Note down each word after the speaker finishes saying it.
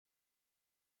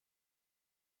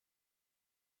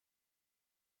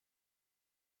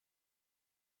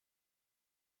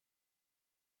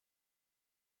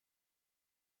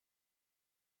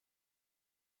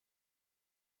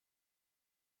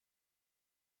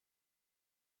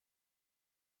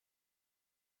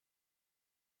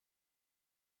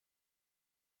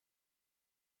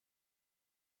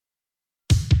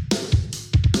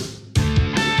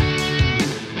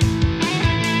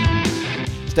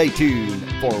Stay tuned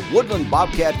for Woodland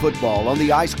Bobcat football on the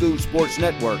iSchool Sports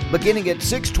Network beginning at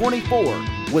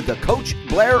 6:24 with the Coach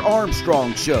Blair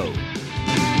Armstrong Show.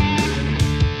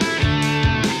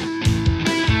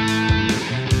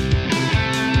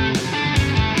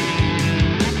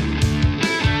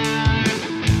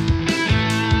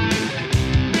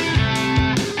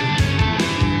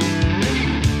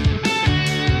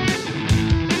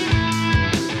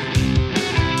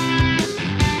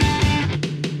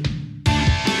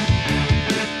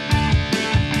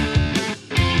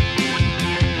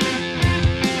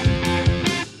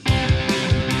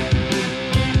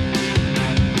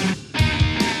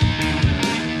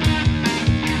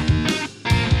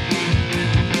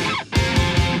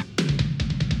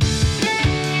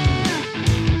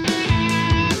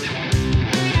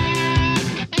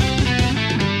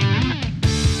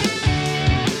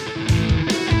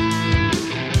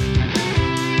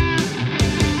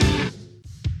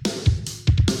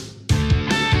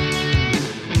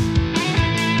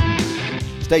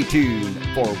 Stay tuned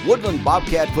for Woodland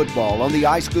Bobcat football on the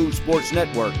iSchool Sports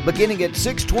Network beginning at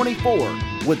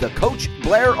 6:24 with the Coach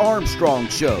Blair Armstrong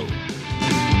Show.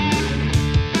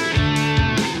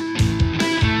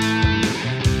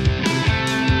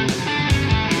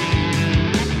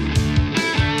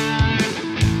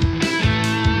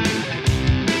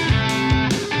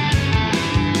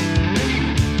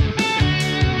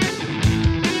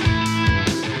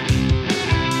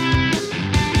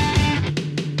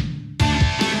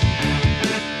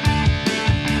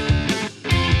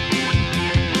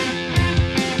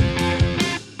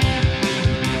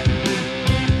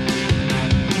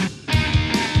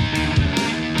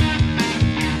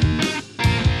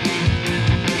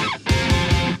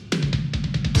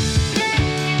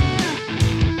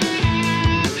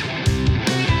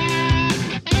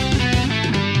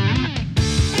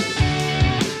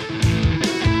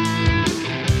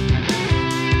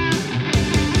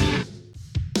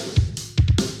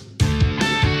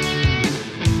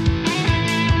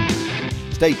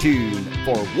 Stay tuned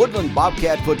for Woodland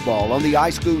Bobcat football on the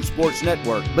iSchool Sports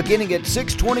Network beginning at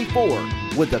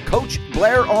 6:24 with the Coach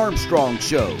Blair Armstrong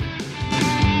Show.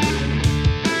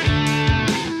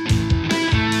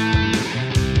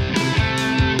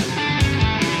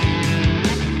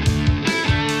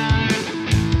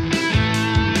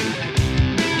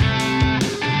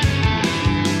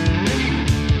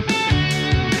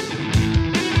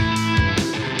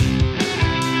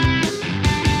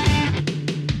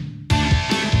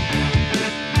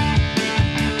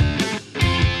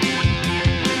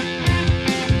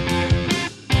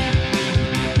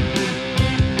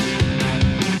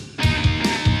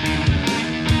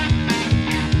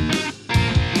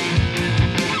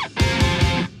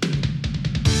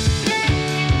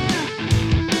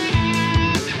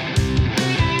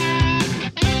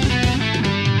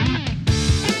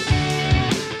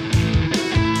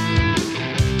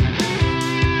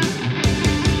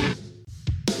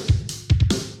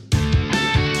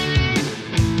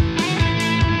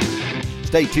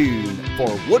 Stay tuned for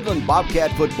Woodland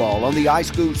Bobcat football on the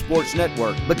iSchool Sports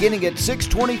Network beginning at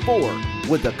 6:24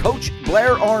 with the Coach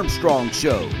Blair Armstrong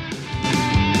Show.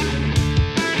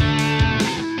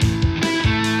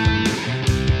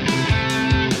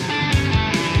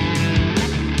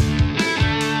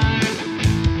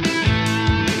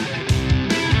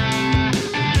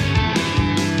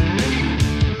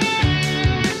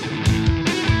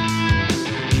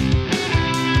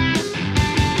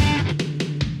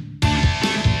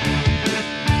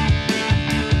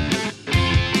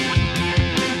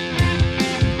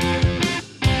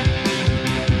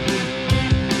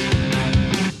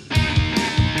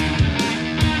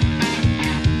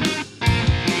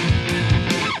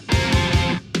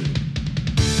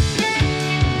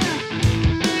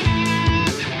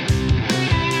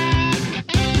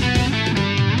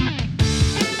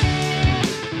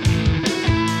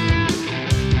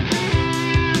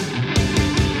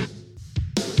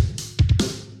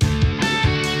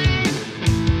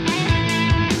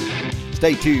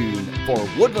 Stay tuned for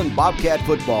Woodland Bobcat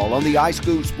football on the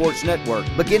iSchool Sports Network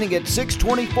beginning at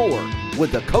 6:24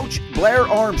 with the Coach Blair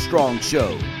Armstrong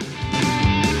Show.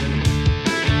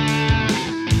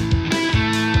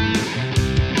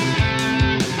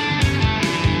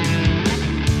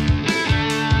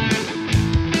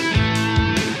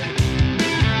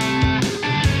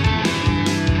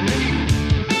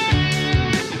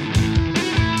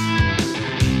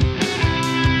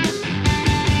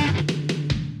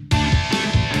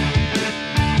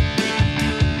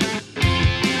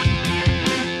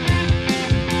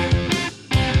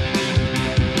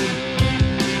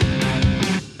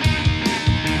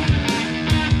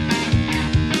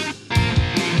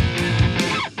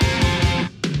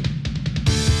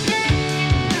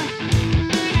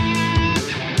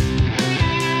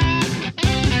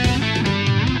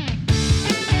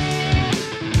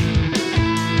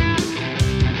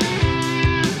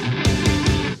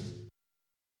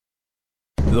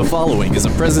 The following is a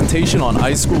presentation on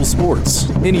high school sports.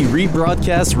 Any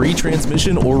rebroadcast,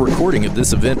 retransmission, or recording of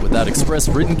this event without express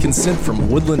written consent from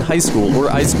Woodland High School or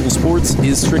high school sports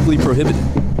is strictly prohibited.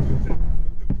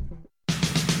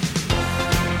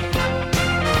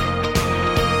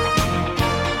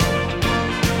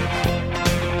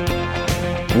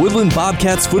 Woodland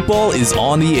Bobcats football is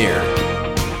on the air.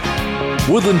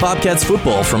 Woodland Bobcats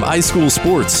football from high school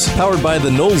sports, powered by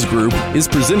the Knowles Group, is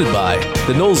presented by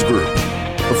the Knowles Group.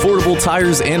 Affordable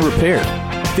Tires and Repair,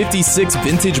 56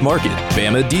 Vintage Market,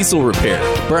 Bama Diesel Repair,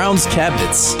 Brown's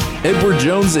Cabinets, Edward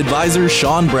Jones Advisor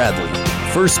Sean Bradley,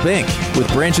 First Bank with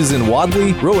branches in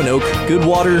Wadley, Roanoke,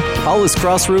 Goodwater, Hollis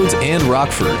Crossroads, and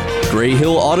Rockford, Gray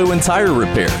Hill Auto and Tire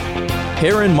Repair,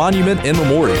 Heron Monument and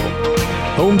Memorial,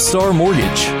 Homestar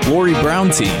Mortgage, Lori Brown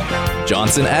Team,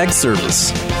 Johnson Ag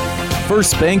Service,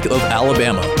 First Bank of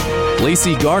Alabama,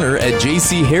 Lacey Garner at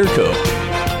JC Hairco,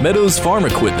 Meadows Farm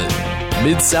Equipment,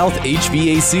 Mid-South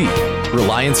HVAC,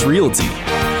 Reliance Realty,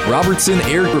 Robertson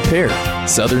Air Repair,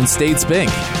 Southern States Bank,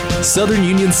 Southern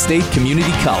Union State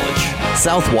Community College,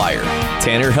 Southwire,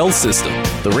 Tanner Health System,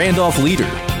 the Randolph Leader,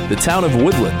 the Town of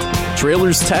Woodland,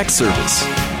 Trailers Tax Service,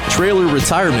 Trailer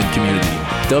Retirement Community,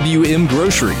 WM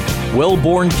Grocery,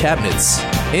 Wellborn Cabinets,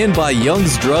 and by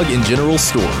Young's Drug and General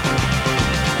Store.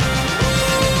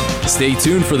 Stay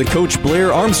tuned for the Coach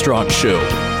Blair Armstrong Show,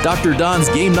 Dr. Don's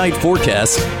Game Night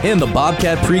Forecast, and the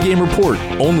Bobcat Pregame Report,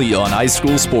 only on High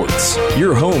School Sports.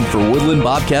 Your home for Woodland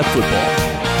Bobcat football.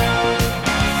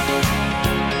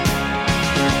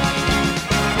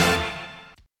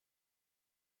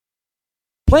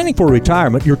 Planning for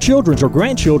retirement, your children's or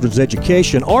grandchildren's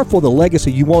education, or for the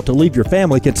legacy you want to leave your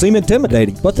family can seem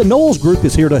intimidating, but the Knowles Group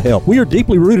is here to help. We are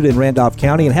deeply rooted in Randolph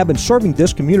County and have been serving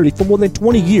this community for more than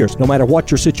 20 years. No matter what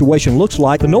your situation looks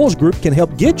like, the Knowles Group can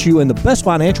help get you in the best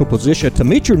financial position to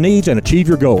meet your needs and achieve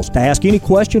your goals. To ask any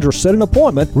questions or set an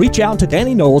appointment, reach out to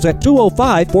Danny Knowles at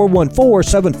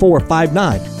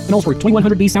 205-414-7459. Knowles Group,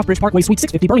 2100B Southbridge Parkway, Suite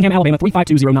 650, Birmingham, Alabama,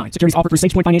 35209. Securities offered through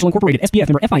Sage Point Financial Incorporated, SPF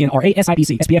member FINRA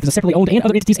SIPC. SPF is a separately owned and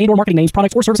other entities and/or marketing names,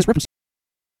 products, or services referenced.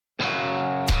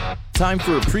 Time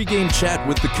for a pregame chat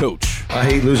with the coach. I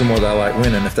hate losing more than I like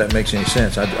winning, if that makes any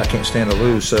sense. I can't stand to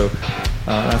lose. So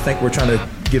I think we're trying to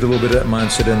get a little bit of that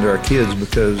mindset into our kids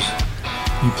because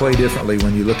you play differently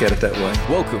when you look at it that way.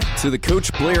 Welcome to the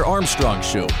Coach Blair Armstrong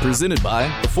Show, presented by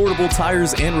Affordable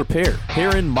Tires and Repair,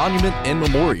 Heron Monument and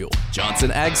Memorial, Johnson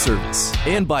Ag Service,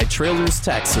 and by Trailers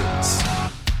Tax Service.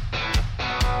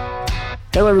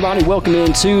 Hello, everybody. Welcome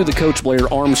into the Coach Blair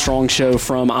Armstrong Show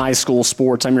from High School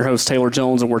Sports. I'm your host, Taylor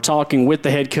Jones, and we're talking with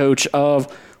the head coach of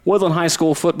Woodland High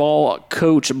School football,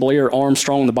 Coach Blair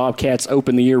Armstrong. The Bobcats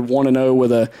opened the year 1-0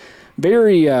 with a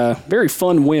very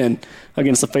fun win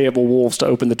against the Fayetteville Wolves to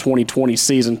open the 2020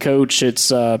 season. Coach, it's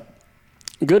good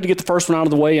to get the first one out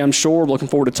of the way, I'm sure. Looking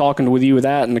forward to talking with you with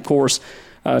that, and, of course,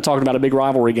 talking about a big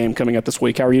rivalry game coming up this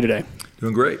week. How are you today?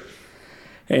 Doing great.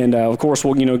 And, of course,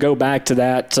 we'll go back to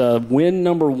that win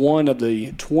number 1 of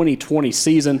the 2020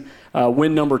 season,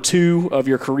 win number 2 of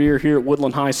your career here at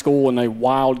Woodland High School in a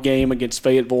wild game against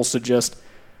Fayetteville. So just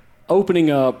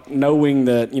opening up, knowing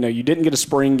that, you didn't get a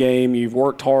spring game, you've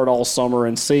worked hard all summer,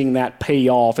 and seeing that pay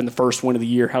off in the first win of the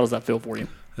year, how does that feel for you?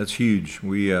 That's huge.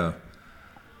 We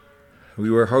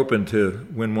were hoping to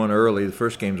win one early. The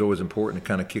first game's always important. It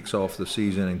kind of kicks off the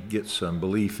season and gets some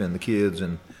belief in the kids,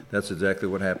 and that's exactly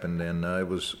what happened. And it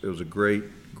was a great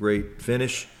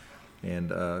finish,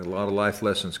 and a lot of life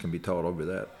lessons can be taught over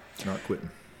that, not quitting.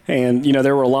 And,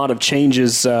 there were a lot of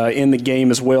changes in the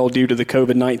game as well due to the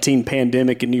COVID-19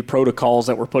 pandemic and new protocols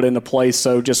that were put into place.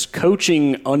 So just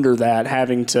coaching under that,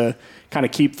 having to kind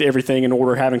of keep everything in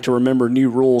order, having to remember new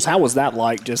rules. How was that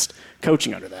like, just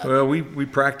coaching under that? Well, we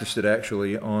practiced it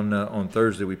actually on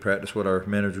Thursday. We practiced what our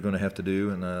managers were going to have to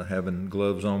do, and having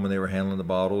gloves on when they were handling the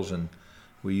bottles. And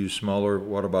we used smaller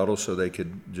water bottles so they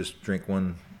could just drink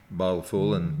one bottle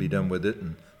full and be done with it,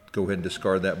 and go ahead and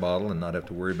discard that bottle and not have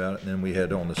to worry about it. And then we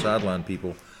had on the sideline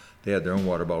people, they had their own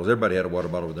water bottles. Everybody had a water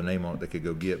bottle with their name on it they could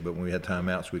go get, but when we had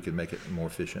timeouts, we could make it more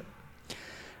efficient.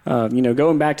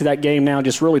 Going back to that game now,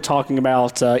 just really talking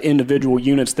about individual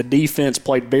units, the defense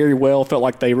played very well, felt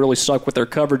like they really stuck with their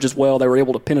coverage as well. They were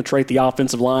able to penetrate the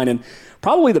offensive line, and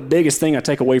probably the biggest thing I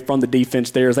take away from the defense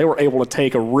there is they were able to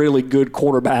take a really good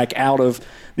quarterback out of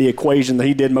the equation. That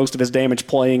he did most of his damage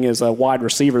playing as a wide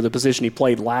receiver, the position he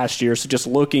played last year. So just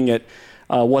looking at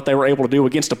what they were able to do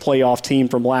against a playoff team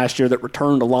from last year that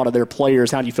returned a lot of their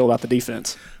players, how do you feel about the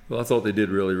defense? Well, I thought they did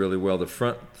really, really well. The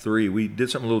front three, we did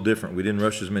something a little different. We didn't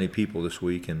rush as many people this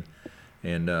week,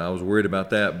 and I was worried about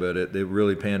that, but it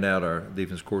really panned out. Our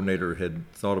defense coordinator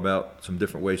had thought about some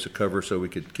different ways to cover so we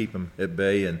could keep them at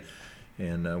bay, and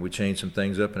and we changed some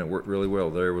things up, and it worked really well.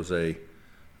 There was we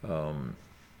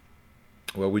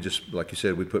just, like you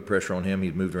said, we put pressure on him.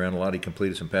 He moved around a lot. He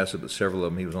completed some passes, but several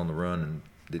of them he was on the run and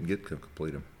didn't get to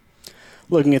complete them.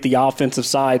 Looking at the offensive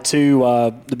side, too,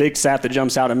 the big stat that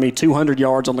jumps out at me, 200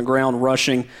 yards on the ground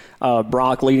rushing,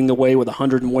 Brock leading the way with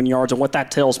 101 yards. And what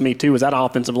that tells me, too, is that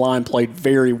offensive line played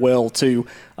very well, too.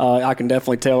 I can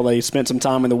definitely tell they spent some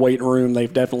time in the weight room.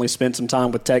 They've definitely spent some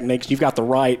time with techniques. You've got the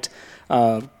right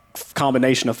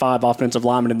combination of 5 offensive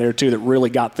linemen in there, too, that really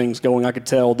got things going. I could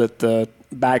tell that the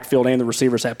backfield and the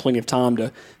receivers had plenty of time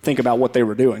to think about what they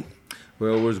were doing.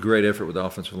 Well, it was a great effort with the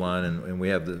offensive line, and we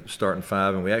have the starting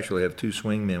 5, and we actually have 2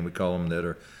 swing men, we call them,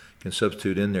 that can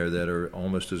substitute in there that are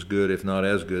almost as good, if not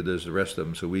as good, as the rest of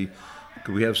them. So we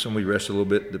have some we rest a little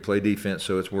bit to play defense,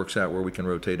 so it works out where we can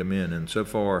rotate them in. And so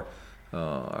far,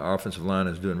 our offensive line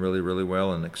is doing really, really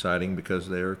well and exciting because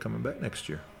they are coming back next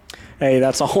year. Hey,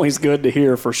 that's always good to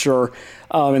hear for sure.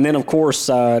 And then, of course,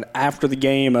 after the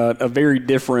game, a very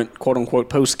different, quote-unquote,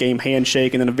 post-game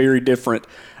handshake, and then a very different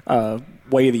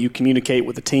way that you communicate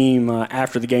with the team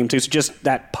after the game, too. So just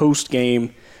that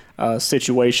post-game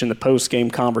situation, the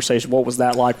post-game conversation, what was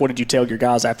that like? What did you tell your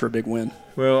guys after a big win?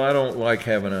 Well, I like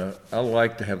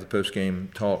to have the post-game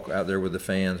talk out there with the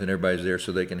fans, and everybody's there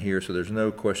so they can hear, so there's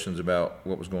no questions about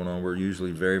what was going on. We're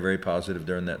usually very, very positive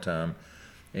during that time.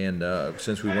 And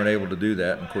since we weren't able to do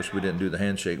that, and of course we didn't do the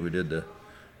handshake, we did the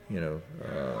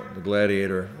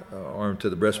gladiator arm to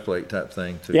the breastplate type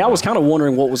thing. Yeah, I was kind of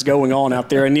wondering what was going on out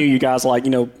there. I knew you guys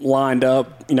lined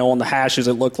up, on the hashes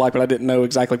it looked like, but I didn't know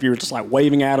exactly if you were just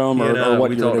waving at them or what you were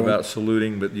doing. We talked about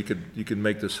saluting, but you could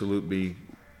make the salute be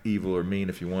evil or mean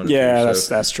if you wanted to. Yeah,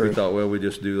 that's true. We thought, we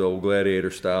just do the old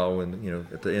gladiator style when,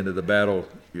 at the end of the battle,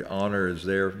 your honor is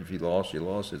there. If you lost, you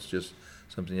lost. It's just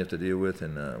something you have to deal with,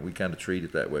 and we kind of treat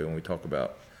it that way when we talk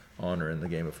about honor in the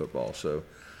game of football. So,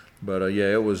 but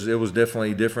it was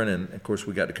definitely different, and of course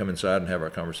we got to come inside and have our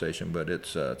conversation. But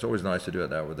it's always nice to do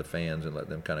it out with the fans and let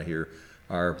them kind of hear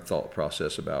our thought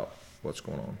process about what's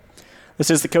going on.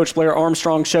 This is the Coach Blair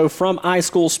Armstrong Show from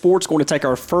iSchool Sports. Going to take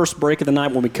our first break of the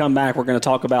night. When we come back, we're going to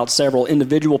talk about several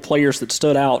individual players that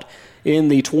stood out in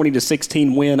the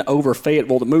 20-16 win over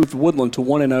Fayetteville that moved Woodland to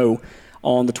 1-0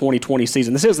 on the 2020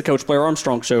 season. This is the Coach Blair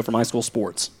Armstrong Show from iSchool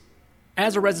Sports.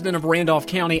 As a resident of Randolph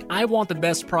County, I want the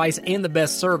best price and the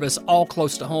best service all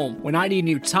close to home. When I need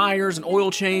new tires, an oil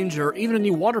change, or even a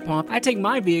new water pump, I take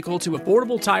my vehicle to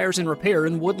Affordable Tires and Repair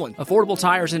in Woodland. Affordable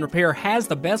Tires and Repair has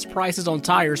the best prices on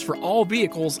tires for all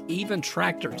vehicles, even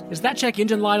tractors. Is that check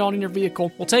engine light on in your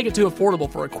vehicle? We'll take it to Affordable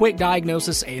for a quick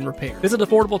diagnosis and repair. Visit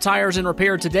Affordable Tires and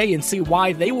Repair today and see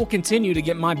why they will continue to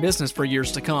get my business for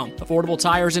years to come. Affordable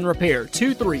Tires and Repair,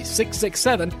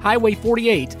 23667 Highway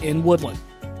 48 in Woodland.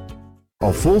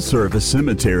 A full-service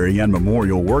cemetery and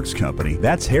memorial works company,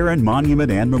 that's Heron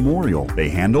Monument and Memorial. They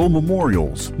handle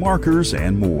memorials, markers,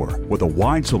 and more, with a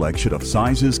wide selection of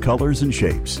sizes, colors, and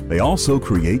shapes. They also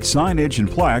create signage and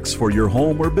plaques for your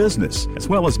home or business, as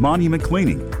well as monument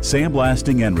cleaning,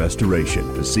 sandblasting, and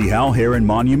restoration. To see how Heron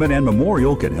Monument and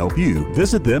Memorial can help you,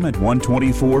 visit them at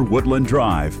 124 Woodland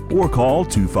Drive or call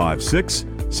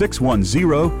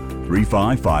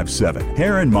 256-610-3557.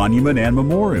 Heron Monument and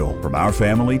Memorial, from our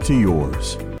family to yours.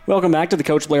 Welcome back to the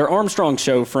Coach Blair Armstrong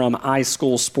Show from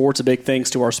iSchool Sports. A big thanks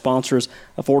to our sponsors,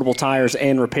 Affordable Tires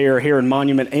and Repair, Heron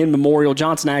Monument and Memorial,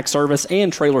 Johnson Ag Service,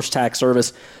 and Trailers Tax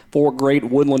Service, for great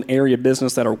Woodland area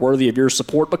business that are worthy of your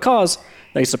support because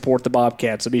they support the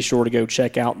Bobcats. So be sure to go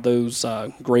check out those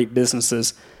great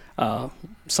businesses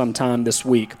sometime this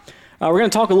week. We're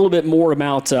going to talk a little bit more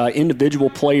about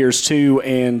individual players, too,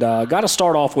 and got to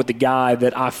start off with the guy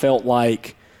that I felt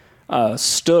like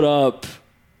stood up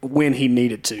when he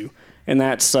needed to, and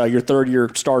that's your third-year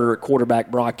starter at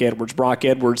quarterback, Brock Edwards. Brock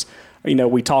Edwards,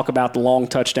 we talk about the long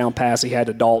touchdown pass he had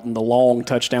to Dalton. The long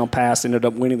touchdown pass ended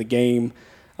up winning the game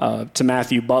to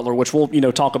Matthew Butler, which we'll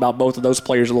talk about both of those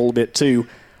players a little bit, too.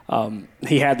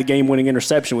 He had the game-winning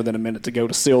interception within a minute to go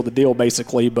to seal the deal,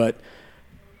 basically, but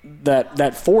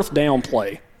that fourth down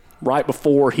play right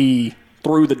before he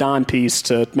threw the dime piece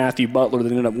to Matthew Butler that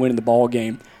ended up winning the ball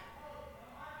game,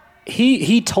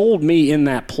 he told me in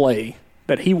that play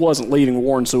that he wasn't leaving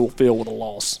Warren Sewell Field with a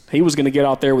loss. He was going to get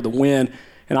out there with a win,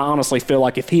 and I honestly feel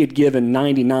like if he had given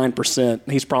 99%,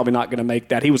 he's probably not going to make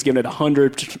that. He was giving it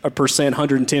 100%,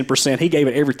 110%. He gave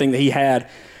it everything that he had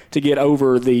to get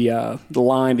over the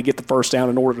line to get the first down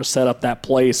in order to set up that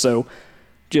play. So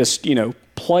just,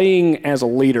 playing as a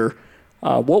leader,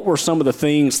 what were some of the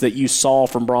things that you saw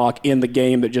from Brock in the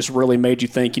game that just really made you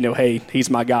think, hey, he's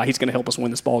my guy. He's going to help us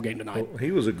win this ball game tonight? Well, he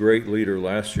was a great leader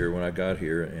last year when I got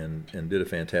here and did a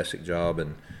fantastic job.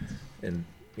 And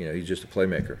he's just a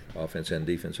playmaker, offense and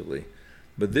defensively.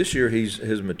 But this year,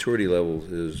 his maturity level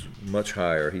is much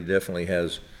higher. He definitely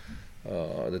has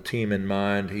the team in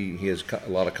mind. He has a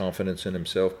lot of confidence in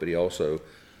himself, but he also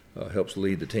helps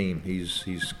lead the team.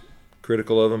 He's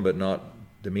critical of them, but not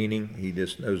demeaning. He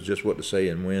just knows just what to say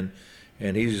and when.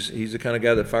 And he's the kind of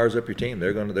guy that fires up your team.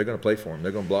 They're going to play for him.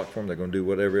 They're going to block for him. They're going to do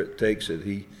whatever it takes.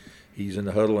 He's in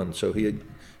the huddle, and so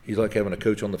he's like having a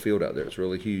coach on the field out there. It's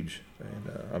really huge,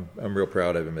 and I'm real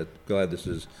proud of him. I'm glad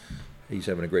he's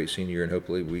having a great senior year, and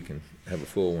hopefully we can have a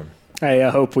full one. Hey, I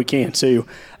hope we can too.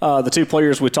 The two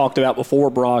players we talked about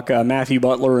before, Brock, Matthew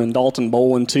Butler and Dalton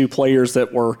Boland, two players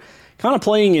that were kind of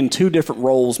playing in two different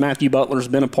roles. Matthew Butler's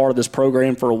been a part of this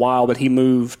program for a while, but he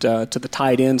moved to the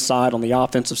tight end side on the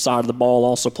offensive side of the ball,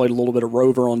 also played a little bit of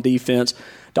rover on defense.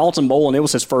 Dalton Boland, it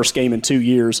was his first game in 2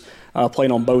 years,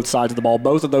 playing on both sides of the ball.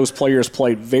 Both of those players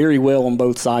played very well on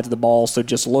both sides of the ball, so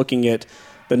just looking at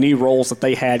the new roles that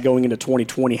they had going into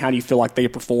 2020, how do you feel like they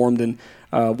performed, and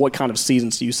what kind of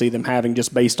seasons do you see them having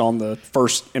just based on the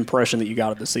first impression that you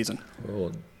got of this season?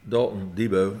 Well, Dalton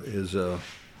Debo is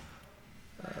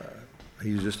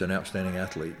he's just an outstanding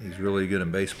athlete. He's really good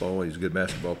in baseball. He's a good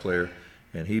basketball player,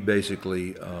 and he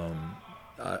basically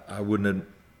I wouldn't have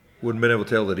been able to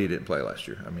tell that he didn't play last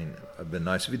year. I mean, it'd been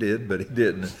nice if he did, but he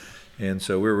didn't. And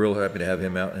so we're real happy to have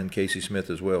him out, and Casey Smith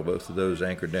as well. Both of those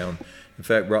anchored down. In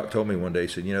fact, Brock told me one day, he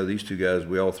said, these two guys,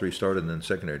 we all three started in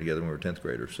secondary together when we were 10th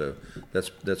graders. So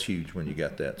that's huge when you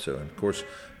got that. So, and of course,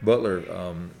 Butler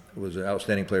was an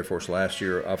outstanding player for us last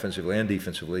year, offensively and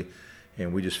defensively.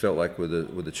 And we just felt like with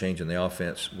the change in the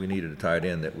offense, we needed a tight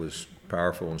end that was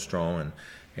powerful and strong.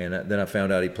 And then I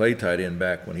found out he played tight end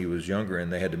back when he was younger,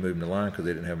 and they had to move him to line because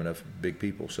they didn't have enough big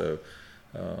people. So,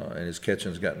 and his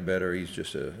catching's gotten better. He's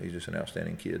just an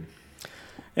outstanding kid.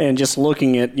 And just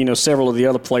looking at several of the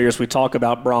other players, we talk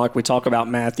about Brock, we talk about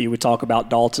Matthew, we talk about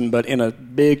Dalton, but in a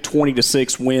big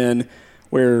 20-6 win,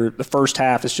 where the first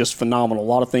half is just phenomenal. A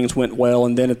lot of things went well,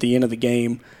 and then at the end of the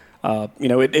game,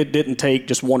 it didn't take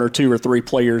just one or two or three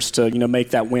players to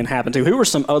make that win happen too. Who were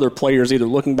some other players, either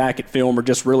looking back at film or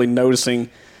just really noticing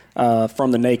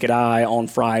from the naked eye on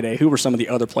Friday? Who were some of the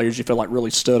other players you feel like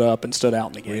really stood up and stood out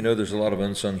in the game? Well, there's a lot of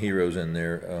unsung heroes in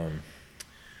there.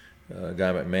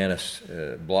 Guy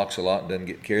McManus blocks a lot and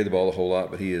doesn't carry the ball a whole lot,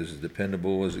 but he is as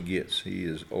dependable as it gets. He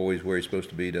is always where he's supposed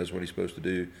to be, does what he's supposed to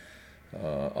do,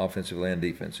 offensively and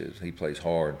defensive. He plays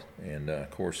hard. And, of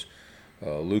course,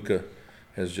 Luka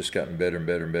has just gotten better and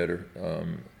better and better.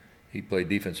 He played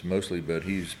defense mostly, but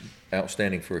he's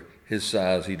outstanding for his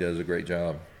size. He does a great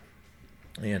job.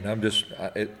 And when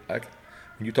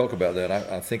you talk about that,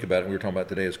 I think about it. We were talking about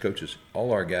today as coaches.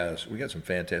 All our guys, we got some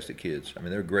fantastic kids. I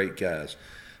mean, they're great guys.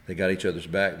 They got each other's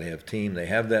back. They have team. They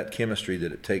have that chemistry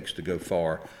that it takes to go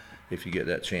far if you get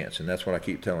that chance. And that's what I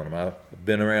keep telling them. I've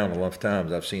been around a lot of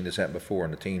times. I've seen this happen before.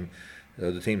 And the teams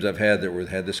I've had that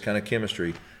had this kind of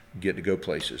chemistry get to go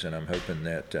places. And I'm hoping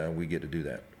that we get to do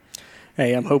that.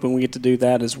 Hey, I'm hoping we get to do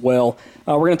that as well.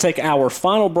 We're going to take our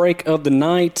final break of the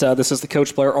night. This is the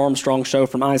Coach Blair Armstrong Show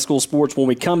from iSchool Sports. When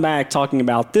we come back, talking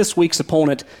about this week's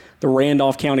opponent, the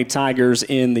Randolph County Tigers,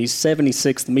 in the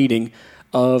 76th meeting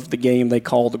of the game they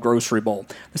call the Grocery Bowl.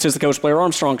 This is the Coach Blair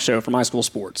Armstrong Show from iSchool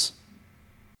Sports.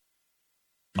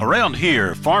 Around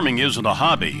here, farming isn't a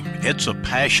hobby, it's a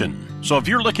passion. So if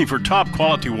you're looking for top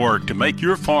quality work to make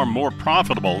your farm more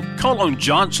profitable, call on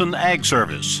Johnson Ag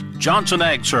Service. Johnson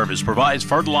Ag Service provides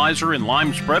fertilizer and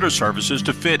lime spreader services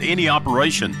to fit any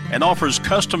operation and offers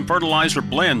custom fertilizer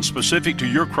blends specific to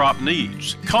your crop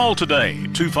needs. Call today,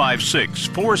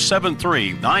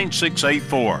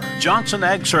 256-473-9684. Johnson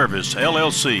Ag Service,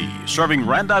 LLC, serving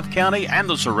Randolph County and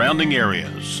the surrounding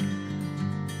areas.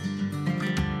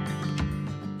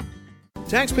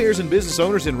 Taxpayers and business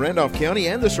owners in Randolph County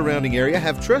and the surrounding area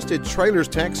have trusted Trailers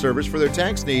Tax Service for their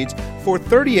tax needs for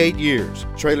 38 years.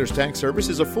 Trailers Tax Service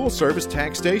is a full-service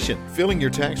tax station, filling your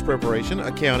tax preparation,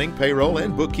 accounting, payroll,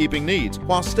 and bookkeeping needs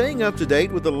while staying up to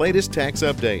date with the latest tax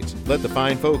updates. Let the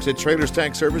fine folks at Trailers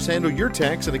Tax Service handle your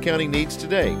tax and accounting needs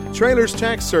today. Trailers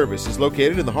Tax Service is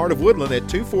located in the heart of Woodland at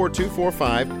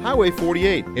 24245 Highway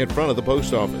 48 in front of the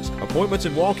post office. Appointments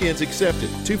and walk-ins accepted.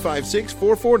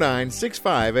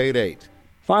 256-449-6588.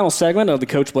 Final segment of the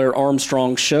Coach Blair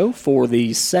Armstrong Show for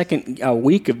the second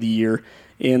week of the year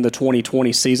in the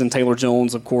 2020 season. Taylor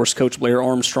Jones, of course, Coach Blair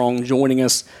Armstrong joining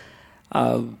us.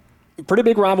 Pretty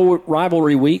big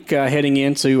rivalry week heading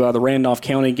into the Randolph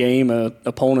County game, an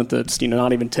opponent that's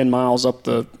not even 10 miles up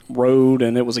the road,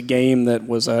 and it was a game that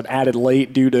was added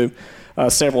late due to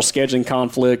several scheduling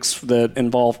conflicts that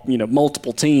involved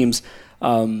multiple teams.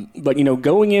 But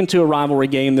going into a rivalry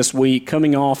game this week,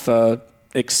 coming off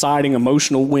exciting,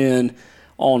 emotional win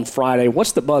on Friday.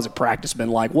 What's the buzz at practice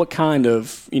been like? What kind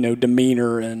of,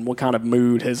 demeanor and what kind of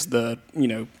mood has the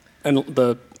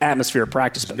atmosphere of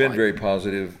practice been like? It's been very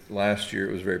positive. Last year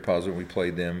it was very positive. We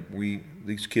played them.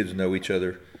 These kids know each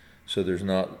other, so there's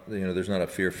not a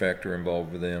fear factor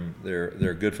involved with them. They're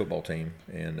a good football team,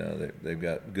 and they've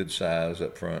got good size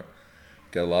up front.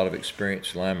 Got a lot of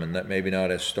experienced linemen, that maybe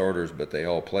not as starters, but they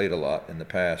all played a lot in the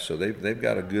past. So they've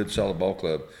got a good, solid ball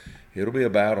club. It'll be a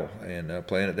battle, and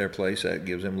playing at their place, that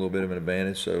gives them a little bit of an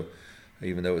advantage. So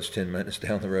even though it's 10 minutes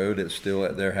down the road, it's still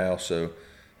at their house. So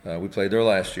we played there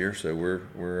last year, so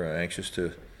we're anxious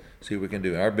to see what we can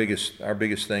do. Our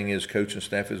biggest thing as coach and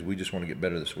staff is we just want to get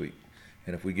better this week,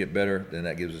 and if we get better, then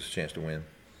that gives us a chance to win.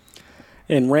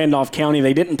 In Randolph County,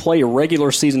 they didn't play a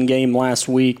regular season game last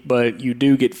week, but you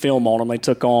do get film on them. They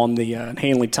took on the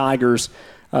Hanley Tigers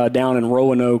down in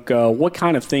Roanoke. What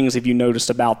kind of things have you noticed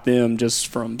about them just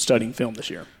from studying film this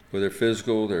year? Well, they're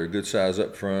physical. They're a good size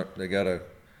up front. They got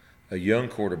a young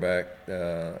quarterback.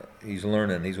 He's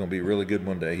learning. He's going to be really good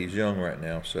one day. He's young right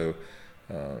now, so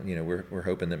we're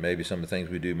hoping that maybe some of the things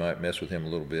we do might mess with him a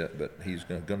little bit, but he's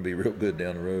going to be real good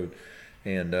down the road.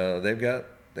 And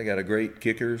they got a great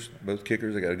kickers, both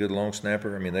kickers. They got a good long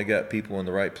snapper. I mean, they got people in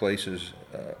the right places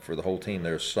for the whole team.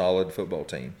 They're a solid football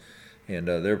team. And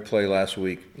their play last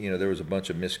week, there was a bunch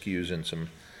of miscues and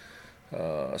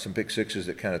some pick sixes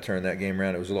that kind of turned that game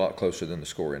around. It was a lot closer than the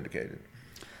score indicated.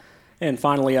 And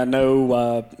finally, I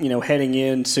know, heading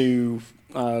into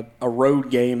a road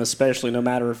game, especially no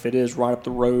matter if it is right up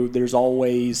the road, there's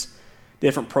always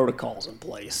different protocols in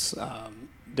place,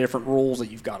 different rules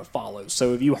that you've got to follow.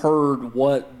 So have you heard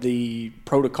what the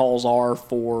protocols are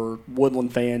for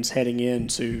Woodland fans heading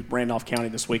into Randolph County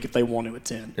this week if they want to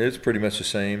attend? It's pretty much the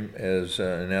same as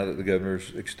now that the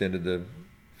governor's extended the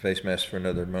face mask for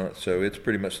another month. So it's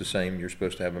pretty much the same. You're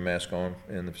supposed to have a mask on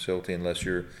in the facility unless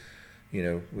you're,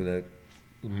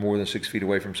 more than 6 feet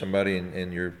away from somebody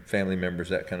and your family members,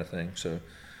 that kind of thing. So,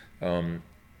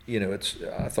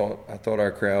 I thought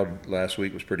our crowd last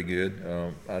week was pretty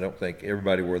good. I don't think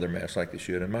everybody wore their masks like they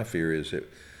should, and my fear is that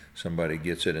somebody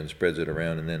gets it and spreads it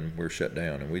around, and then we're shut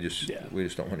down. And we just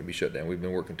don't want to be shut down. We've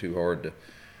been working too hard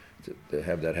to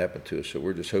have that happen to us. So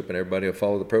we're just hoping everybody will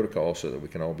follow the protocol so that we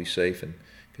can all be safe and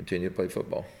continue to play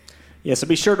football. Yeah, so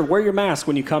be sure to wear your mask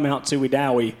when you come out to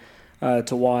Wedowee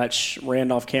to watch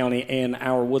Randolph County and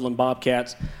our Woodland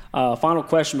Bobcats. Final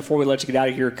question before we let you get out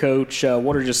of here, Coach.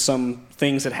 What are just some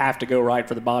things that have to go right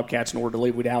for the Bobcats in order to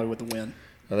leave Wedowee with a win?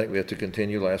 I think we have to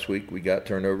continue. Last week we got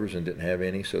turnovers and didn't have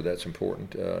any, so that's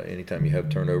important. Anytime you have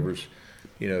turnovers,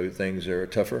 things are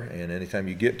tougher, and anytime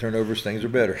you get turnovers, things are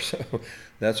better. So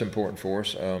that's important for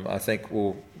us. I think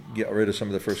we'll get rid of some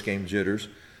of the first game jitters.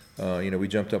 We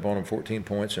jumped up on them 14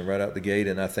 points and right out the gate,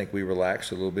 and I think we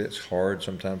relaxed a little bit. It's hard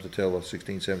sometimes to tell a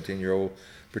 16, 17-year-old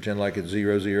pretend like it's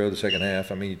 0-0 the second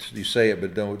half. I mean, you say it,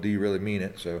 but do you really mean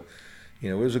it? So,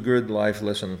 it was a good life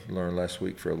lesson learned last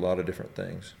week for a lot of different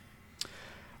things.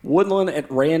 Woodland at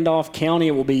Randolph County.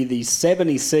 It will be the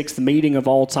 76th meeting of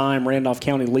all time. Randolph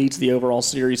County leads the overall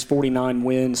series, 49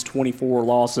 wins, 24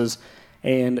 losses,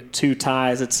 and 2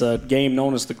 ties. It's a game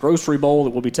known as the Grocery Bowl that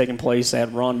will be taking place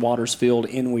at Ron Waters Field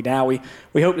in Wedowee.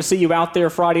 We hope to see you out there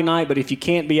Friday night, but if you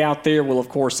can't be out there, we'll, of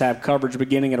course, have coverage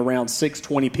beginning at around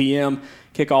 6:20 p.m.,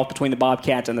 kickoff between the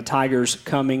Bobcats and the Tigers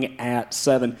coming at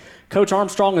 7. Coach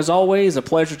Armstrong, as always, a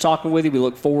pleasure talking with you. We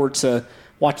look forward to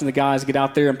watching the guys get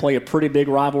out there and play a pretty big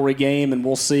rivalry game, and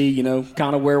we'll see,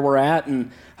 kind of where we're at,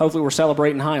 and hopefully we're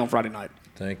celebrating high on Friday night.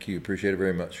 Thank you. Appreciate it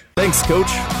very much. Thanks,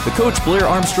 Coach. The Coach Blair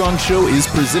Armstrong Show is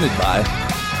presented by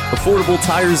Affordable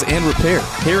Tires and Repair,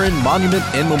 Heron Monument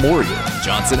and Memorial,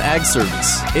 Johnson Ag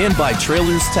Service, and by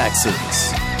Trailers Tax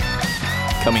Service.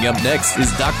 Coming up next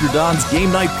is Dr. Don's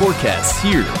Game Night Forecast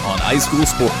here on iSchool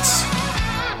Sports.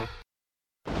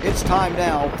 It's time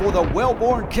now for the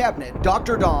Wellborn Cabinet,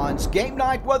 Dr. Don's Game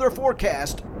Night Weather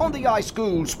Forecast on the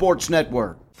iSchool Sports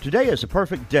Network. Today is a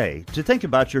perfect day to think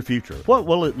about your future. What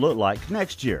will it look like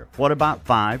next year? What about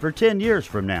 5 or 10 years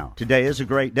from now? Today is a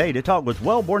great day to talk with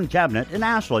Wellborn Cabinet in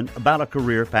Ashland about a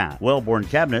career path. Wellborn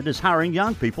Cabinet is hiring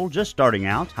young people just starting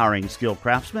out, hiring skilled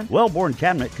craftsmen. Wellborn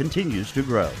Cabinet continues to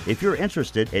grow. If you're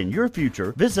interested in your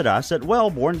future, visit us at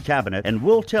Wellborn Cabinet and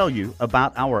we'll tell you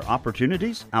about our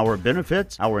opportunities, our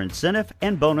benefits, our incentive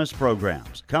and bonus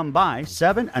programs. Come by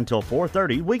 7 until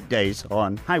 4:30 weekdays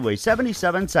on Highway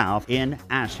 77 South in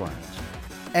Ashland.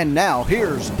 And now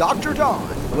here's Dr. Don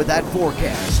with that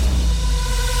forecast.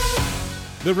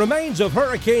 The remains of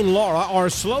Hurricane Laura are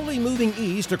slowly moving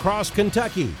east across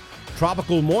Kentucky.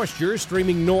 Tropical moisture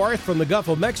streaming north from the Gulf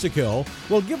of Mexico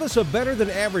will give us a better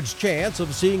than average chance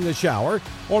of seeing a shower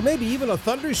or maybe even a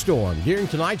thunderstorm during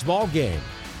tonight's ball game.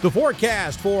 The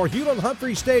forecast for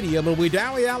Hewlett-Humphrey Stadium in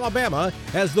Wedowee, Alabama,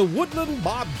 as the Woodland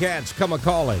Bobcats come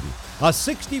a-calling. A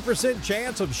 60%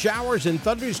 chance of showers and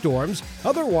thunderstorms,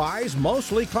 otherwise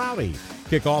mostly cloudy.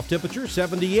 Kickoff temperature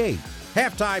 78,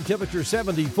 halftime temperature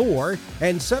 74,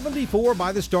 and 74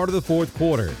 by the start of the fourth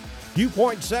quarter. Dew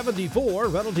point 74,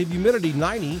 relative humidity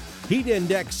 90, heat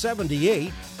index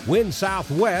 78, wind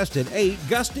southwest at 8,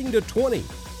 gusting to 20,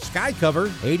 sky cover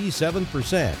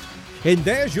 87%. And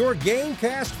there's your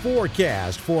Gamecast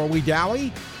forecast for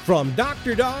Wedowee from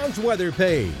Dr. Don's weather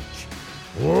page.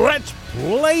 Let's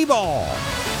play ball!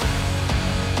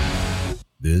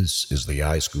 This is the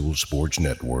iSchool Sports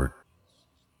Network.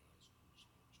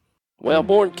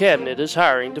 Wellborn Cabinet is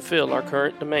hiring to fill our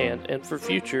current demand and for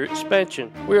future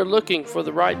expansion. We are looking for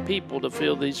the right people to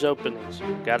fill these openings.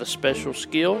 Got a special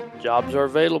skill? Jobs are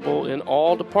available in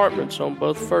all departments on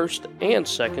both first and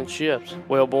second shifts.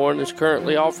 Wellborn is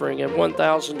currently offering a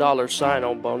 $1,000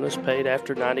 sign-on bonus paid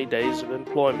after 90 days of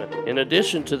employment. In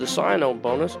addition to the sign-on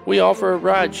bonus, we offer a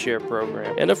ride-share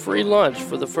program and a free lunch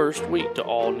for the first week to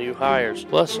all new hires,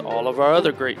 plus all of our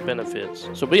other great benefits.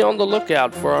 So be on the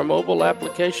lookout for our mobile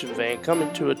application van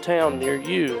coming to a town near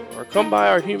you, or come by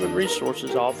our Human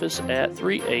Resources office at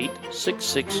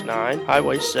 38669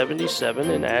 Highway 77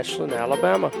 in Ashland,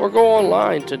 Alabama, or go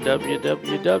online to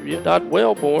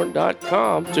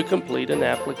www.wellborn.com to complete an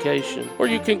application. Or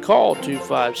you can call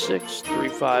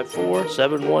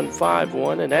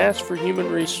 256-354-7151 and ask for Human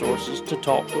Resources to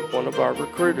talk with one of our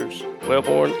recruiters.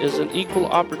 Wellborn is an equal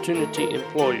opportunity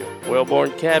employer.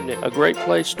 Wellborn Cabinet, a great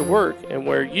place to work and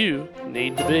where you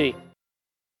need to be.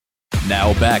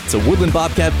 Now back to Woodland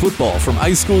Bobcat football from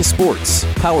iSchool Sports,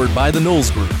 powered by the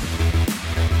Knowles Group.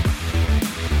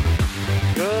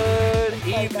 Good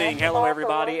evening. Hello,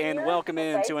 everybody, and welcome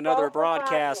in to another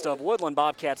broadcast of Woodland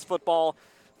Bobcats football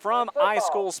from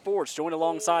iSchool Sports. Joined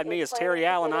alongside me is Terry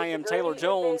Allen. I am Taylor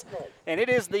Jones, and it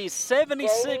is the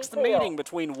 76th meeting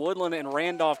between Woodland and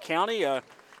Randolph County, a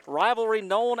rivalry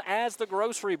known as the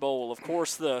Grocery Bowl. Of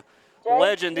course, the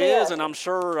legend is, and I'm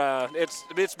sure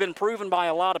it's been proven by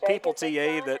a lot of people,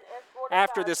 TA, that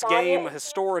after this game,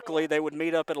 historically, they would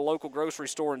meet up at a local grocery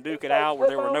store and duke it out where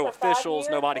there were no officials.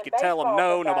 Nobody could tell them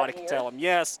no. Nobody could tell them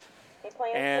yes.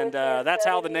 And that's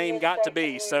how the name got to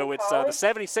be. So it's the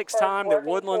 76th time that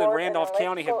Woodland and Randolph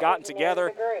County have gotten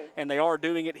together, and they are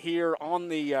doing it here on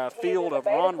the field of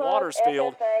Ron Waters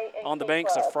Field on the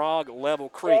banks of Frog Level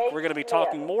Creek. We're going to be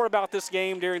talking more about this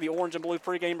game during the Orange and Blue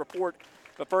pregame report.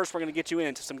 But first, we're going to get you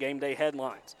into some game day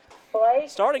headlines.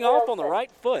 Starting off on the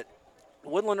right foot,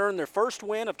 Woodland earned their first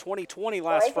win of 2020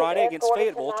 last Friday against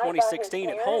Fayetteville, 2016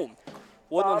 at home.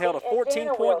 Woodland held a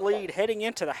 14-point lead heading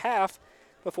into the half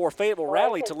before Fayetteville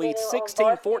rallied to lead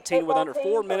 16-14 with under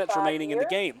 4 minutes remaining in the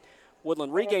game.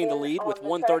 Woodland regained the lead with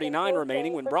 1:39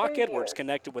 remaining when Brock Edwards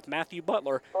connected with Matthew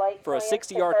Butler for a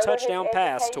 60-yard touchdown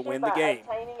pass to win the game.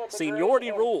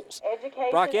 Seniority rules.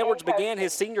 Brock Edwards began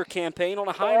his senior campaign on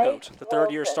a high note. The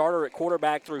third-year starter at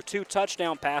quarterback threw 2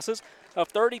 touchdown passes of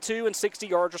 32 and 60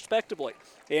 yards respectively,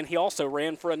 and he also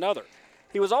ran for another.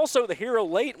 He was also the hero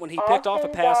late when he picked off a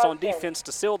pass on defense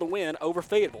to seal the win over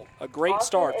Fayetteville. A great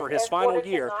start for his final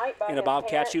year in a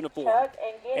Bobcats uniform.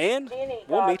 And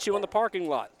we'll meet you in the parking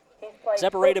lot.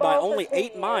 Separated by only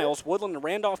 8 miles, Woodland and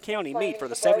Randolph County meet for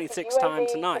the 76th time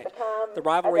tonight. The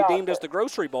rivalry, deemed as the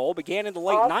Grocery Bowl, began in the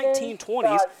late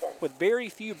 1920s with very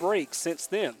few breaks since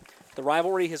then. The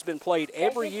rivalry has been played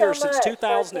every year since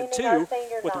 2002,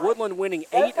 with Woodland winning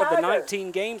 8 of the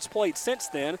 19 games played since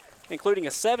then, including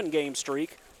a 7-game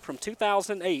streak from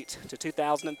 2008 to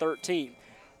 2013.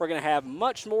 We're going to have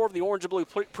much more of the Orange and Blue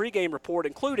pregame report,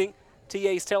 including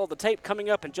TA's Tell of the Tape, coming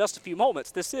up in just a few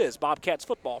moments. This is Bobcats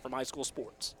football from iSchool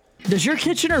Sports. Does your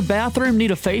kitchen or bathroom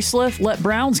need a facelift? Let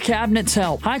Brown's Cabinets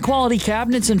help. High-quality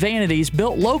cabinets and vanities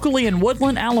built locally in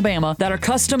Woodland, Alabama that are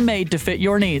custom-made to fit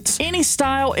your needs. Any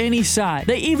style, any size.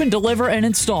 They even deliver and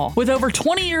install. With over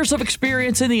 20 years of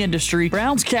experience in the industry,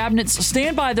 Brown's Cabinets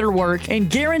stand by their work and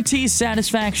guarantees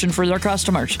satisfaction for their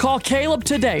customers. Call Caleb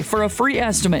today for a free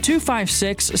estimate,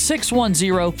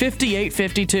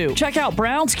 256-610-5852. Check out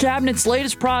Brown's Cabinets'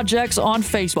 latest projects on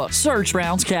Facebook. Search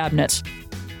Brown's Cabinets.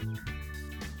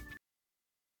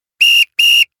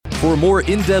 For a more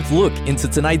in-depth look into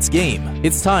tonight's game,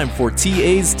 it's time for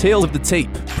TA's Tale of the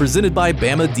Tape, presented by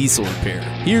Bama Diesel Repair.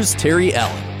 Here's Terry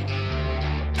Allen.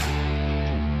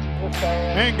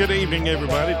 And good evening,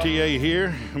 everybody. TA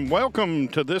here, and welcome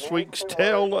to this week's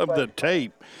Tale of the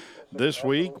Tape. This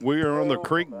week, we are on the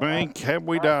creek bank,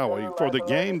 Habwe-Dowey, for the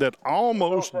game that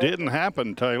almost didn't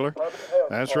happen, Taylor.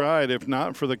 That's right. If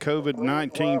not for the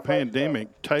COVID-19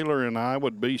 pandemic, Taylor and I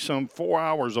would be some 4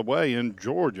 hours away in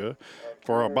Georgia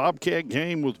for a Bobcat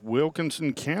game with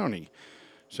Wilkinson County.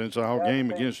 Since our game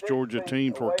against Georgia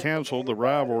teams were canceled, the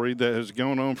rivalry that has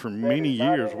gone on for many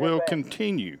years will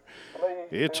continue.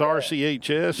 It's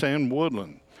RCHS and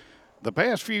Woodland. The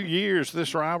past few years,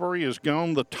 this rivalry has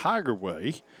gone the Tiger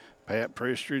way. Pat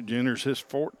Prestridge enters his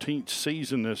 14th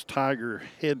season as Tiger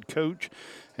head coach,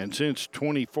 and since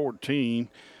 2014,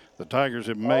 the Tigers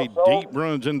have made deep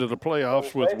runs into the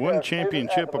playoffs with one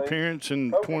championship appearance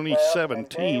in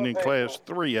 2017 in Class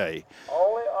 3A.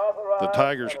 The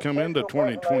Tigers come into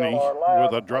 2020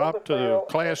 with a drop to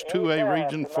Class 2A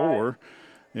Region 4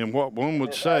 in what one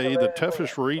would say the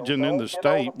toughest region in the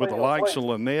state, with the likes of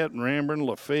Lynette, Ranburne,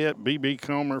 Lafayette, B.B.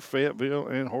 Comer, Fayetteville,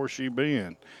 and Horseshoe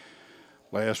Bend.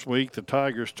 Last week, the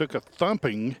Tigers took a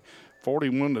thumping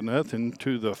 41-0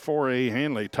 to the 4A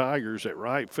Hanley Tigers at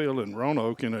Wright Field in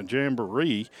Roanoke in a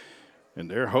jamboree, and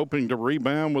they're hoping to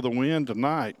rebound with a win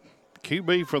tonight.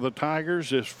 QB for the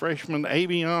Tigers is freshman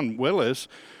Avion Willis,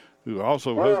 who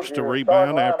also hopes to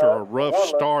rebound after a rough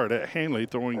start at Hanley,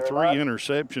 throwing 3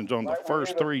 interceptions on the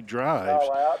first 3 drives.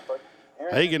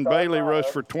 Hagan Bailey rushed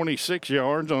for 26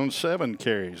 yards on 7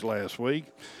 carries last week.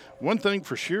 One thing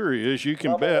for sure is you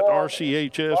can bet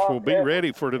RCHS will be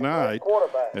ready for tonight,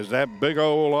 as that big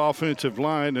old offensive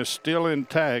line is still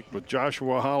intact with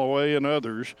Joshua Holloway and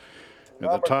others. And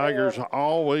the Tigers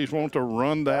always want to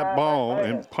run that ball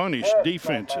and punish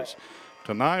defenses.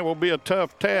 Tonight will be a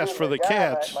tough task for the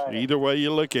Cats, either way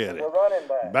you look at it.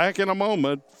 Back in a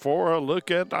moment for a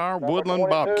look at our Woodland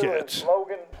Bobcats.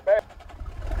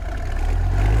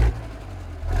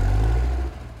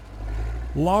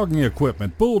 Logging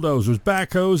equipment, bulldozers,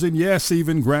 backhoes, and yes,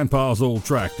 even Grandpa's old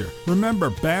tractor. Remember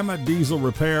Bama Diesel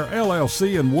Repair,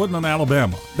 LLC in Woodland,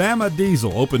 Alabama. Bama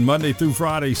Diesel, open Monday through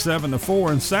Friday 7 to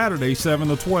 4 and Saturday 7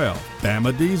 to 12.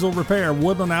 Bama Diesel Repair,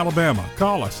 Woodland, Alabama.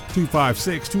 Call us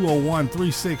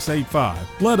 256-201-3685.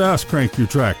 Let us crank your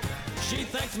tractor. She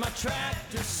thinks my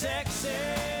tractor's sexy.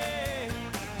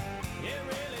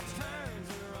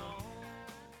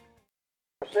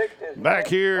 Back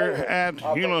here at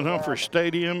Hewlett-Humphrey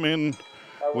Stadium in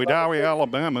Wedowee,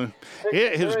 Alabama,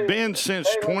 it has been since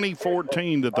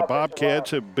 2014 that the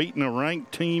Bobcats have beaten a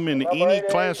ranked team in any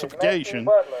classification,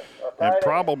 and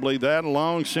probably that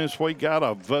long since we got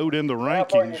a vote in the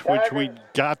rankings, which we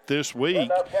got this week.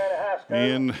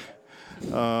 And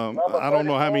I don't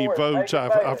know how many votes,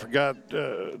 I forgot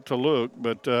to look,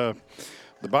 but the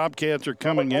Bobcats are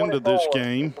coming into this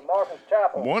game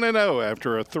 1-0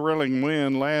 after a thrilling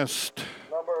win last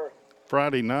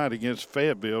Friday night against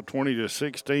Fayetteville,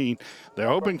 20-16. They're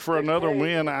hoping for another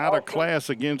win out of class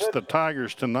against the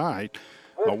Tigers tonight.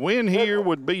 A win here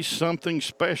would be something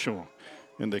special,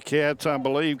 and the Cats, I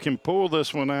believe, can pull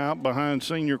this one out behind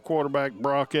senior quarterback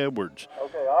Brock Edwards.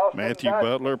 Matthew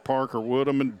Butler, Parker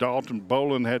Woodham, and Dalton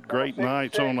Boland had great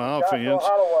nights on offense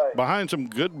behind some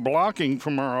good blocking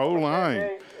from our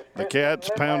O-line. The Cats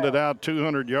pounded out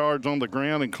 200 yards on the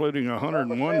ground, including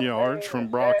 101 yards from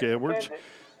Brock Edwards.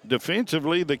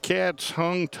 Defensively, the Cats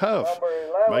hung tough,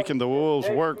 making the Wolves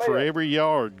work for every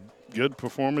yard. Good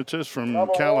performances from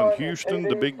Callan Houston,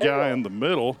 the big guy in the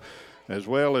middle, as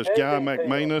well as Guy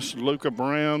McManus, Luca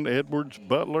Brown, Edwards,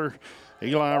 Butler,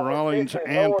 Eli Rollins,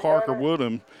 and Parker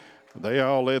Woodham. They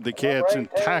all led the Cats in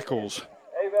tackles.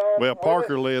 Well,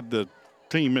 Parker led the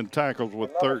team in tackles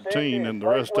with 13, and the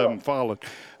rest of them followed.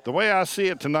 The way I see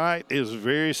it tonight is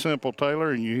very simple,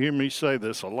 Taylor, and you hear me say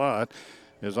this a lot.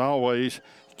 As always,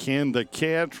 can the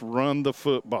Cats run the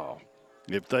football?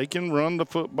 If they can run the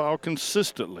football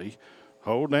consistently,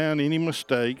 hold down any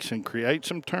mistakes, and create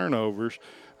some turnovers,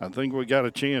 I think we got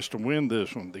a chance to win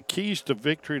this one. The keys to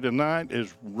victory tonight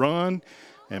is run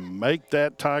and make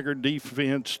that Tiger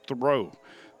defense throw.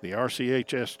 The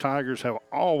RCHS Tigers have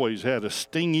always had a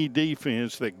stingy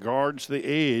defense that guards the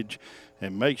edge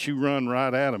and makes you run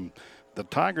right at them. The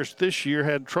Tigers this year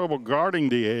had trouble guarding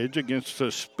the edge against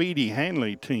a speedy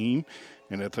Hanley team,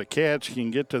 and if the Cats can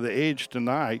get to the edge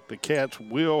tonight, the Cats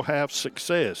will have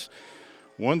success.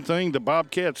 One thing the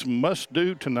Bobcats must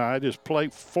do tonight is play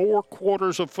 4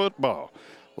 quarters of football.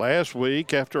 Last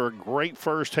week, after a great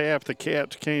first half, the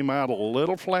Cats came out a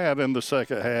little flat in the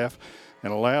second half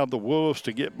and allowed the Wolves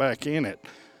to get back in it.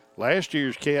 Last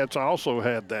year's Cats also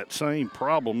had that same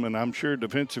problem, and I'm sure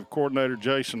defensive coordinator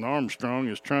Jason Armstrong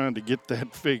is trying to get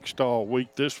that fixed all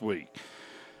week this week.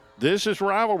 This is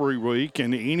rivalry week,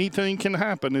 and anything can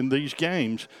happen in these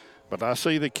games, but I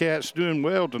see the Cats doing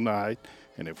well tonight,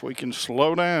 And if we can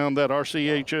slow down that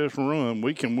RCHS run,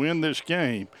 we can win this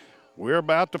game. We're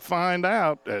about to find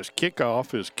out as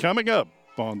kickoff is coming up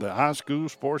on the High School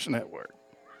Sports Network.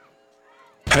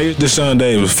 Hey, this is Sean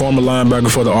Davis, former linebacker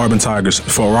for the Auburn Tigers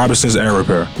for Robinson's Air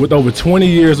Repair. With over 20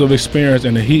 years of experience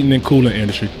in the heating and cooling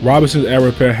industry, Robinson's Air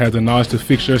Repair has the knowledge to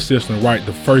fix your system right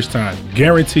the first time,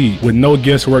 guaranteed with no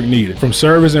guesswork needed. From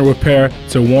service and repair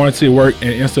to warranty work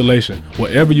and installation,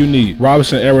 whatever you need,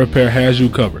 Robinson Air Repair has you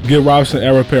covered. Give Robinson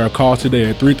Air Repair a call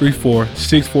today at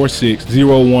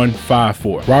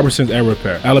 334-646-0154. Robinson's Air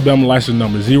Repair, Alabama license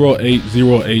number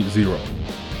 08080.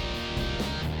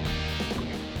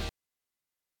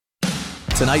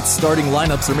 Tonight's starting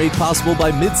lineups are made possible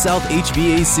by Mid-South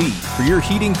HVAC. For your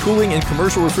heating, cooling, and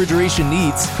commercial refrigeration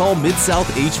needs, call Mid-South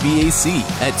HVAC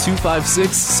at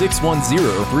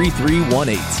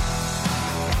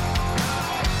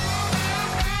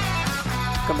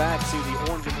 256-610-3318. Come back to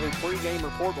the Orange and Blue pregame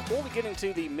report. Before we get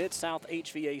into the Mid-South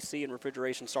HVAC and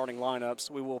refrigeration starting lineups,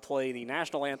 we will play the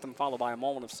national anthem followed by a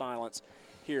moment of silence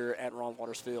here at Ron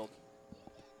Waters Field.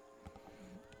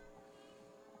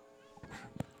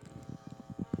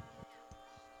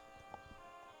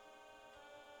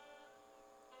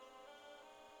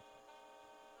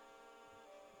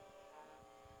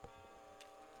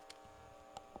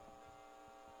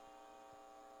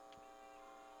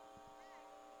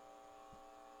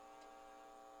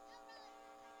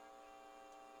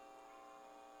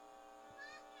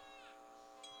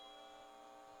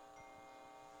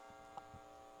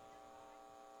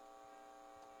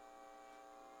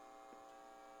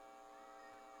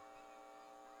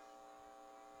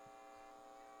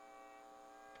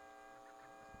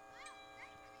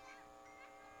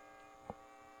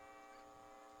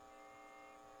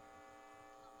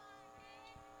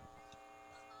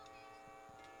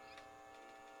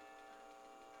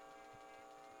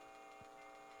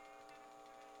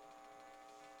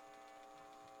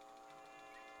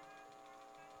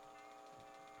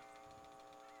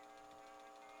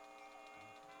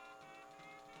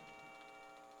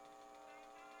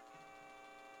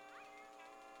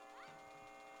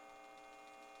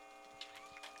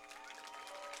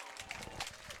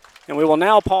 And we will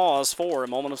now pause for a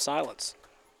moment of silence.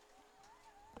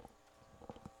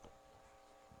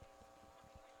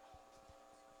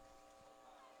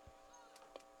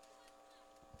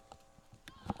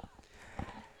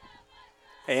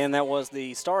 And that was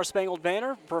the Star Spangled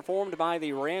Banner performed by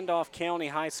the Randolph County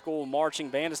High School Marching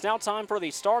Band. It's now time for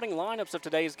the starting lineups of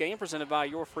today's game presented by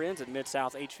your friends at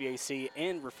Mid-South HVAC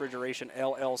and Refrigeration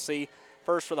LLC.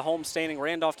 First for the homestanding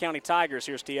Randolph County Tigers,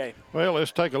 here's TA. Well,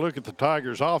 let's take a look at the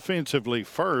Tigers. Offensively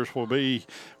first will be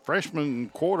freshman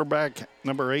quarterback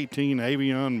number 18,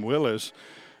 Avion Willis.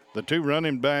 The two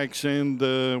running backs and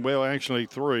actually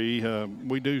three.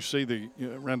 We do see the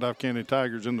Randolph County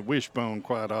Tigers in the wishbone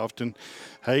quite often.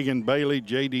 Hagan Bailey,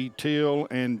 J.D. Till,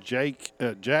 and Jack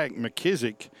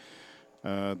McKissick.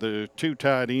 The two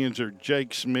tight ends are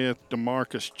Jake Smith,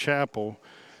 DeMarcus Chappell.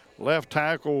 Left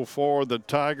tackle for the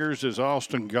Tigers is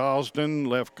Austin Gosden.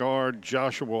 Left guard,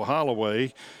 Joshua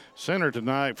Holloway. Center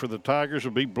tonight for the Tigers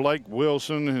will be Blake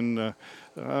Wilson. And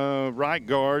right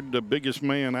guard, the biggest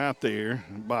man out there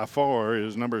by far,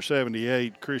 is number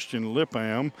 78, Christian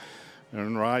Lipham.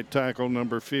 And right tackle,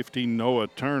 number 50, Noah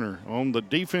Turner. On the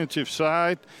defensive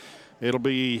side, it'll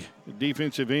be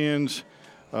defensive ends,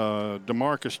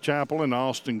 DeMarcus Chappell and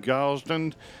Austin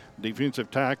Gosden. Defensive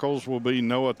tackles will be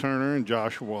Noah Turner and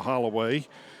Joshua Holloway.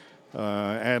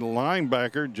 At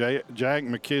linebacker, Jack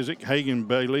McKissick, Hagan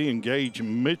Bailey, and Gage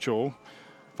Mitchell,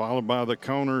 followed by the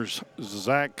corners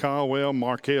Zach Caldwell,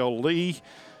 Markel Lee.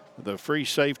 The free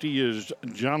safety is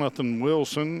Jonathan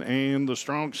Wilson, and the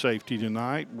strong safety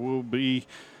tonight will be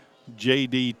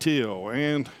J.D. Till.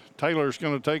 And Taylor's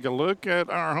going to take a look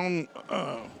at our home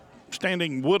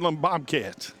standing Woodland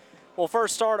Bobcats. Well,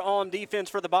 first start on defense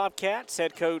for the Bobcats.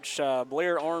 Head coach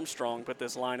Blair Armstrong put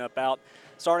this lineup out.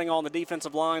 Starting on the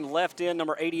defensive line, left end,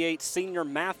 number 88, senior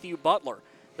Matthew Butler.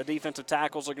 The defensive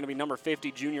tackles are going to be number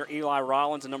 50, junior Eli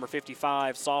Rollins, and number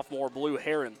 55, sophomore Blue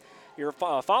Heron. Your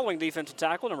following defensive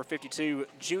tackle, number 52,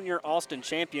 junior Austin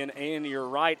Champion, and your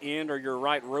right end, or your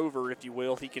right rover, if you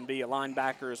will. He can be a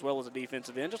linebacker as well as a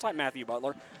defensive end, just like Matthew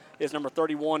Butler, is number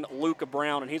 31, Luca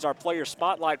Brown, and he's our player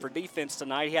spotlight for defense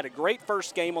tonight. He had a great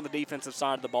first game on the defensive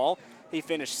side of the ball. He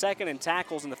finished second in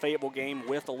tackles in the Fayetteville game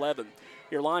with 11.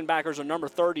 Your linebackers are number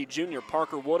 30, junior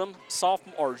Parker Woodham,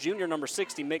 sophomore or junior number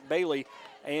 60, Mick Bailey,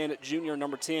 and junior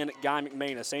number 10, Guy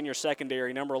McManus. And your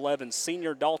secondary, number 11,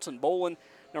 senior Dalton Boland,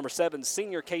 number 7,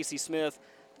 senior Casey Smith,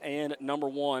 and number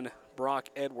 1, Brock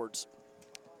Edwards.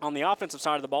 On the offensive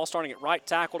side of the ball, starting at right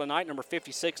tackle tonight, number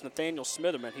 56, Nathaniel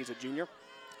Smitherman. He's a junior.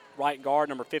 Right guard,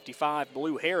 number 55,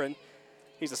 Blue Heron.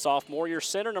 He's a sophomore. Your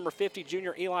center, number 50,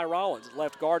 junior Eli Rollins.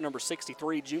 Left guard, number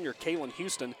 63, junior Kalen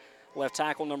Houston. Left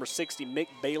tackle, number 60, Mick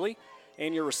Bailey.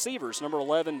 And your receivers, number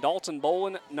 11, Dalton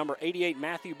Bolin, number 88,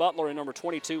 Matthew Butler, and number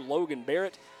 22, Logan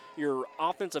Barrett. Your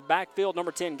offensive backfield,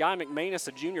 number 10, Guy McManus,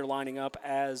 a junior, lining up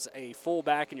as a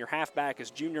fullback, and your halfback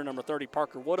is junior, number 30,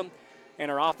 Parker Woodham.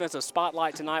 And our offensive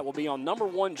spotlight tonight will be on number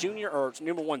 1 senior,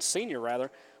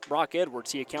 Brock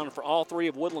Edwards. He accounted for all 3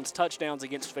 of Woodland's touchdowns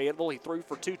against Fayetteville. He threw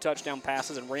for 2 touchdown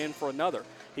passes and ran for another.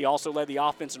 He also led the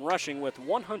offense in rushing with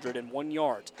 101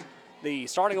 yards. The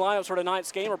starting lineups for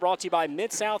tonight's game are brought to you by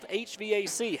Mid-South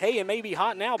HVAC. Hey, it may be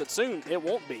hot now, but soon it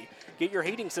won't be. Get your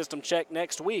heating system checked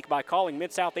next week by calling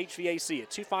Mid-South HVAC at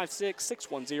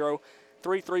 256-610-3318.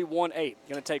 Going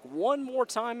to take one more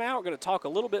timeout. We're going to talk a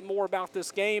little bit more about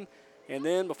this game. And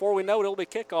then before we know it, it'll be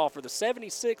kickoff for the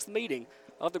 76th meeting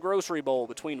of the Grocery Bowl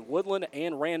between Woodland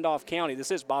and Randolph County.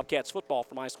 This is Bobcats football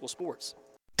from High School Sports.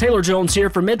 Taylor Jones here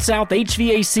for Mid-South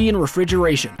HVAC and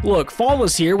Refrigeration. Look, fall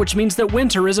is here, which means that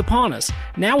winter is upon us.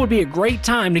 Now would be a great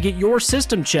time to get your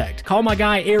system checked. Call my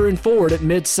guy Aaron Ford at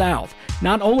Mid-South.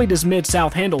 Not only does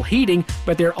Mid-South handle heating,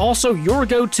 but they're also your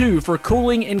go-to for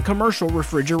cooling and commercial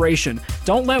refrigeration.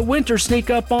 Don't let winter sneak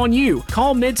up on you.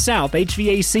 Call Mid-South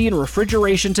HVAC and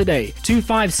Refrigeration today,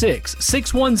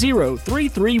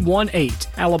 256-610-3318.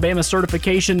 Alabama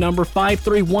certification number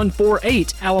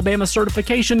 53148. Alabama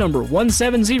certification number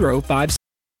 17057.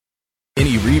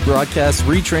 Any rebroadcast,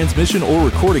 retransmission, or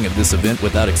recording of this event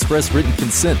without express written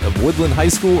consent of Woodland High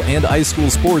School and iSchool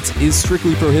Sports is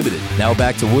strictly prohibited. Now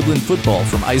back to Woodland football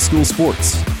from iSchool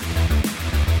Sports.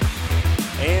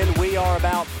 And we are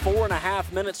about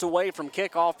 4.5 minutes away from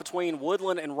kickoff between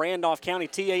Woodland and Randolph County.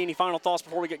 TA, any final thoughts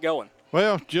before we get going?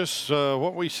 Well, just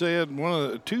what we said, one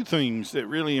of the 2 things that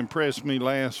really impressed me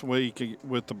last week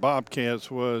with the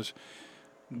Bobcats was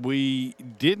we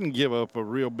didn't give up a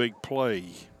real big play,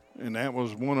 and that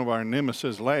was one of our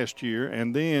nemesis last year.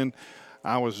 And then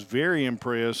I was very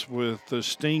impressed with the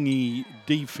stingy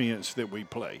defense that we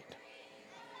played.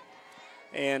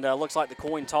 And looks like the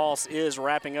coin toss is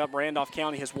wrapping up. Randolph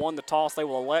County has won the toss. They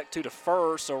will elect to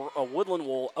defer, so Woodland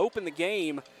will open the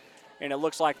game, and it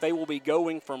looks like they will be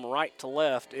going from right to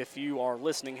left if you are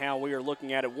listening how we are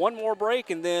looking at it. One more break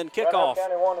and then kickoff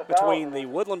between the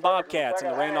Woodland Bobcats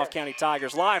and the Randolph County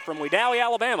Tigers, live from Wedowee,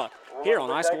 Alabama, here on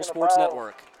High School Sports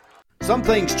Network. Some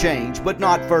things change, but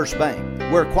not First Bank,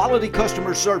 where quality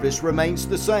customer service remains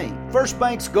the same. First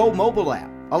Bank's Go mobile app,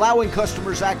 allowing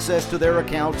customers access to their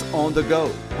accounts on the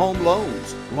go. Home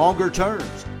loans, longer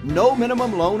terms, no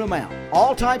minimum loan amount.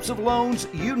 All types of loans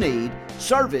you need,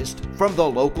 serviced from the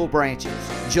local branches.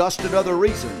 Just another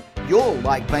reason you'll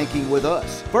like banking with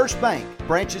us. First Bank,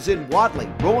 branches in Wadley,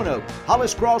 Roanoke,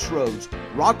 Hollis Crossroads,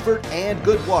 Rockford, and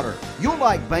Goodwater. You'll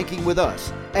like banking with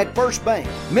us at First Bank,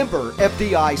 member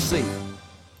FDIC.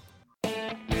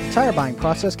 Tire buying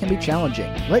process can be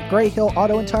challenging. Let Gray Hill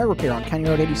Auto and Tire Repair on County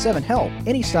Road 87 help.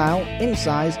 Any style, any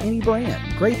size, any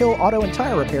brand. Gray Hill Auto and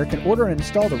Tire Repair can order and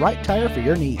install the right tire for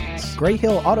your needs. Gray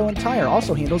Hill Auto and Tire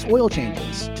also handles oil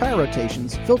changes, tire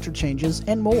rotations, filter changes,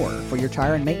 and more. For your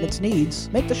tire and maintenance needs,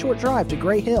 make the short drive to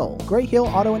Gray Hill. Gray Hill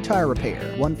Auto and Tire Repair,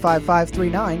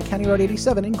 15539 County Road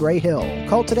 87 in Gray Hill.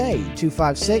 Call today,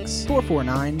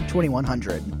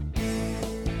 256-449-2100.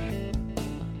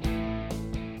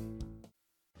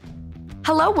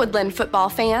 Hello, Woodland football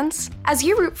fans. As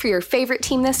you root for your favorite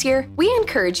team this year, we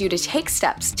encourage you to take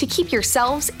steps to keep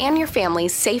yourselves and your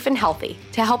families safe and healthy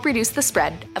to help reduce the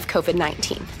spread of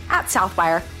COVID-19. At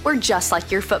Southwire, we're just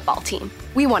like your football team.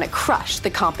 We want to crush the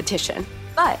competition,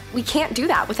 but we can't do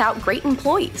that without great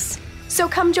employees. So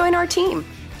come join our team.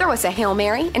 Throw us a Hail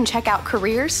Mary and check out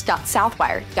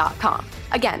careers.southwire.com.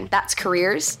 Again, that's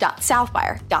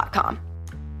careers.southwire.com.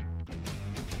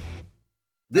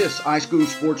 This iSchool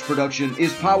Sports production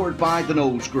is powered by the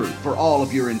Knowles Group. For all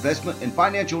of your investment and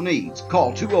financial needs,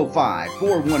 call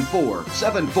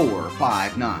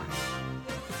 205-414-7459.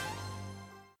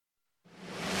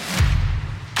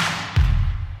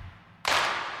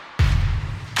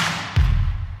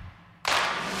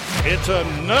 It's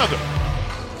another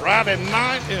Friday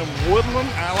night in Woodland,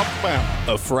 Alabama.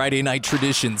 A Friday night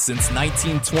tradition since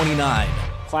 1929.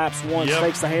 Claps once,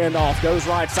 takes the handoff, goes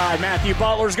right side. Matthew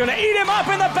Butler's going to eat him up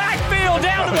in the backfield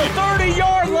down to the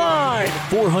 30-yard line.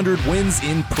 400 wins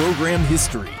in program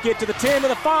history. Get to the 10 to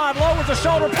the 5, lowers the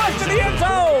shoulder, push to the end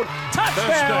zone.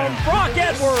 Touchdown, Brock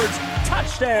Edwards.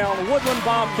 Touchdown, Woodland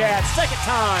Bobcats. Second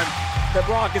time that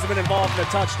Brock has been involved in a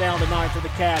touchdown tonight for the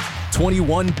Cats.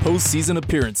 21 postseason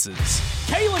appearances.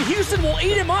 Kalen Houston will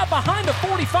eat him up behind the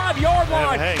 45-yard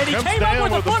line. Hey, and he came up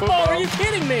with the football. Are you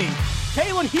kidding me?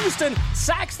 Kalen Houston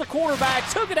sacks the quarterback,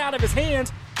 took it out of his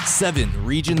hands. 7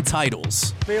 region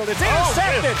titles. Field is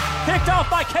intercepted. Picked off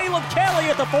by Caleb Kelly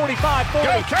at the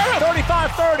 45-40,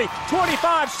 35-30,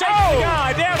 25. Shakes the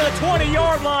guy down to the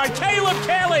 20-yard line. Caleb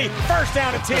Kelly, first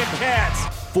down and 10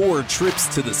 Cats. 4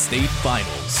 trips to the state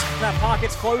finals. That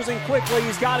pocket's closing quickly.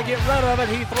 He's got to get rid of it.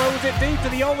 He throws it deep to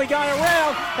the only guy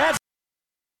around.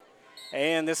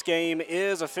 And this game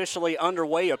is officially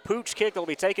underway. A pooch kick that will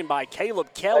be taken by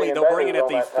Caleb Kelly. They'll bring it at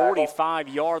the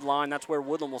 45-yard line. That's where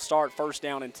Woodland will start, first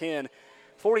down and 10.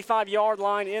 45-yard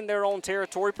line in their own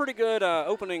territory. Pretty good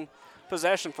opening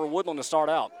possession for Woodland to start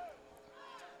out.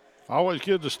 Always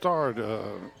good to start.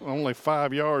 Only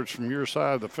 5 yards from your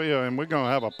side of the field, and we're going to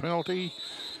have a penalty.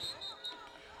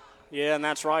 Yeah, and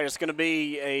that's right. It's going to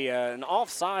be an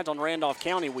offsides on Randolph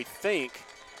County, we think.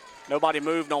 Nobody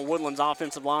moved on Woodland's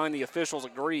offensive line. The officials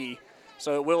agree.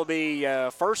 So it will be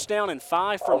first down and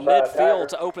 5 from midfield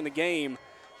to open the game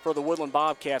for the Woodland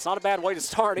Bobcats. Not a bad way to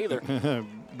start either.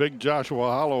 Big Joshua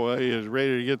Holloway is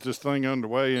ready to get this thing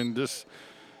underway and just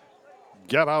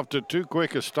got off to too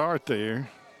quick a start there.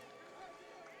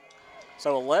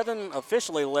 So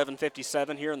officially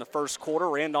 11:57 here in the first quarter.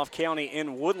 Randolph County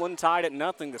and Woodland tied at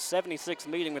nothing. The 76th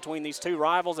meeting between these two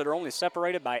rivals that are only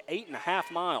separated by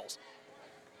 8.5 miles.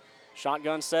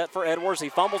 Shotgun set for Edwards. He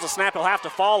fumbles the snap. He'll have to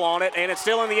fall on it, and it's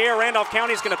still in the air. Randolph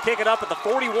County is going to pick it up at the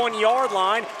 41-yard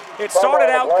line. It started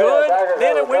out good,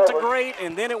 then it went to great,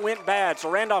 and then it went bad. So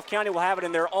Randolph County will have it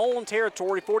in their own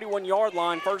territory, 41-yard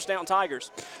line, first down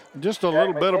Tigers. Just a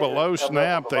little bit of a low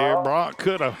snap there. Brock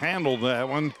could have handled that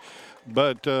one,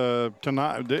 but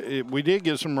tonight we did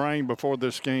get some rain before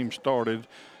this game started.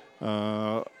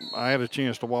 I had a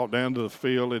chance to walk down to the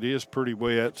field. It is pretty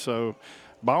wet, so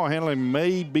ball handling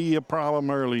may be a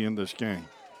problem early in this game.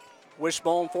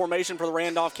 Wishbone formation for the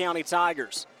Randolph County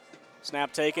Tigers.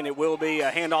 Snap taken. It will be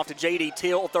a handoff to J.D.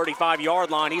 Till,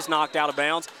 35-yard line. He's knocked out of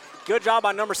bounds. Good job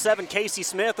by number 7, Casey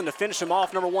Smith, and to finish him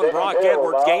off, number 1, Brock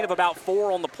Edwards. Gain of about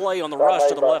 4 on the play on the rush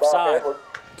to the left side.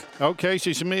 Oh,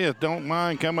 Casey Smith don't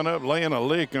mind coming up laying a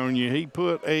lick on you. He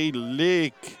put a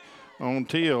lick on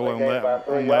Till on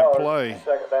that play.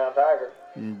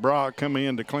 And Brock come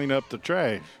in to clean up the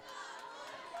trash.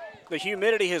 The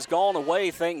humidity has gone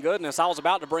away, thank goodness. I was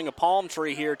about to bring a palm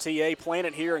tree here, TA, plant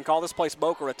it here, and call this place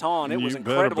Boca Raton. It was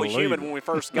incredibly humid when we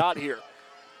first got here.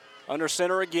 Under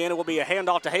center again, it will be a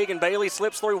handoff to Hagan Bailey,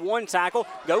 slips through one tackle,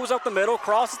 goes up the middle,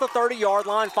 crosses the 30-yard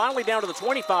line, finally down to the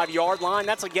 25-yard line.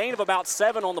 That's a gain of about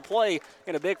 7 on the play,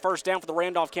 and a big first down for the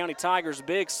Randolph County Tigers.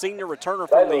 Big senior returner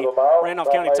from the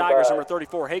Randolph County Tigers, number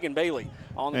 34, Hagan Bailey,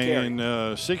 on the carry.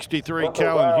 And 63,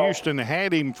 Callan Houston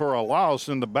had him for a loss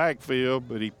in the backfield,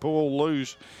 but he pulled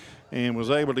loose and was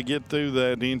able to get through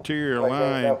that interior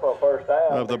line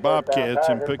of the Bobcats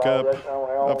and pick up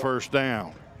a first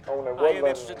down. I am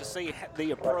interested to see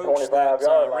the approach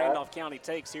that Randolph County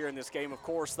takes here in this game. Of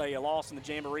course, they lost in the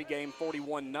Jamboree game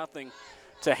 41-0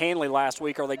 to Hanley last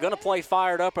week. Are they going to play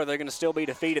fired up, or are they going to still be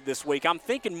defeated this week? I'm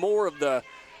thinking more of the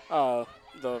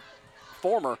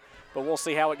former, but we'll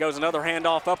see how it goes. Another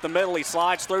handoff up the middle. He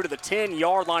slides through to the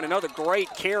 10-yard line. Another great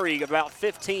carry, about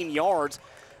 15 yards.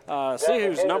 See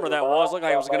whose number that was. Looked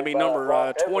like it was going to be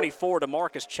number 24,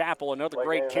 DeMarcus Chappell. Another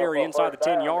great carry inside the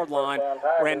 10-yard line.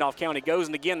 Randolph County goes,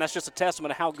 and again, that's just a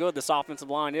testament to how good this offensive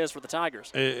line is for the Tigers.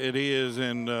 It is,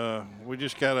 and we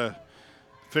just got to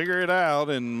figure it out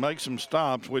and make some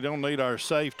stops. We don't need our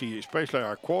safety, especially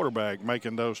our quarterback,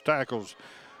 making those tackles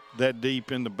that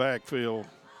deep in the backfield.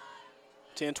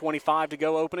 10:25 to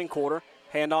go, opening quarter.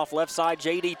 Handoff left side,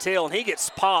 J.D. Till, and he gets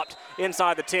popped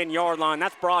inside the 10-yard line.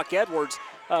 That's Brock Edwards.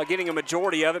 Getting a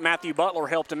majority of it. Matthew Butler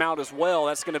helped him out as well.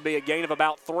 That's going to be a gain of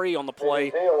about 3 on the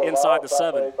play inside the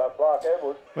 7.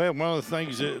 Well, one of the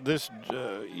things that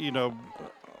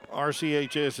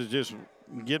RCHS is just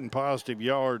getting positive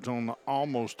yards on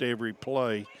almost every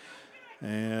play,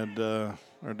 and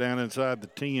are down inside the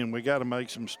 10. We got to make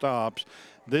some stops.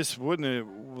 This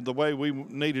wouldn't the way we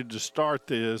needed to start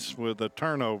this with a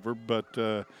turnover, but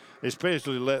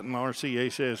especially letting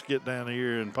RCHS get down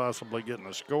here and possibly getting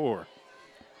a score.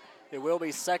 It will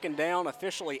be second down,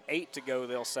 officially 8 to go,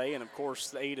 they'll say, and of course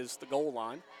the 8 is the goal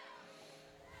line.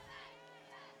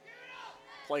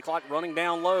 Play clock running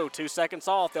down low, 2 seconds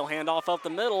off. They'll hand off up the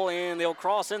middle, and they'll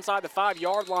cross inside the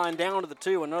 5-yard line down to the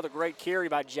 2. Another great carry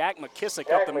by Jack McKissick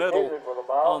up the middle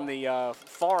on the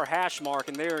far hash mark,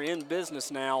 and they're in business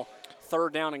now.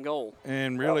 Third down and goal.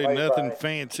 And really nothing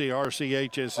fancy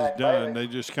RCHS has done. They're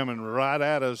just coming right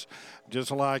at us,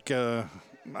 just like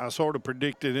I sort of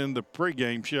predicted in the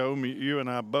pregame show, you and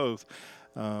I both,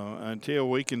 until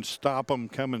we can stop them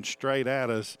coming straight at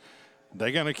us,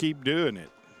 they're going to keep doing it.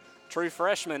 True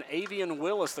freshman Avian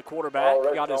Willis, the quarterback,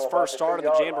 got his first start of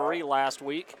the Jamboree last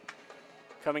week,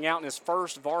 coming out in his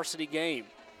first varsity game.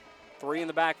 3 in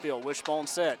the backfield, wishbone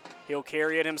set. He'll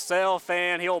carry it himself,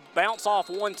 and he'll bounce off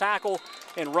one tackle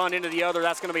and run into the other.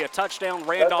 That's going to be a touchdown,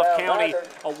 Randolph County.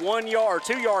 A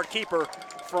 2-yard keeper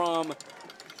from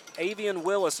Avian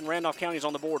Willis, and Randolph County's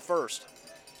on the board first.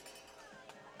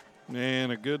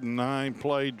 And a good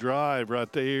 9-play drive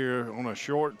right there on a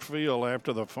short field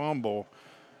after the fumble.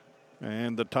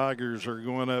 And the Tigers are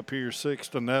going up here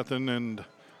 6-0, and I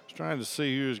was trying to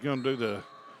see who's going to do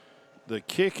the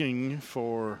kicking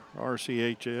for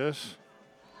RCHS.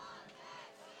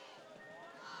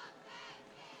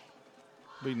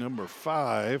 Be number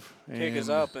 5. Kick is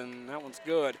up, and that one's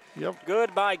good. Yep.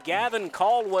 Good by Gavin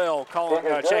Caldwell,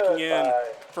 checking in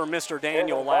for Mr.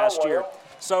 Daniel last year.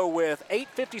 So with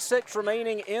 8:56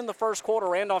 remaining in the first quarter,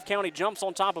 Randolph County jumps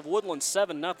on top of Woodland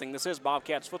 7-0. This is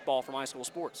Bobcats football from High School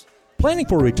Sports. Planning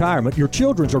for retirement, your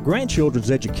children's or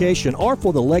grandchildren's education, or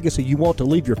for the legacy you want to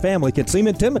leave your family can seem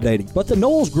intimidating, but the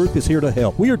Knowles Group is here to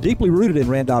help. We are deeply rooted in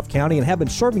Randolph County and have been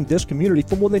serving this community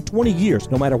for more than 20 years.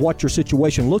 No matter what your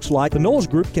situation looks like, the Knowles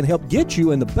Group can help get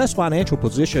you in the best financial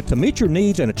position to meet your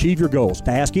needs and achieve your goals. To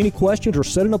ask any questions or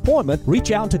set an appointment, reach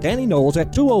out to Danny Knowles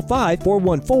at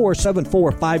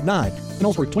 205-414-7459.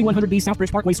 Knowles Group, 2100B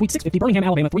Southbridge Parkway, Suite 650, Birmingham,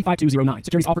 Alabama, 35209.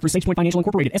 Securities offered through SagePoint Financial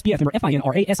Incorporated, SPF member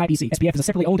FINRA SIPC. SPF is a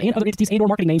separately owned and other entities and/or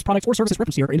marketing names, products, or services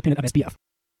referenced here are independent of SPF.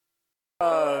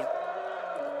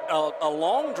 A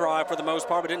long drive for the most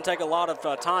part, but didn't take a lot of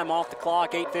time off the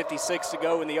clock. 8:56 to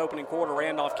go in the opening quarter.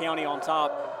 Randolph County on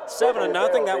top,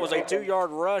 7-0. That was a 2-yard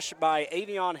rush by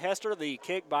Avion Hester. The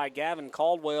kick by Gavin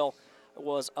Caldwell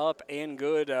was up and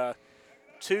good.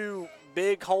 2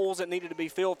 big holes that needed to be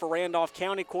filled for Randolph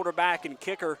County, quarterback and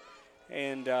kicker.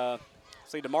 And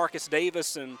see, DeMarcus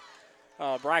Davis and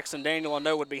Braxton Daniel, I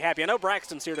know, would be happy. I know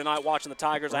Braxton's here tonight watching the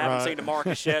Tigers. I haven't seen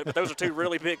DeMarcus yet, but those are 2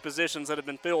 really big positions that have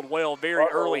been filled well very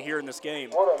early here in this game.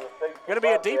 Going to be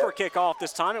a deeper kickoff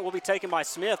this time. It will be taken by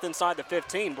Smith inside the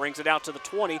 15, brings it out to the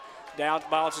 20. Down,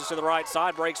 bounces to the right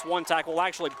side, breaks one tackle, will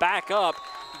actually back up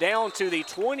down to the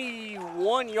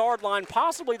 21-yard line,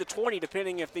 possibly the 20,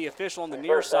 depending if the official on the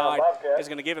near side is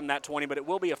going to give him that 20, but it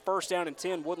will be a 1st down and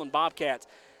 10 Woodland Bobcats.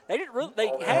 They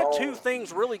had 2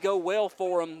 things really go well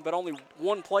for them, but only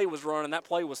one play was run, and that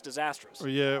play was disastrous.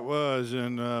 Yeah, it was,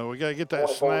 and we got to get that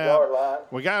snap.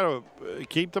 We got to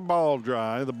keep the ball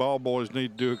dry. The ball boys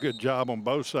need to do a good job on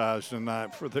both sides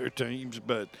tonight for their teams,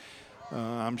 but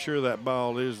I'm sure that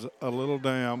ball is a little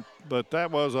down, but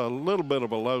that was a little bit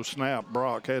of a low snap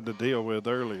Brock had to deal with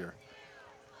earlier.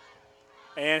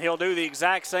 And he'll do the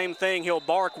exact same thing. He'll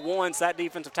bark once. That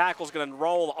defensive tackle is going to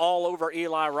roll all over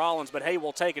Eli Rollins, but hey,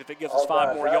 we'll take it if it gives us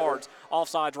 5 more yards.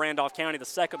 Offsides, Randolph County, the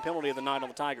 2nd penalty of the night on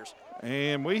the Tigers.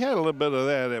 And we had a little bit of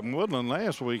that at Woodland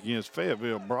last week against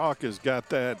Fayetteville. Brock has got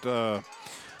that,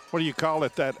 what do you call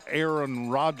it, that Aaron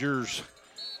Rodgers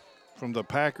from the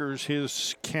Packers.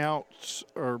 His counts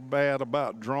are bad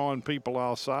about drawing people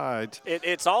off sides.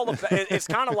 It's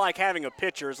kind of like having a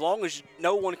pitcher. As long as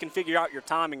no one can figure out your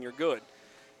timing, you're good.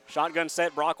 Shotgun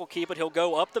set, Brock will keep it. He'll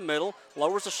go up the middle,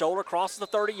 lowers the shoulder, crosses the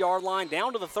 30-yard line,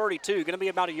 down to the 32. Going to be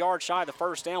about a yard shy of the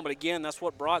 1st down, but again, that's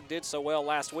what Brock did so well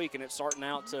last week, and it's starting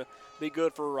out to be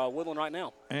good for Woodland right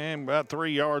now. And about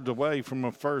 3 yards away from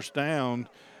a 1st down,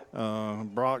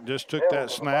 Brock just took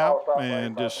that snap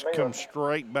and just come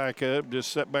straight back up,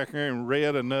 just sat back here and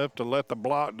read enough to let the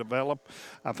block develop.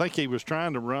 I think he was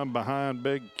trying to run behind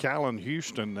big Callan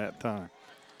Houston that time.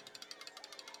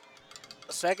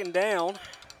 2nd down.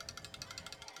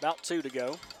 About 2 to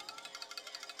go.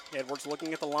 Edwards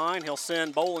looking at the line. He'll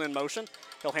send Bolin in motion.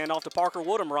 He'll hand off to Parker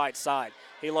Woodham right side.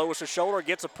 He lowers his shoulder,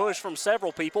 gets a push from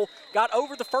several people. Got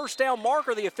over the 1st down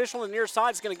marker. The official on the near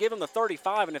side is going to give him the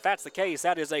 35, and if that's the case,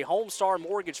 that is a Homestar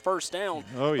Mortgage 1st down.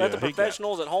 Oh, yeah. Let the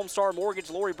professionals at Homestar Mortgage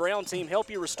Lori Brown team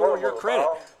help you restore your credit.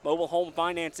 Mobile home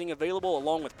financing available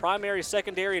along with primary,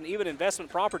 secondary, and even investment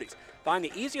properties. Find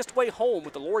the easiest way home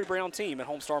with the Lori Brown team at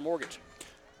Homestar Mortgage.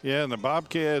 Yeah, and the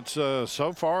Bobcats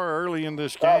so far early in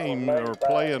this game are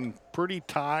playing pretty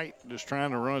tight, just trying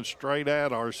to run straight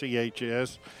at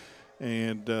RCHS.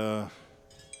 And they're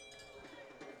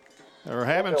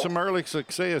having some early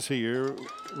success here,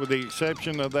 with the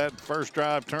exception of that 1st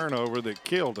drive turnover that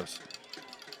killed us.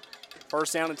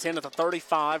 1st down and 10 at the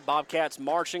 35. Bobcats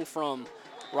marching from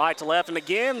right to left. And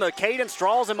again, the cadence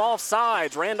draws him off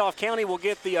sides. Randolph County will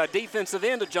get the defensive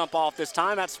end to jump off this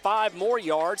time. That's 5 more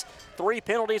yards. 3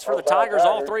 penalties for the Tigers.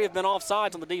 All 3 have been off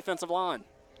sides on the defensive line.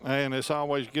 And it's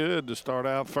always good to start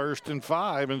out 1st and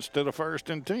 5 instead of 1st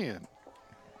and 10.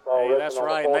 Hey, that's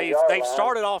right. And they've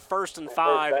started off 1st and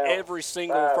 5 every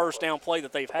single first down play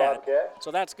that they've had.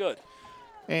 So that's good.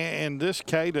 And this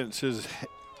cadence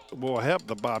will help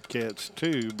the Bobcats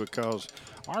too, because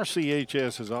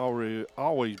RCHS has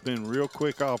always been real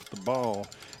quick off the ball,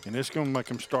 and it's going to make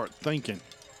them start thinking.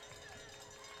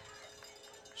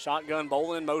 Shotgun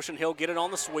Bolin in motion. He'll get it on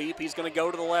the sweep. He's going to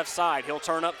go to the left side. He'll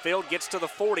turn upfield, gets to the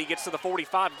 40, gets to the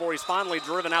 45 before he's finally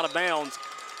driven out of bounds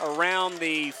around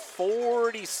the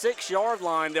 46-yard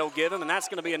line they'll give him, and that's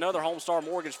going to be another Homestar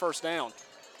Mortgage first down.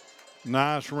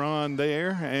 Nice run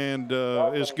there, and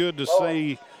it's good to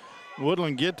see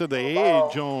Woodland get to the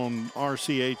edge on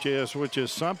RCHS, which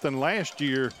is something last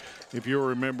year, if you'll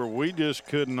remember, we just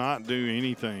could not do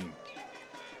anything.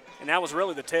 And that was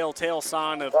really the telltale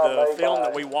sign of the film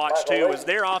that we watched, too, is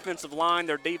their offensive line,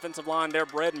 their defensive line, their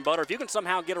bread and butter. If you can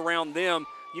somehow get around them,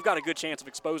 you've got a good chance of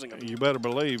exposing them. You better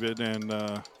believe it, and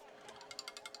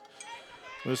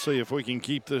let's see if we can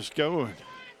keep this going.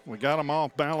 We got them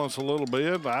off balance a little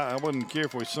bit. I wouldn't care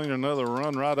if we seen another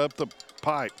run right up the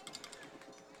pipe.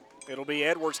 It'll be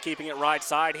Edwards keeping it right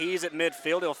side. He's at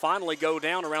midfield. He'll finally go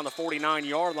down around the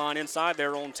 49-yard line inside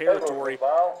their own territory.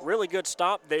 Really good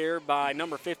stop there by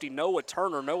number 50, Noah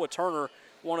Turner. Noah Turner,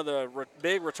 one of the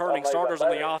big returning starters on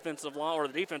the offensive line, or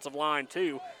the defensive line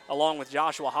too, along with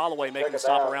Joshua Holloway making the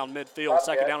stop around midfield.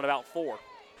 Second down at about 4.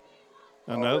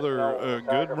 Another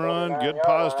good run, good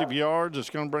positive yards. It's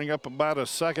going to bring up about a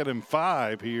 2nd and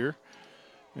 5 here.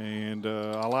 And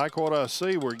I like what I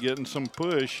see. We're getting some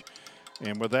push.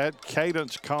 And with that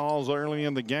cadence calls early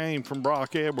in the game from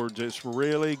Brock Edwards, it's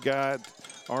really got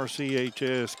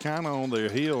RCHS kind of on their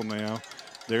heel now.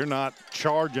 They're not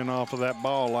charging off of that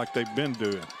ball like they've been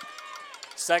doing.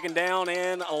 Second down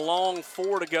and a long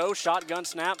 4 to go. Shotgun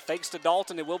snap, fakes to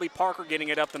Dalton. It will be Parker getting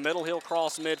it up the middle. He'll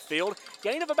cross midfield.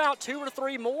 Gain of about 2 or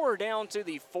 3 more down to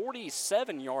the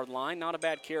 47-yard line. Not a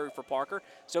bad carry for Parker.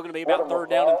 Still going to be about 3rd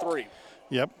down and 3.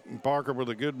 Yep, Parker with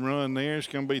a good run there. It's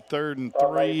going to be 3rd and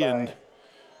 3, and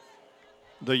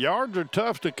the yards are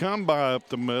tough to come by up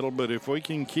the middle, but if we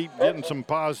can keep getting some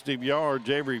positive yards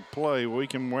every play, we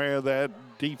can wear that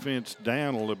defense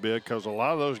down a little bit, because a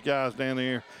lot of those guys down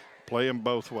there play them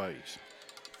both ways.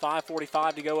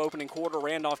 5:45 to go opening quarter.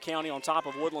 Randolph County on top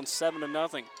of Woodland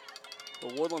 7-0.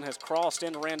 But Woodland has crossed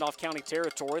into Randolph County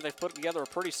territory. They've put together a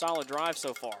pretty solid drive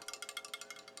so far.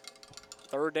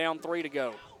 3rd down, 3 to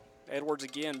go. Edwards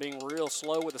again being real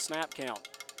slow with the snap count.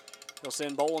 He'll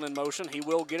send Bolin in motion. He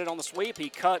will get it on the sweep. He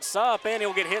cuts up, and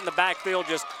he'll get hit in the backfield.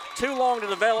 Just too long to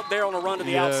develop there on a run to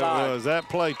the outside. It was. That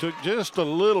play took just a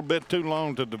little bit too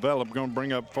long to develop. Going to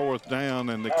bring up 4th down,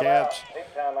 and the Cats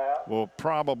will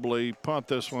probably punt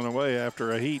this one away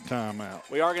after a heat timeout.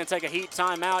 We are going to take a heat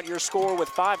timeout. Your score with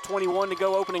 5:21 to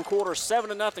go opening quarter,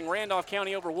 7-0 Randolph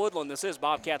County over Woodland. This is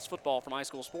Bobcats football from High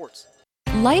School Sports.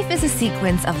 Life is a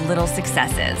sequence of little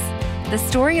successes. The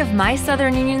story of my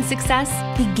Southern Union success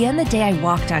began the day I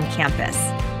walked on campus,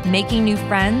 making new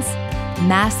friends,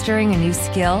 mastering a new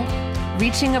skill,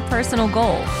 reaching a personal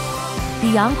goal.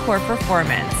 The encore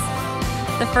performance,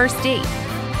 the first date,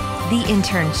 the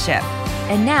internship,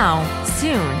 and now,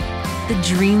 soon, the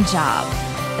dream job.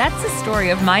 That's the story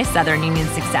of my Southern Union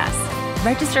success.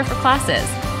 Register for classes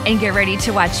and get ready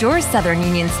to watch your Southern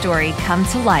Union story come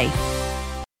to life.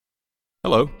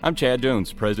 Hello, I'm Chad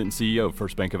Jones, President and CEO of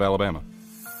First Bank of Alabama.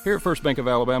 Here at First Bank of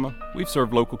Alabama, we've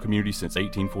served local communities since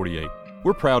 1848.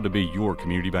 We're proud to be your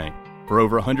community bank. For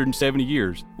over 170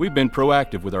 years, we've been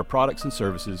proactive with our products and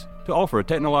services to offer a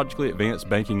technologically advanced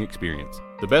banking experience.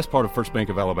 The best part of First Bank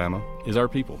of Alabama is our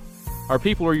people. Our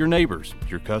people are your neighbors,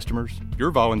 your customers, your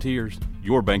volunteers,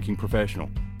 your banking professional.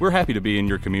 We're happy to be in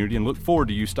your community and look forward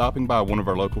to you stopping by one of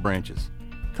our local branches.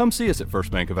 Come see us at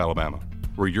First Bank of Alabama.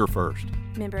 We're your first.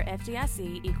 Member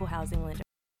FDIC, Equal Housing Lender.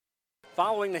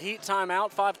 Following the heat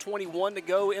timeout, 5:21 to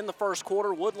go in the first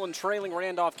quarter. Woodland trailing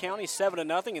Randolph County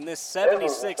 7-0 in this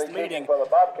 76th meeting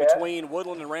between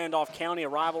Woodland and Randolph County, a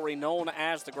rivalry known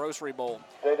as the Grocery Bowl.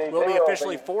 Will be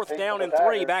officially 4th down and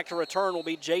 3. Back to return will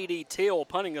be J.D. Till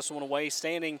punting this one away.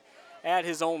 Standing at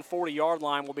his own 40-yard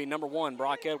line will be number 1,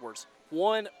 Brock Edwards.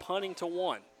 1 punting to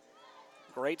 1.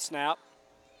 Great snap.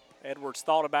 Edwards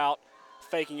thought about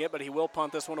faking it, but he will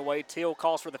punt this one away. Teal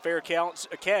calls for the fair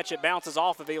catch. It bounces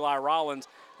off of Eli Rollins,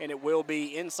 and it will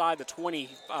be inside the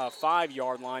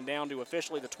 25-yard line down to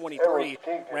officially the 23.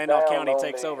 Randolph County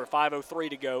takes over. 5:03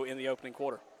 to go in the opening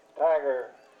quarter.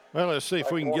 Well, let's see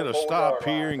if we can get a stop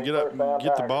here and get up and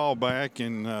get the ball back.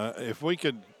 And if we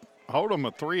could hold them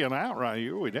a 3 and out right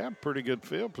here, we'd have pretty good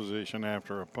field position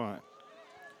after a punt.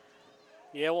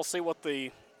 Yeah, we'll see what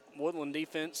the Woodland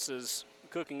defense is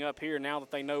cooking up here now that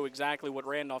they know exactly what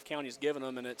Randolph County's given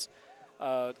them, and it's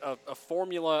a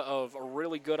formula of a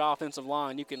really good offensive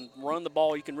line. You can run the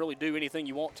ball. You can really do anything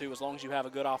you want to as long as you have a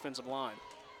good offensive line.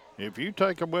 If you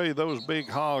take away those big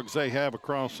hogs they have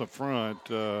across the front,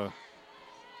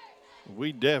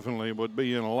 we definitely would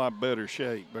be in a lot better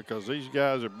shape because these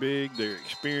guys are big, they're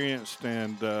experienced,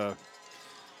 and,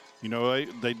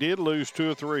 they did lose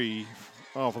 2 or 3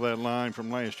 off of that line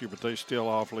from last year, but they're still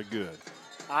awfully good.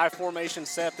 I formation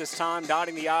set this time,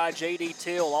 dotting the I. J.D.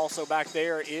 Till also back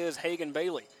there is Hagan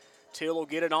Bailey. Till will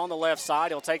get it on the left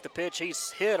side. He'll take the pitch.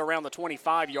 He's hit around the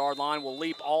 25-yard line. Will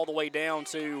leap all the way down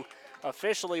to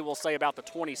officially we'll say about the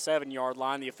 27-yard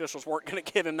line. The officials weren't going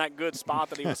to give him that good spot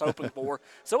that he was hoping for.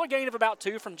 So a gain of about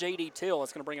 2 from J.D. Till.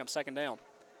 It's going to bring up second down.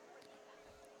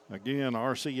 Again,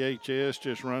 RCHS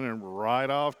just running right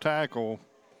off tackle.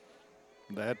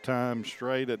 That time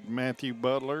straight at Matthew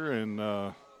Butler, and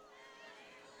a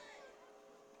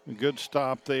good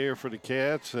stop there for the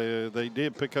Cats. They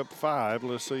did pick up 5.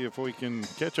 Let's see if we can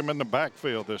catch them in the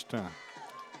backfield this time.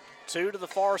 2 to the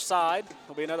far side.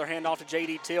 There'll be another handoff to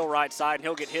J.D. Till right side, and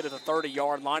he'll get hit at the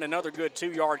 30-yard line. Another good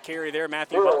 2-yard carry there.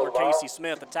 Matthew Butler, Casey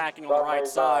Smith attacking on the right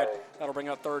side. That'll bring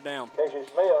up third down.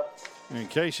 And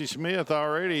Casey Smith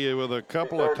already with a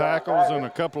couple of tackles and a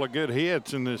couple of good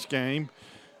hits in this game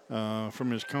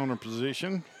from his corner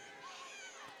position.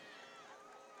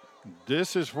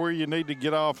 This is where you need to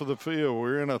get off of the field.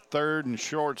 We're in a 3rd and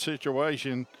short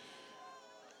situation.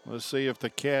 Let's see if the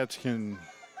Cats can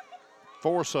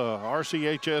force a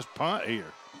RCHS punt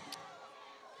here.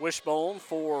 Wishbone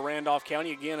for Randolph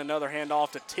County. Again, another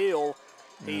handoff to Till.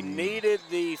 He needed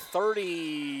the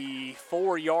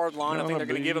 34-yard line. I think they're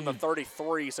going to give him the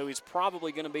 33, so he's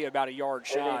probably going to be about a yard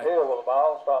shy.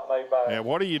 Yeah,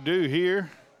 what do you do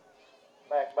here?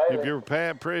 If you're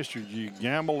Pat Prestridge, you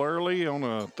gamble early on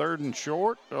a 3rd and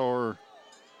short, or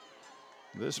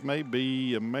this may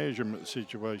be a measurement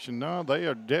situation. No, they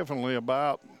are definitely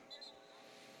about,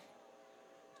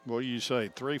 what do you say,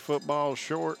 3 footballs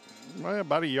short? Well,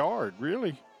 about a yard,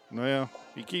 really. Well,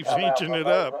 he keeps inching it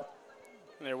up.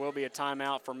 There will be a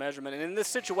timeout for measurement. And in this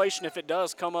situation, if it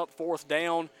does come up 4th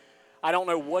down, I don't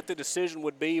know what the decision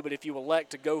would be, but if you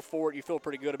elect to go for it, you feel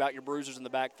pretty good about your bruisers in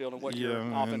the backfield and what your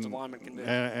offensive lineman can do.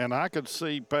 And I could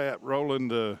see Pat rolling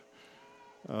the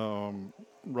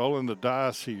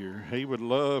dice here. He would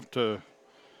love to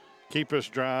keep this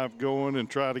drive going and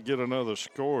try to get another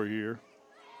score here.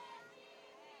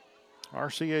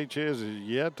 RCHS is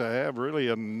yet to have really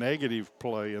a negative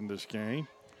play in this game.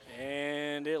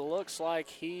 And it looks like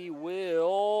he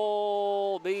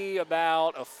will be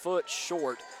about a foot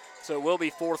short. So it will be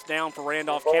 4th down for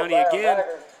Randolph County. Again,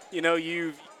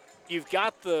 you've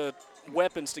got the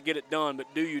weapons to get it done, but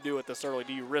do you do it this early?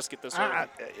 Do you risk it this early?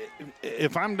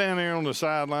 If I'm down there on the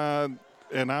sideline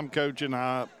and I'm coaching,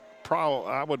 I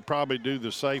would probably do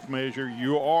the safe measure.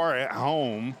 You are at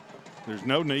home. There's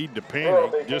no need to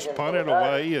panic. Just punt it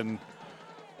away, and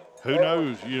who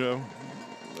knows,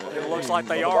 It looks like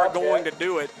they are going to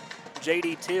do it.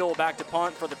 J.D. Till back to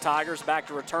punt for the Tigers, back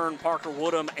to return Parker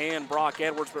Woodham and Brock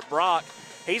Edwards. But Brock,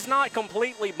 he's not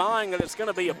completely buying that it's going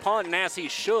to be a punt, and as he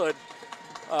should,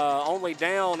 only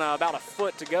down about a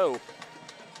foot to go.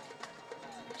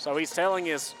 So he's telling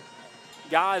his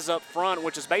guys up front,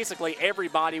 which is basically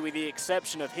everybody with the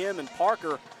exception of him and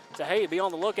Parker, to, hey, be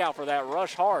on the lookout for that,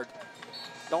 rush hard.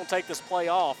 Don't take this play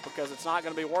off because it's not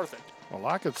going to be worth it. Well,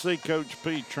 I could see Coach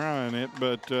P trying it,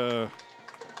 but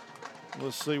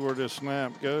let's see where this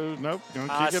snap goes. Nope, going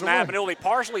to kick it away. Snap, and it will be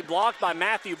partially blocked by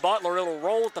Matthew Butler. It'll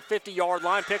roll at the 50-yard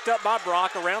line, picked up by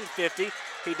Brock around the 50.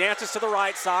 He dances to the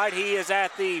right side. He is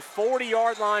at the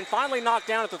 40-yard line, finally knocked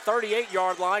down at the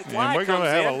 38-yard line. Flag and we're going to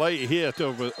comes have in. a late hit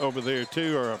over there,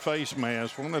 too, or a face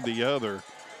mask, one or the other.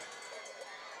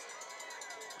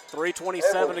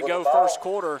 3:27 to go first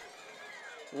quarter.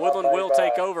 Woodland will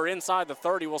take over inside the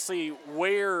 30. We'll see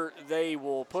where they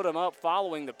will put him up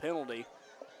following the penalty.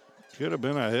 Could have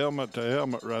been a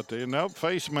helmet-to-helmet right there. Nope,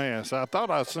 face mask. I thought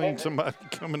I seen somebody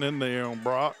coming in there on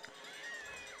Brock.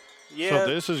 Yeah. So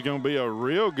this is going to be a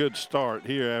real good start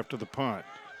here after the punt.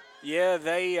 Yeah,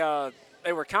 they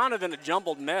were kind of in a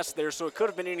jumbled mess there, so it could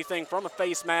have been anything from a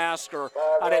face mask, or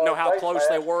I didn't know how close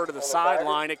they were to the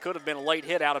sideline. It could have been a late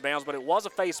hit out of bounds, but it was a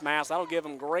face mask. That'll give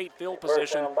them great field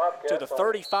position to the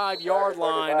 35-yard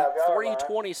line,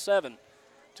 3:27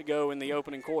 to go in the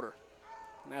opening quarter.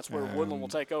 And that's where Woodland will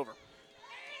take over.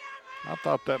 I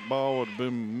thought that ball would have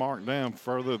been marked down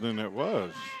further than it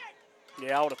was.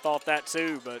 Yeah, I would have thought that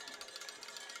too, but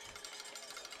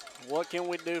what can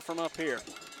we do from up here?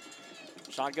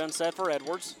 Shotgun set for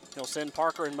Edwards. He'll send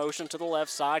Parker in motion to the left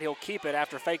side. He'll keep it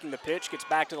after faking the pitch. Gets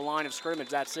back to the line of scrimmage.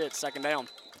 That's it. Second down.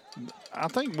 I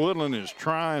think Woodland is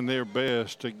trying their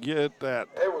best to get that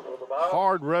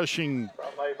hard rushing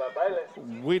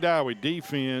Wedowee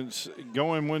defense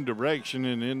going one direction,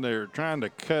 and then they're trying to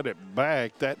cut it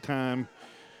back. That time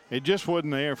it just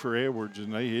wasn't there for Edwards,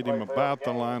 and they hit him about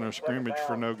the line of scrimmage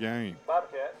for no gain.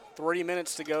 3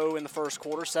 minutes to go in the first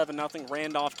quarter, 7-0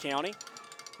 Randolph County.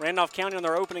 Randolph County on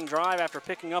their opening drive after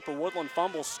picking up a Woodland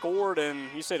fumble scored, and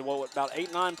you said, what, about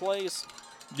 8-9 plays?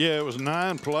 Yeah, it was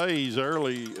 9 plays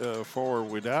early for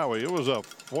Wedowee. It was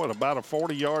about a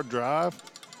 40-yard drive,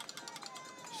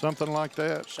 something like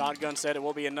that. Shotgun said it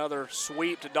will be another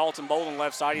sweep to Dalton Bolden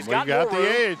left side. He's got more the room.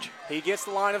 edge. He gets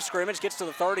the line of scrimmage, gets to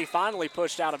the 30, finally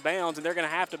pushed out of bounds, and they're going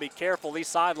to have to be careful. These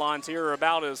sidelines here are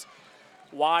about as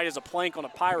wide as a plank on a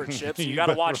pirate ship, so you got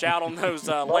to watch out on those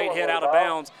late hit out of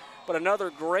bounds. But another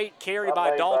great carry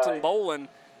by Dalton Bolden.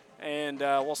 And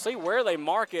we'll see where they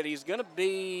mark it. He's going to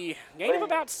be gain of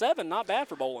about 7. Not bad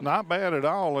for Bolden. Not bad at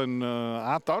all. And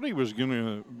I thought he was going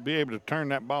to be able to turn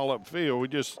that ball upfield. We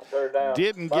just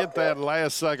didn't get that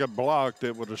last second block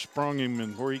that would have sprung him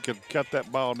and where he could cut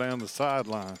that ball down the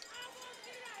sideline.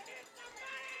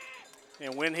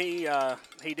 And when he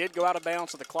did go out of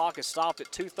bounds, so the clock is stopped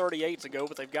at 2:38 to go,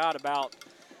 but they've got about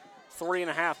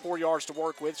 3.5, 4 yards to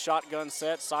work with. Shotgun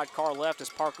set, sidecar left is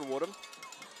Parker Woodham.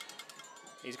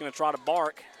 He's going to try to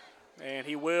bark, and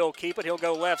he will keep it. He'll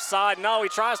go left side. No, he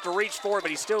tries to reach for it, but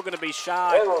he's still going to be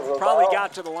shy. Probably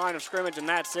got to the line of scrimmage, and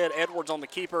that's it. Edwards on the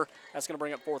keeper. That's going to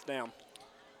bring up 4th down.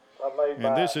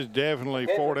 And this is definitely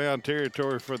 4-down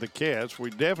territory for the Cats. We're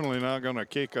definitely not going to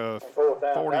kick a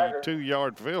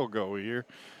 42-yard field goal here.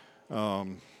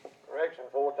 Correction,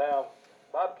 4th down,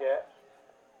 Bobcats.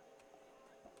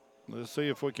 Let's see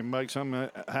if we can make something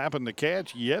happen. The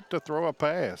Cats yet to throw a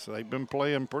pass. They've been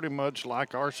playing pretty much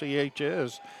like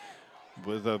RCHS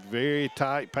with a very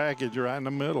tight package right in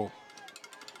the middle.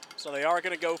 So they are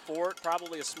going to go for it.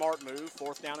 Probably a smart move.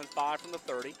 4th down and 5 from the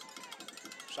 30.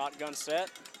 Shotgun set.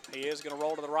 He is going to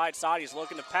roll to the right side. He's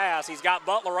looking to pass. He's got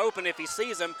Butler open. If he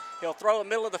sees him, he'll throw it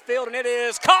middle of the field, and it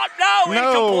is caught. No,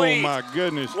 incomplete. Oh, my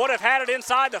goodness. Would have had it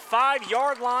inside the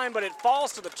 5-yard line, but it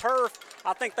falls to the turf.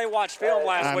 I think they watched film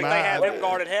last week. They had him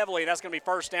guarded heavily. That's going to be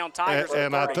 1st down Tigers.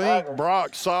 And I think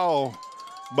Brock saw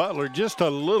Butler just a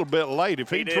little bit late. If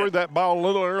he threw that ball a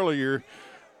little earlier,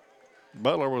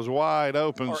 Butler was wide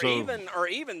open. Or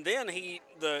even then,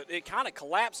 it kind of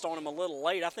collapsed on him a little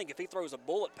late. I think if he throws a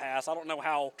bullet pass, I don't know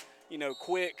how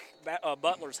quick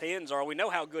Butler's hands are. We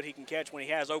know how good he can catch when he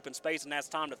has open space and has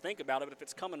time to think about it. But if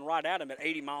it's coming right at him at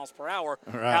 80 miles per hour,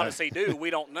 How does he do?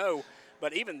 We don't know.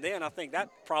 But even then, I think that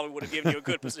probably would have given you a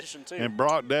good position too. And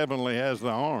Brock definitely has the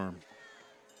arm.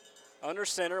 Under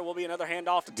center will be another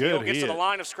handoff to Teal. Gets to the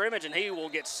line of scrimmage, and he will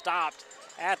get stopped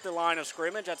at the line of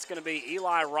scrimmage. That's going to be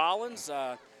Eli Rollins.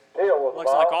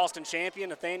 Looks like Austin Champion,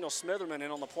 Nathaniel Smitherman in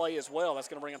on the play as well. That's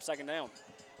going to bring up 2nd down.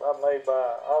 Made by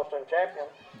Austin Champion.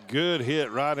 Good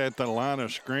hit right at the line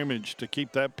of scrimmage to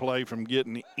keep that play from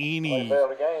getting any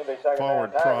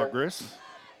forward progress.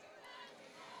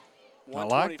 I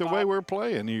like the way we're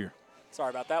playing here.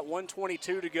 Sorry about that.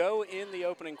 1:22 to go in the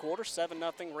opening quarter.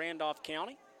 7-0 Randolph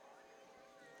County.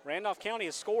 Randolph County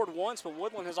has scored once, but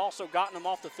Woodland has also gotten them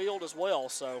off the field as well.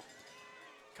 So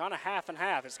kind of half and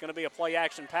half. It's going to be a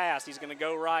play-action pass. He's going to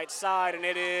go right side, and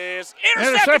it is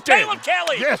intercepted. Caleb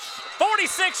Kelly. Yes.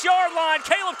 46-yard line.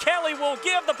 Caleb Kelly will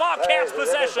give the Bobcats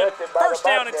possession. 1st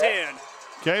down and 10.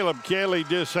 Caleb Kelly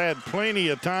just had plenty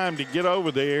of time to get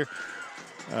over there.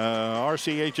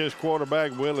 RCHS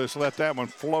quarterback Willis let that one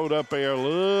float up there a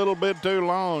little bit too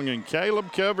long, and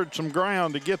Caleb covered some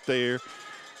ground to get there.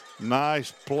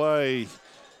 Nice play,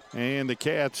 and the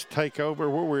Cats take over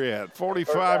where we're at,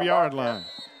 45-yard line.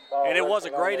 And it was a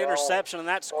great interception, and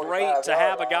that's great to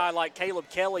have a guy like Caleb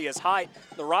Kelly as height.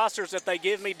 The rosters that they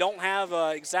give me don't have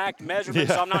exact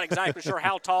measurements, so I'm not exactly sure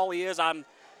how tall he is. I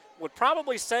would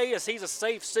probably say he's a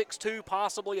safe 6'2",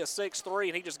 possibly a 6'3",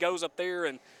 and he just goes up there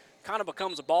and kind of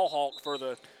becomes a ball hawk for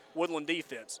the Woodland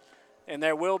defense. And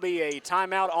there will be a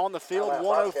timeout on the field,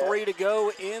 1:03 to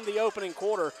go in the opening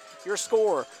quarter. Your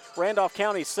score, Randolph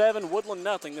County 7, Woodland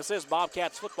nothing. This is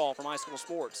Bobcats football from High School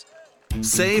Sports.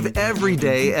 Save every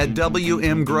day at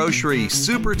WM Grocery.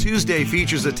 Super Tuesday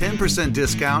features a 10%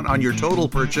 discount on your total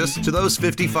purchase to those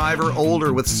 55 or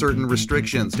older with certain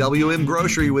restrictions. WM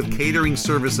Grocery with catering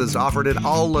services offered at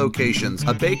all locations,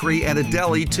 a bakery and a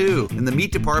deli too. In the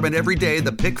meat department every day,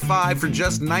 the Pick 5 for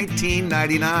just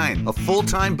 $19.99. A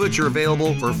full-time butcher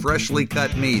available for freshly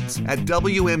cut meats at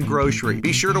WM Grocery.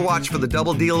 Be sure to watch for the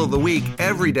double deal of the week.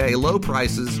 Every day, low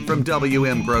prices from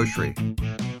WM Grocery.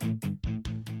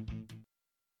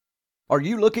 Are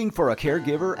you looking for a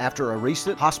caregiver after a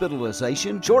recent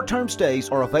hospitalization? Short-term stays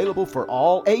are available for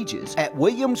all ages at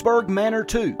Williamsburg Manor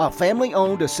 2, a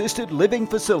family-owned assisted living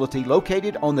facility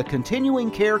located on the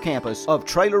continuing care campus of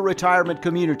Trailer Retirement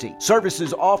Community.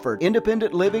 Services offered: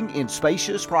 independent living in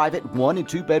spacious private 1 and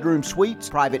 2 bedroom suites,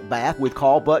 private bath with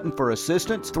call button for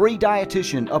assistance, 3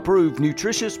 dietitian-approved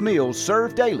nutritious meals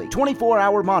served daily,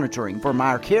 24-hour monitoring from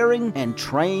our caring and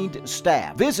trained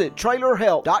staff. Visit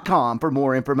trailerhelp.com for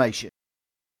more information.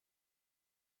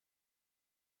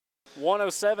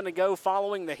 1:07 to go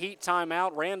following the Heat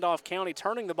timeout. Randolph County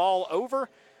turning the ball over.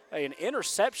 An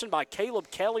interception by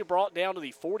Caleb Kelly brought down to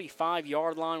the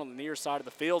 45-yard line on the near side of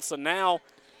the field. So now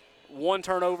 1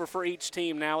 turnover for each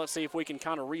team. Now let's see if we can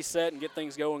kind of reset and get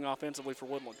things going offensively for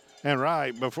Woodland. And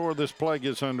right, before this play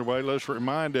gets underway, let's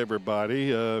remind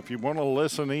everybody, if you want to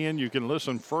listen in, you can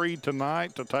listen free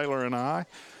tonight to Taylor and I.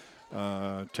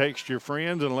 Text your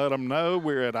friends and let them know.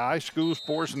 We're at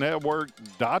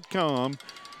iSchoolSportsNetwork.com.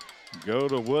 Go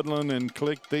to Woodland and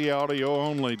click the audio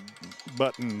only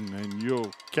button and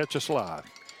you'll catch us live.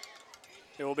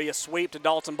 It will be a sweep to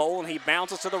Dalton Boland. He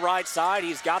bounces to the right side.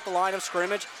 He's got the line of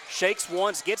scrimmage, shakes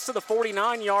once, gets to the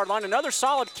 49-yard line. Another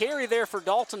solid carry there for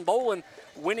Dalton Boland,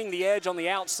 winning the edge on the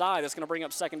outside. That's going to bring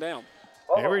up 2nd down.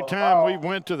 Every time we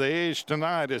went to the edge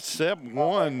tonight, except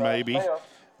one maybe,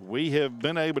 we have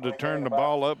been able to turn the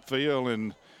ball upfield,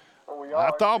 and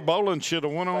I thought Boland should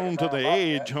have went on to the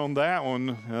edge on that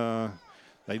one.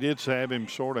 They did have him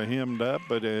sort of hemmed up,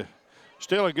 but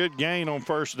still a good gain on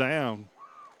 1st down.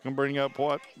 Going to bring up,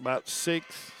 what, about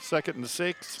 6, 2nd and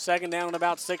 6? 2nd down and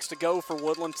about 6 to go for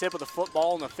Woodland. Tip of the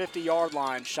football on the 50-yard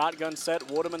line. Shotgun set,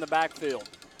 Woodham in the backfield.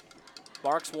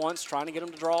 Barks once, trying to get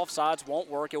him to draw off sides, won't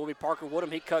work. It will be Parker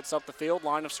Woodham. He cuts up the field,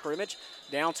 line of scrimmage,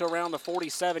 down to around the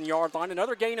 47-yard line.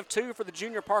 Another gain of 2 for the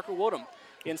junior Parker Woodham.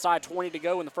 Inside 20 to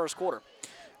go in the 1st quarter.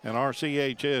 And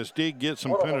RCHS did get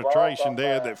some penetration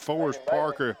there that forced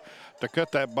Parker to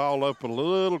cut that ball up a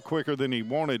little quicker than he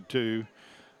wanted to.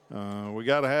 We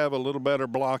got to have a little better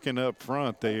blocking up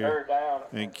front there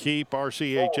and keep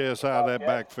RCHS out of that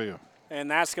backfield. And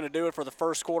that's going to do it for the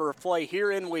 1st quarter of play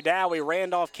here in Wedowee.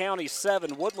 Randolph County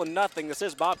 7, Woodland nothing. This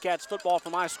is Bobcats football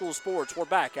from iSchool Sports. We're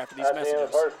back after these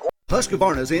messages.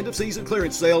 Husqvarna's end-of-season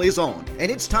clearance sale is on,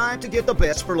 and it's time to get the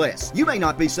best for less. You may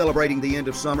not be celebrating the end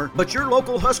of summer, but your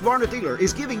local Husqvarna dealer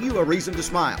is giving you a reason to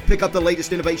smile. Pick up the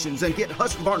latest innovations and get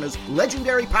Husqvarna's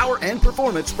legendary power and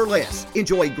performance for less.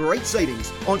 Enjoy great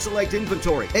savings on select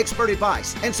inventory, expert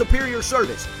advice, and superior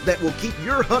service that will keep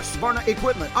your Husqvarna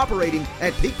equipment operating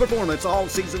at peak performance all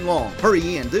season long.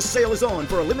 Hurry in. This sale is on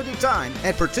for a limited time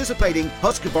at participating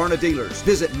Husqvarna dealers.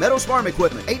 Visit Meadows Farm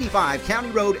Equipment, 85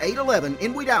 County Road 811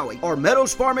 in Wedowee, or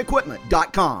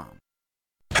meadowsfarmequipment.com.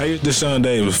 Hey, this is Sean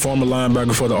Davis, former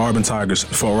linebacker for the Auburn Tigers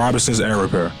for Robinson's Air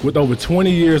Repair. With over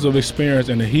 20 years of experience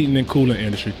in the heating and cooling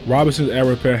industry, Robinson's Air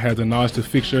Repair has the knowledge to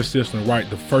fix your system right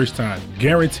the first time.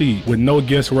 Guaranteed, with no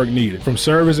guesswork needed. From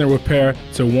service and repair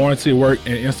to warranty work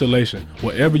and installation,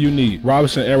 whatever you need,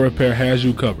 Robinson Air Repair has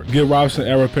you covered. Give Robinson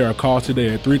Air Repair a call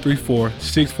today at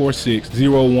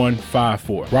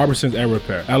 334-646-0154. Robinson's Air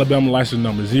Repair, Alabama license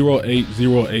number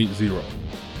 08080.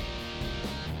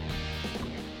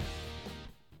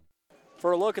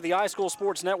 For a look at the iSchool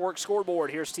Sports Network scoreboard,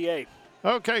 here's TA.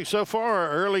 Okay, so far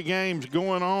early games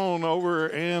going on over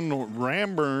in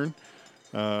Ramburn.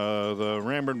 The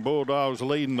Ramburn Bulldogs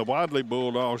leading the Wadley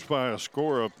Bulldogs by a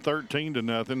score of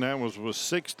 13-0. That was with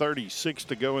 6:36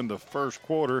 to go in the 1st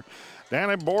quarter.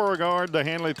 Down at Beauregard, the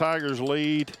Handley Tigers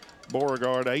lead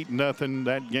Beauregard 8-0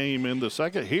 that game in the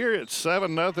 2nd. Here it's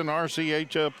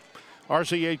 7-0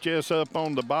 RCHS up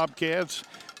on the Bobcats.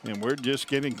 And we're just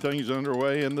getting things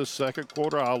underway in the 2nd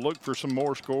quarter. I'll look for some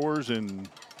more scores and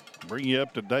bring you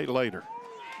up to date later.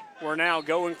 We're now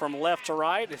going from left to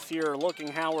right if you're looking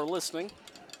how we're listening.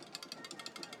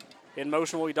 In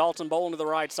motion will be Dalton Boland to the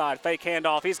right side. Fake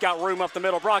handoff. He's got room up the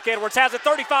middle. Brock Edwards has it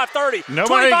 35-30,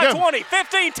 25-20,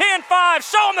 15, 10, 5.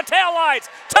 Show him the taillights.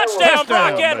 Touchdown,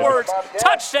 Brock Edwards.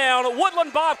 Touchdown,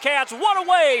 Woodland Bobcats. One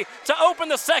away to open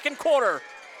the 2nd quarter.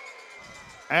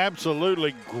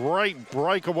 Absolutely great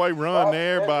breakaway run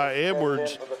there by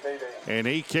Edwards, and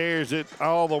he carries it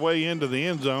all the way into the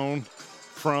end zone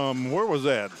from, where was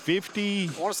that, 50? I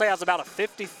want to say that was about a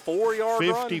 54-yard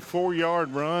run.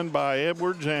 54-yard run by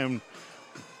Edwards, and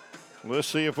let's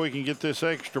see if we can get this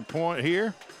extra point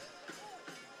here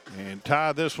and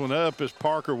tie this one up as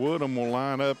Parker Woodham will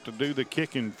line up to do the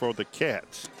kicking for the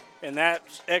Cats. And that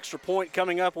extra point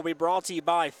coming up will be brought to you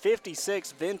by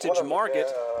 56 Vintage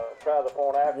Market.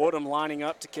 Woodham lining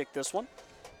up to kick this one.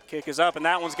 Kick is up, and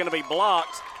that one's going to be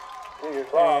blocked.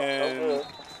 And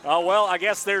Well, I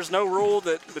guess there's no rule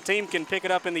that the team can pick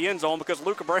it up in the end zone because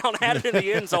Luca Brown had it in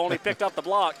the end zone. He picked up the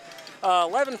block.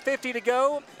 11:50 to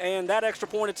go, and that extra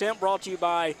point attempt brought to you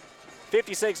by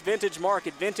 56 Vintage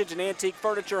Market, vintage and antique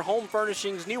furniture, home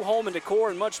furnishings, new home and decor,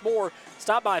 and much more.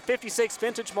 Stop by 56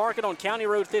 Vintage Market on County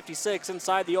Road 56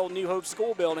 inside the old New Hope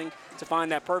School building to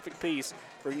find that perfect piece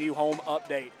for your new home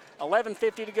update.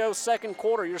 11:50 to go, second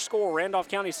quarter. Your score, Randolph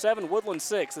County 7, Woodland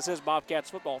 6. This is Bobcats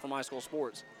football from High School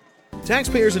Sports.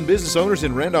 Taxpayers and business owners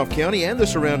in Randolph County and the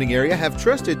surrounding area have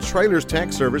trusted Trailers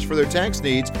Tax Service for their tax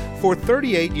needs for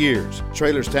 38 years.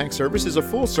 Trailers Tax Service is a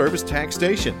full-service tax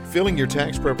station, filling your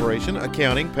tax preparation,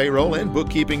 accounting, payroll, and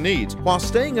bookkeeping needs while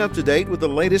staying up to date with the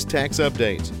latest tax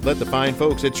updates. Let the fine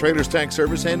folks at Trailers Tax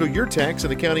Service handle your tax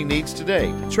and accounting needs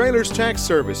today. Trailers Tax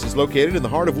Service is located in the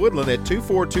heart of Woodland at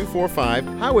 24245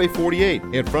 Highway 48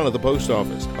 in front of the post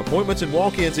office. Appointments and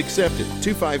walk-ins accepted.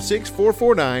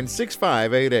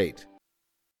 256-449-6588.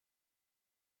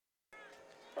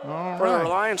 For the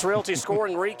Reliance Realty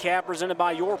scoring recap presented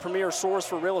by your premier source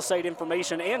for real estate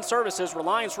information and services,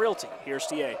 Reliance Realty. Here's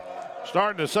TA.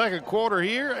 Starting the second quarter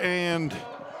here, and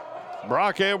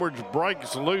Brock Edwards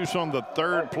breaks loose on the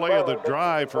third play of the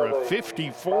drive for a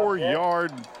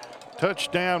 54-yard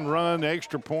touchdown run.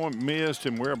 Extra point missed,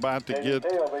 and we're about to get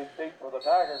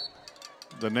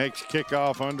the next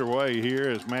kickoff underway here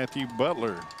as Matthew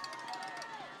Butler.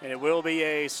 And it will be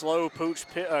a slow pooch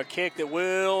kick that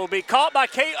will be caught by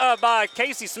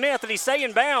Casey Smith, and he's staying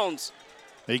in bounds.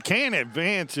 He can't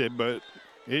advance it, but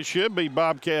it should be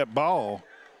Bobcat ball.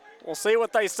 We'll see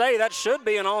what they say. That should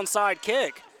be an onside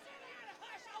kick.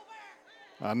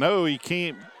 I know he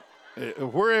can't.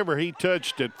 Wherever he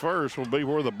touched it first will be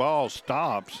where the ball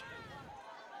stops.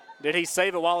 Did he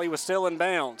save it while he was still in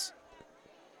bounds?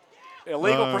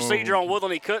 Illegal procedure on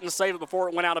Woodland. He couldn't save it before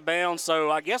it went out of bounds, so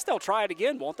I guess they'll try it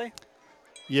again, won't they?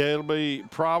 Yeah, it'll be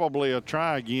probably a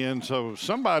try again. So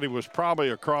somebody was probably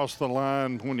across the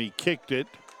line when he kicked it.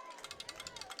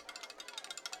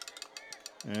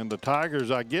 And the Tigers,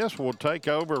 I guess, will take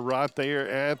over right there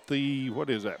at the,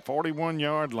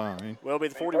 41-yard line. Will be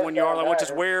the 41-yard line, which is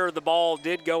where the ball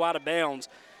did go out of bounds.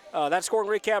 That scoring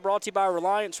recap brought to you by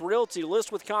Reliance Realty. List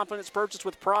with confidence, purchase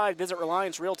with pride. Visit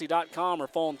RelianceRealty.com or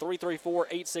phone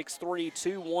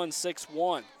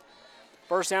 334-863-2161.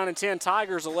 First down and 10,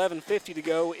 Tigers, 11:50 to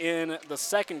go in the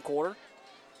second quarter.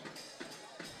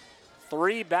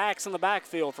 3 backs in the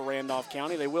backfield for Randolph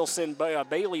County. They will send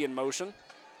Bailey in motion,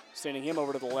 sending him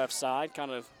over to the left side,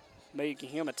 kind of making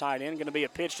him a tight end. Going to be a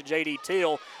pitch to J.D.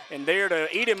 Till, and there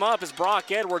to eat him up is Brock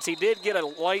Edwards. He did get a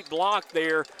late block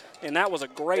there, and that was a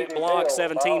great block.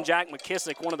 17, Jack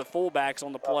McKissick, one of the fullbacks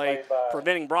on the play,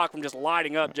 preventing Brock from just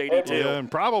lighting up J.D. Till. Yeah, and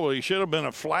probably should have been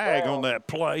a flag on that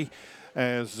play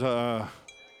as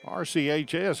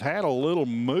RCHS had a little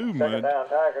movement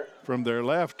from their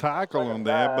left tackle on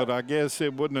that, but I guess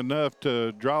it wasn't enough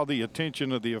to draw the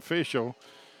attention of the official.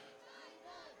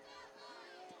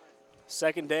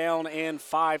 Second down and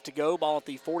 5 to go. Ball at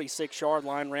the 46-yard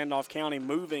line. Randolph County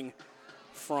moving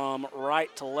from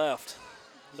right to left.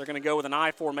 They're going to go with an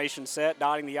I formation set,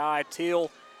 dotting the I. Till,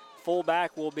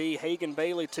 fullback will be Hagan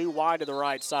Bailey, 2 wide to the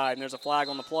right side, and there's a flag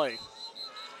on the play.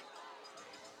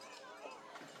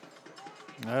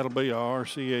 That'll be a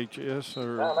RCHS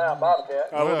or timeout Bobcats.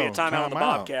 Oh, it'll be a timeout on the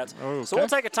Bobcats. Okay. So we'll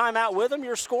take a timeout with them.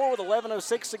 Your score with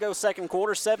 11:06 to go second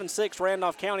quarter, 7-6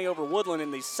 Randolph County over Woodland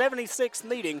in the 76th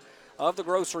meeting of the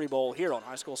Grocery Bowl here on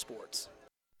High School Sports.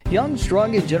 Young's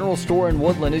Drug and General Store in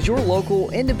Woodland is your local,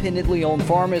 independently owned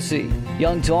pharmacy.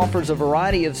 Young's offers a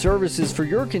variety of services for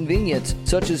your convenience,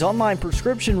 such as online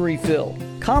prescription refill,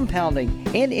 compounding,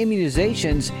 and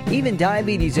immunizations, even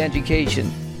diabetes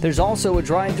education. There's also a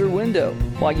drive-through window.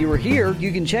 While you are here,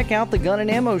 you can check out the gun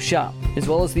and ammo shop, as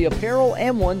well as the apparel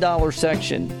and $1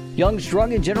 section. Young's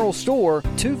Drug and General Store,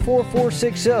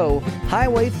 24460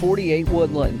 Highway 48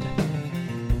 Woodland.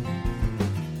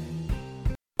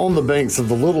 On the banks of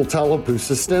the Little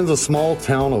Tallapoosa stands a small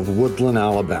town of Woodland,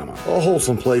 Alabama. A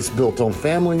wholesome place built on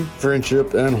family,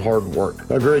 friendship, and hard work.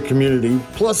 A great community,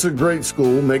 plus a great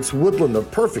school, makes Woodland the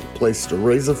perfect place to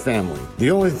raise a family.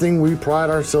 The only thing we pride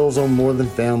ourselves on more than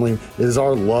family is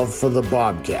our love for the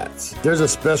Bobcats. There's a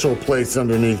special place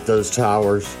underneath those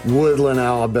towers. Woodland,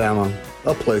 Alabama,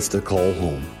 a place to call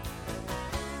home.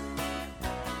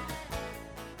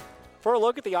 For a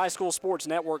look at the High School Sports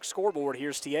Network scoreboard,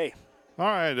 here's TA. All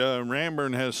right,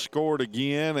 Ranburn has scored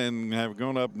again and have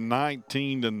gone up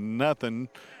 19-0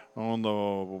 on the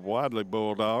Wadley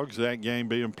Bulldogs. That game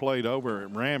being played over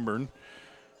at Ranburn.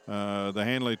 The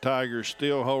Handley Tigers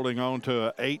still holding on to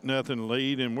an 8-0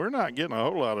 lead, and we're not getting a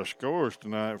whole lot of scores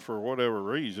tonight for whatever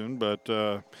reason, but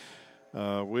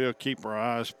we'll keep our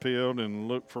eyes peeled and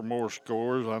look for more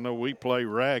scores. I know we play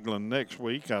Raglan next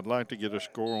week. I'd like to get a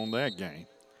score on that game.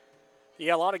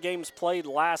 Yeah, a lot of games played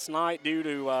last night due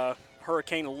to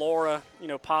Hurricane Laura,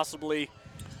 possibly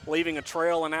leaving a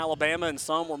trail in Alabama, and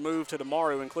some were moved to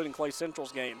tomorrow, including Clay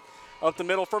Central's game. Up the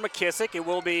middle for McKissick, it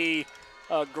will be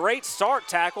a great start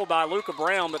tackle by Luca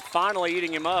Brown, but finally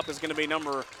eating him up is going to be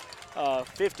number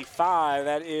 55.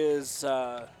 That is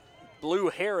Blue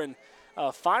Heron.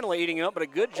 Finally eating him up, but a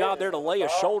good job there to lay a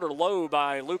shoulder low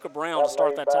by Luca Brown to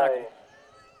start that tackle.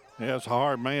 Yeah, it's a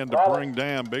hard man to bring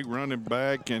down, big running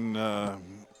back, and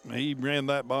he ran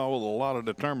that ball with a lot of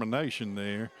determination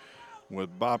there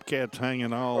with Bobcats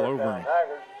hanging all over him.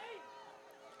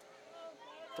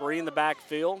 3 in the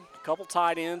backfield, a couple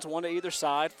tight ends, one to either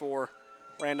side for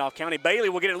Randolph County. Bailey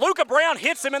will get it. Luca Brown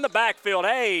hits him in the backfield.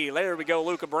 Hey, there we go,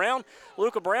 Luca Brown.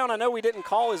 Luca Brown, I know we didn't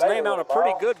call his name out a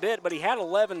pretty good bit, but he had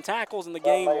 11 tackles in the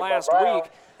game last week.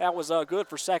 That was good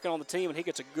for second on the team, and he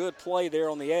gets a good play there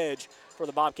on the edge for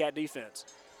the Bobcat defense.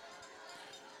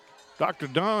 Dr.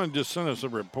 Don just sent us a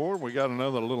report. We got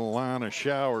another little line of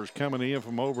showers coming in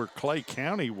from over Clay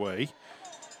County way.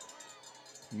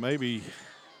 Maybe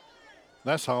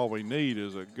that's all we need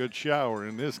is a good shower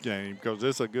in this game because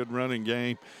it's a good running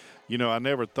game. I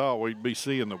never thought we'd be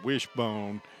seeing the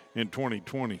wishbone in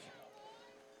 2020.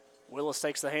 Willis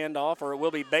takes the handoff, or it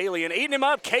will be Bailey, and eating him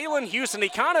up, Kalen Houston. He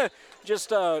kind of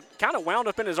wound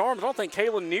up in his arms. I don't think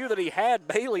Kalen knew that he had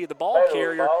Bailey, the ball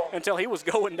carrier, until he was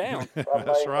going down.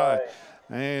 That's right.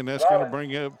 And that's going to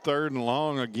bring up 3rd and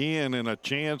long again, and a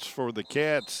chance for the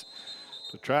Cats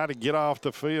to try to get off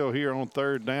the field here on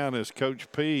 3rd down as Coach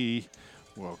P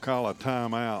will call a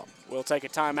timeout. We'll take a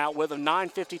timeout with him.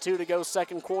 9:52 to go,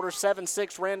 second quarter,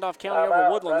 7-6 Randolph County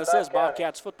over Woodland. This is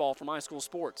Bobcats football from High School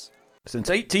Sports. Since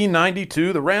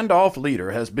 1892, the Randolph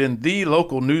Leader has been the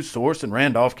local news source in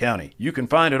Randolph County. You can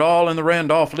find it all in the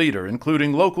Randolph Leader,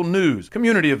 including local news,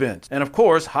 community events, and of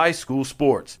course, high school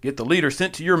sports. Get the Leader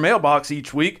sent to your mailbox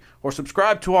each week or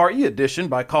subscribe to our e-edition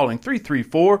by calling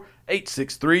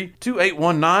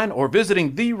 334-863-2819 or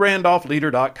visiting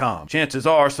therandolphleader.com. Chances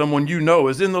are someone you know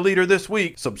is in the Leader this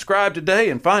week. Subscribe today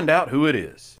and find out who it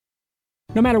is.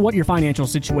 No matter what your financial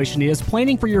situation is,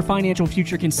 planning for your financial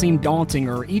future can seem daunting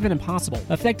or even impossible.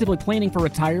 Effectively planning for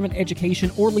retirement, education,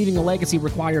 or leaving a legacy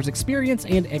requires experience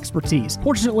and expertise.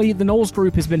 Fortunately, the Knowles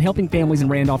Group has been helping families in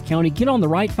Randolph County get on the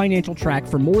right financial track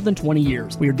for more than 20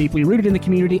 years. We are deeply rooted in the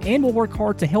community and will work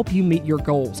hard to help you meet your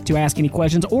goals. To ask any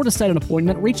questions or to set an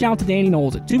appointment, reach out to Danny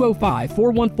Knowles at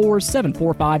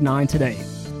 205-414-7459 today.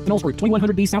 The Knowles Group,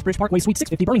 2100B South Bridge Parkway, Suite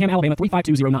 650, Birmingham, Alabama,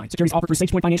 35209. Securities offered through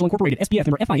SafePoint Financial Incorporated, SPF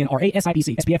member FINRA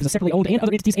SIPC. SPF is a separately owned and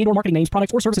other entities and or marketing names,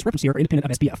 products, or services referenced here are independent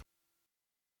of SPF.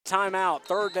 Timeout,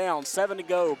 3rd down, 7 to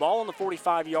go. Ball on the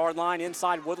 45-yard line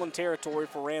inside Woodland territory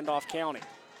for Randolph County.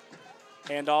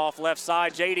 Handoff left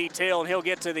side, J.D. Till, and he'll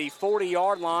get to the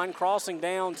 40-yard line, crossing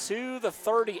down to the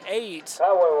 38.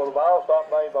 Highway with the ball, stop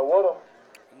made by Woodland.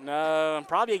 No,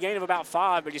 probably a gain of about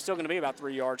 5, but he's still going to be about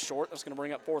 3 yards short. That's going to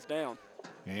bring up 4th down.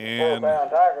 And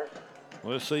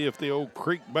let's see if the old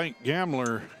Creek Bank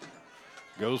Gambler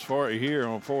goes for it here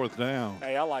on 4th down.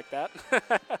 Hey, I like that.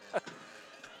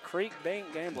 Creek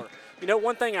Bank Gambler.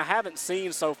 One thing I haven't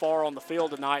seen so far on the field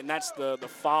tonight, and that's the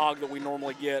fog that we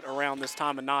normally get around this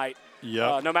time of night.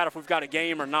 Yep. No matter if we've got a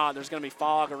game or not, there's going to be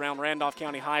fog around Randolph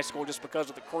County High School just because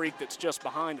of the creek that's just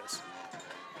behind us.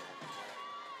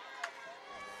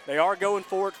 They are going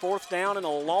for it, 4th down and a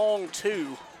long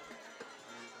 2.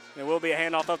 There will be a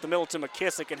handoff up the middle to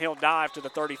McKissick, and he'll dive to the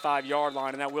 35-yard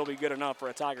line, and that will be good enough for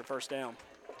a Tiger 1st down.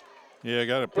 Yeah,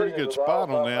 got a pretty good spot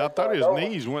on there. I thought his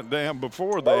knees went down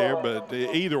before there, but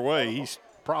either way, he's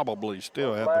probably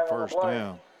still had the 1st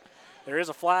down. There is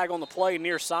a flag on the play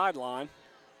near sideline.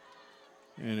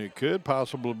 And it could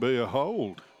possibly be a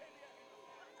hold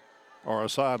or a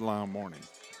sideline warning.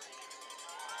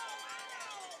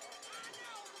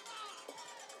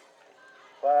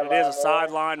 It is a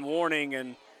sideline warning,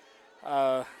 and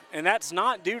that's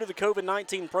not due to the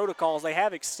COVID-19 protocols. They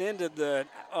have extended the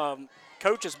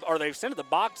coaches, or they've extended the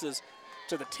boxes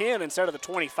to the 10 instead of the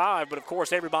 25, but of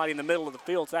course everybody in the middle of the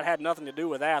field, so that had nothing to do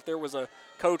with that. There was a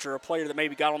coach or a player that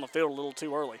maybe got on the field a little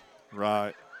too early.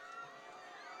 Right.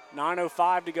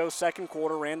 9:05 to go, second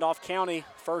quarter. Randolph County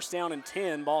 1st down and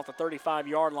 10, ball at the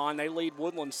 35-yard line. They lead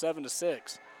Woodland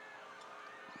 7-6.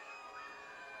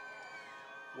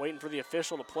 Waiting for the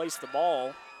official to place the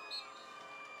ball,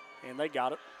 and they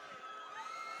got it.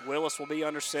 Willis will be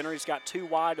under center. He's got 2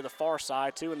 wide to the far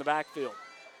side, 2 in the backfield.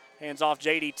 Hands off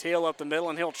J.D. Till up the middle,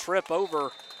 and he'll trip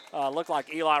over Looked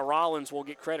like Eli Rollins will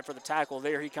get credit for the tackle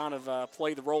there. He kind of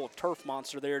played the role of turf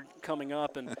monster there, coming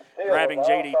up and grabbing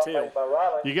J.D. Till.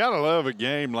 You got to love a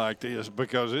game like this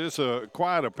because it's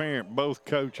quite apparent both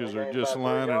coaches are just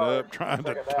lining up trying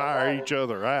to tire each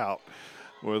other out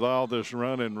with all this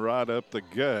running right up the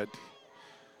gut.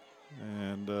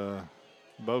 And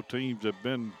both teams have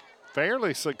been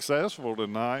fairly successful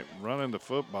tonight running the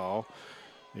football.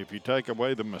 If you take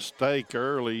away the mistake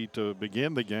early to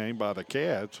begin the game by the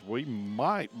Cats, we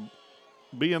might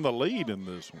be in the lead in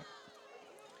this one.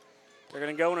 They're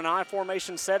going to go in an I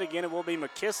formation set again. It will be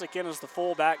McKissick in as the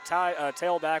fullback.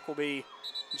 Tailback will be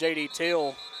J.D.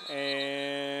 Till,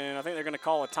 and I think they're going to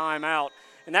call a timeout.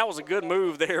 And that was a good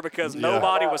move there because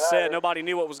nobody was set. Nobody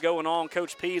knew what was going on.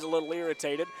 Coach P's a little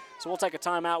irritated. So we'll take a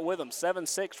timeout with them.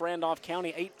 7-6 Randolph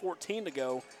County, 8:14 to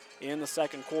go in the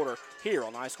second quarter here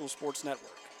on High School Sports Network.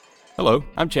 Hello,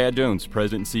 I'm Chad Jones,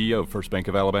 President and CEO of First Bank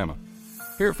of Alabama.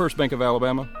 Here at First Bank of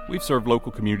Alabama, we've served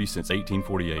local communities since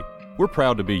 1848. We're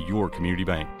proud to be your community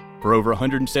bank. For over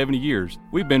 170 years,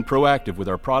 we've been proactive with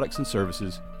our products and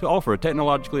services to offer a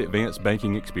technologically advanced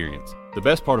banking experience. The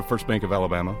best part of First Bank of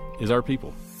Alabama is our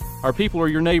people. Our people are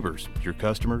your neighbors, your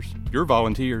customers, your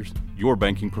volunteers, your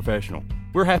banking professional.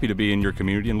 We're happy to be in your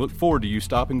community and look forward to you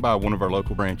stopping by one of our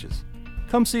local branches.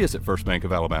 Come see us at First Bank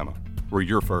of Alabama. We're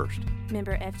your first.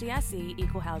 Member FDIC,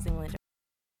 Equal Housing Lender.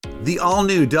 The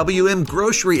all-new WM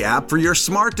Grocery app for your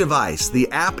smart device. The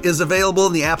app is available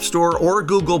in the App Store or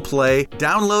Google Play.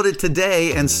 Download it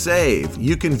today and save.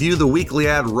 You can view the weekly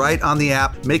ad right on the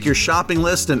app, make your shopping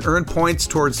list, and earn points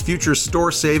towards future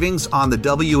store savings on the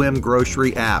WM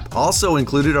Grocery app. Also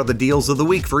included are the deals of the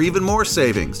week for even more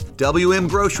savings. WM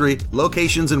Grocery,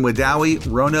 locations in Wedowee,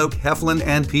 Roanoke, Heflin,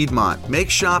 and Piedmont.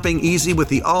 Make shopping easy with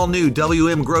the all-new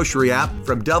WM Grocery app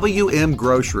from WM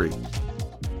Grocery.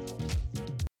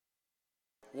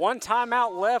 One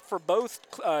timeout left for both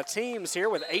teams here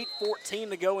with 8:14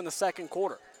 to go in the second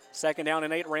quarter. Second down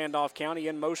and 8, Randolph County.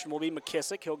 In motion will be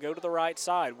McKissick. He'll go to the right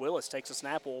side. Willis takes a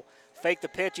snap, will fake the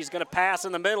pitch. He's going to pass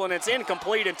in the middle, and it's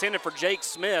incomplete, intended for Jake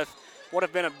Smith. Would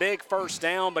have been a big first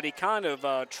down, but he kind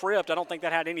of tripped. I don't think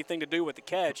that had anything to do with the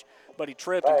catch, but he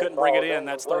tripped and couldn't bring it in.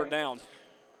 That's third down.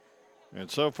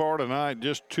 And so far tonight,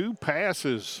 just 2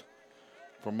 passes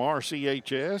from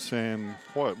RCHS, and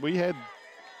we had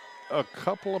a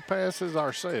couple of passes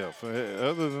ourselves.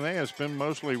 Other than that, it's been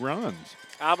mostly runs.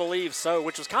 I believe so,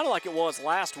 which was kind of like it was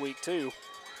last week too.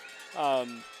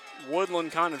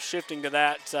 Woodland kind of shifting to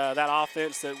that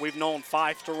offense that we've known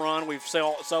Fife to run. We've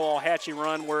saw Hatchie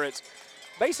run, where it's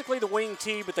basically the wing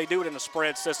tee, but they do it in a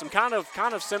spread system, kind of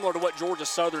similar to what Georgia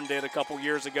Southern did a couple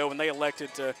years ago when they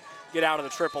elected to get out of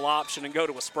the triple option and go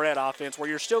to a spread offense, where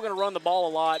you're still going to run the ball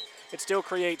a lot. It still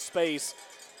creates space,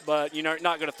 but you're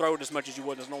not going to throw it as much as you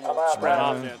would as normal spread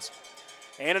offense.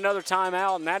 And another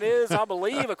timeout, and that is, I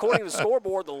believe, according to the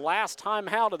scoreboard, the last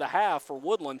timeout of the half for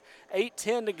Woodland.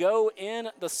 8:10 to go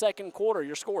in the second quarter.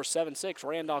 Your score is 7-6,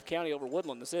 Randolph County over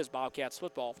Woodland. This is Bobcats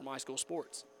football from High School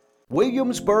Sports.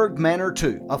 Williamsburg Manor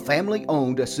 2, a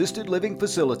family-owned assisted living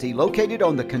facility located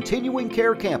on the continuing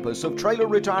care campus of Traylor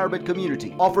Retirement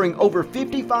Community, offering over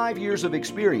 55 years of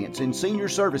experience in senior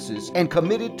services and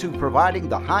committed to providing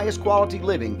the highest quality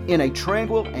living in a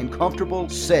tranquil and comfortable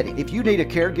setting. If you need a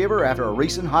caregiver after a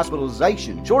recent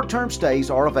hospitalization, short-term stays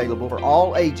are available for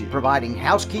all ages, providing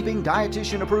housekeeping,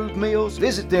 dietitian-approved meals.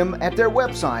 Visit them at their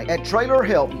website at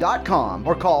trailerhelp.com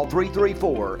or call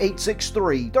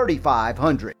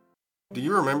 334-863-3500. Do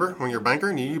you remember when your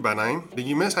banker knew you by name? Do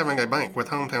you miss having a bank with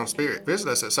hometown spirit? Visit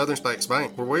us at Southern States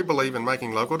Bank, where we believe in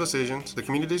making local decisions, the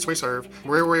communities we serve,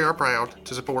 where we are proud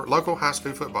to support local high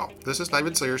school football. This is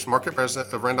David Sears, Market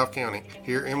President of Randolph County,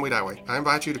 here in Wedowee. I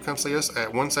invite you to come see us at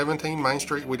 117 Main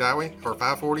Street, Wedowee, or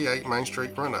 548 Main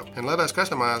Street, Roanoke, and let us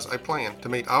customize a plan to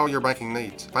meet all your banking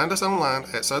needs. Find us online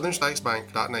at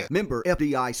southernstatesbank.net. Member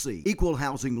FDIC, Equal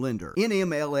Housing Lender,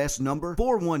 NMLS number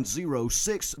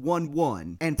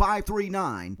 410611 and 539-108.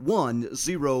 Following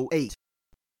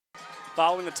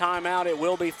the timeout, it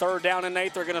will be third down and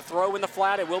 8. They're going to throw in the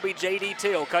flat. It will be J.D.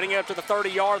 Till cutting up to the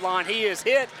 30-yard line. He is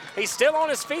hit. He's still on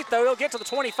his feet, though. He'll get to the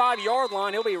 25-yard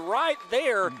line. He'll be right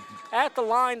there at the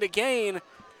line to gain.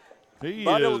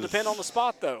 But it'll depend on the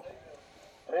spot, though.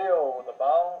 Till with the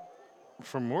ball.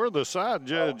 From where the side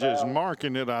judge is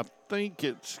marking it, I think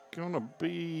it's going to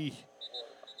be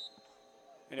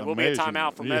and it will be a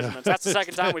timeout for measurements. That's the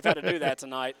second time we've had to do that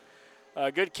tonight.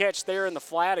 Good catch there in the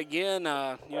flat again.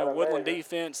 Woodland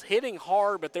defense hitting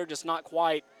hard, but they're just not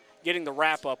quite getting the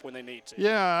wrap up when they need to.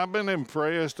 Yeah, I've been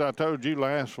impressed. I told you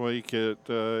last week it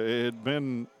had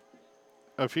been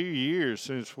a few years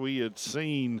since we had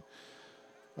seen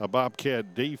a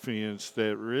Bobcat defense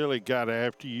that really got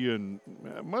after you, and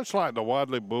much like the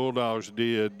Wadley Bulldogs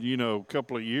did, a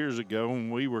couple of years ago when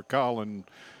we were calling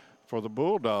for the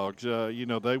Bulldogs.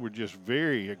 They were just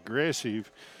very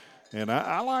aggressive, and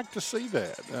I like to see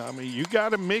that. I mean, you got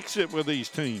to mix it with these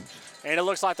teams. And it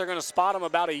looks like they're going to spot them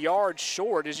about a yard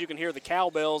short. As you can hear the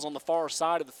cowbells on the far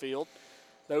side of the field.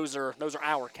 Those are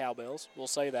our cowbells. We'll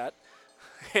say that.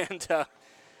 And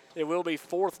it will be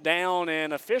 4th down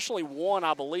and officially 1,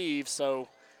 I believe. So,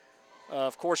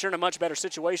 of course, you're in a much better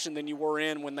situation than you were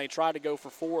in when they tried to go for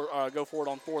it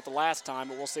on 4th the last time.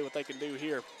 But we'll see what they can do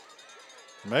here.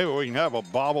 Maybe we can have a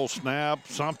bobble snap,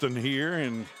 something here,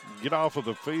 and get off of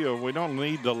the field. We don't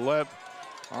need to let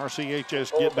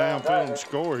RCHS get downfield and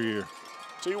score here.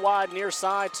 2 wide near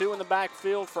side, 2 in the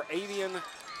backfield for Avian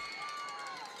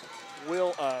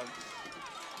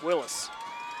Willis.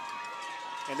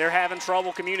 And they're having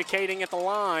trouble communicating at the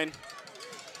line.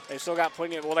 They've still got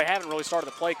plenty of, they haven't really started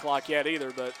the play clock yet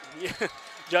either, but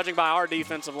judging by our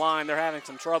defensive line, they're having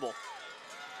some trouble.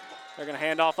 They're going to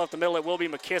hand off up the middle. It will be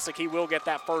McKissick. He will get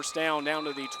that 1st down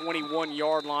to the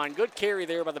 21-yard line. Good carry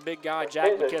there by the big guy,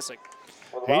 Jack McKissick.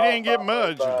 He didn't get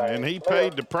much, and he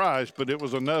paid the price, but it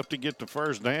was enough to get the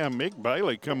 1st down. Mick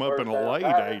Bailey come up and laid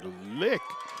a lick.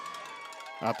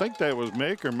 I think that was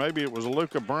Mick, or maybe it was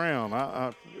Luca Brown.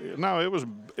 No, it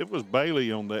was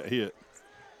Bailey on that hit.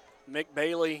 Mick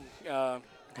Bailey,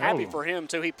 happy for him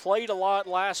too. He played a lot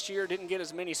last year, didn't get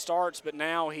as many starts, but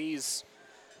now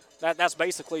that's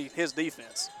basically his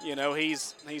defense.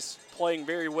 He's playing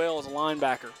very well as a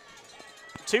linebacker.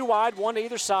 2 wide, 1 to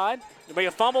either side. There'll be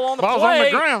a fumble on the Ball's play. on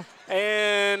the ground.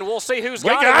 And we'll see who's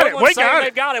got it. We got it.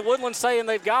 They've got it. Woodland's saying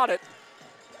they've got it.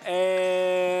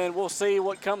 And we'll see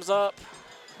what comes up,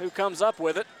 who comes up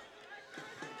with it.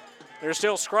 They're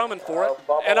still scrumming for it.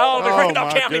 And the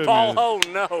Randolph County ball. Oh,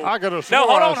 no. I could have No,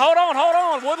 hold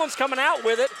on. Woodland's coming out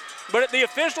with it. But the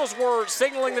officials were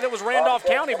signaling that it was Randolph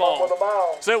County ball.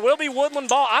 So it will be Woodland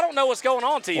ball. I don't know what's going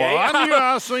on, TA. Well, I knew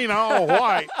I seen all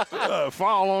white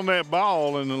fall on that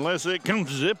ball, and unless it comes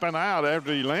zipping out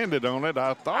after he landed on it,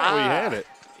 I thought we had it.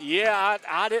 Yeah,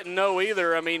 I didn't know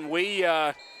either. I mean, we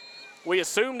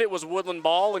assumed it was Woodland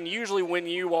ball, and usually when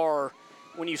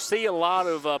you see a lot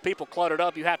of people cluttered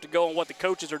up, you have to go on what the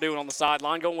coaches are doing on the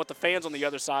sideline, go on what the fans on the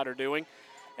other side are doing.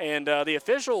 And the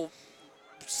official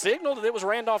signaled that it was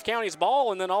Randolph County's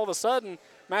ball, and then all of a sudden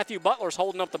Matthew Butler's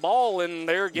holding up the ball, and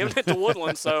they're giving it to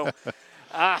Woodland. So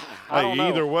I don't know.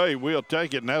 Either way, we'll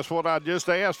take it, and that's what I just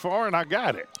asked for, and I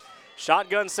got it.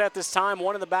 Shotgun set this time,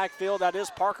 1 in the backfield. That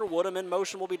is Parker Woodham. In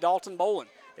motion will be Dalton Bolin.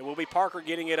 It will be Parker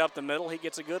getting it up the middle. He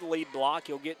gets a good lead block.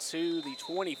 He'll get to the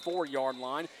 24-yard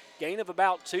line. Gain of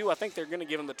about 2. I think they're going to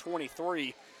give him the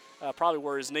 23, probably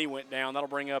where his knee went down. That'll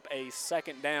bring up a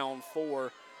 2nd down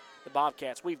for the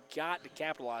Bobcats. We've got to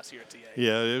capitalize here at TA.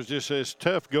 Yeah, it's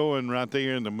tough going right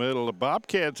there in the middle. The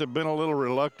Bobcats have been a little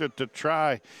reluctant to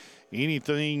try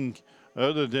anything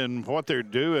other than what they're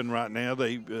doing right now.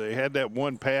 They had that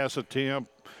 1 pass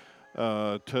attempt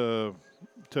to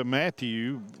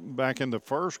Matthew back in the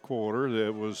 1st quarter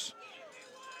that was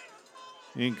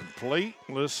incomplete.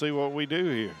 Let's see what we do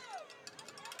here.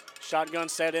 Shotgun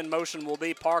set in motion will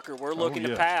be Parker. We're looking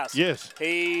to pass. Yes.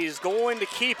 He's going to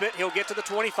keep it. He'll get to the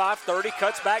 25, 30,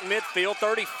 cuts back midfield,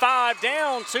 35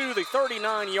 down to the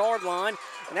 39-yard line.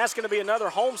 And that's going to be another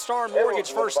Homestar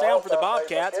Mortgage 1st down for the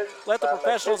Bobcats. Let the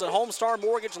professionals at Homestar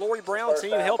Mortgage Lori Brown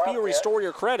team help you restore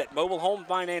your credit. Mobile home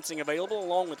financing available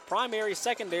along with primary,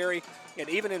 secondary, and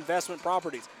even investment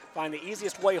properties. Find the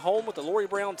easiest way home with the Lori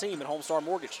Brown team at Homestar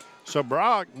Mortgage. So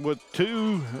Brock with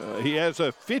 2, he has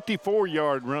a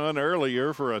 54-yard run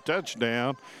earlier for a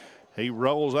touchdown. He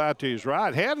rolls out to his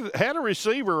right. Had a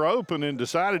receiver open and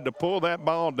decided to pull that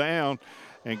ball down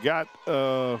and got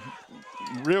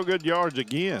real good yards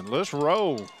again. Let's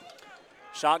roll.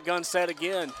 Shotgun set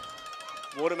again.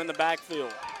 Woodham in the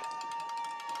backfield.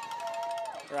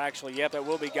 Or actually, yep, that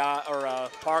will be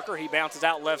Parker. He bounces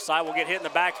out left side. Will get hit in the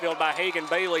backfield by Hagan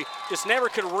Bailey. Just never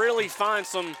could really find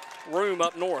some room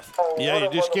up north. Yeah,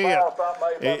 you just can't.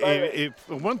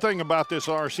 One thing about this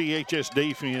RCHS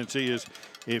defense is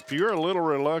if you're a little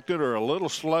reluctant or a little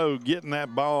slow getting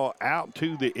that ball out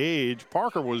to the edge,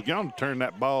 Parker was going to turn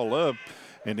that ball up,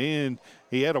 and then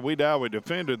he had a Wedowee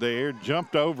defender there,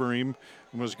 jumped over him,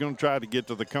 and was going to try to get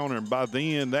to the corner. And by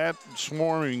then, that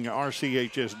swarming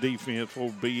RCHS defense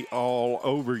will be all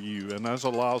over you. And that's a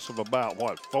loss of about,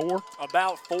 4?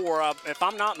 About 4. If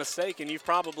I'm not mistaken, you've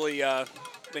probably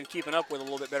been keeping up with it a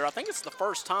little bit better. I think it's the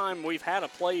first time we've had a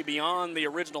play behind the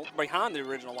original line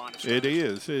of scrimmage. It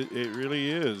is. It really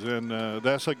is. And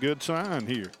that's a good sign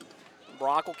here.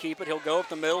 Brock will keep it. He'll go up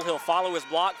the middle. He'll follow his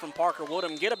block from Parker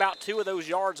Woodham, get about 2 of those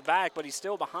yards back, but he's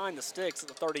still behind the sticks at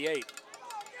the 38.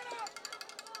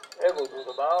 Edwards with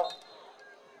the ball.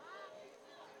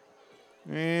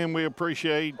 And we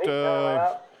appreciate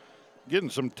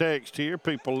getting some text here,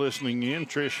 people listening in.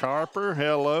 Trish Harper,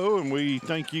 hello, and we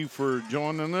thank you for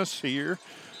joining us here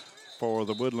for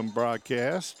the Woodland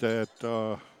broadcast. That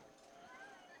I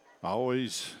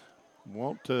always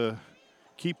want to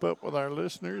keep up with our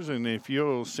listeners, and if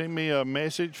you'll send me a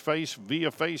message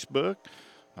via Facebook,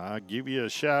 I'll give you a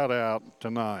shout-out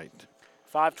tonight.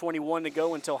 5:21 to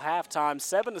go until halftime.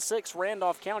 7-6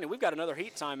 Randolph County. We've got another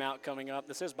heat timeout coming up.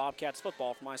 This is Bobcats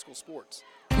football from High School Sports.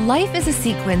 Life is a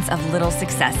sequence of little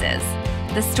successes.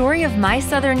 The story of my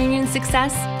Southern Union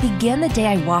success began the day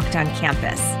I walked on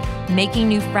campus. Making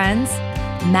new friends,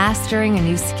 mastering a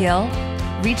new skill,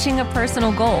 reaching a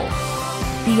personal goal.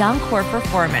 The encore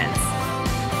performance.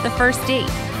 The first date.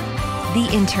 The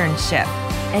internship.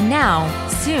 And now,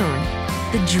 soon,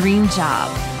 the dream job.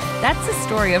 That's the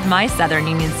story of my Southern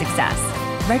Union success.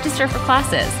 Register for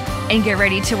classes and get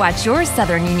ready to watch your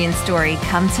Southern Union story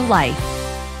come to life.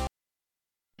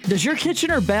 Does your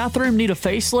kitchen or bathroom need a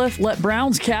facelift? Let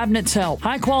Brown's Cabinets help.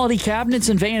 High-quality cabinets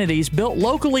and vanities built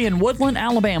locally in Woodland,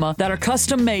 Alabama that are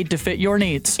custom-made to fit your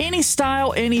needs. Any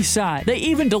style, any size. They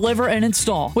even deliver and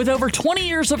install. With over 20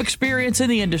 years of experience in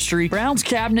the industry, Brown's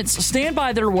Cabinets stand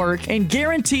by their work and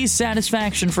guarantees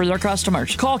satisfaction for their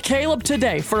customers. Call Caleb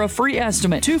today for a free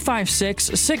estimate,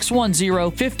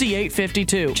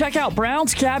 256-610-5852. Check out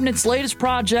Brown's Cabinets' latest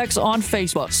projects on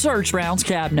Facebook. Search Brown's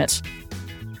Cabinets.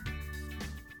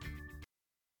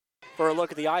 For a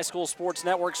look at the iSchool Sports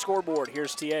Network scoreboard,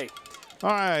 here's TA. All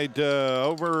right,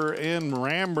 over in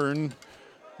Ramburn,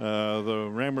 the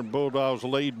Ramburn Bulldogs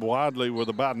lead Wadley with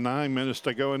about 9 minutes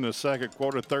to go in the second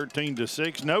quarter,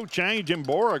 13-6. No change in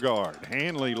Beauregard.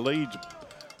 Hanley leads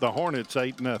the Hornets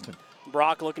 8-0.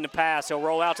 Brock looking to pass. He'll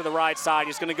roll out to the right side.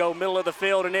 He's going to go middle of the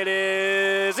field, and it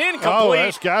is incomplete. Oh,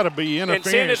 that's got to be interference,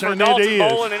 intended for Dalton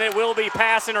Bolin, and it will be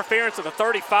pass interference at the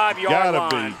 35-yard line.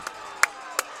 Gotta be.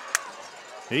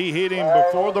 He hit him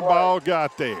before the ball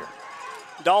got there.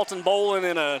 Dalton Bolin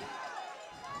in a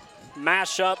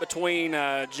mashup between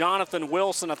Jonathan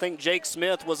Wilson. I think Jake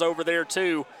Smith was over there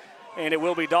too. And it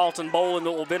will be Dalton Bolin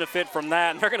that will benefit from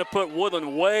that. And they're going to put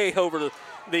Woodland way over the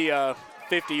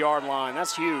 50-yard line.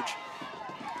 That's huge.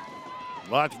 I'd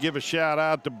like to give a shout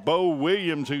out to Bo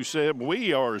Williams, who said,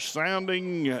 "We are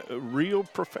sounding real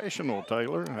professional,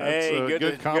 Taylor." That's hey, a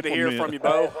good compliment. Good to hear from you,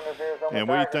 Bo. And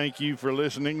we thank you for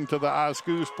listening to the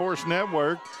iSchool Sports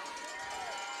Network.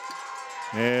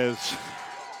 As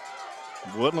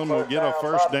Woodland will get a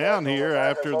first down here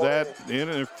after that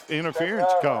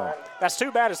interference call. That's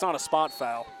too bad it's not a spot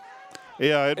foul.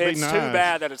 Yeah, it'd be nice. It's too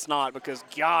bad that it's not because,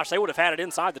 gosh, they would have had it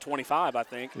inside the 25, I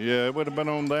think. Yeah, it would have been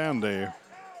on down there.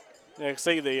 Yeah,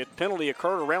 see, the penalty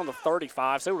occurred around the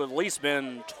 35, so it would have at least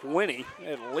been 20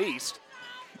 at least.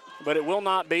 But it will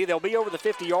not be. They'll be over the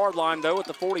 50-yard line, though, at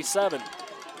the 47.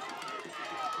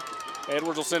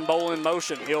 Edwards will send Bolin in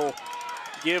motion. He'll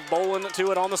give Bolin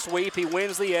to it on the sweep. He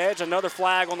wins the edge. Another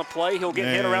flag on the play. He'll get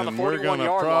hit around the 41-yard line. We're going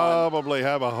to probably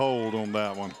have a hold on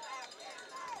that one.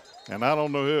 And I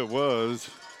don't know who it was,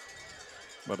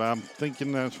 but I'm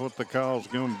thinking that's what the call's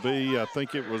going to be. I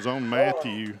think it was on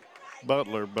Matthew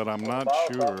Butler, but I'm not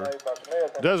sure.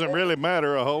 Doesn't really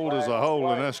matter. A hold is a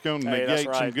hold, and that's going to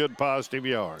negate some good positive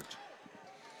yards.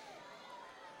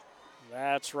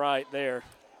 That's right there.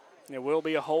 It will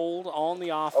be a hold on the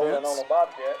offense.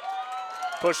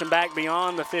 Pushing back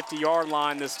beyond the 50-yard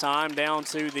line this time, down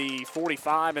to the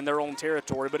 45 in their own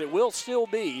territory, but it will still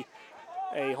be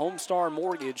a Homestar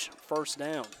Mortgage first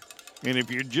down. And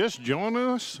if you're just joining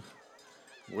us,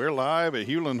 we're live at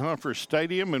Hewlin-Humphreys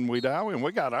Stadium in Wedowee, and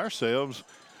we got ourselves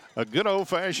a good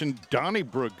old-fashioned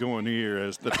Donnybrook going here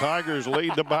as the Tigers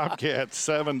lead the Bobcats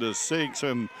 7-6,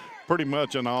 and pretty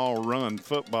much an all-run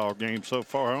football game so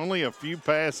far. Only a few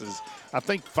passes. I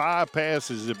think 5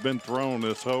 passes have been thrown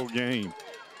this whole game.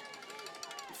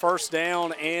 First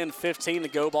down and 15 to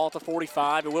go, ball at the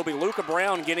 45. It will be Luca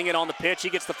Brown getting it on the pitch.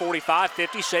 He gets the 45,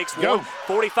 50, shakes one,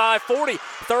 45, 40,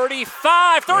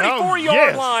 35,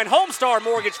 34-yard line. Homestar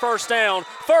Mortgage first down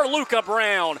for Luca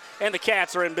Brown, and the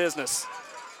Cats are in business.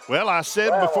 Well, I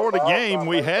said before the game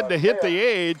we had to hit the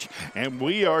edge, and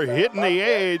we are hitting the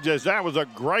edge as that was a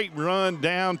great run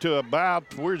down to about,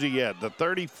 where's he at, the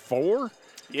 34?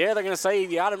 Yeah, they're going to say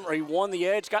he won the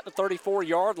edge, got the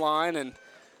 34-yard line, and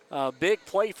big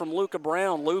play from Luca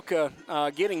Brown. Luca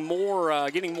getting more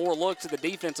looks at the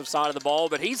defensive side of the ball,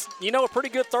 but he's, a pretty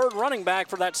good third running back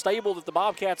for that stable that the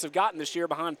Bobcats have gotten this year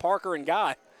behind Parker and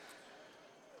Guy.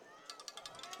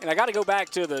 And I got to go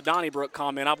back to the Donnybrook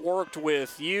comment. I've worked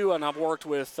with you, and I've worked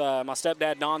with my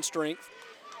stepdad, Don Strength,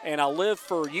 and I live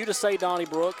for you to say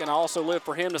Donnybrook, and I also live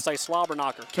for him to say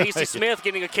Slobberknocker. Casey Smith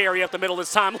getting a carry up the middle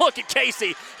this time. Look at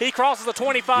Casey. He crosses the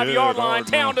 25-yard line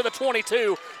down to the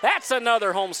 22. That's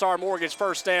another Homestar Mortgage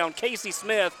first down. Casey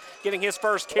Smith getting his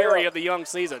first carry of the young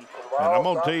season. And I'm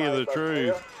going to tell you the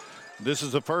truth. This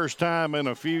is the first time in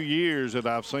a few years that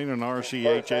I've seen an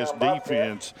RCHS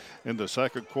defense in the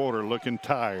second quarter looking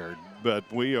tired. But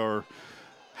we are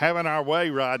having our way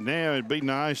right now. It'd be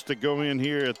nice to go in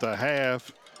here at the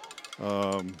half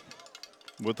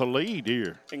with a lead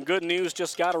here. And good news,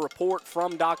 just got a report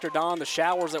from Dr. Don. The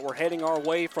showers that were heading our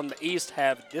way from the east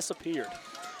have disappeared.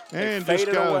 And they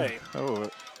faded away.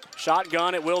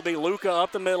 Shotgun, it will be Luca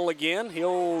up the middle again.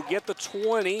 He'll get the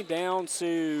 20 down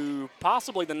to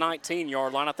possibly the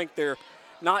 19-yard line. I think they're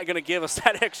not going to give us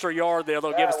that extra yard there.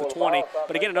 They'll give us the 20.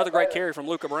 But again, another great carry from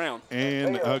Luca Brown.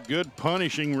 And a good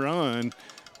punishing run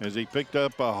as he picked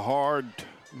up a hard,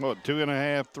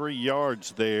 2.5, 3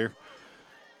 yards there.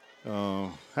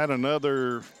 Had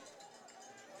another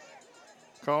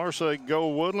caller say, "Go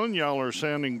Woodland." Y'all are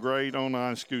sounding great on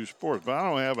iSchool Sports, but I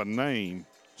don't have a name.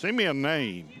 Send me a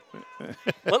name.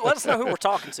 Let us know who we're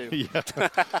talking to. Yeah.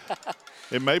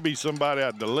 It may be somebody I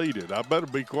deleted. I better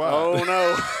be quiet. Oh,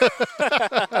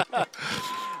 no.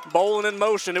 Bowling in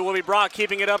motion. It will be Brock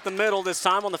keeping it up the middle this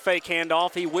time on the fake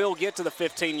handoff. He will get to the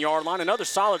 15-yard line. Another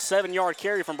solid 7-yard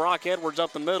carry from Brock Edwards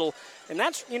up the middle. And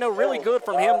that's, really good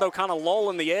from him, though, kind of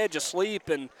lulling the edge asleep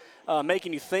and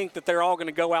making you think that they're all going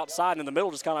to go outside, and in the middle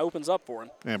just kind of opens up for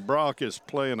him. And Brock is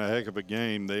playing a heck of a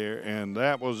game there, and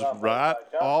that was right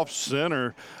off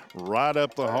center, right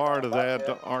up the heart of that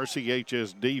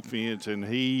RCHS defense, and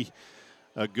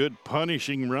a good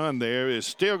punishing run there. Is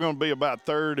still going to be about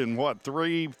third and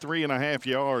 3.5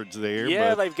 yards there.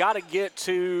 Yeah, they've got to get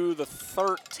to the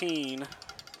 13.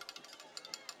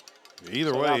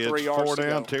 Either way, it's 4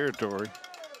 down territory.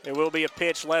 It will be a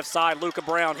pitch left side. Luca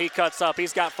Brown, he cuts up.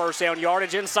 He's got first down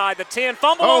yardage inside the 10.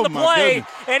 Fumble on the play,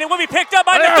 and it will be picked up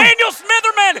by Nathaniel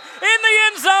Smitherman in the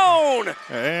end zone.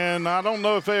 And I don't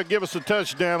know if they'll give us a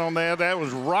touchdown on that. That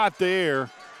was right there.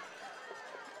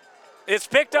 It's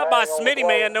picked up by Smitty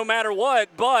Man no matter what,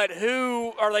 but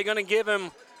who are they going to give him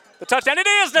the touchdown? It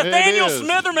is Nathaniel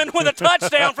Smitherman with a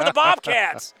touchdown for the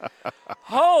Bobcats.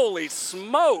 Holy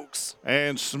smokes.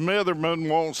 And Smitherman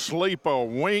won't sleep a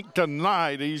wink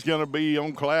tonight. He's going to be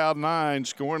on cloud 9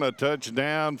 scoring a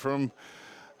touchdown from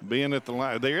being at the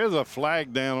line. There is a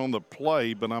flag down on the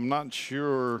play, but I'm not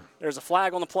sure. There's a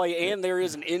flag on the play, and there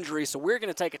is an injury, so we're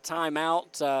going to take a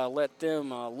timeout, let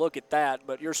them look at that.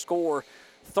 But your score,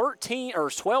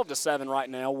 12-7 right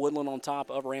now. Woodland on top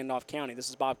of Randolph County. This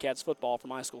is Bobcats football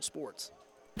from iSchool Sports.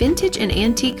 Vintage and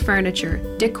antique furniture,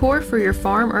 decor for your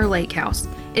farm or lake house.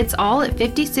 It's all at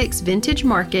 56 Vintage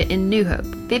Market in New Hope.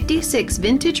 56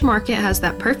 Vintage Market has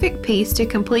that perfect piece to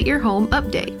complete your home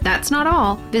update. That's not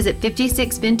all. Visit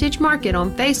 56 Vintage Market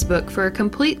on Facebook for a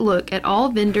complete look at all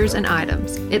vendors and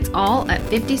items. It's all at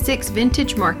 56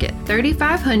 Vintage Market,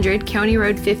 3500 County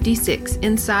Road 56,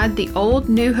 inside the old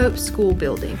New Hope School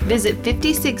building. Visit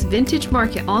 56 Vintage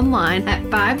Market online at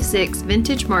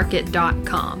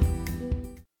 56vintagemarket.com.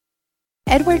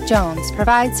 Edward Jones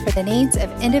provides for the needs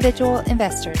of individual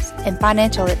investors, and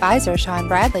financial advisor Sean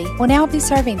Bradley will now be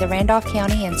serving the Randolph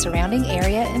County and surrounding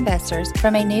area investors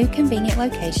from a new convenient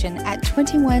location at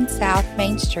 21 South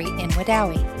Main Street in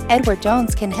Wedowee. Edward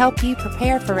Jones can help you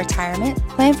prepare for retirement,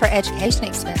 plan for education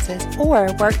expenses,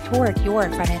 or work toward your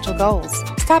financial goals.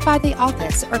 Stop by the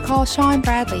office or call Sean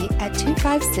Bradley at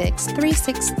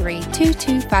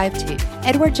 256-363-2252.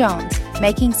 Edward Jones,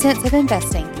 making sense of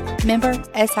investing. Member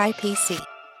SIPC.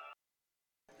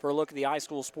 For a look at the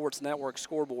iSchool Sports Network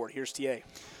scoreboard, here's TA.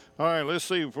 All right, let's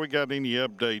see if we got any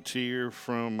updates here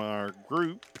from our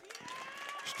group.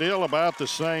 Still about the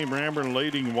same. Ramburn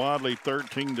leading Wadley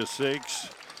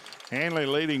 13-6. Hanley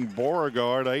leading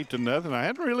Beauregard 8-0. I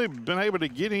hadn't really been able to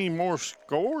get any more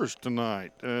scores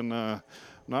tonight, and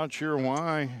not sure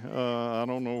why. I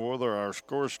don't know whether our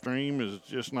score stream is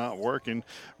just not working.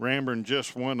 Ramburn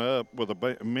just went up with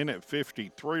a minute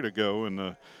 53 to go in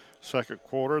the second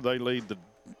quarter. They lead the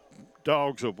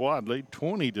Dogs of Wadley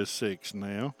 20-6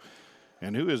 now.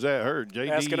 And who is that hurt? JD?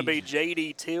 That's going to be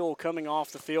J.D. Till coming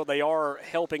off the field. They are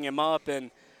helping him up,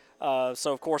 and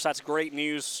so, of course, that's great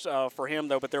news for him,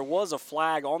 though. But there was a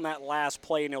flag on that last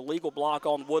play, an illegal block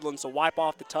on Woodland, so wipe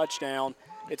off the touchdown.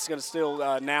 It's going to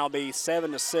still now be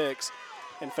 7-6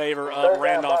 in favor of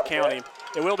Randolph County.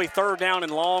 It will be third down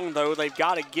and long, though. They've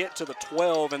got to get to the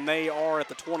 12, and they are at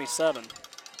the 27.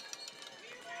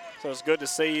 So it's good to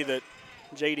see that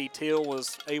J.D. Till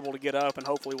was able to get up, and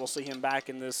hopefully we'll see him back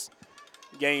in this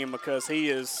game because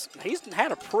he's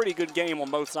had a pretty good game on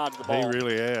both sides of the ball. He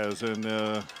really has,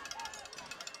 and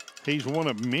he's one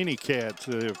of many cats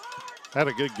that have had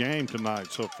a good game tonight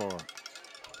so far.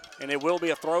 And it will be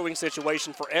a throwing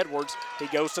situation for Edwards. He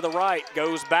goes to the right,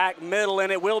 goes back middle,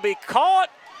 and it will be caught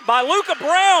by Luca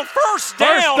Brown. First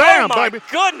down. Oh, my baby.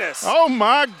 goodness. Oh,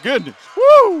 my goodness.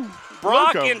 Woo!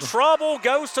 Brock Luka. in trouble,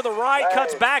 goes to the right,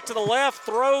 cuts back to the left,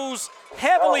 throws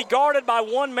heavily guarded by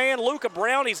one man, Luca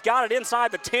Brown. He's got it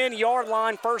inside the 10-yard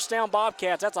line. First down,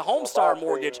 Bobcats. That's a Homestar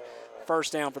Mortgage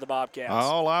first down for the Bobcats.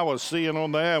 All I was seeing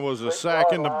on that was a sack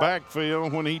in the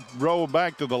backfield. When he rolled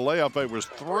back to the left, there was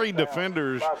 3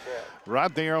 defenders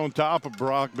right there on top of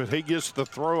Brock, but he gets the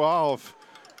throw off.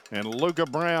 And Luca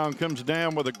Brown comes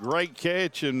down with a great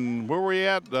catch. And where we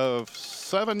at? The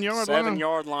 7-yard line?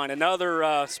 7-yard line.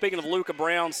 Another, speaking of Luca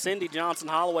Brown, Cindy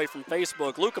Johnson-Holloway from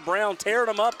Facebook. Luca Brown tearing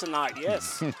him up tonight.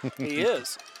 Yes, he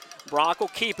is. Brock will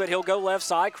keep it. He'll go left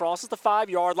side, crosses the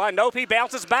 5-yard line. Nope, he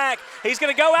bounces back. He's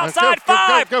going to go outside.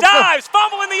 Go, dives,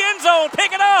 fumble in the end zone,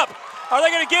 pick it up. Are they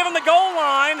going to give him the goal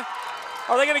line?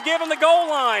 Are they going to give him the goal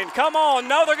line? Come on.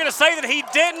 No, they're going to say that he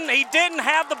didn't. He didn't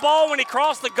have the ball when he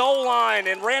crossed the goal line,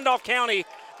 and Randolph County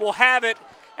will have it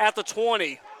at the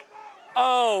 20.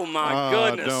 Oh, my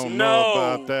goodness. I don't know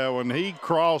about that one. He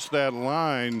crossed that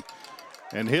line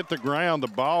and hit the ground. The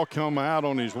ball come out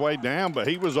on his way down, but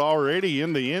he was already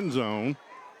in the end zone.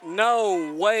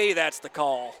 No way that's the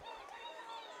call.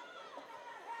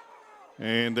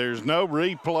 And there's no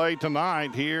replay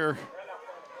tonight here.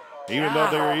 Even though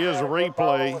there is a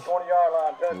replay,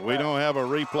 we don't have a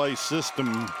replay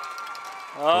system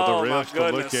for the refs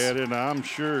to look at it. I'm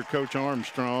sure Coach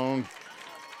Armstrong.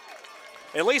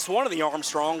 At least one of the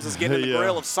Armstrongs is getting in the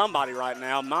grill of somebody right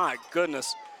now. My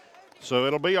goodness. So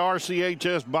it'll be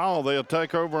RCHS ball. They'll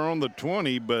take over on the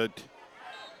 20, but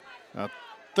I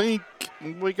think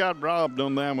we got robbed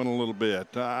on that one a little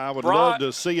bit. I would love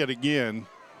to see it again.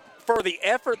 For the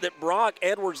effort that Brock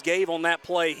Edwards gave on that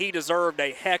play, he deserved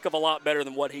a heck of a lot better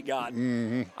than what he got.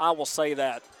 I will say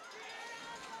that.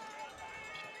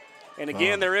 And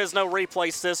again, there is no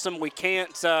replay system. We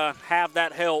can't have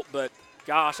that help, but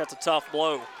gosh, that's a tough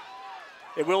blow.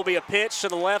 It will be a pitch to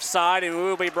the left side, and it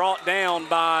will be brought down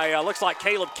by, looks like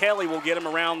Caleb Kelly will get him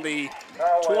around the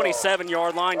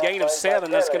 27-yard line, gain of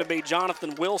 7. That's going to be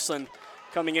Jonathan Wilson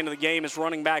coming into the game as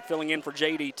running back, filling in for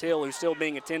J.D. Till, who's still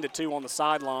being attended to on the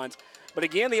sidelines. But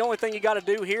again, the only thing you got to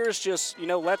do here is just,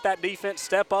 let that defense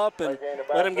step up and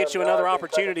let them get you another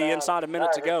opportunity inside a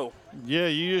minute to go. Yeah,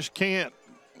 you just can't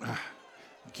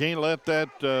let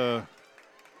that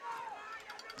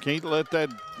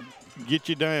get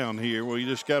you down here. Well, you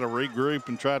just got to regroup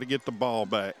and try to get the ball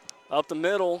back. Up the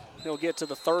middle, he'll get to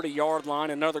the 30-yard line.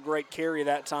 Another great carry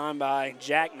that time by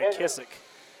Jack McKissick.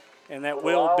 And that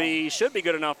should be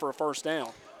good enough for a first down.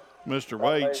 Mr.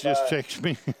 Waits just texted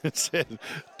me and said,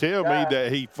 tell me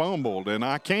that he fumbled. And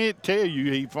I can't tell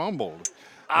you he fumbled.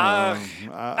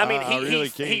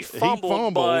 He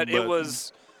fumbled, but it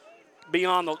was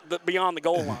beyond the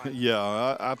goal line.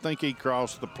 Yeah, I think he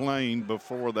crossed the plane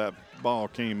before that ball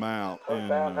came out.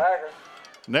 And,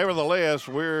 nevertheless,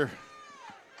 we're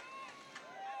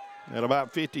at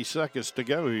about 50 seconds to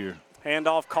go here.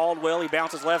 Handoff Caldwell. He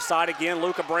bounces left side again.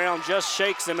 Luca Brown just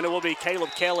shakes him, and it will be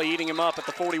Caleb Kelly eating him up at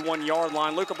the 41-yard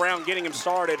line. Luca Brown getting him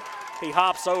started. He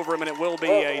hops over him, and it will be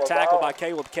a tackle by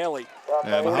Caleb Kelly.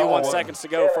 And 41 seconds to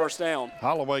go, first down.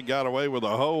 Holloway got away with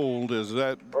a hold as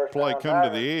that play come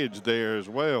to the edge there as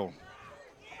well.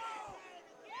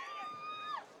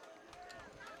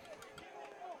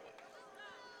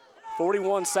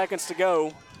 .41 seconds to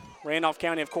go. Randolph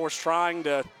County, of course, trying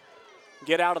to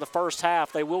get out of the first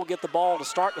half. They will get the ball to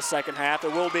start the second half.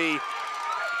 It will be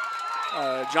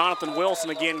Jonathan Wilson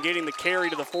again getting the carry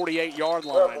to the 48-yard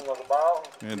line.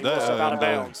 And out of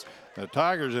bounds. The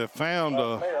Tigers have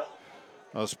found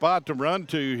a spot to run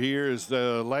to here as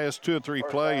the last 2 or 3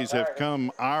 plays have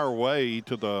come our way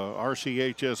to the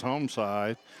RCHS home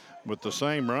side with the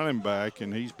same running back,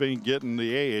 and he's been getting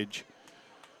the edge.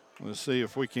 Let's see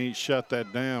if we can't shut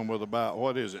that down with about,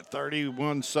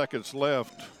 31 seconds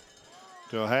left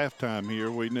till halftime here.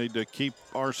 We need to keep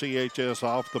RCHS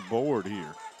off the board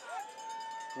here.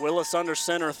 Willis under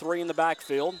center, 3 in the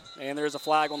backfield, and there's a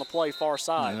flag on the play far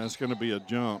side. And that's going to be a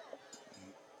jump.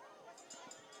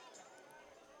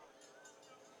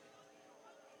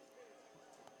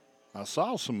 I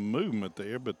saw some movement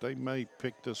there, but they may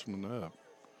pick this one up.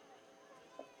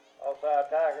 Offside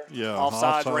Tigers. Yeah,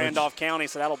 offsides Randolph County,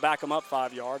 so that'll back them up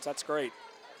 5 yards. That's great.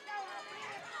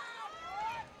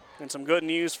 And some good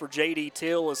news for J.D.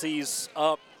 Till as he's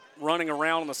up running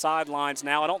around on the sidelines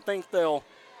now. I don't think they'll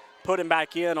put him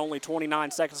back in, only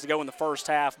 29 seconds to go in the first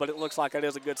half, but it looks like that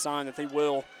is a good sign that he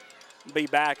will be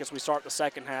back as we start the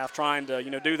second half, trying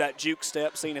to, do that juke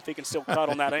step, seeing if he can still cut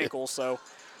on that ankle. So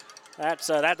that's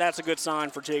a good sign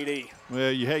for JD.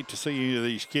 Well, you hate to see any of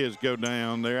these kids go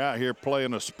down. They're out here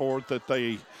playing a sport that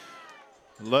they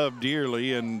love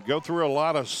dearly and go through a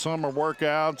lot of summer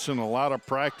workouts and a lot of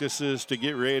practices to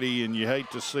get ready, and you hate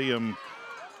to see them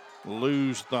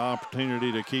lose the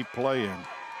opportunity to keep playing.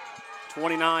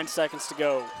 29 seconds to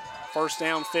go. First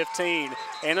down, 15.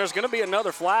 And there's going to be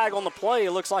another flag on the play.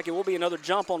 It looks like it will be another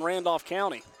jump on Randolph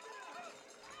County.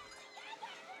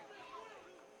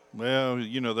 Well,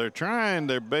 they're trying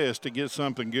their best to get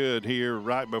something good here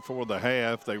right before the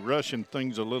half. They're rushing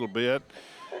things a little bit.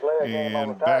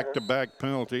 And back-to-back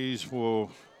penalties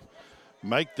will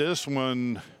make this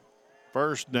one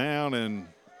first down and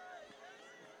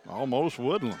almost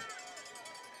Woodland.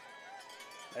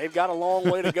 They've got a long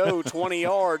way to go, 20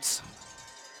 yards.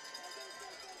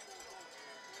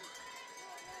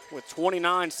 With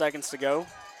 29 seconds to go.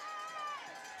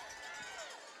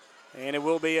 And it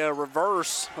will be a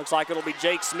reverse. Looks like it'll be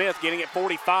Jake Smith getting at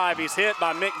 45. He's hit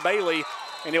by Mick Bailey,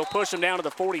 and he'll push him down to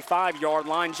the 45-yard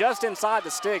line, just inside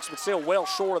the sticks, but still well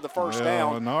short of the first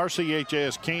down. And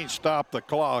RCHS can't stop the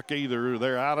clock either.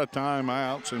 They're out of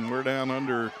timeouts, and we're down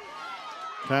under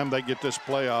time they get this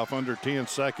play off under 10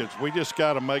 seconds. We just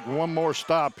got to make one more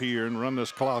stop here and run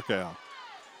this clock out.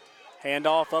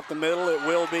 Handoff up the middle. It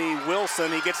will be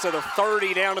Wilson. He gets to the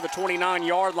 30 down to the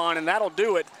 29-yard line, and that'll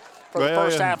do it for the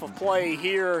first half of play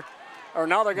here. Or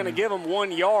now they're going to give him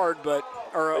 1 yard,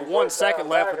 or 1 second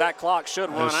left, but that clock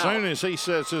should run out. As soon as he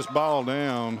sets this ball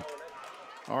down,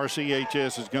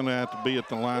 RCHS is going to have to be at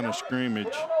the line of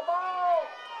scrimmage.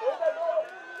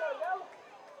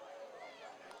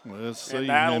 Let's see,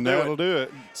 and that'll do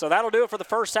it. So that'll do it for the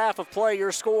first half of play.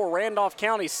 Your score, Randolph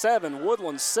County 7,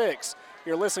 Woodland 6.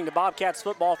 You're listening to Bobcats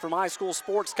football from High School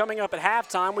Sports. Coming up at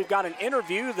halftime, we've got an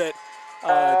interview that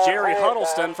Jerry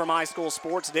Huddleston from High School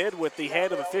Sports did with the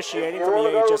head of officiating from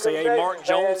the HSAA, Mark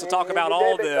Jones, to talk about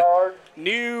all the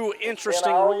new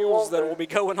interesting rules that will be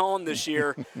going on this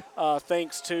year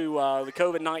thanks to the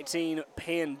COVID-19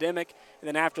 pandemic. And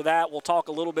then after that, we'll talk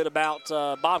a little bit about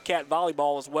Bobcat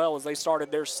volleyball as well, as they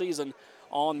started their season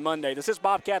on Monday. This is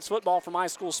Bobcats football from High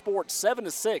School Sports,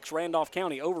 7-6, Randolph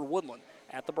County over Woodland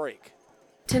at the break.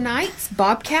 Tonight's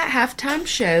Bobcat Halftime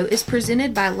Show is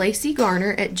presented by Lacey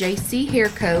Garner at JC Hair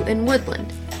Co. in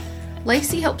Woodland.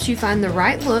 Lacey helps you find the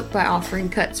right look by offering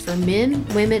cuts for men,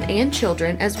 women, and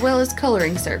children, as well as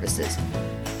coloring services.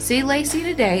 See Lacey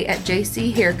today at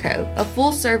JC Hair Co., a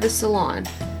full-service salon,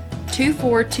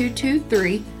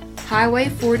 24223 Highway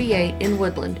 48 in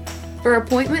Woodland. For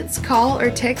appointments, call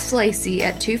or text Lacey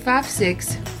at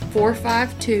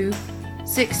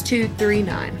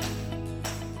 256-452-6239.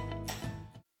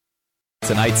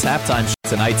 Tonight's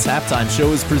halftime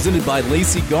show is presented by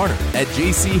Lacey Garner at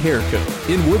JC Hair Co.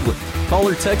 in Woodland. Call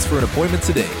or text for an appointment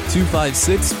today,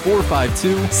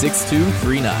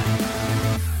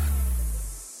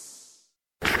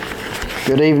 256-452-6239.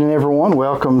 Good evening, everyone.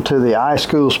 Welcome to the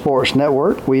iSchool Sports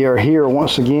Network. We are here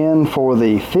once again for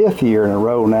the 5th year in a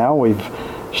row now. We've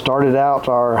started out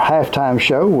our halftime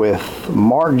show with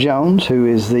Mark Jones, who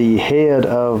is the head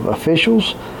of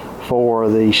officials for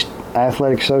the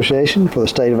Athletic Association for the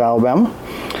state of Alabama.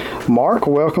 Mark,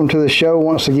 welcome to the show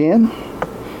once again.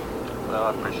 Well,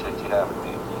 I appreciate you having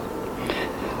me.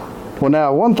 Well,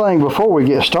 now, one thing before we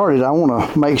get started, I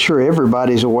want to make sure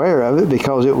everybody's aware of it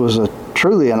because it was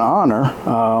truly an honor.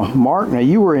 Mark, now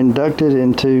you were inducted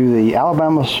into the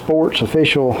Alabama Sports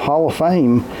Official Hall of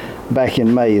Fame back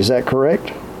in May. Is that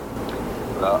correct?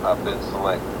 Well, I've been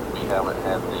selected. We haven't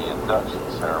had the induction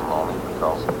ceremony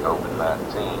because of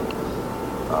COVID-19.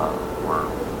 We're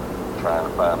trying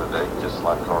to find a date, just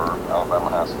like our Alabama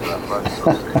High School Athletic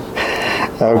Association.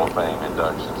 Hall of Fame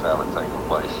inductions haven't taken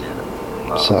place yet.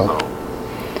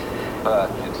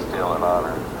 But it's still an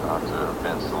honor to have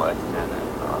been selected, and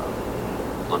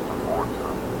looking forward to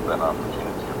that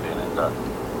opportunity of being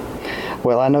inducted.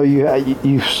 Well, I know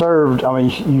you've served,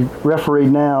 you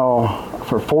refereed now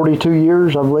for 42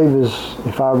 years, I believe,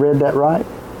 if I read that right?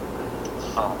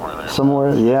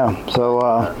 Somewhere, yeah. So,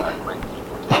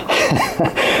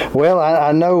 well,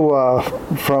 I know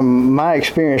from my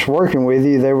experience working with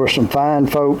you, there were some fine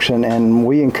folks, and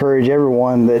we encourage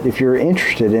everyone that if you're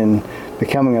interested in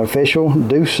becoming an official,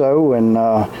 do so, and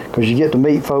because you get to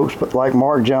meet folks like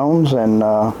Mark Jones and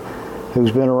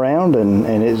who's been around, and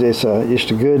it's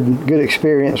just a good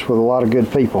experience with a lot of good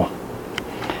people.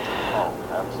 Oh,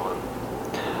 absolutely.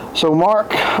 So,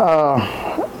 Mark,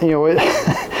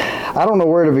 I don't know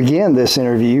where to begin this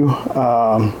interview.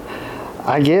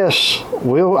 I guess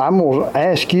I'm going to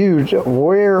ask you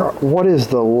what is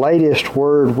the latest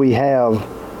word we have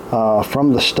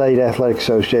from the State Athletic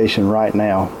Association right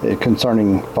now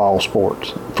concerning fall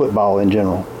sports, football in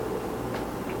general?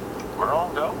 We're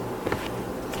on go.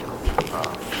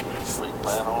 We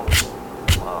plan on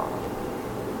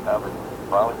having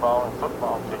volleyball and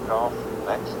football kick off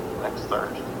next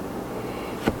Thursday.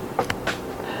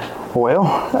 Well,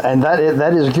 and that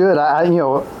is good.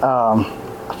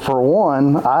 For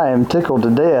one, I am tickled to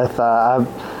death. I'm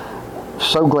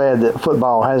so glad that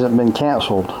football hasn't been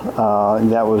canceled.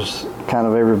 That was kind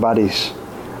of everybody's,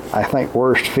 I think,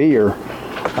 worst fear.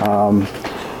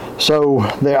 So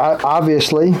there,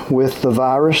 obviously, with the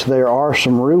virus, there are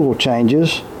some rule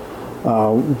changes.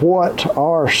 What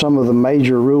are some of the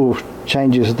major rule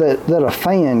changes that a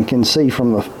fan can see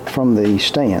from the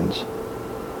stands?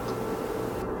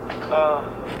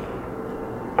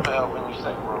 Well, when you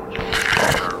say rule changes,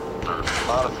 there's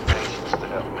modifications to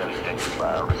help mitigate the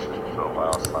virus and to allow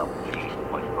us an opportunity to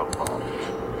play football.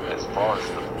 As far as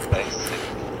the basic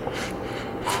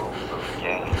rules of the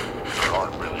game, there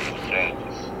aren't really any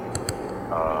changes.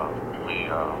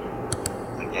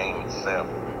 The game itself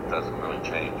doesn't really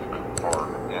change, but for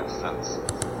instance,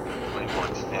 we will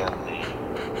extend the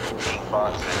team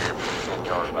box area from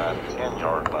 10-yard line to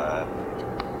 10-yard line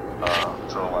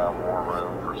to allow more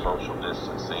room for social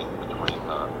distancing between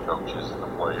the coaches and the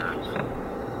players and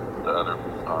the other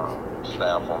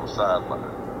staff on the sideline.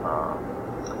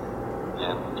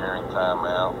 Then during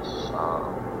timeouts,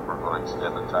 we're going to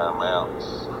extend the timeouts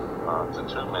to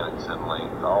 2 minutes in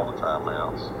length, all the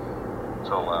timeouts,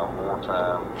 to allow more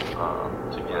time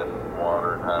to get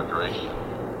water and hydration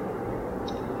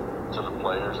to the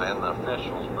players and the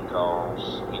officials, because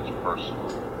each person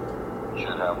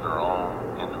should have their own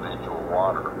individual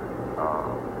water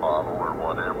bottle or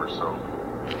whatever, so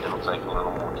it'll take a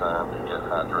little more time to get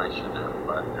hydration to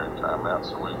everybody during timeout,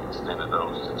 so we've extended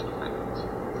those to 2 minutes.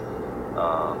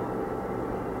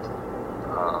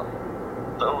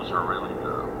 Those are really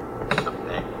the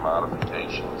big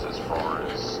modifications as far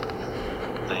as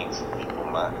things that people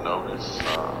might notice.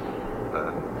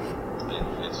 But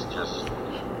it's just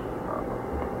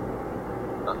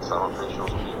some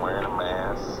officials will be wearing a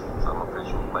mask. Some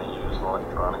officials may use an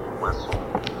electronic whistle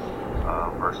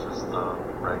versus the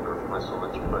regular whistle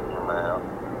that you put in your mouth.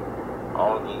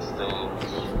 All of these things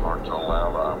are to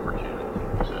allow the opportunity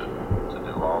to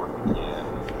do all that we can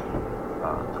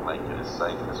to make it as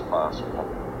safe as possible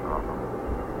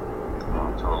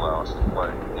to allow us to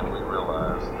play. And we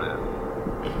realize that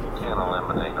you can't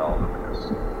eliminate all of this.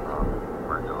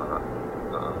 We're doing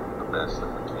the best that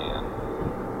we can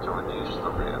to reduce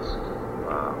the risk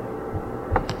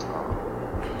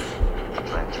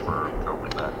transfer of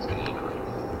COVID-19 or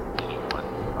anyone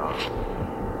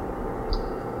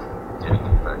getting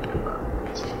infected by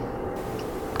it.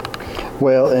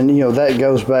 Well, and that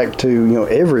goes back to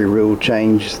every rule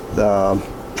change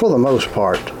for the most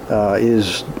part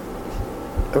is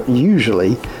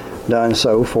usually done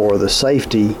so for the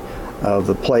safety of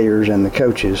the players and the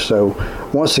coaches. So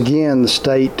once again, the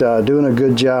state doing a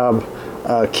good job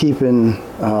keeping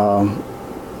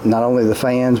not only the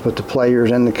fans but the players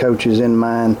and the coaches in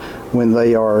mind when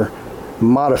they are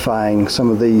modifying some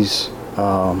of these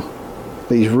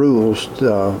rules,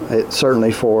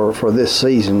 certainly for this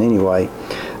season anyway.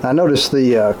 I noticed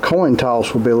the coin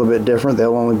toss will be a little bit different.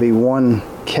 There'll only be one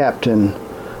captain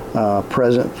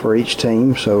present for each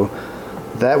team, so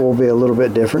that will be a little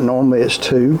bit different. Normally it's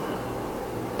 2.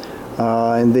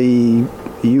 And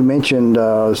you mentioned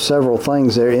several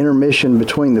things there. Intermission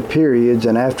between the periods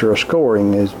and after a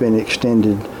scoring has been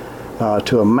extended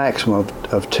to a maximum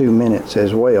of 2 minutes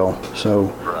as well.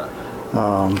 So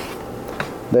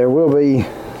there will be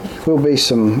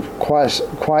some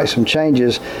quite some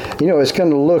changes. It's going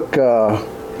to look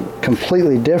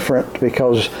completely different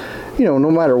because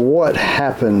no matter what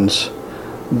happens,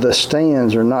 the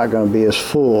stands are not going to be as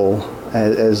full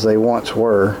as they once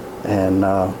were, and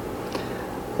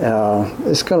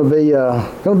it's going to be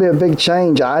a big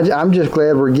change. I'm just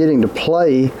glad we're getting to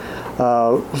play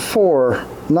for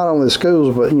not only the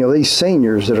schools but these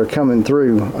seniors that are coming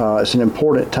through. It's an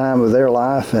important time of their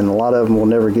life, and a lot of them will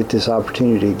never get this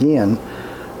opportunity again.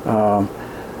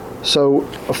 So,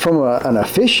 from an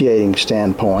officiating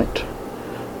standpoint,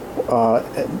 are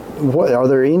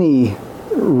there any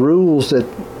rules that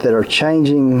are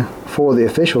changing for the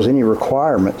officials? Any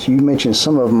requirements? You mentioned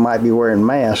some of them might be wearing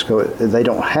masks. So they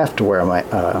don't have to wear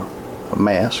a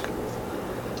mask.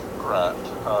 Right.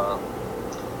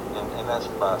 And that's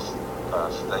by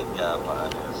state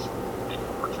guideline is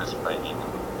people participating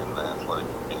in and the athletic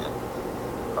event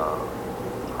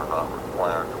are not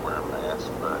required to wear a mask,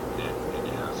 but it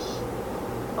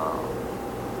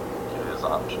is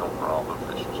optional for all the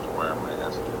officials to wear a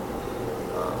mask.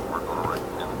 We're going to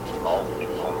recommend all the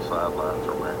people on the sidelines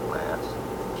are wearing masks.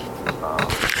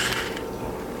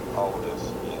 All of this,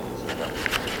 again, is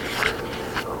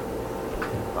so,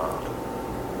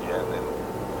 yeah, and then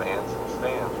fans and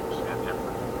stands will see it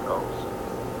different because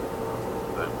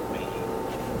they'll be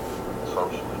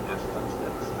socially distanced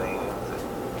in the stands.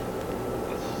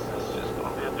 It's just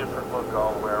going to be a different look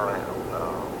all the way around.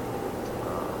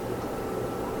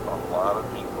 A lot of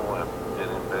people have been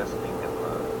investing in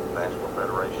the National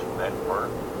Federation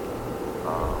Network,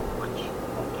 which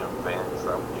will give fans the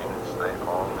opportunity to stay at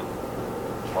home and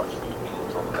watch these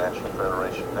games on the National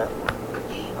Federation Network,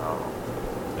 which is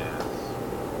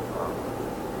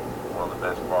one of the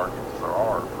best bargains there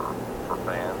are for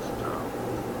fans to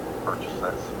purchase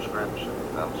that subscription.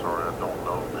 I'm sorry, I don't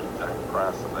know the exact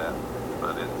price of that,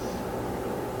 but it's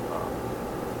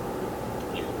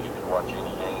you can watch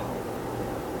any game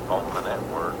on the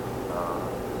network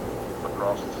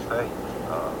across the state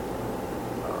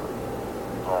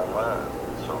online.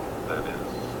 So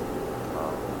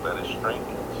that is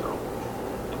streaming. So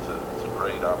it's a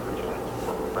great opportunity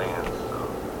for fans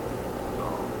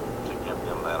to give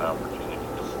them that opportunity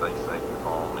to stay safe at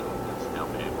home and still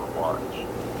be able to watch.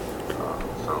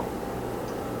 So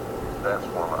that's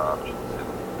one of the options. And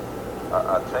I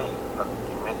tell you,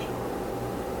 you mentioned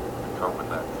the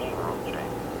COVID-19 rule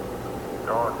changes.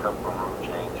 There are a couple of rule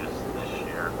changes this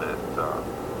year that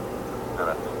I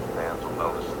think fans will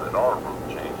notice that are rule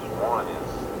changes. One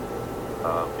is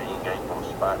being able to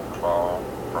spike the ball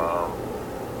from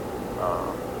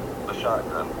the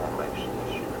shotgun formation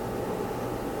this year.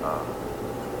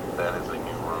 That is a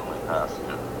new rule in high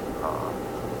school.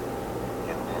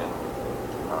 And then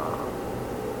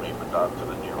we've adopted a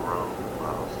new rule.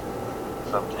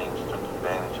 Some teams took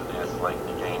advantage of this late in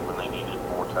the game when they needed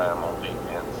more time on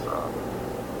defense.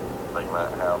 They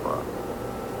might have a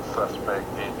suspect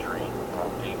injury on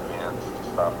defense to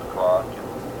stop the clock and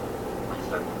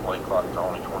reset the play clock to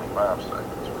only 25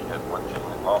 seconds. We had one team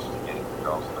that lost the game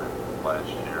because of that last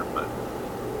year, but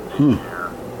this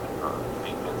year, if a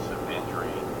defensive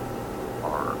injury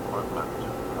or equipment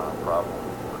problem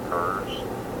occurs,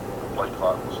 the play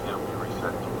clock will still be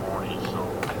reset to 40, so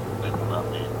they will not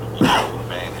be able to get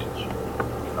advantage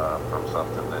from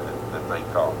something that they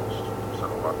caused.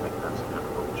 So I think that's a good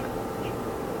rule change.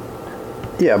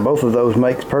 Yeah, both of those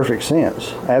makes perfect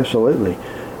sense. Absolutely.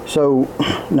 So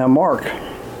now, Mark,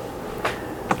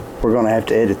 we're going to have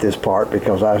to edit this part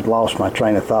because I've lost my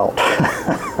train of thought.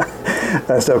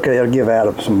 That's okay. I'll give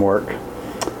Adam some work.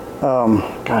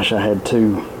 Gosh, I had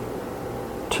two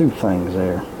things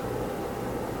there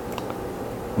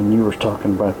when you were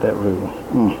talking about that rule.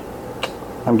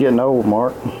 I'm getting old,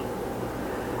 Mark.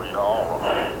 We all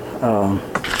are.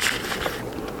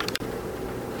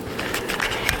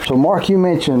 So, Mark, you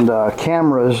mentioned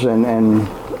cameras, and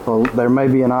there may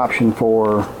be an option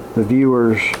for the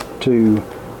viewers to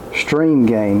stream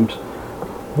games.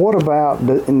 What about,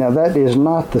 now that is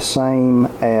not the same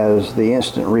as the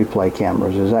instant replay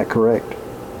cameras, is that correct?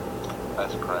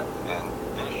 That's correct. And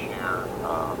this year,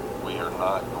 we are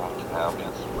not going to have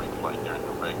instant replay during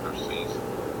the regular season.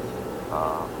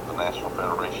 The National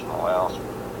Federation allows,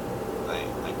 they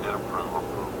did approve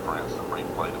for instant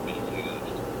replay to be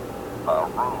used by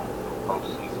rule for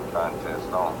postseason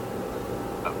contest only.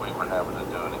 But we were having to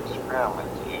do an experiment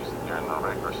to use it during the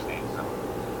regular season.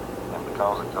 And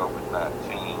because of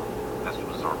COVID-19, this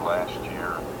was our last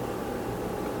year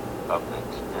of the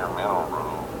experimental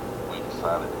rule. We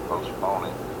decided to postpone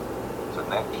it to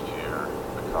next year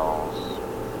because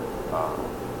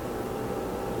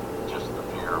just the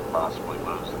fear of possibly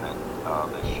losing it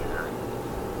this year.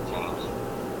 Teams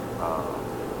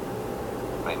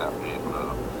may not be able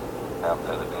to have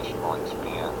that additional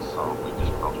expense, so we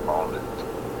just postponed it.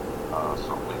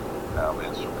 So we have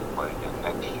instant replay again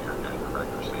next year during the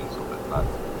regular season, but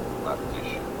not this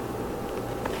year.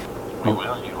 We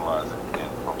will utilize it in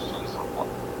postseason play.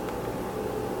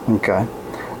 Okay.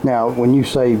 Now, when you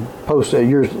say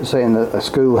you're saying that a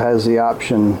school has the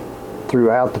option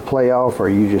throughout the playoff, or are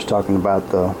you just talking about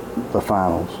the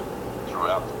finals?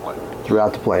 Throughout the playoffs.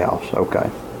 Throughout the playoffs. Okay.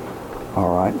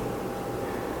 All right.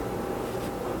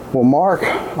 Well, Mark,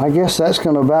 I guess that's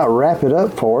going to about wrap it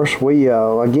up for us. We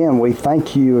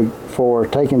thank you for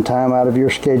taking time out of your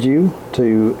schedule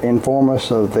to inform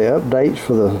us of the updates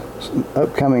for the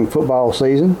upcoming football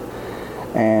season.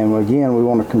 And again, we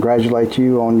want to congratulate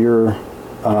you on your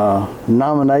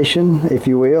nomination, if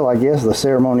you will. I guess the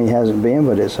ceremony hasn't been,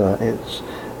 but it's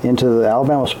into the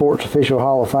Alabama Sports Official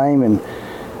Hall of Fame. And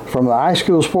from the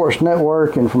iSchool Sports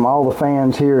Network and from all the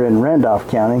fans here in Randolph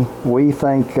County, we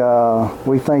think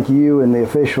you and the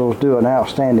officials do an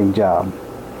outstanding job.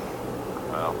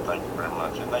 Well, thank you very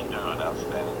much, and they do an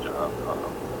outstanding job.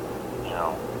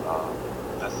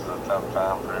 This is a tough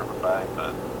time for everybody,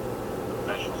 but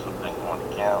officials have been going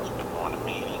to counts, been going to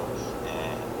meetings,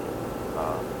 and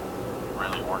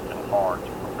really working hard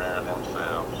to prepare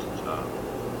themselves to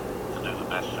do the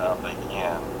best job they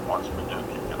can once we do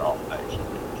kick it off next week.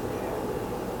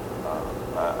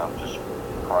 And I'm just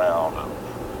proud of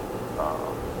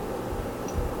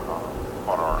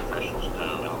what our officials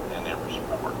do in every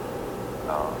sport,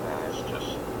 and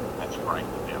it's great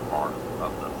to be a part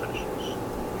of the officials.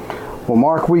 Well,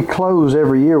 Mark, we close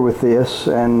every year with this,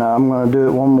 and I'm going to do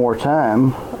it one more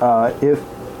time. If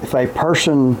a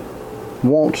person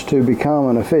wants to become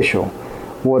an official,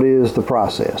 what is the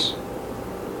process?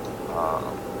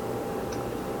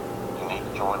 You need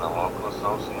to join a local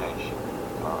association.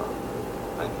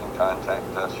 They can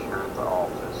contact us here at the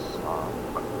office. You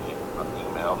can put an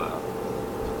email to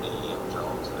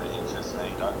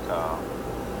jones@hsa.com,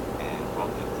 and we'll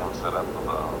get them set up with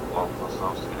a local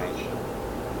association.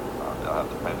 They'll have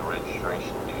to pay the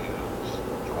registration dues,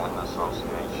 join the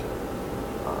association,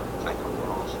 take a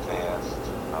rules test,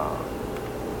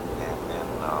 and then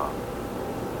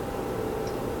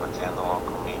attend the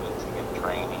local meetings and get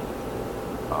training,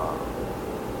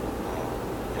 and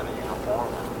get a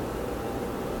uniform,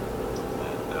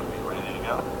 and they'll be ready to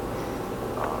go.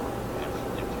 If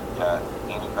you've got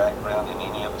any background in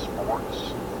any of the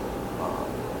sports,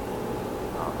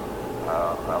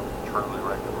 I truly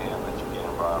recommend that you get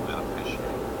involved in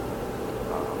officiating.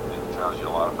 It tells you a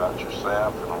lot about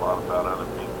yourself and a lot about other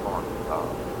people. And,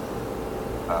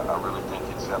 I really think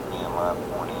it's helped me in life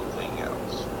more than anything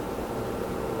else.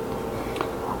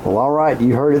 Well, all right,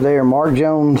 you heard it there. Mark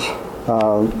Jones,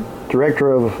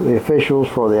 Director of the Officials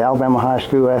for the Alabama High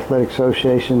School Athletic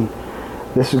Association.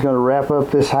 This is going to wrap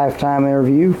up this halftime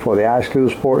interview for the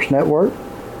iSchool Sports Network.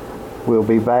 We'll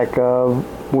be back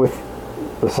with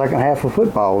the second half of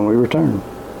football when we return.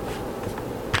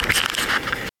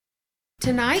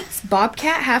 Tonight's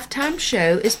Bobcat Halftime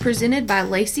Show is presented by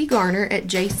Lacey Garner at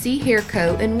JC Hair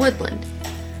Co. in Woodland.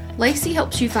 Lacey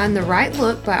helps you find the right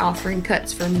look by offering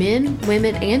cuts for men,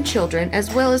 women, and children,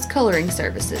 as well as coloring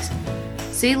services.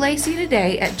 See Lacey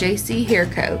today at JC Hair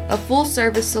Co., a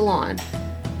full-service salon,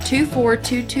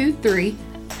 24223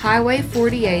 Highway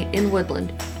 48 in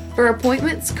Woodland. For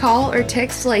appointments, call or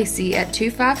text Lacey at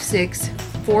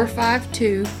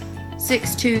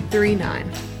 256-452-6239.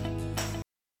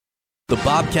 The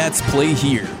Bobcats play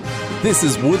here. This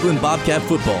is Woodland Bobcat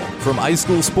football from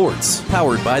iSchool Sports,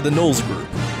 powered by the Knowles Group.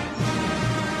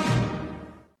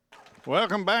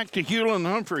 Welcome back to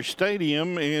Hewlin-Humphrey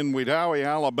Stadium in Wedowee,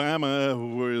 Alabama,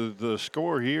 with the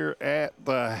score here at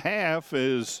the half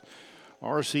is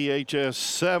RCHS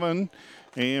 7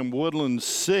 and Woodland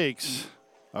 6.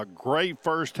 A great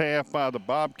first half by the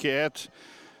Bobcats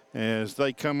as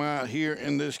they come out here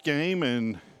in this game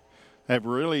and have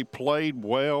really played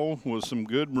well with some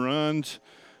good runs.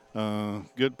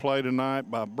 Good play tonight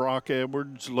by Brock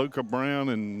Edwards, Luca Brown,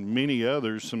 and many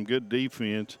others. Some good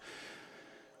defense.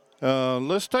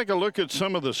 Let's take a look at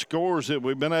some of the scores that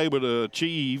we've been able to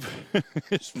achieve.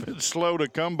 It's been slow to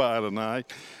come by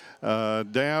tonight.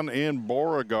 Down in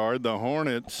Beauregard, the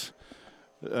Hornets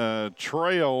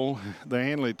trail the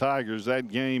Handley Tigers. That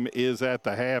game is at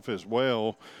the half as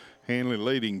well. Handley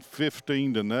leading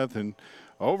 15-0.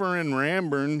 Over in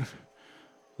Ranburne,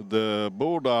 the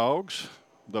Bulldogs,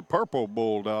 the Purple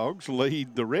Bulldogs,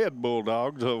 lead the Red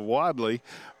Bulldogs of Wadley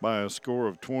by a score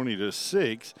of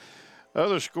 20-6.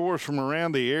 Other scores from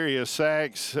around the area: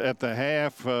 Sachs at the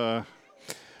half,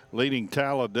 leading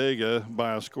Talladega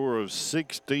by a score of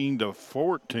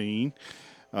 16-14.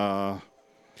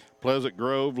 Pleasant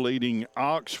Grove leading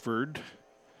Oxford.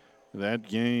 That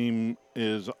game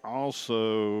is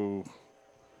also,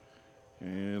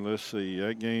 and let's see,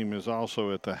 that game is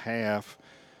also at the half.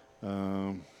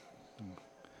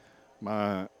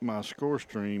 My score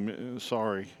stream,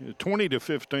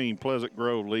 20-15, Pleasant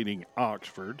Grove leading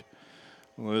Oxford.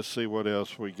 Let's see what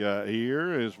else we got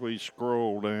here as we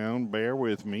scroll down. Bear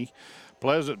with me.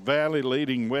 Pleasant Valley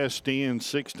leading West End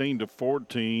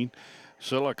 16-14.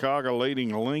 Sylacauga leading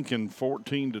Lincoln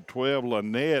 14-12.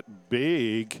 Lynette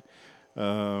big.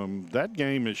 That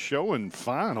game is showing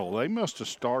final. They must have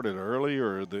started early,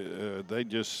 or they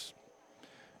just,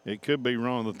 it could be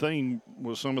wrong. The thing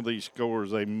with some of these scores,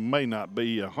 they may not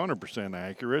be 100%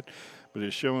 accurate, but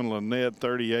it's showing Lynette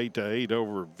 38-8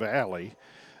 over Valley.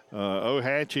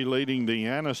 Ohatchee leading the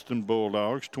Anniston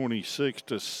Bulldogs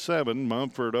 26-7.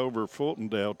 Mumford over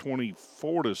Fultondale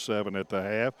 24-7 at the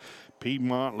half.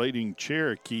 Piedmont leading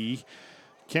Cherokee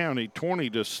County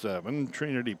 20-7.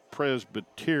 Trinity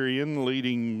Presbyterian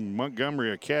leading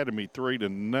Montgomery Academy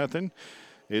 3-0.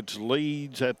 It's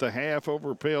Leeds at the half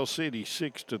over Pell City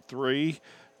 6-3.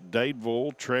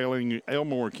 Dadeville trailing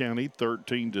Elmore County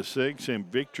 13-6,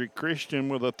 and Victory Christian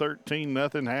with a 13-0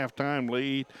 halftime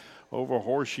lead over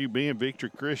Horseshoe Bend.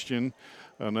 Victory Christian,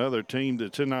 another team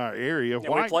that's in our area.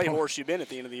 Yeah, we play Horseshoe Bend at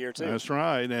the end of the year too. That's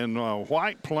right, and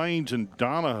White Plains and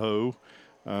Donahoe.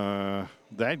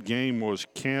 That game was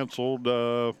canceled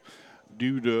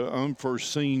due to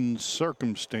unforeseen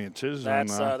circumstances.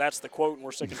 That's the quote, and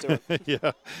we're sticking to it.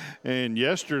 Yeah, and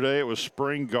yesterday it was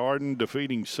Spring Garden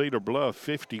defeating Cedar Bluff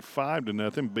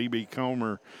 55-0. B.B.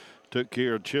 Comer took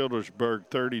care of Childersburg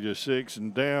 30-6,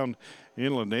 and down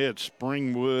in Lynette,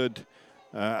 Springwood,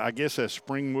 I guess that's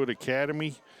Springwood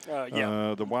Academy.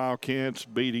 The Wildcats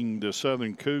beating the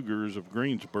Southern Cougars of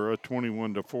Greensboro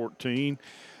 21-14.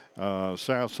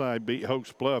 Southside beat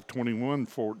Hoax Bluff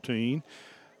 21-14.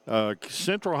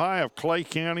 Central High of Clay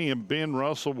County and Ben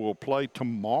Russell will play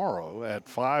tomorrow at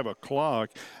 5 o'clock.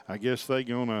 I guess they're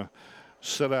going to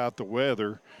set out the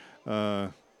weather.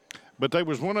 But there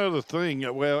was one other thing.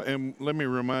 Well, and let me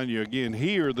remind you again,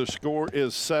 here the score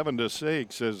is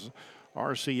 7-6 as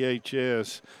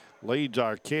RCHS leads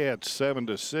our Cats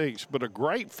 7-6. But a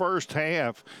great first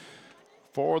half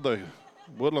for the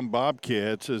Woodland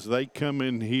Bobcats as they come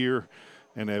in here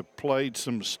and have played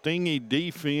some stingy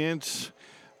defense.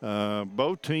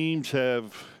 Both teams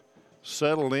have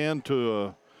settled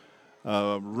into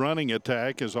a running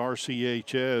attack as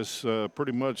RCHS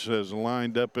pretty much has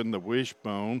lined up in the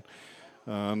wishbone.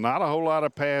 Not a whole lot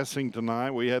of passing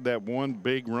tonight. We had that one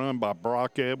big run by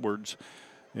Brock Edwards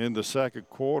in the second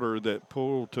quarter that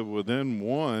pulled to within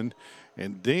one.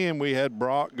 And then we had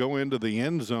Brock go into the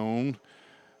end zone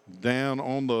down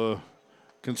on the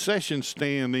concession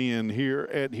stand in here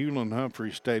at Hewlin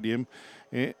Humphrey Stadium.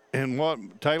 And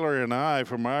what Taylor and I,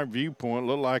 from our viewpoint,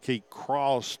 looked like he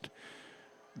crossed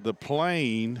the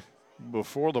plane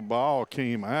before the ball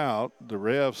came out. The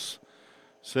refs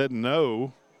said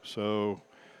no, so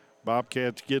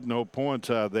Bobcats get no points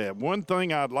out of that. One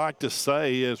thing I'd like to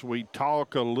say as we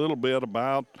talk a little bit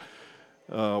about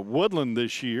Woodland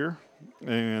this year,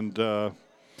 and I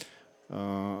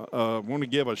want to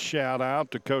give a shout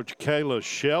out to Coach Kayla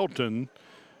Shelton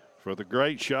for the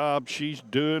great job she's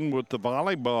doing with the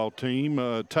volleyball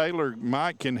team. Taylor,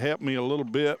 Mike can help me a little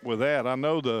bit with that. I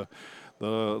know the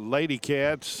Lady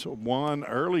Cats won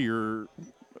earlier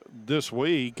this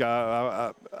week.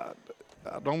 I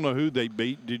don't know who they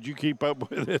beat. Did you keep up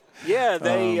with it? Yeah,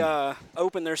 they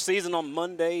opened their season on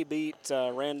Monday, beat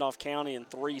Randolph County in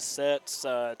 3 sets,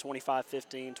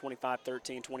 25-15,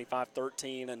 25-13,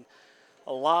 25-13, and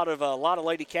a lot of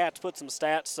Lady Cats put some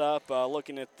stats up.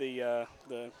 Looking at the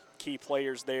key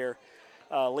players there,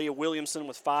 Leah Williamson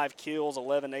with 5 kills,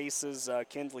 11 aces.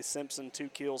 Kinsley Simpson 2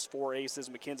 kills, 4 aces.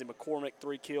 Mackenzie McCormick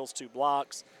 3 kills, 2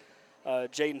 blocks.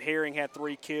 Jaden Herring had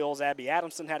 3 kills. Abby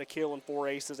Adamson had a kill and 4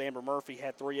 aces. Amber Murphy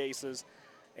had 3 aces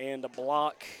and a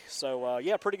block. So,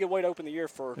 pretty good way to open the year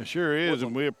for It sure is, Woodland.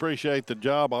 And we appreciate the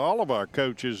job all of our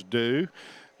coaches do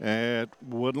at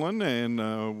Woodland,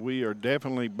 and we are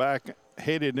definitely back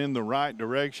headed in the right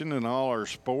direction in all our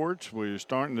sports. We're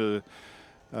starting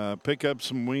to pick up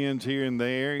some wins here and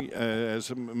there.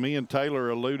 As me and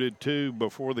Taylor alluded to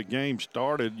before the game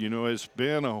started, you know, it's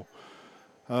been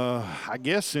I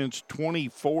guess since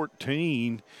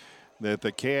 2014 that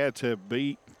the Cats have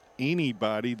beat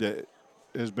anybody that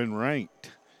has been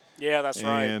ranked. Yeah, that's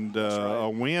right. And a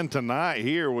win tonight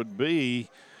here would be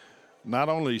not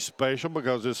only special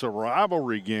because it's a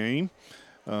rivalry game,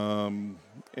 and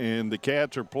the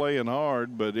Cats are playing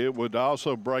hard, but it would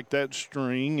also break that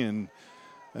string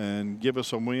and give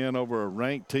us a win over a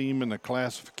ranked team in the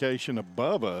classification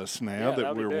above us now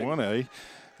that we're 1A.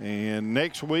 And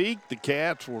next week, the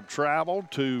Cats will travel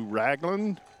to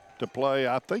Ragland to play,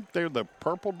 I think they're the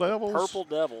Purple Devils. Purple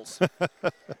Devils.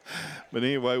 But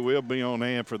anyway, we'll be on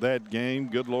hand for that game,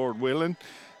 good Lord willing.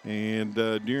 And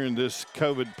during this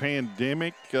COVID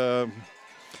pandemic,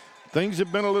 things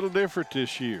have been a little different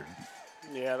this year.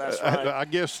 Yeah, that's right. I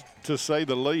guess to say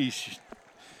the least.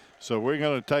 So we're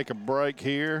going to take a break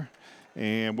here,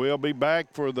 and we'll be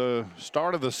back for the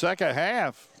start of the second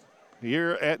half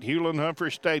here at Hewlin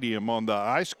Humphrey Stadium on the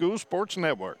iSchool Sports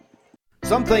Network.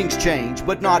 Some things change,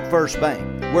 but not First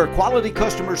Bank, where quality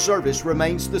customer service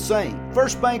remains the same.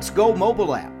 First Bank's Go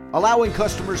mobile app allowing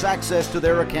customers access to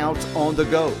their accounts on the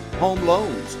go. Home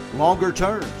loans, longer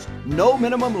terms, no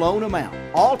minimum loan amount.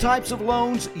 All types of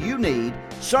loans you need,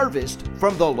 serviced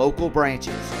from the local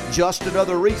branches. Just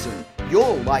another reason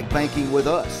you'll like banking with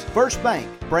us. First Bank,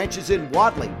 branches in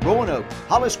Wadley, Roanoke,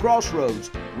 Hollis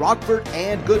Crossroads, Rockford,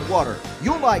 and Goodwater.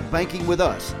 You'll like banking with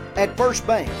us at First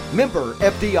Bank, member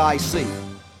FDIC.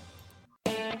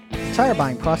 Tire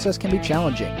buying process can be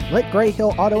challenging. Let Gray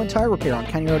Hill Auto and Tire Repair on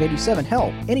County Road 87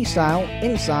 help. Any style,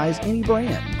 any size, any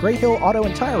brand. Gray Hill Auto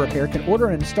and Tire Repair can order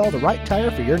and install the right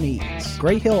tire for your needs.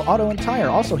 Gray Hill Auto and Tire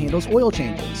also handles oil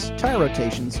changes, tire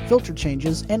rotations, filter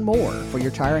changes, and more. For your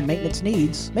tire and maintenance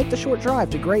needs, make the short drive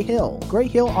to Gray Hill. Gray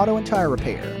Hill Auto and Tire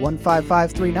Repair,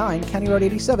 15539 County Road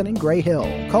 87 in Gray Hill.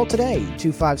 Call today,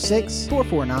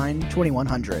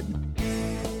 256-449-2100.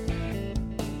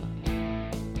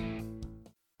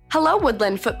 Hello,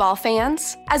 Woodland football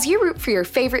fans. As you root for your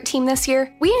favorite team this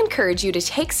year, we encourage you to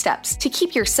take steps to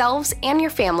keep yourselves and your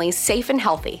families safe and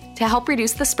healthy to help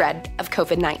reduce the spread of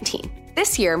COVID-19.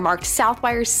 This year marked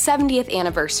Southwire's 70th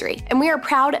anniversary, and we are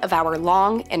proud of our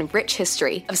long and rich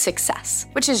history of success,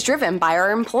 which is driven by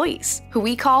our employees, who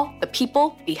we call the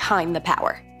people behind the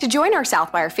power. To join our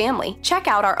Southwire family, check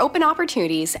out our open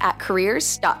opportunities at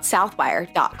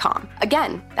careers.southwire.com.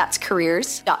 Again, that's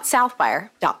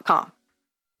careers.southwire.com.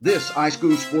 This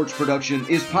iSchool Sports production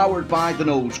is powered by the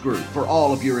Knowles Group. For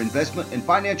all of your investment and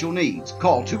financial needs,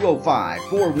 call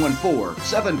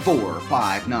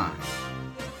 205-414-7459.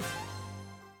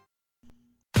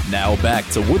 Now back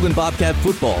to Woodland Bobcat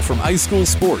football from iSchool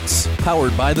Sports,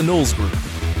 powered by the Knowles Group.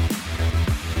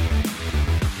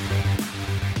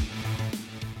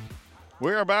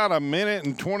 We're about a minute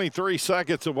and 23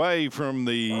 seconds away from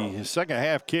the second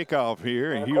half kickoff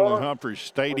here at Hewlett-Humphrey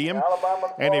Stadium.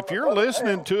 And if you're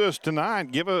listening to us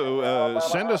tonight,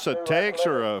 send us a text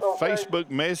or a Facebook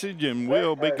message, and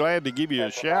we'll be glad to give you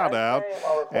a shout out.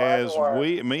 As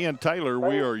me and Taylor,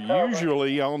 we are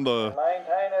usually on the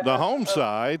home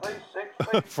side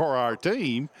for our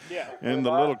team in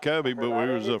the Little Cubby, but we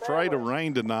was afraid of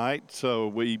rain tonight, so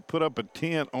we put up a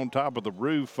tent on top of the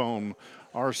roof on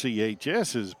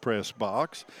RCHS's press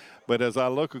box. But as I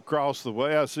look across the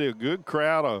way, I see a good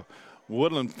crowd of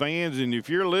Woodland fans, and if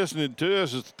you're listening to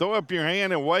us, just throw up your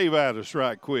hand and wave at us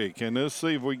right quick, and let's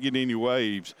see if we get any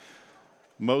waves.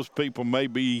 Most people may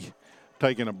be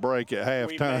taking a break at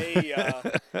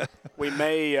halftime. We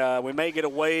may get a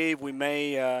wave. We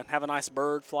may have a nice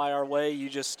bird fly our way. You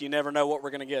never know what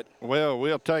we're going to get. Well,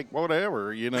 we'll take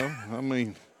whatever, I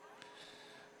mean,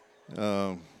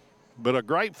 but a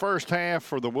great first half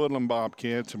for the Woodland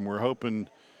Bobcats, and we're hoping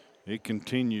it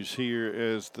continues here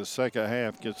as the second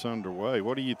half gets underway.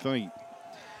 What do you think?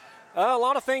 A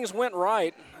lot of things went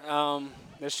right.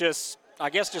 It's just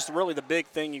really the big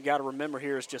thing you got to remember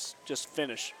here is just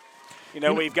finish.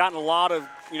 We've gotten a lot of,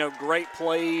 great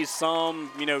plays. Some,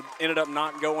 ended up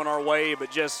not going our way, but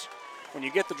just when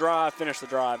you get the drive, finish the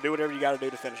drive. Do whatever you got to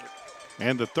do to finish it.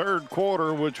 And the third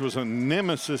quarter, which was a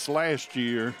nemesis last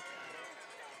year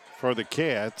for the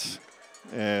Cats,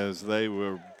 as they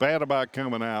were bad about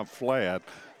coming out flat.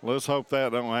 Let's hope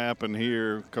that don't happen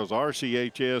here, because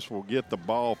RCHS will get the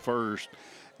ball first,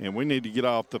 and we need to get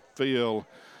off the field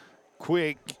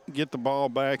quick, get the ball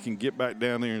back, and get back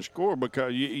down there and score,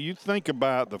 because you think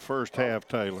about the first half,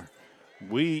 Taylor.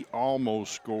 We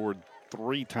almost scored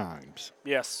 3 times.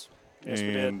 Yes, we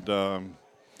did. And,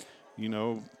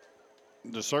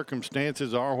 the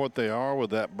circumstances are what they are with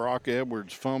that Brock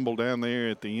Edwards fumble down there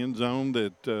at the end zone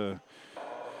that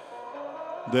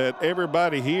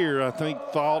everybody here, I think,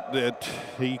 thought that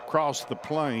he crossed the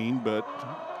plane. But,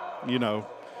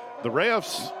 the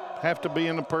refs have to be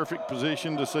in a perfect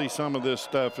position to see some of this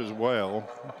stuff as well.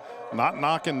 Not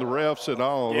knocking the refs at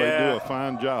all. Yeah. They do a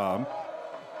fine job.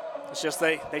 It's just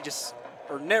they just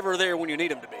are never there when you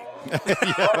need them to be.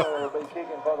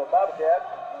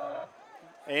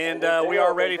 And we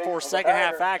are ready for second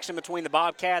half action between the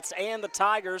Bobcats and the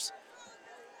Tigers.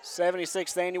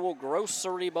 76th Annual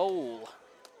Grocery Bowl.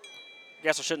 I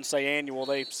guess I shouldn't say annual.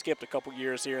 They skipped a couple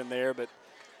years here and there, but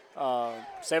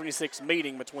 76th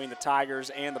meeting between the Tigers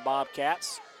and the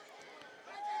Bobcats.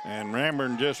 And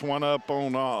Ramburn just went up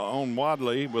on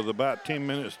Wadley with about 10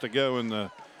 minutes to go in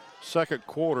the second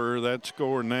quarter. That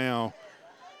score now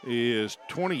is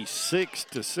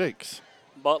 26-6.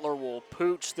 Butler will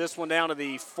pooch this one down to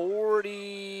the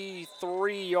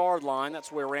 43-yard line.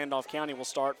 That's where Randolph County will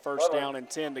start. First down and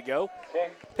 10 to go.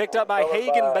 Picked up by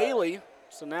Hagan Bailey.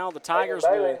 So now the Tigers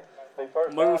will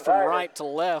move from right to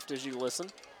left as you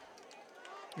listen.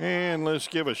 And let's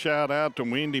give a shout out to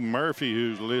Wendy Murphy,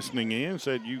 who's listening in,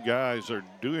 said you guys are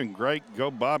doing great. Go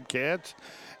Bobcats.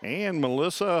 And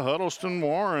Melissa Huddleston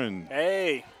Warren.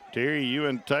 Hey. Terry, you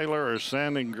and Taylor are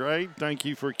sounding great. Thank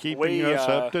you for keeping us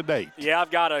up to date. Yeah,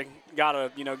 I've got to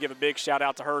give a big shout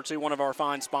out to her too. One of our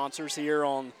fine sponsors here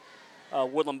on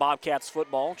Woodland Bobcats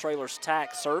football, Trailer's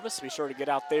Tax Service. Be sure to get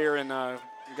out there and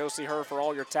go see her for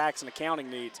all your tax and accounting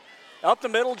needs. Up the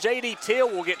middle, J.D. Till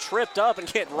will get tripped up and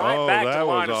get right back to the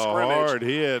line of scrimmage. That was a hard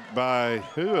hit by,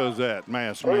 who was that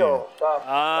masked man?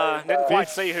 Didn't quite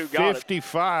see who got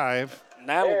 55. And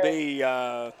that'll be,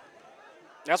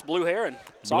 that's Blue Heron.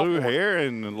 Blue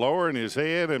Heron lowering his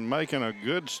head and making a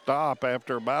good stop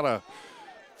after about a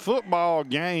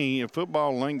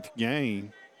football-length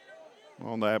game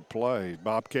on that play.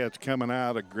 Bobcats coming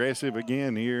out aggressive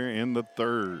again here in the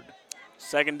third.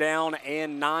 2nd down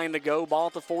and 9 to go. Ball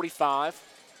at the 45.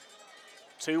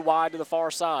 2 wide to the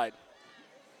far side.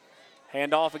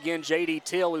 Handoff again, J.D.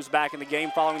 Till, who's back in the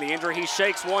game following the injury. He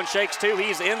shakes one, shakes two.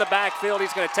 He's in the backfield.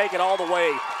 He's going to take it all the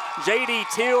way. J.D.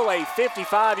 Till, a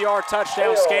 55-yard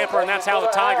touchdown scamper, and that's how the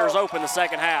Tigers open the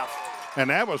second half.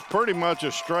 And that was pretty much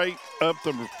a straight up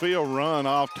the field run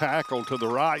off tackle to the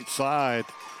right side.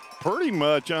 Pretty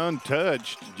much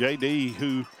untouched. J.D.,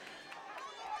 who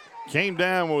came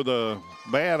down with a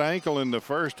bad ankle in the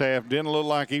first half, didn't look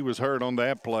like he was hurt on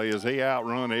that play as he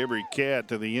outrun every cat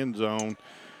to the end zone.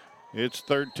 It's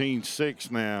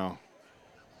 13-6 now.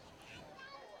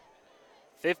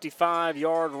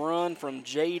 55-yard run from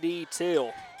J.D.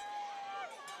 Till.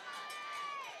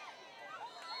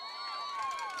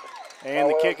 And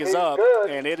the kick is up,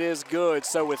 and it is good.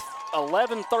 So with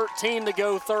 11:13 to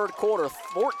go, third quarter,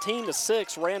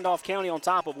 14-6, Randolph County on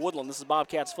top of Woodland. This is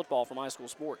Bobcats football from High School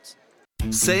Sports.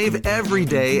 Save every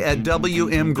day at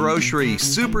WM Grocery.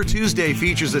 Super Tuesday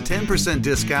features a 10%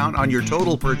 discount on your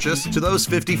total purchase to those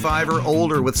 55 or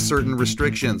older with certain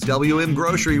restrictions. WM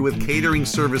Grocery with catering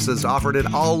services offered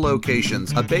at all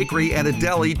locations, a bakery and a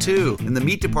deli too. In the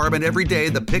meat department every day,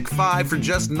 the Pick 5 for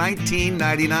just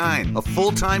 $19.99. A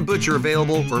full-time butcher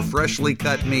available for freshly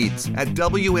cut meats at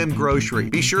WM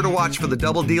Grocery. Be sure to watch for the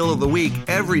double deal of the week.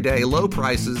 Every day, low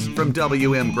prices from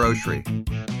WM Grocery.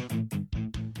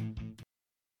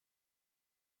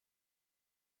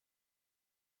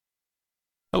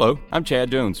 Hello, I'm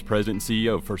Chad Jones, President and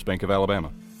CEO of First Bank of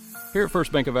Alabama. Here at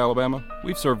First Bank of Alabama,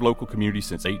 we've served local communities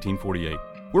since 1848.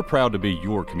 We're proud to be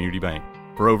your community bank.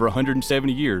 For over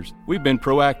 170 years, we've been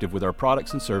proactive with our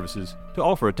products and services to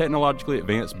offer a technologically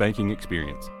advanced banking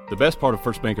experience. The best part of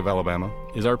First Bank of Alabama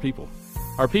is our people.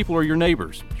 Our people are your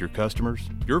neighbors, your customers,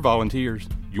 your volunteers,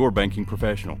 your banking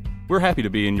professional. We're happy to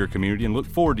be in your community and look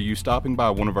forward to you stopping by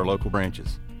one of our local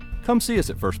branches. Come see us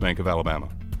at First Bank of Alabama.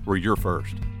 We're your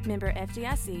first. Member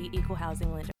FDIC, Equal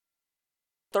Housing Lender.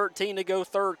 13 to go,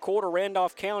 third quarter.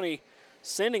 Randolph County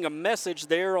sending a message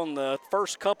there on the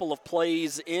first couple of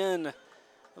plays in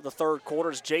the third quarter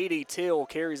as J.D. Till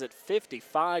carries it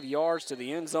 55 yards to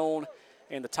the end zone,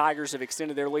 and the Tigers have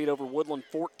extended their lead over Woodland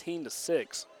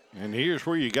 14-6. And here's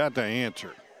where you got the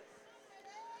answer.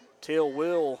 Till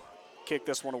will kick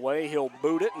this one away. He'll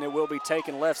boot it, and it will be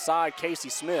taken left side. Casey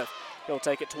Smith. He'll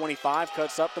take it 25,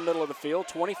 cuts up the middle of the field,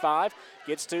 25,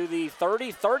 gets to the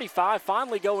 30, 35,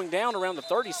 finally going down around the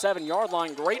 37-yard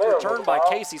line. Great return by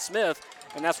Casey Smith,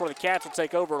 and that's where the Cats will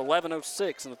take over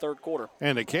 11:06 in the third quarter.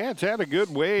 And the Cats had a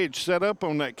good wedge set up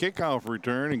on that kickoff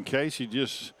return, and Casey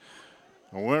just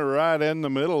went right in the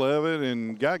middle of it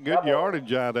and got good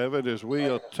yardage out of it as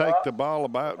we'll take the ball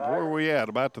about, where are we at,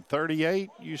 about the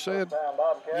 38, you said?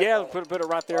 Yeah, put it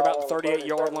right there about the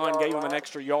 38-yard line, gave him an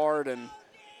extra yard, and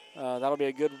that'll be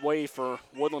a good way for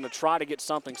Woodland to try to get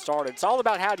something started. It's all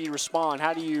about how do you respond,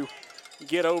 how do you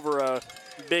get over a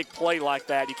big play like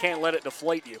that. You can't let it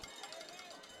deflate you.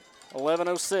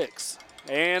 11:06.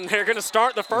 And they're going to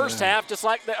start the first half just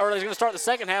like that, or they're going to start the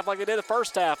second half like they did the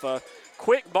first half. A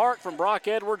quick bark from Brock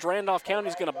Edwards. Randolph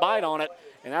County's going to bite on it,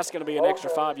 and that's going to be an extra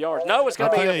 5 yards. No, it's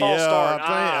going to be a false start.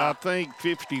 I think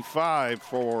 55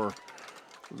 for –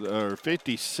 or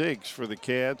 56 for the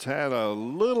Cats, had a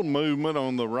little movement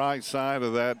on the right side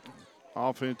of that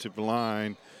offensive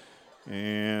line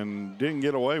and didn't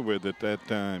get away with it that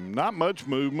time. Not much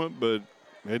movement, but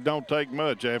it don't take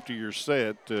much after you're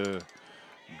set to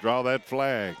draw that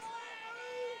flag.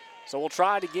 So we'll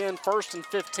try it again, 1st and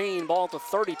 15, ball at the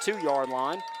 32-yard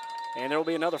line, and there will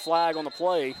be another flag on the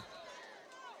play.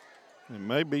 There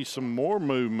may be some more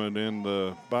movement in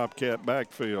the Bobcat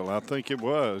backfield. I think it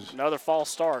was. Another false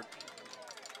start.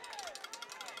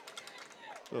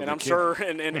 So and I'm sure,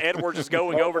 and Edwards is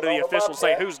going over to the officials,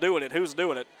 say, who's doing it, who's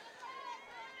doing it?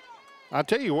 I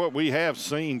tell you what we have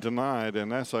seen tonight, and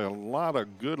that's a lot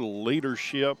of good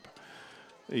leadership.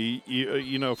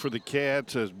 You know, for the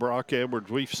Cats, as Brock Edwards,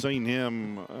 we've seen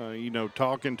him,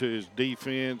 talking to his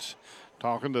defense,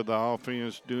 talking to the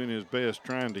offense, doing his best,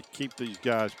 trying to keep these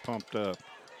guys pumped up.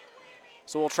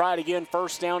 So we'll try it again,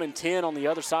 1st down and 10 on the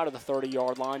other side of the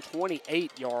 30-yard line.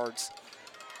 28 yards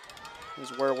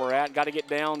is where we're at. Got to get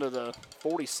down to the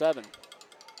 47.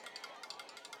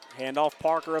 Handoff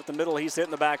Parker up the middle. He's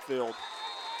hitting the backfield.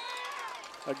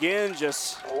 Again,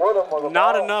 just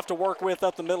not enough to work with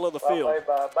up the middle of the field.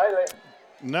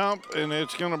 Nope, and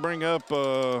it's going to bring up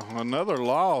another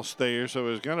loss there, so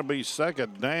it's going to be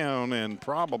 2nd down and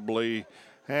probably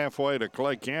halfway to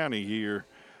Clay County here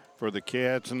for the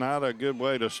Cats. Not a good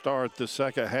way to start the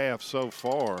second half so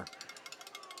far.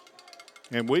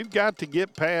 And we've got to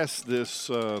get past this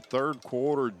third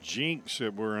quarter jinx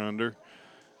that we're under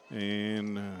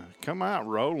and come out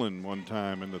rolling one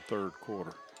time in the third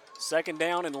quarter. 2nd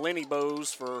down and Lenny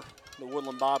Bowes for the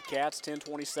Woodland Bobcats,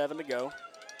 10:27 to go.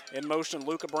 In motion,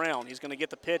 Luca Brown. He's going to get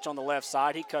the pitch on the left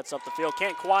side. He cuts up the field.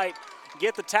 Can't quite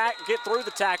get through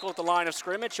the tackle at the line of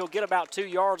scrimmage. He'll get about 2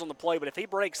 yards on the play, but if he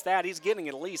breaks that, he's getting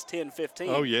at least 10, 15.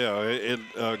 Oh, yeah,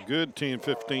 a good 10,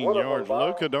 15 yards.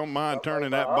 Luca don't mind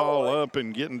turning that ball up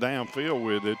and getting downfield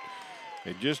with it.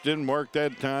 It just didn't work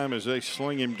that time as they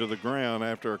sling him to the ground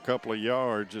after a couple of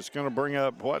yards. It's going to bring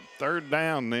up, 3rd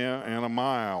down now and a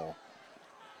mile.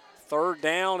 3rd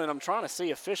down, and I'm trying to see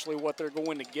officially what they're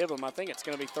going to give him. I think it's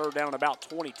going to be 3rd down and about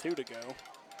 22 to go.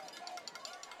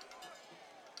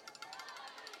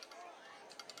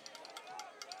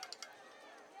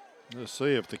 Let's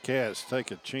see if the Cats take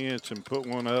a chance and put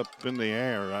one up in the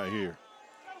air right here.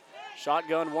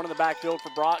 Shotgun, one in the backfield for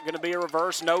Brock. Going to be a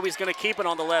reverse. Noby's going to keep it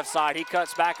on the left side. He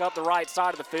cuts back up the right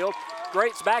side of the field.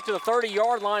 Grates back to the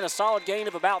 30-yard line. A solid gain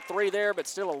of about 3 there, but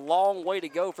still a long way to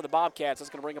go for the Bobcats. That's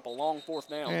going to bring up a long 4th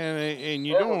down. And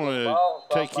you don't want to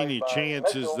take any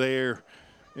chances there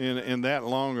in that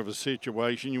long of a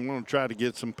situation. You want to try to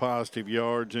get some positive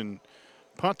yards and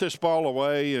punt this ball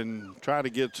away and try to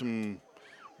get the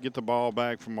ball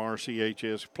back from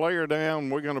RCHS. Player down.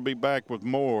 We're going to be back with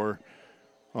more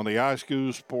on the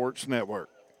iSchool Sports Network.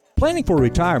 Planning for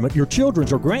retirement, your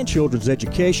children's or grandchildren's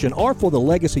education, or for the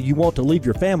legacy you want to leave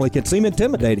your family can seem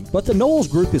intimidating, but the Knowles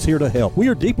Group is here to help. We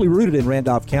are deeply rooted in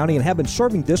Randolph County and have been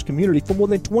serving this community for more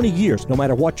than 20 years. No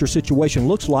matter what your situation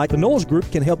looks like, the Knowles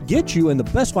Group can help get you in the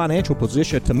best financial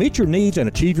position to meet your needs and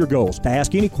achieve your goals. To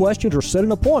ask any questions or set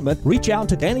an appointment, reach out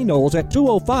to Danny Knowles at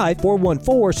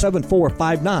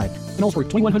 205-414-7459. Knowles Group,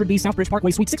 2100B Southbridge Parkway,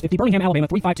 Suite 650, Birmingham, Alabama,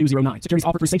 35209. Securities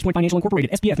offered through SafePoint Financial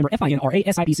Incorporated, SPF member FINRA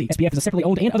SIPC. SPF is a separately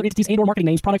owned and other entities and/or marketing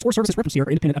names, products, or services referenced here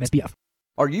are independent of SPF.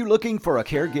 Are you looking for a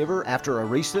caregiver after a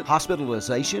recent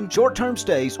hospitalization? Short-term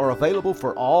stays are available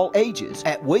for all ages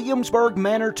at Williamsburg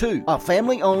Manor 2, a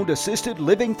family-owned assisted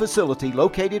living facility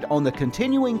located on the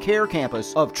continuing care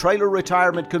campus of Trailer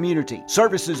Retirement Community.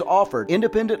 Services offered: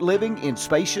 independent living in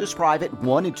spacious private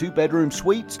 1- and 2-bedroom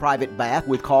suites, private bath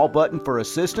with call button for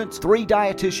assistance, 3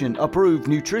 dietitian-approved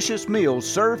nutritious meals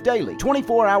served daily,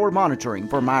 24-hour monitoring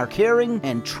from our caring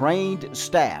and trained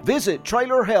staff. Visit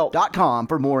trailerhelp.com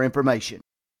for more information.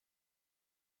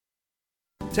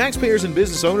 Taxpayers and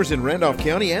business owners in Randolph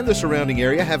County and the surrounding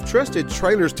area have trusted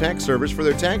Trailers Tax Service for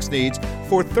their tax needs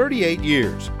for 38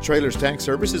 years. Trailers Tax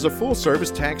Service is a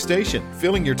full-service tax station,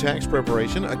 filling your tax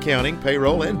preparation, accounting,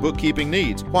 payroll, and bookkeeping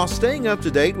needs while staying up to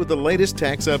date with the latest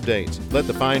tax updates. Let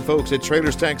the fine folks at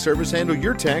Trailers Tax Service handle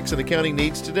your tax and accounting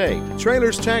needs today.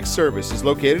 Trailers Tax Service is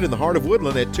located in the heart of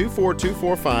Woodland at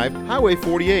 24245 Highway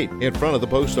 48 in front of the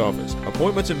post office.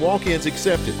 Appointments and walk-ins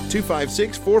accepted.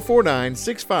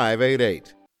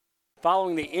 256-449-6588.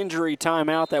 Following the injury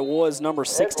timeout, that was number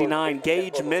 69,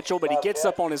 Gage Mitchell, but he gets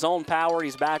up on his own power.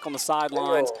 He's back on the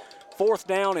sidelines. 4th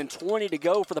down and 20 to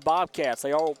go for the Bobcats.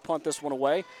 They all punt this one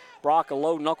away. Brock, a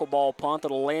low knuckleball punt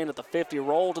that'll land at the 50,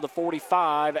 roll to the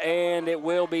 45, and it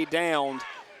will be downed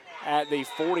at the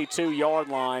 42-yard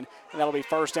line, and that'll be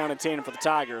 1st down and 10 for the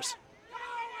Tigers.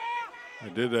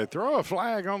 Did they throw a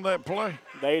flag on that play?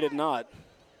 They did not.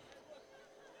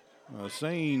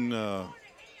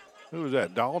 Who was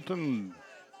that? Dalton?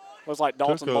 It was like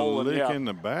Dalton Boland, took a lick in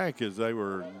the back as they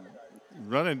were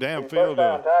running downfield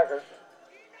to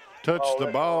touch the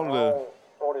ball to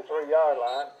 43-yard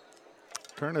line.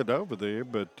 Turn it over there,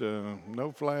 but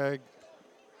no flag,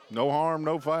 no harm,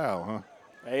 no foul, huh?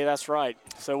 Hey, that's right.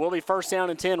 So we'll be 1st down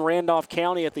and 10, Randolph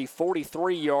County at the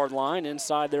 43-yard line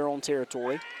inside their own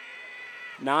territory.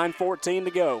 9:14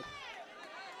 to go.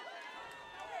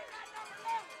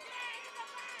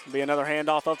 Be another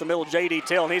handoff up the middle. J.D.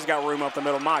 Till, and he's got room up the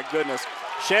middle. My goodness.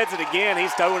 Sheds it again.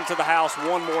 He's throwing it to the house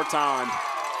one more time.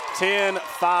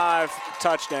 10-5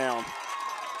 touchdown.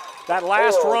 That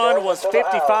last run was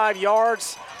 55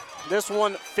 yards. This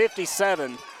one,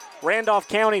 57. Randolph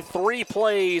County, 3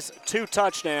 plays, 2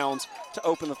 touchdowns to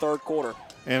open the third quarter.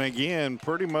 And again,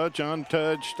 pretty much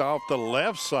untouched off the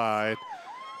left side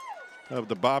of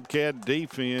the Bobcat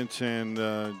defense, and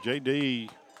JD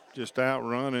just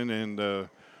outrunning. And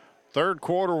third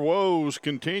quarter woes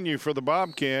continue for the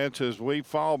Bobcats as we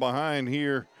fall behind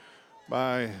here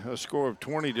by a score of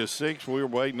 20-6. We're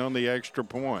waiting on the extra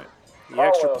point. The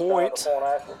extra point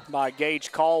by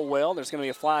Gage Caldwell. There's going to be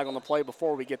a flag on the play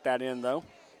before we get that in, though.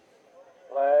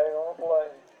 Flag on the play.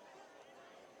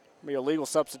 Be a legal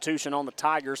substitution on the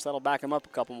Tigers. That'll back them up a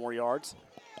couple more yards.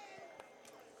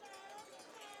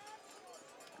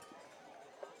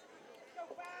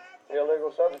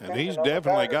 Illegal substitution. And he's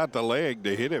definitely got the leg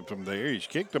to hit it from there. He's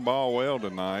kicked the ball well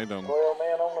tonight on 12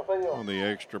 men on the field. On the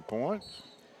extra point.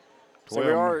 So we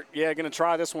are, going to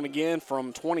try this one again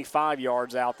from 25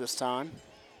 yards out this time.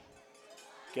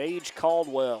 Gage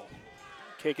Caldwell.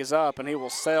 Kick is up, and he will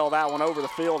sail that one over the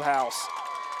field house.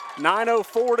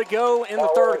 9:04 to go in the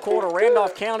third quarter.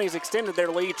 Randolph County's extended their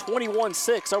lead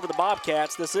 21-6 over the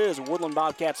Bobcats. This is Woodland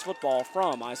Bobcats football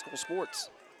from iSchool Sports.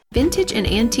 Vintage and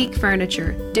antique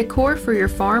furniture, decor for your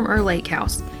farm or lake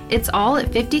house. It's all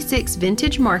at 56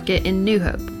 Vintage Market in New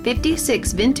Hope.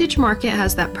 56 Vintage Market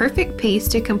has that perfect piece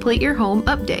to complete your home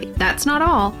update. That's not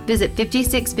all. Visit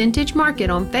 56 Vintage Market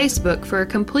on Facebook for a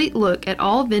complete look at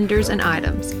all vendors and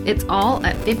items. It's all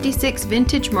at 56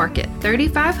 Vintage Market,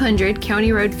 3500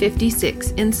 County Road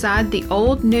 56, inside the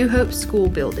old New Hope School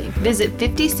building. Visit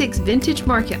 56 Vintage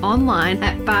Market online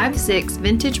at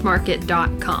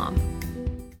 56vintagemarket.com.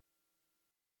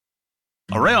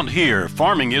 Around here,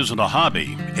 farming isn't a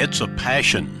hobby, it's a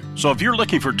passion. So if you're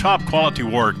looking for top quality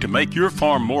work to make your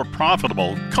farm more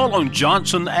profitable, call on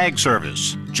Johnson Ag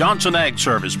Service. Johnson Ag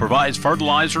Service provides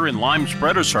fertilizer and lime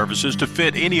spreader services to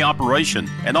fit any operation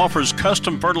and offers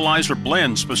custom fertilizer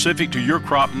blends specific to your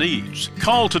crop needs.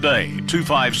 Call today,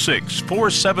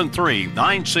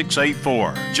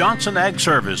 256-473-9684. Johnson Ag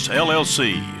Service,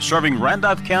 LLC, serving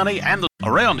Randolph County and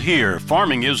around here,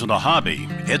 farming isn't a hobby,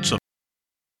 it's a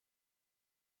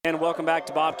And welcome back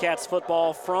to Bobcats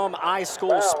football from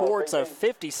iSchool Sports. A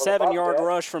 57-yard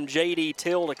rush from J.D.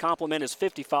 Till to complement his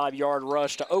 55-yard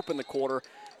rush to open the quarter.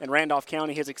 And Randolph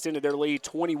County has extended their lead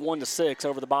 21-6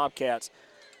 over the Bobcats.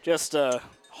 Just a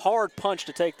hard punch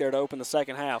to take there to open the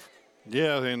second half.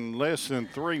 Yeah, in less than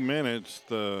 3 minutes,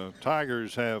 the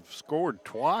Tigers have scored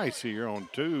twice here on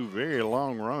 2 very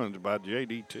long runs by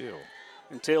J.D. Till.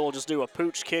 And Till will just do a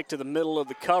pooch kick to the middle of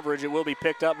the coverage. It will be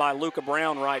picked up by Luca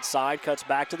Brown right side, cuts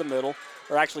back to the middle.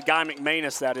 Or actually Guy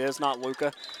McManus, that is, not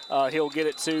Luca. He'll get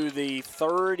it to the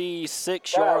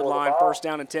 36-yard line, first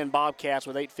down and 10 Bobcats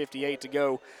with 8:58 to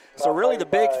go. So really the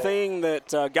big thing that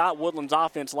got Woodland's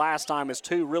offense last time is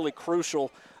 2 really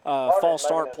crucial false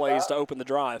start plays to open the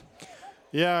drive.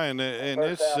 Yeah, and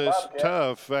it's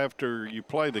tough after you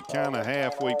play the kind of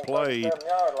half we played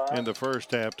in the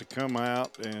first half to come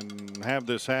out and have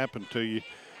this happen to you.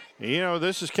 You know,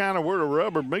 this is kind of where the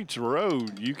rubber meets the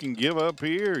road. You can give up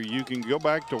here, you can go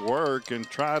back to work and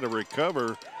try to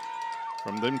recover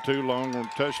from them 2 long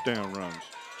touchdown runs.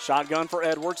 Shotgun for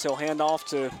Edwards. He'll hand off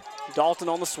to Dalton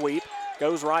on the sweep.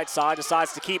 Goes right side,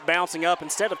 decides to keep bouncing up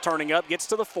instead of turning up, gets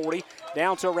to the 40,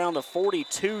 down to around the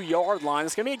 42-yard line.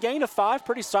 It's going to be a gain of 5,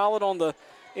 pretty solid on the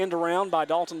end around by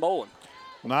Dalton Bolin.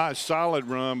 Nice, solid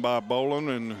run by Bolin,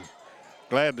 and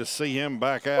glad to see him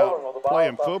back out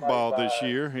playing football this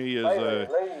year. He is a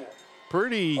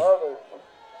pretty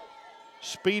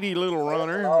speedy little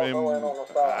runner, and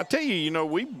I tell you, you know,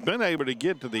 we've been able to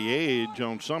get to the edge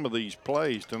on some of these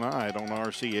plays tonight on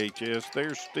RCHS.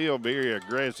 They're still very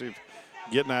aggressive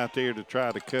getting out there to try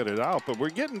to cut it off, but we're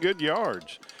getting good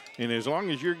yards. And as long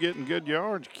as you're getting good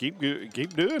yards, keep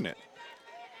doing it.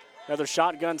 Another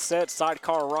shotgun set,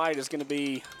 sidecar right is going to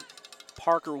be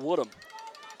Parker Woodham.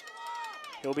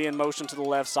 He'll be in motion to the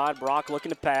left side. Brock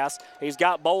looking to pass. He's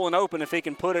got Bolin open. If he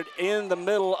can put it in the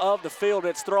middle of the field,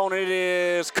 it's thrown. It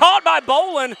is caught by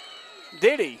Bolin.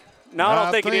 Did he? No, I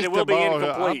don't think he did. It will be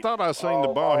incomplete. I thought I seen the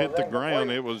ball hit the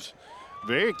ground. It was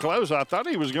very close. I thought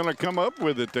he was going to come up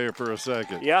with it there for a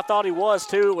second. Yeah, I thought he was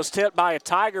too. It was tipped by a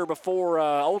Tiger before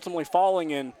ultimately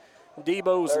falling in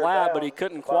Debo's lap, but he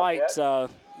couldn't quite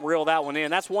reel that one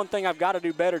in. That's one thing I've got to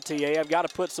do better, TA. I've got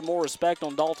to put some more respect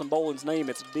on Dalton Bolin's name.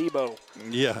 It's Debo.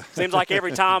 Yeah. Seems like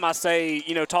every time I say,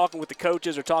 you know, talking with the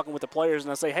coaches or talking with the players,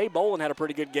 and I say, hey, Bolin had a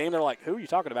pretty good game, they're like, who are you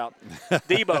talking about?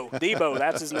 Debo,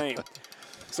 that's his name.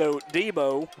 So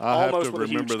Debo almost with a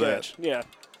huge catch. Yeah.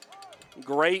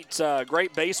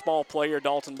 Great baseball player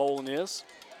Dalton Bolin is.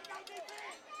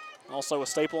 Also a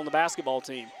staple on the basketball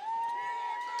team.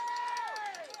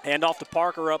 Hand off to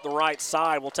Parker up the right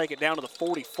side. We'll take it down to the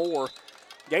 44.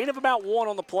 Gain of about 1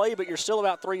 on the play, but you're still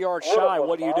about 3 yards shy.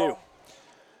 What do you do?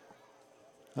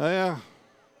 Yeah.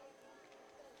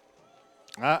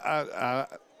 I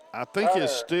think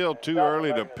it's still too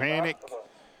early to panic.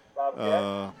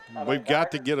 We've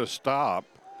got to get a stop.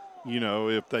 You know,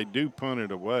 if they do punt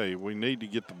it away, we need to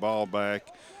get the ball back.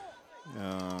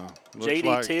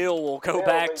 J.D. Teal will go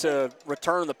back to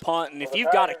return the punt, and if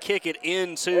you've got to kick it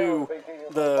into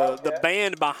the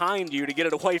band behind you to get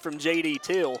it away from J.D.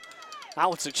 Teal, I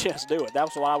would suggest do it.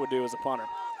 That's what I would do as a punter.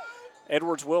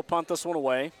 Edwards will punt this one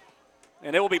away,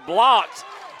 and it will be blocked,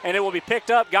 and it will be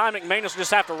picked up. Guy McManus will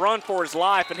just have to run for his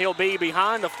life, and he'll be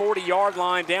behind the 40-yard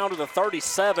line down to the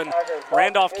 37.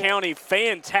 Randolph County,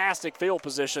 fantastic field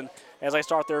position as they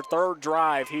start their third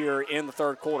drive here in the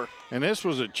third quarter. And this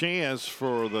was a chance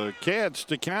for the Cats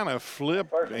to kind of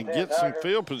flip and get some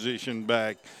field position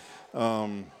back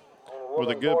with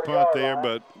a good punt there,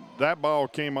 but that ball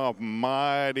came off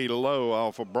mighty low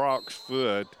off of Brock's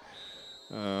foot.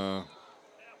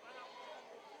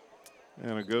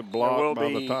 And a good block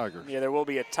by the Tigers. Yeah, there will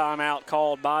be a timeout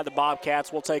called by the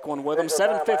Bobcats. We'll take one with them.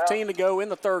 7:15 to go in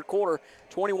the third quarter.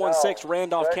 21-6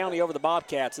 Randolph County over the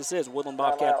Bobcats. This is Woodland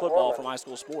Bobcat football from High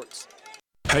School Sports.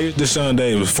 Hey, this is Sean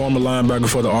Davis, former linebacker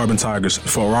for the Auburn Tigers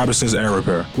for Robinson's Air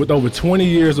Repair. With over 20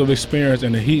 years of experience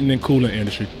in the heating and cooling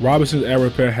industry, Robinson's Air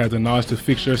Repair has the knowledge to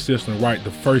fix your system right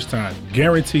the first time.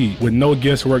 Guaranteed, with no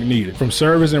guesswork needed. From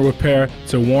service and repair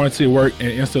to warranty work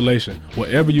and installation,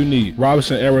 whatever you need,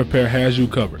 Robinson Air Repair has you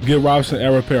covered. Give Robinson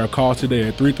Air Repair a call today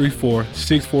at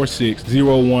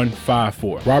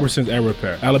 334-646-0154. Robinson's Air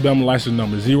Repair, Alabama license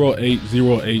number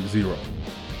 08080.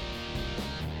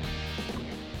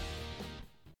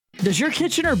 Does your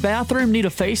kitchen or bathroom need a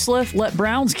facelift? Let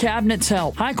Brown's Cabinets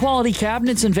help. High-quality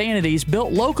cabinets and vanities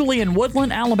built locally in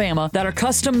Woodland, Alabama that are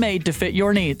custom-made to fit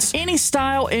your needs. Any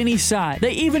style, any size.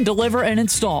 They even deliver and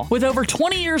install. With over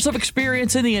 20 years of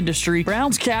experience in the industry,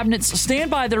 Brown's Cabinets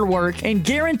stand by their work and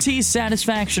guarantee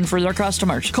satisfaction for their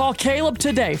customers. Call Caleb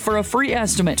today for a free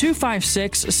estimate,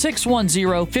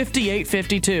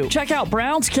 256-610-5852. Check out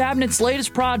Brown's Cabinets'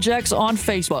 latest projects on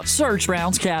Facebook. Search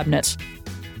Brown's Cabinets.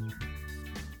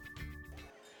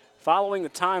 Following the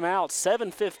timeout,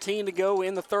 7:15 to go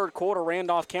in the third quarter.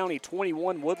 Randolph County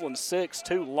 21, Woodland 6.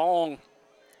 2 long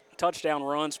touchdown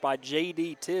runs by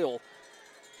J.D. Till.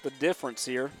 The difference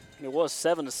here, it was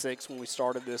 7-6 when we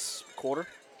started this quarter.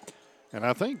 And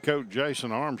I think Coach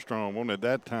Jason Armstrong wanted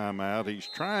that timeout. He's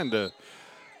trying to,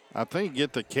 I think,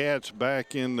 get the Cats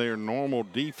back in their normal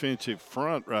defensive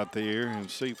front right there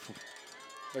and see if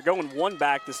they're going one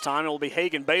back this time. It will be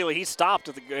Hagan Bailey. He stopped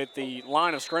at the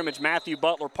line of scrimmage. Matthew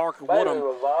Butler, Parker Woodham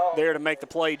there to make the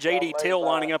play. J.D. Till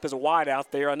lining up as a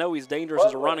wideout there. I know he's dangerous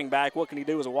as a running back. What can he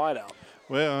do as a wideout?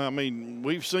 Well, I mean,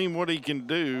 we've seen what he can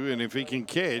do, and if he can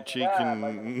catch, he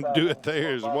can do it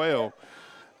there as well.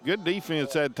 Good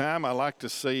defense that time. I like to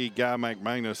see Guy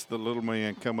McManus, the little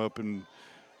man, come up and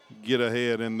get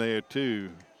ahead in there too.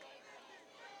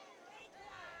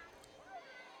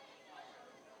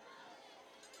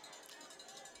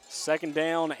 Second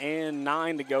down and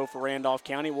 9 to go for Randolph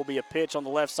County. Will be a pitch on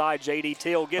the left side. J.D.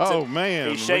 Till gets it. Oh,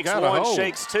 man. He shakes one,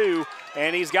 shakes two,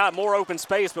 and he's got more open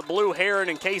space, but Blue Heron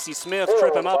and Casey Smith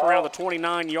trip him up around the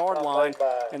 29-yard line,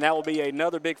 and that will be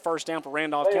another big first down for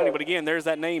Randolph County. But, again, there's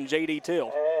that name, J.D.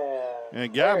 Till.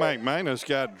 And Guy McManus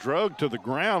got drugged to the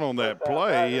ground on that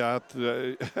play.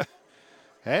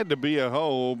 Had to be a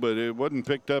hole, but it wasn't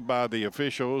picked up by the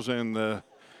officials, and the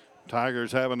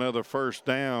Tigers have another first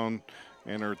down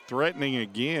and are threatening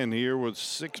again here with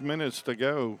 6 minutes to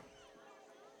go.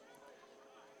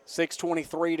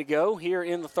 6:23 to go here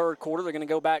in the third quarter. They're going to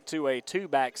go back to a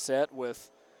two-back set with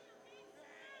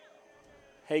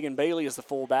Hagan Bailey as the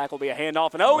fullback. Will be a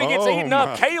handoff, and he gets eaten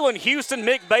up. Kalen Houston,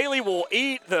 Mick Bailey will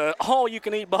eat the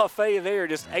all-you-can-eat buffet there.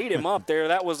 Just ate him up there.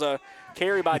 That was a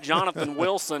carry by Jonathan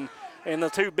Wilson. And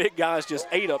the two big guys just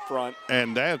ate up front.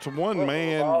 And that's one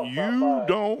man you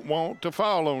don't want to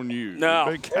fall on you. No.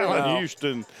 Big Kalen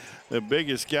Houston, the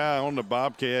biggest guy on the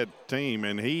Bobcat team,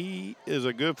 and he is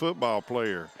a good football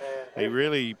player. He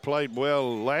really played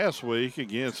well last week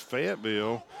against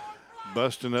Fayetteville,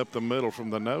 busting up the middle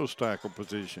from the nose tackle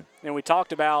position. And we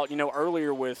talked about,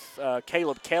 earlier with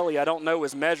Caleb Kelly. I don't know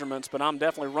his measurements, but I'm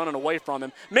definitely running away from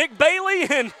him. Mick Bailey,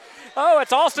 and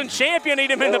it's Austin Champion.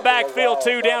 Eat him in the backfield,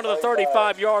 too, down to the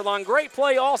 35-yard line. Great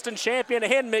play, Austin Champion,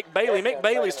 ahead Mick Bailey. Mick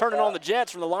Bailey's turning on the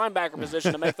Jets from the linebacker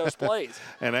position to make those plays.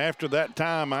 And after that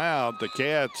timeout, the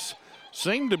Cats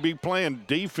seem to be playing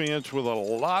defense with a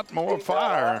lot more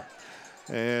fire,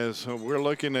 as we're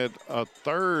looking at a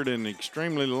third and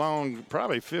extremely long,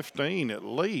 probably 15 at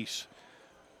least,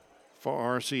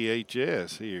 for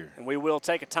RCHS here. And we will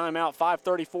take a timeout.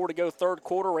 5:34 to go, third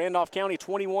quarter. Randolph County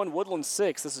 21, Woodland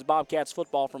 6. This is Bobcats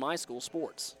football from High School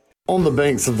Sports. On the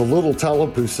banks of the Little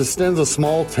Tallapoosa stands a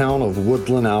small town of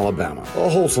Woodland, Alabama. A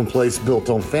wholesome place built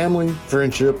on family,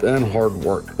 friendship, and hard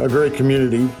work. A great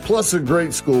community, plus a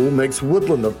great school, makes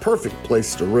Woodland a perfect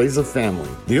place to raise a family.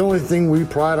 The only thing we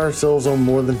pride ourselves on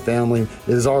more than family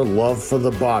is our love for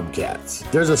the Bobcats.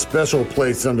 There's a special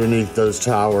place underneath those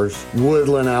towers,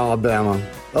 Woodland, Alabama,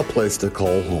 a place to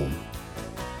call home.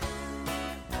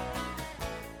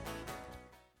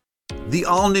 The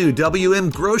all-new WM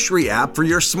Grocery app for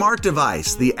your smart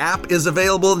device. The app is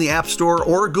available in the App Store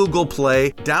or Google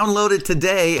Play. Download it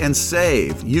today and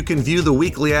save. You can view the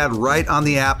weekly ad right on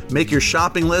the app, make your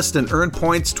shopping list, and earn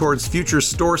points towards future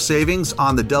store savings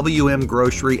on the WM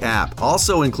Grocery app.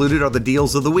 Also included are the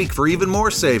deals of the week for even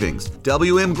more savings.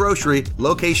 WM Grocery,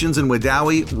 locations in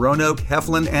Wedowee, Roanoke,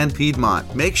 Heflin, and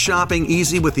Piedmont. Make shopping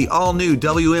easy with the all-new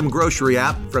WM Grocery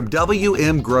app from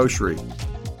WM Grocery.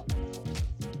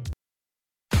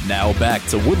 Now back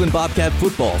to Woodland Bobcat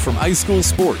football from High School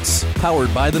Sports,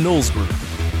 powered by the Knowles Group.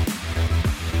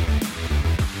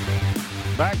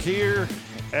 Back here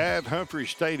at Humphrey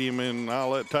Stadium, and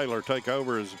I'll let Taylor take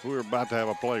over as we're about to have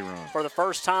a play run. For the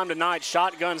first time tonight,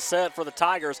 shotgun set for the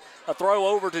Tigers. A throw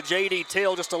over to J.D.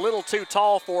 Till, just a little too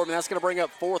tall for him, and that's going to bring up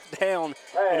fourth down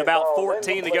and about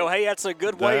 14 to go. Hey, that's a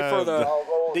good way for the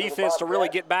defense to really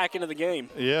get back into the game.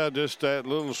 Yeah, just that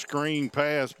little screen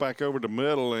pass back over the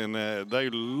middle, and they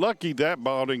lucky that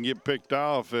ball didn't get picked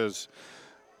off, as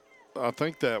I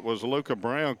think that was Luca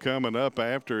Brown coming up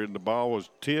after it. The ball was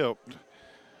tipped.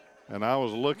 And I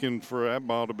was looking for that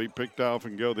ball to be picked off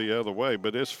and go the other way.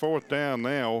 But it's fourth down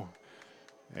now,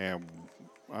 and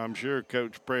I'm sure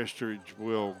Coach Prestridge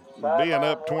will, being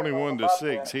up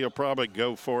 21-6, he'll probably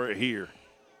go for it here.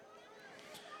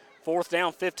 Fourth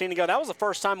down, 15 to go. That was the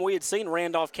first time we had seen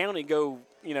Randolph County go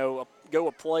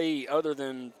a play other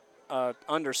than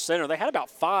under center. They had about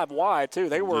 5 wide, too.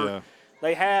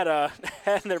 They had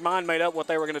their mind made up what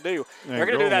they were going to do. They're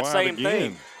going to do that same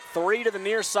thing. 3 to the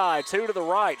near side, 2 to the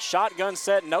right. Shotgun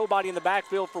set, nobody in the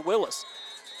backfield for Willis.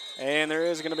 And there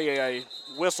is going to be a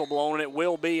whistle blown, and it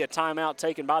will be a timeout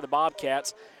taken by the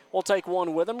Bobcats. We'll take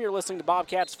one with them. You're listening to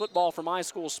Bobcats football from High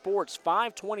School Sports.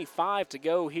 5:25 to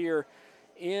go here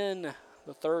in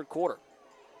the third quarter.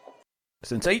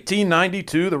 Since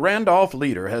 1892, the Randolph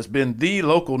Leader has been the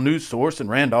local news source in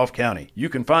Randolph County. You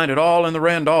can find it all in the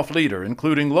Randolph Leader,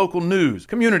 including local news,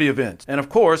 community events, and of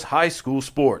course, high school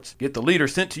sports. Get the Leader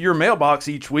sent to your mailbox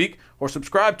each week or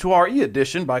subscribe to our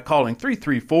e-edition by calling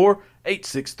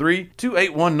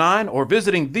 334-863-2819 or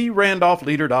visiting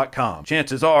therandolphleader.com.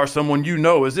 Chances are someone you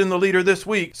know is in the Leader this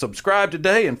week. Subscribe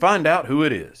today and find out who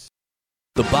it is.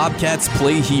 The Bobcats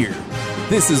play here.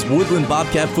 This is Woodland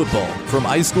Bobcat football from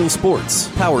High School Sports,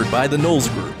 powered by the Knowles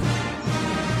Group.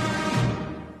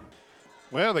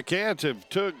 Well, the Cats have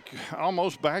took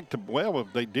almost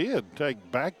they did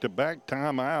take back-to-back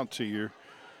timeouts here,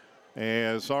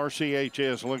 as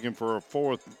RCHS looking for a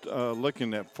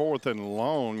looking at fourth and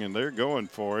long, and they're going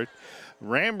for it.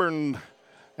 Ramburn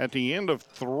at the end of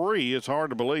 3, it's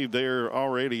hard to believe they're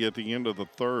already at the end of the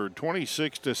third.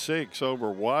 26-6 over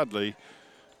Wadley.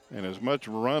 And as much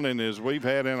running as we've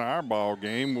had in our ball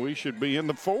game, we should be in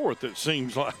the fourth, it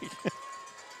seems like.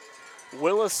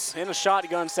 Willis in a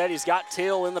shotgun set. He's got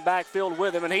Till in the backfield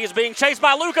with him, and he's being chased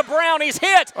by Luca Brown. He's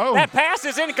hit. Oh. That pass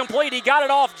is incomplete. He got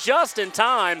it off just in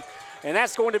time, and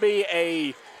that's going to be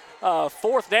a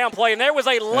fourth down play. And there was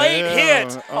a late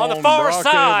hit on the far Brock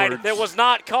side Edwards. that was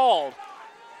not called.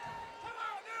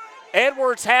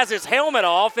 Edwards has his helmet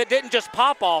off. It didn't just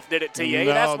pop off, did it, T.A.?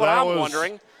 No, that's what I'm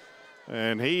wondering.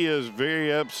 And he is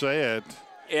very upset.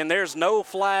 And there's no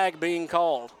flag being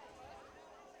called.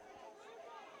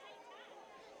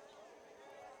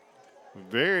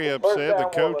 Very upset. The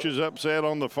coach is upset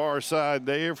on the far side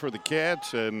there for the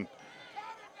Cats, and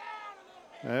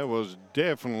that was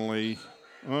definitely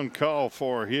uncalled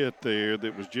for hit there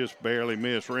that was just barely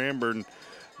missed. Ramburn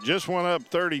just went up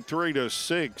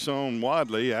 33-6 on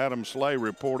Wadley. Adam Slay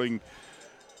reporting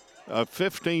a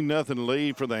 15-0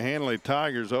 lead for the Hanley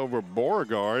Tigers over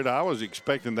Beauregard. I was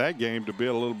expecting that game to be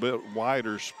a little bit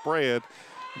wider spread,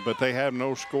 but they have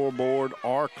no scoreboard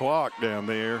or clock down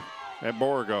there at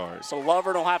Beauregard. So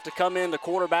Lovern will have to come in, the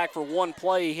quarterback, for one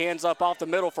play. Hands up off the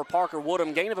middle for Parker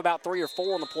Woodham. Gain of about 3 or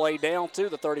 4 on the play, down to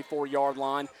the 34-yard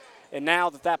line. And now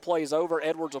that play is over,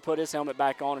 Edwards will put his helmet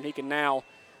back on, and he can now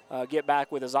get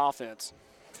back with his offense.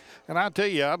 And I tell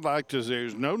you, I'd like to say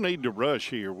there's no need to rush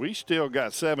here. We still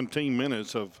got 17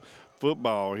 minutes of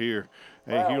football here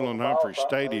at Hewlin-Humphrey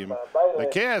Stadium. The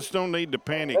Cats don't need to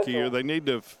panic here. They need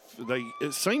to. They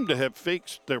seem to have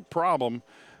fixed their problem.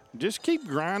 Just keep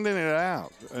grinding it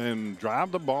out and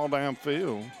drive the ball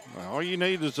downfield. All you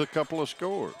need is a couple of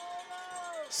scores.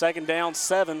 2nd down,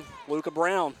 7. Luca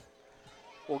Brown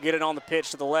will get it on the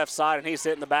pitch to the left side, and he's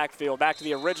hitting the backfield. Back to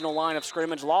the original line of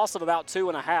scrimmage. Loss of about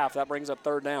 2.5. That brings up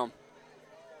 3rd down.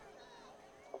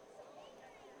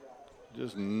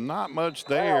 Just not much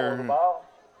there.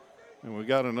 And we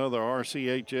got another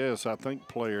RCHS, I think,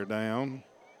 player down.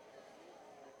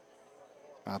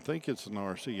 I think it's an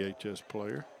RCHS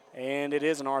player. And it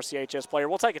is an RCHS player.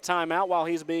 We'll take a timeout while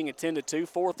he's being attended to.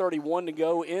 4:31 to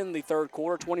go in the 3rd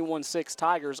quarter. 21-6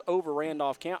 Tigers over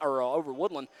Randolph County, or over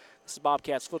Woodland. This is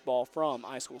Bobcats football from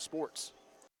iSchool Sports.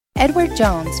 Edward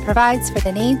Jones provides for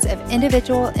the needs of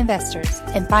individual investors,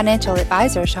 and financial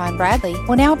advisor Sean Bradley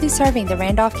will now be serving the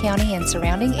Randolph County and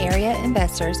surrounding area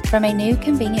investors from a new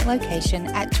convenient location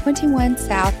at 21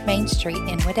 South Main Street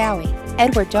in Wedowee.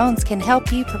 Edward Jones can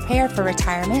help you prepare for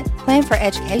retirement, plan for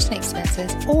education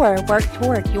expenses, or work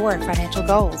toward your financial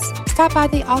goals. Stop by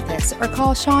the office or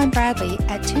call Sean Bradley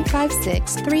at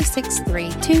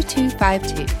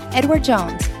 256-363-2252. Edward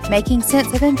Jones, making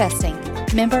sense of investing.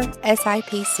 Member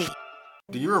SIPC.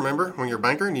 Do you remember when your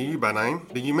banker knew you by name?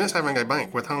 Do you miss having a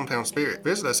bank with hometown spirit?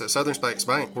 Visit us at Southern States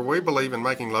Bank, where we believe in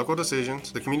making local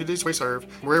decisions, the communities we serve,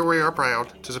 where we are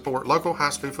proud to support local high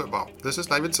school football. This is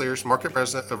David Sears, Market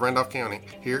President of Randolph County,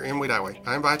 here in Wedowee.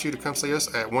 I invite you to come see us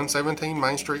at 117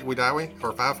 Main Street, Wedowee,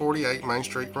 or 548 Main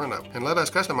Street, Roanoke, and let us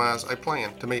customize a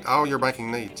plan to meet all your banking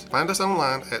needs. Find us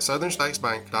online at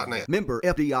southernstatesbank.net. Member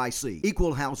FDIC,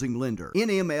 Equal Housing Lender,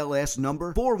 NMLS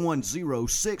number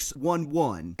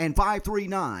 410611 and 539-108.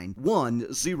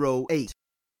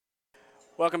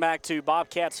 Welcome back to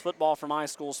Bobcats football from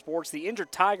iSchool Sports. The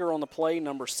injured Tiger on the play,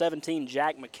 number 17,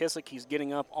 Jack McKissick. He's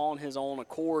getting up on his own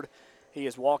accord. He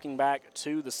is walking back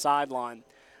to the sideline.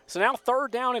 So now 3rd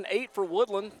down and 8 for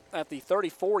Woodland at the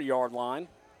 34-yard line.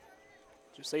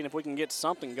 Just seeing if we can get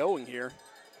something going here.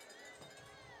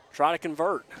 Try to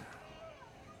convert.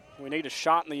 We need a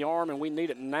shot in the arm, and we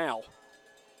need it now.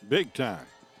 Big time.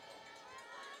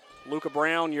 Luca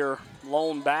Brown, your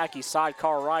lone back. He's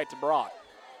sidecar right to Brock.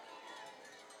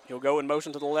 He'll go in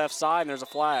motion to the left side, and there's a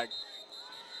flag.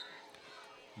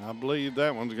 I believe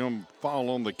that one's going to fall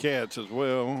on the Cats as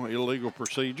well. Illegal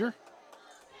procedure.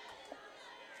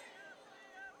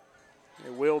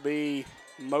 It will be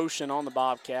motion on the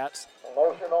Bobcats.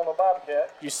 Motion on the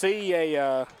Bobcats. You see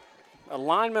a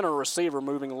lineman or receiver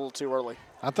moving a little too early.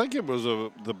 I think it was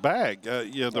the back.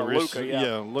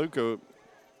 Luca, Luca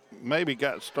maybe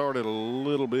got started a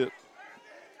little bit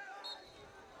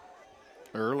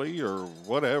early or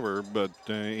whatever, but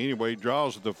anyway,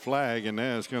 draws the flag, and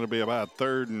now it's going to be about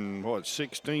 3rd and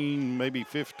 16, maybe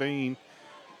 15.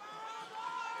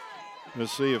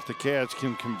 Let's see if the Cats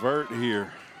can convert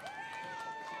here.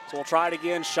 So we'll try it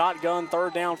again. Shotgun,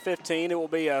 3rd down, 15. It will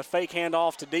be a fake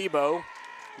handoff to Debo.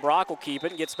 Brock will keep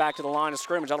it and gets back to the line of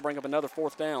scrimmage. That'll bring up another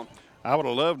 4th down. I would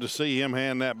have loved to see him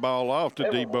hand that ball off to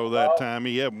Debo that time.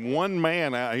 He had one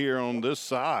man out here on this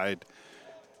side,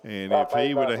 and if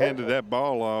he would have handed that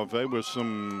ball off, there was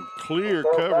some clear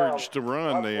coverage to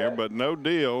run there, but no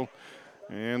deal.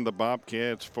 And the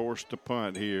Bobcats forced to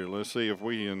punt here. Let's see if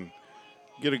we can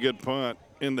get a good punt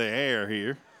in the air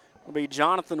here. It'll be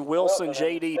Jonathan Wilson,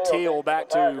 J.D. Teal back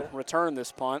to return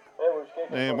this punt.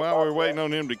 And while we're waiting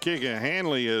on him to kick it,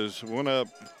 Hanley has went up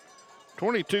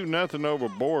 22-0 over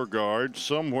Beauregard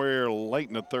somewhere late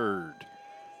in the 3rd.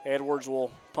 Edwards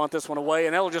will punt this one away,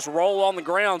 and that'll just roll on the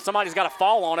ground. Somebody's got to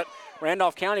fall on it.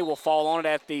 Randolph County will fall on it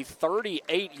at the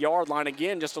 38-yard line.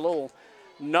 Again, just a little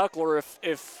knuckler.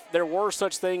 If there were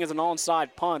such thing as an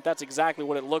onside punt, that's exactly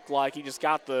what it looked like. He just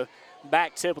got the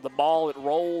back tip of the ball. It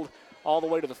rolled all the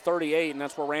way to the 38, and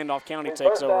that's where Randolph County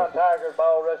takes over.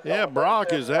 Yeah,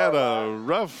 Brock has had a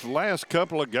rough last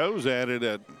couple of goes at it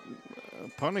at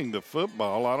punting the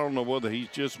football. I don't know whether he's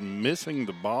just missing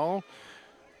the ball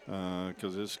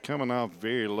because it's coming off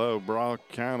very low. Brock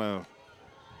kind of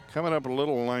coming up a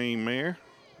little lame there.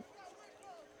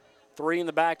 3 in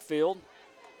the backfield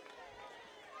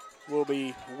will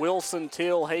be Wilson,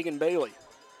 Till, Hagan, Bailey.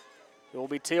 It will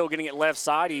be Till getting it left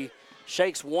side. He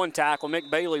shakes one tackle. Mick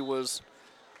Bailey was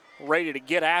ready to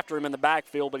get after him in the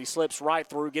backfield, but he slips right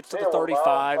through, gets to the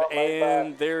 35,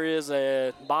 and there is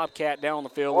a Bobcat down the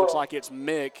field. Looks like it's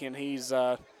Mick, and he's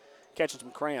catching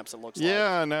some cramps, it looks like.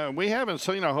 Yeah, no, we haven't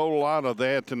seen a whole lot of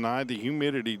that tonight. The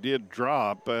humidity did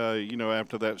drop,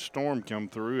 after that storm come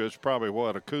through. It's probably,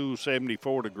 a cool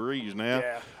 74 degrees now.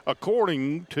 Yeah.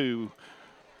 According to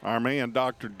our man,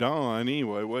 Dr. Don,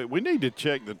 anyway, we need to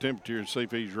check the temperature and see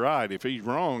if he's right. If he's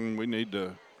wrong, we need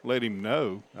to let him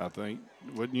know, I think.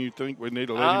 Wouldn't you think we need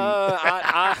to let him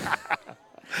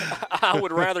I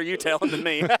would rather you tell him than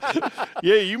me.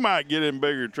 Yeah, you might get in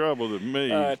bigger trouble than me.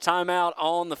 Timeout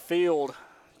on the field.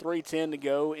 3:10 to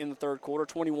go in the third quarter.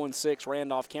 21-6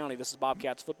 Randolph County. This is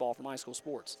Bobcats football from High School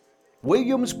Sports.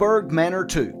 Williamsburg Manor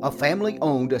 2, a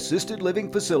family-owned assisted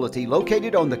living facility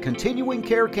located on the continuing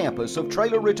care campus of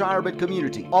Trailer Retirement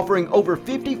Community, offering over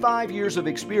 55 years of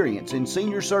experience in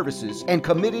senior services and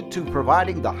committed to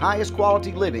providing the highest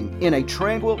quality living in a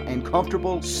tranquil and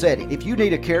comfortable setting. If you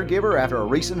need a caregiver after a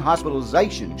recent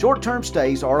hospitalization, short-term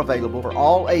stays are available for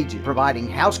all ages, providing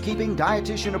housekeeping,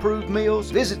 dietitian-approved meals.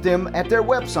 Visit them at their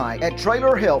website at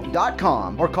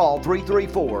trailerhelp.com or call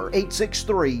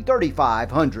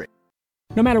 334-863-3500.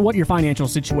 No matter what your financial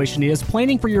situation is,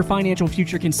 planning for your financial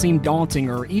future can seem daunting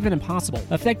or even impossible.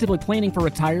 Effectively planning for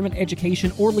retirement,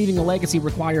 education, or leaving a legacy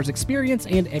requires experience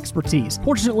and expertise.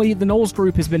 Fortunately, the Knowles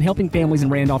Group has been helping families in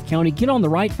Randolph County get on the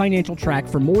right financial track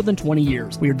for more than 20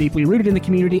 years. We are deeply rooted in the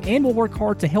community and will work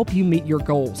hard to help you meet your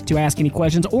goals. To ask any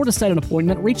questions or to set an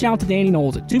appointment, reach out to Danny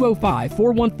Knowles at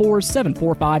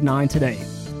 205-414-7459 today.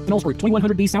 Knowles Group,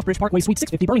 2100B Southbridge Parkway, Suite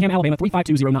 650, Birmingham, Alabama,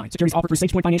 35209. Securities offered through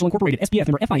SafePoint Financial Incorporated, SPF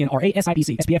member FINRA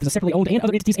SIPC. SPF is a separately owned and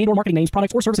other entities and/or marketing names,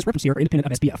 products, or services referenced here are independent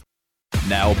of SPF.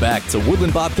 Now back to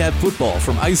Woodland Bobcat football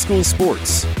from High School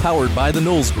Sports, powered by the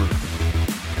Knowles Group.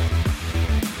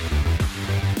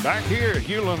 Back here at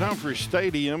Hewlett-Humphrey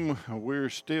Stadium, we're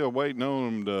still waiting on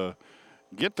them to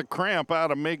get the cramp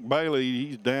out of Mick Bailey.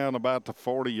 He's down about the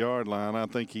 40-yard line. I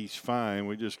think he's fine.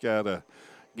 We just got to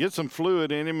get some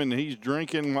fluid in him, and he's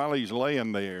drinking while he's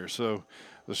laying there. So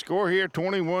the score here,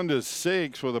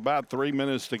 21-6, with about 3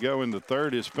 minutes to go in the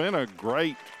third. It's been a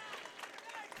great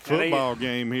football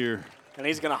game here. And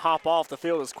he's going to hop off the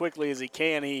field as quickly as he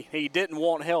can. He didn't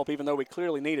want help, even though we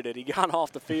clearly needed it. He got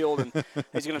off the field, and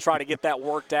he's going to try to get that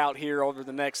worked out here over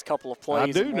the next couple of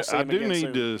plays. I do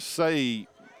need to say,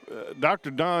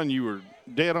 Dr. Don, you were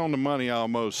dead on the money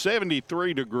almost.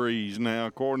 73 degrees now,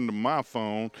 according to my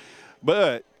phone.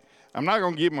 But I'm not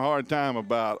going to give him a hard time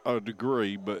about a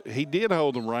degree, but he did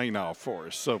hold the rain off for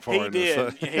us so far. He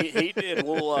did. He did.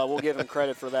 We'll give him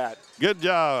credit for that. Good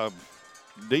job,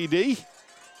 DD.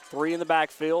 3 in the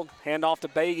backfield. Hand off to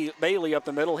Bailey up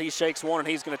the middle. He shakes one, and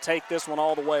he's going to take this one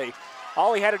all the way.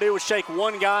 All he had to do was shake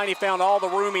one guy, and he found all the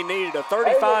room he needed. A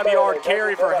 35-yard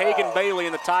carry for Hagan Bailey,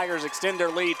 and the Tigers extend their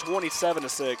lead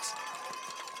 27-6.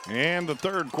 And the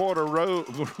third quarter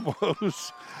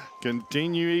woes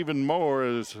continue even more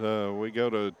as we go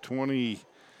to 27-6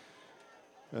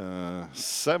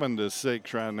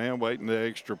 right now, waiting the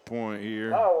extra point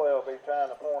here. I will be trying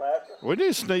to point after. We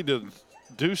just need to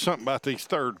do something about these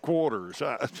third quarters.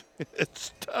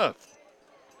 It's tough.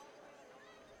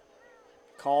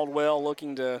 Caldwell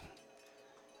looking to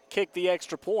kick the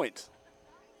extra point.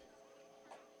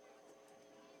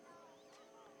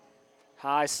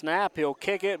 High snap, he'll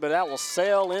kick it, but that will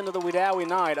sail into the Wedowee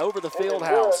Knight over the field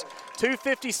house.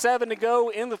 2:57 to go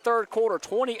in the third quarter.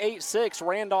 28-6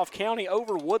 Randolph County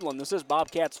over Woodland. This is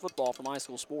Bobcats football from High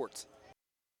School Sports.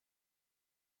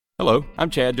 Hello, I'm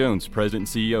Chad Jones,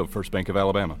 President and CEO of First Bank of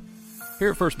Alabama.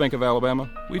 Here at First Bank of Alabama,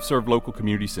 we've served local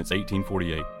communities since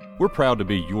 1848. We're proud to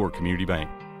be your community bank.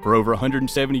 For over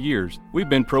 170 years, we've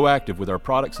been proactive with our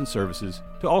products and services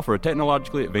to offer a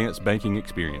technologically advanced banking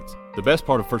experience. The best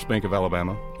part of First Bank of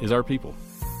Alabama is our people.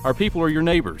 Our people are your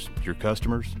neighbors, your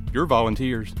customers, your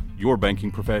volunteers, your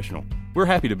banking professional. We're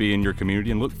happy to be in your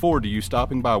community and look forward to you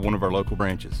stopping by one of our local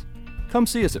branches. Come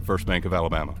see us at First Bank of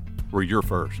Alabama. We're your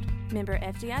first. Member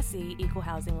FDIC, Equal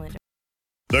Housing Lender.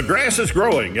 The grass is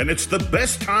growing, and it's the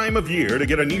best time of year to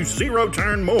get a new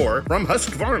zero-turn mower from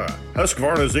Husqvarna.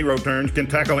 Husqvarna Zero Turns can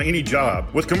tackle any job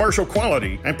with commercial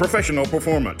quality and professional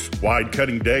performance. Wide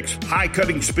cutting decks, high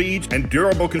cutting speeds, and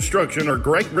durable construction are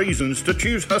great reasons to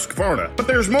choose Husqvarna. But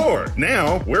there's more.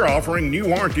 Now, we're offering new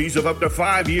warranties of up to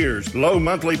 5 years, low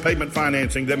monthly payment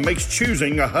financing that makes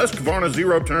choosing a Husqvarna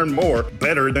Zero-Turn mower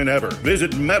better than ever.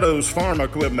 Visit Meadows Farm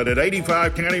Equipment at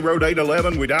 85 County Road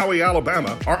 811, Wedowee,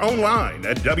 Alabama, or online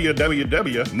at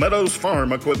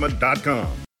www.meadowsfarmequipment.com.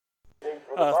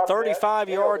 A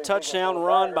 35-yard touchdown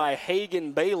run by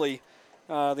Hagan Bailey.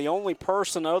 The only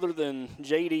person other than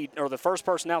JD, or the first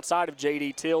person outside of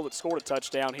JD Till that scored a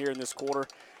touchdown here in this quarter.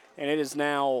 And it is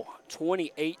now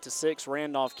 28-6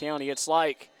 Randolph County. It's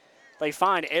like they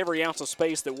find every ounce of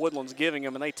space that Woodland's giving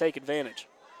them, and they take advantage.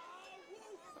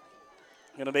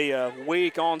 Going to be a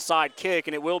weak onside kick,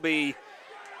 and it will be.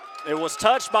 It was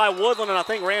touched by Woodland, and I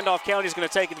think Randolph County is going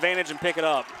to take advantage and pick it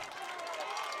up.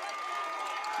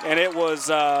 And it was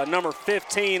number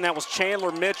 15. That was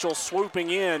Chandler Mitchell swooping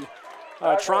in,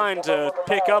 trying to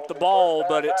pick up the ball,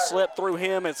 but it slipped through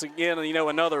him. It's, again,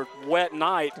 another wet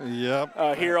night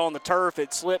here on the turf.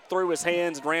 It slipped through his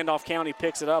hands, and Randolph County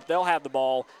picks it up. They'll have the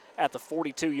ball at the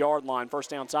 42-yard line. First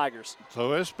down, Tigers.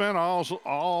 So it's been all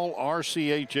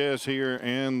RCHS here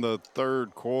in the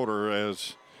third quarter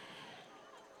as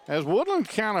Woodland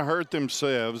kind of hurt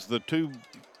themselves, the two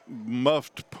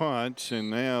muffed punts,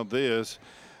 and now this.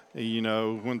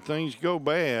 When things go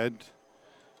bad,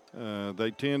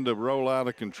 they tend to roll out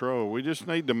of control. We just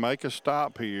need to make a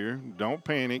stop here. Don't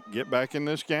panic. Get back in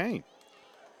this game.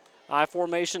 I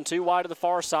formation, 2 wide to the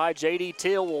far side. J.D.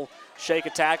 Till will shake a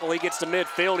tackle. He gets to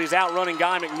midfield. He's outrunning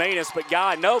Guy McManus, but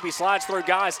he slides through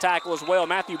Guy's tackle as well.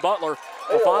 Matthew Butler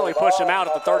will finally push him out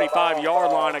at the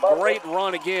 35-yard line. A great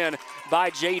run again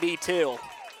by J.D. Till.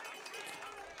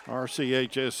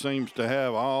 RCHS seems to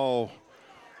have all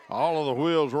of the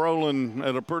wheels rolling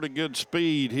at a pretty good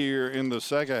speed here in the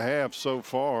second half so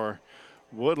far.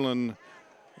 Woodland,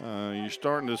 you're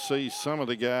starting to see some of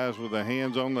the guys with their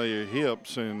hands on their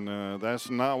hips, and that's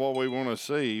not what we want to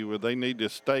see. They need to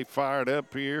stay fired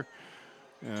up here.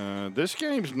 This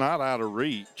game's not out of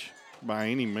reach by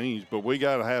any means, but we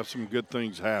got to have some good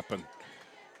things happen.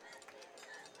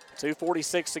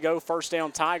 2:46 to go. First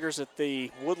down, Tigers at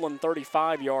the Woodland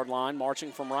 35-yard line,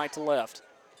 marching from right to left.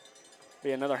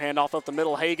 Be another handoff up the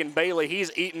middle. Hagan Bailey,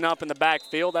 he's eaten up in the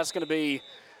backfield. That's going to be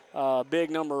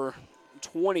big number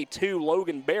 22,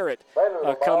 Logan Barrett,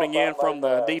 coming in from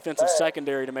the defensive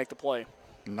secondary to make the play.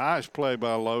 Nice play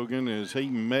by Logan as he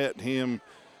met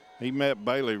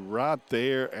Bailey right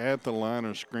there at the line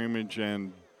of scrimmage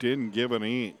and didn't give an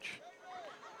inch.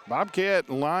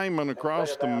 Bobcat linemen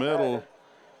across the middle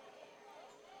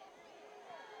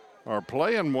are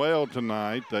playing well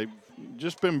tonight. They've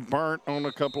just been burnt on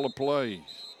a couple of plays.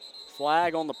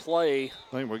 Flag on the play.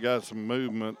 I think we got some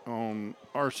movement on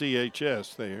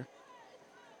RCHS there.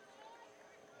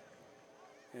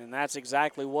 And that's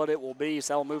exactly what it will be.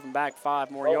 So moving back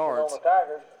 5 more yards.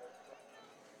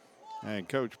 And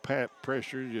Coach Pat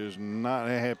Pressure is not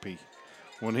happy.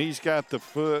 When he's got the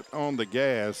foot on the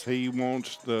gas, he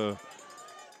wants the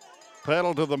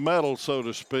pedal to the metal, so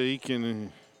to speak,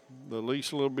 and the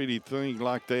least little bitty thing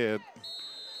like that,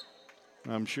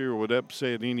 I'm sure would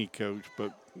upset any coach,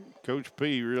 but Coach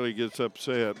P really gets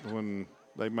upset when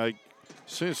they make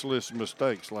senseless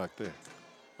mistakes like that.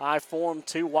 I form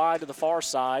 2 wide to the far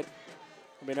side.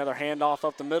 There'll be another handoff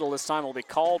up the middle. This time will be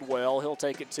Caldwell. He'll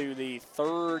take it to the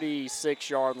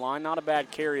 36-yard line. Not a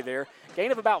bad carry there.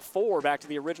 Gain of about 4 back to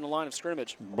the original line of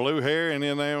scrimmage. Blue hair and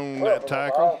in there on that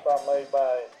tackle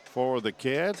for the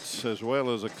Cats, as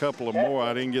well as a couple of more.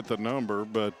 I didn't get the number,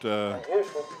 but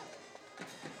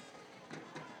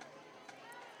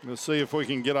let's see if we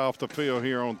can get off the field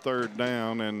here on third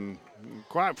down. And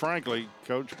quite frankly,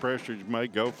 Coach Prestridge may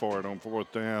go for it on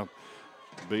fourth down,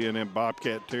 being in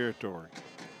Bobcat territory.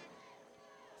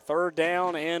 Third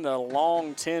down and a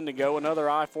long 10 to go. Another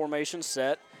I formation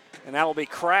set, and that will be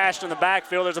crashed in the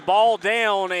backfield. There's a ball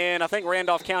down, and I think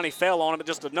Randolph County fell on it, but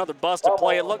just another busted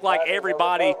play. It looked like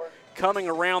everybody coming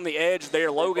around the edge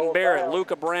there. Logan Barrett,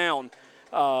 Luca Brown,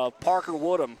 Parker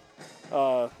Woodham.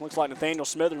 Looks like Nathaniel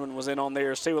Smitherman was in on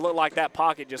there too. It looked like that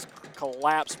pocket just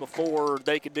collapsed before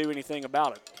they could do anything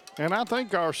about it. And I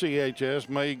think RCHS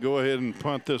may go ahead and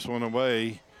punt this one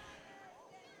away.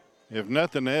 If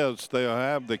nothing else, they'll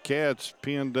have the Cats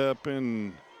pinned up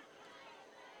in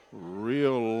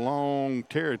real long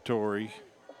territory.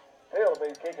 He'll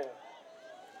be kicking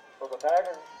for the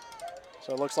Tigers.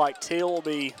 So it looks like Till will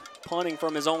be punting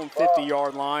from his own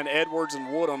 50-yard line. Edwards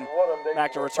and Woodham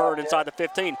back to return inside the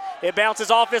 15. It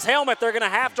bounces off his helmet. They're going to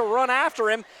have to run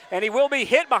after him, and he will be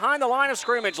hit behind the line of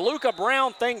scrimmage. Luca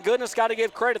Brown, thank goodness, got to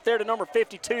give credit there to number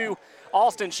 52,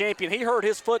 Austin Champion. He heard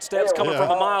his footsteps coming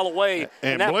from a mile away,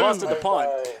 and that busted the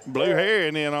punt. Blue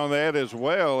Heron in on that as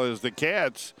well, as the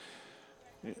Cats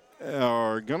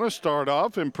are going to start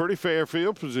off in pretty fair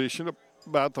field position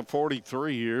about the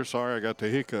 43 here. Sorry, I got the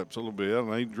hiccups a little bit.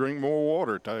 I need to drink more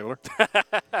water, Taylor.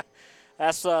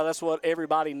 That's what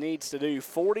everybody needs to do.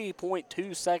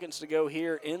 40.2 seconds to go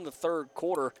here in the third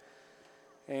quarter.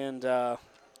 And,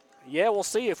 yeah, we'll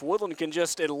see if Woodland can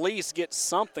just at least get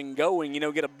something going,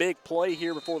 get a big play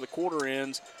here before the quarter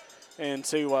ends, and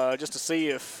to just to see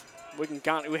if we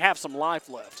can we have some life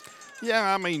left.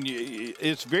 Yeah, I mean,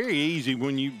 it's very easy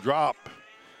when you drop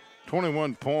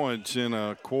 21 points in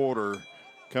a quarter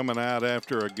coming out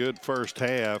after a good first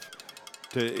half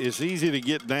it's easy to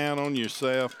get down on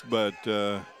yourself, but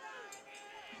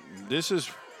this is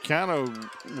kind of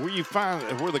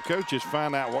where the coaches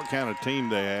find out what kind of team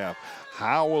they have.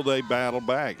 How will they battle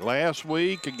back? Last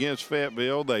week against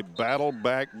Fayetteville, they battled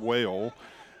back well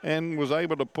and was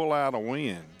able to pull out a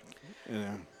win.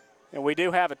 And we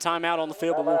do have a timeout on the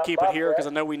field, but we'll keep it here because I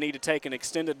know we need to take an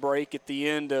extended break at the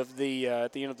end of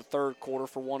the third quarter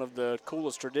for one of the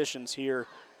coolest traditions here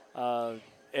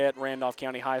at Randolph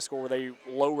County High School, where they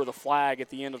lower the flag at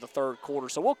the end of the third quarter.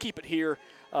 So we'll keep it here,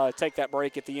 take that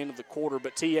break at the end of the quarter.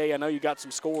 But, TA, I know you got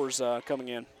some scores coming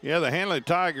in. Yeah, the Hanley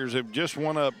Tigers have just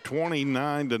won up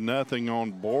 29-0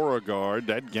 on Beauregard.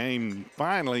 That game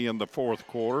finally in the fourth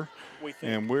quarter.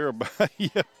 And we're about,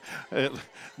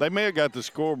 they may have got the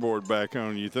scoreboard back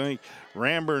on, you think.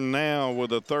 Ramburn now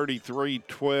with a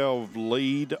 33-12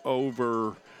 lead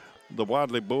over the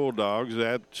Wadley Bulldogs.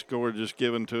 That score just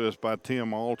given to us by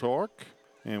Tim Altark,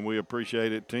 and we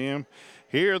appreciate it, Tim.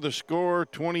 Here the score,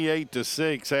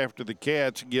 28-6 after the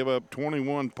Cats give up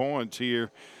 21 points here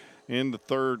in the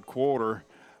third quarter.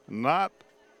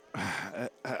 I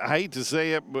hate to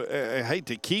say it, but I hate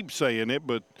to keep saying it,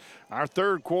 but our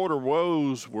third quarter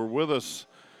woes were with us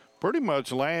pretty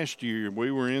much last year.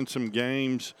 We were in some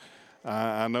games.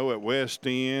 I know at West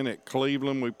End, at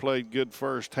Cleveland, we played good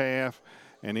first half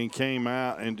and then came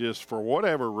out and just for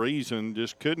whatever reason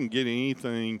just couldn't get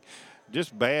anything.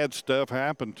 Just bad stuff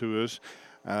happened to us.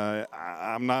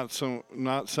 I'm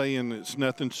not saying it's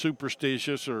nothing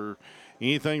superstitious or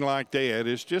anything like that.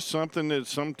 It's just something that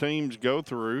some teams go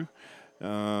through.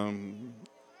 And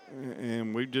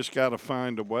we've just got to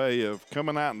find a way of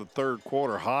coming out in the third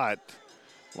quarter hot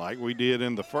like we did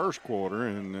in the first quarter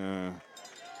and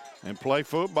play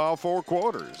football 4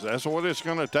 quarters. That's what it's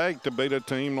going to take to beat a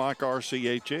team like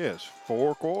RCHS,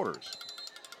 4 quarters.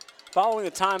 Following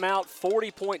the timeout,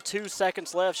 40.2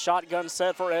 seconds left. Shotgun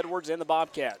set for Edwards and the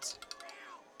Bobcats.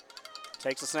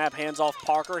 Takes a snap, hands off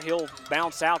Parker. He'll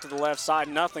bounce out to the left side.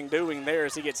 Nothing doing there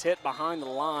as he gets hit behind the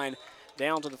line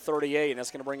down to the 38, and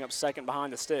that's going to bring up second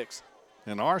behind the sticks.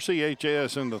 And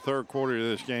RCHS in the third quarter of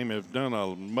this game have done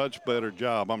a much better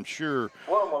job. I'm sure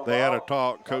they had a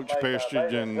talk. Coach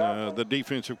Pestridge and the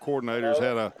defensive coordinators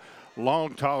had a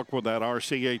long talk with that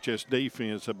RCHS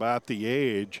defense about the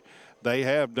edge. They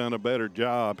have done a better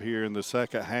job here in the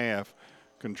second half,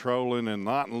 controlling and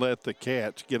not let the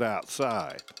Cats get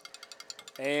outside.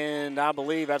 And I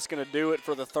believe that's going to do it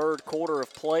for the third quarter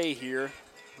of play here.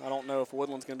 I don't know if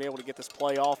Woodland's going to be able to get this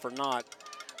play off or not.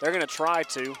 They're going to try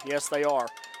to. Yes, they are.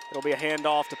 It'll be a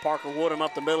handoff to Parker Woodham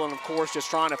up the middle, and, of course, just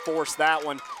trying to force that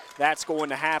one. That's going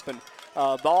to happen.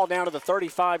 Ball down to the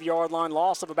 35-yard line,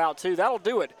 loss of about 2. That'll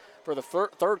do it for the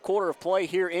third quarter of play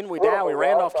here in Wedowee.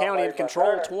 Randolph County in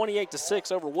control,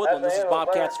 28-6 over Woodland. This is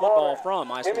Bobcats football from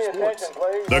iSchool Sports.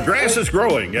 The grass is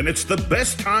growing, and it's the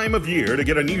best time of year to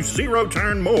get a new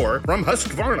zero-turn mower from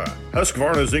Husqvarna.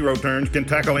 Husqvarna Zero Turns can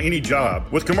tackle any job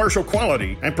with commercial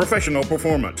quality and professional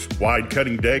performance. Wide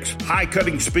cutting decks, high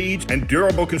cutting speeds, and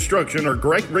durable construction are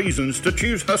great reasons to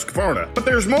choose Husqvarna. But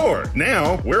there's more.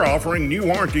 Now, we're offering new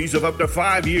warranties of up to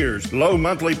 5 years, low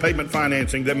monthly payment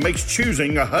financing that makes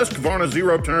choosing a Husqvarna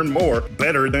Zero-Turn mower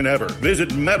better than ever.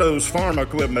 Visit Meadows Farm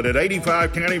Equipment at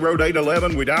 85 County Road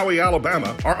 811, Wedowee,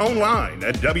 Alabama, or online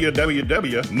at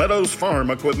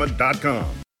www.meadowsfarmequipment.com.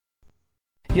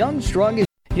 Young's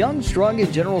Drug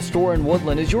and General Store in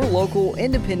Woodland is your local,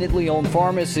 independently owned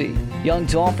pharmacy.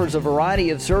 Young's offers a variety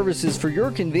of services for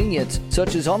your convenience,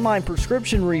 such as online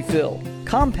prescription refill,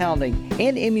 compounding,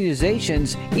 and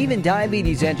immunizations, even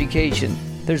diabetes education.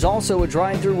 There's also a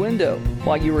drive-through window.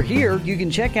 While you are here, you can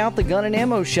check out the gun and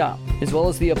ammo shop, as well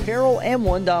as the apparel and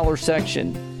 $1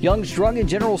 section. Young's Drug and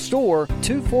General Store,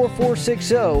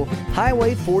 24460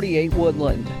 Highway 48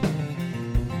 Woodland.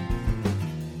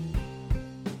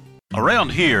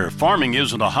 Around here, farming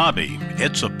isn't a hobby,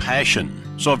 it's a passion.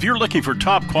 So if you're looking for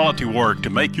top quality work to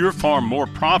make your farm more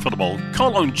profitable,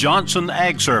 call on Johnson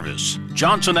Ag Service.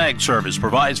 Johnson Ag Service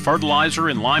provides fertilizer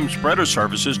and lime spreader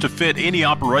services to fit any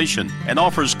operation and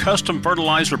offers custom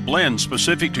fertilizer blends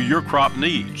specific to your crop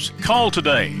needs. Call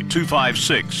today,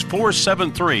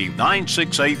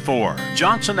 256-473-9684.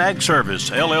 Johnson Ag Service,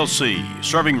 LLC,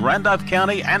 serving Randolph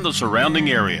County and the surrounding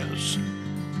areas.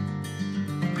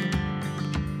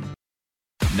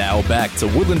 Now back to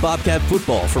Woodland Bobcat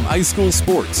football from iSchool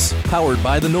Sports, powered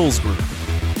by the Knowles Group.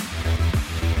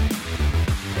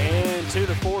 And to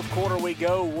the fourth quarter we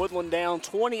go. Woodland down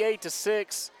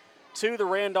 28-6 to the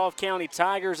Randolph County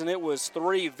Tigers, and it was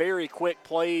 3 very quick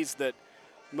plays that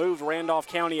moved Randolph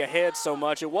County ahead so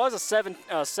much. It was a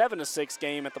 7-6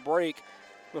 game at the break,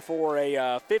 before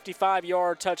a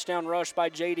 55-yard touchdown rush by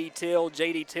J.D. Till.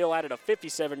 J.D. Till added a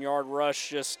 57-yard rush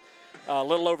just a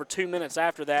little over 2 minutes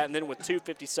after that, and then with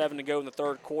 2:57 to go in the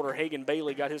third quarter, Hagan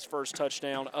Bailey got his first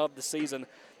touchdown of the season.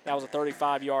 That was a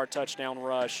 35-yard touchdown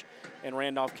rush, and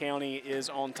Randolph County is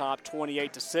on top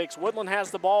 28-6. Woodland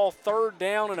has the ball, third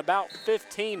down and about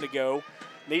 15 to go,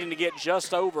 needing to get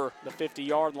just over the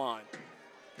 50-yard line.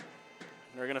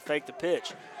 They're going to fake the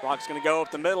pitch. Brock's going to go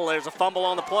up the middle. There's a fumble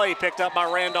on the play, picked up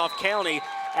by Randolph County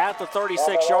at the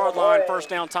 36-yard line. First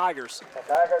down, Tigers.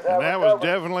 And that was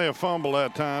definitely a fumble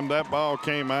that time. That ball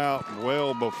came out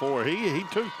well before.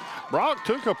 Brock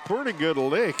took a pretty good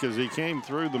lick as he came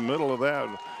through the middle of that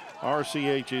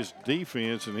RCH's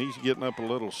defense, and he's getting up a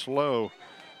little slow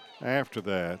after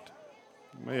that.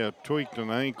 May have tweaked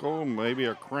an ankle, maybe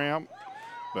a cramp,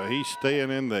 but he's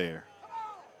staying in there.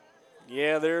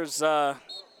 Yeah,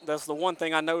 that's the one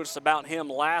thing I noticed about him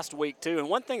last week too, and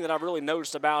one thing that I've really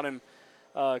noticed about him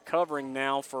covering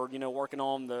now for working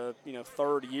on the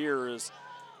third year is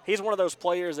he's one of those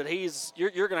players that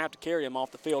you're going to have to carry him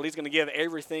off the field. He's going to give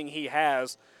everything he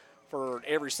has for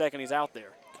every second he's out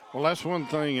there. Well, that's one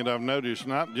thing that I've noticed,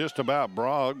 not just about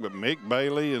Brock, but Mick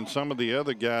Bailey and some of the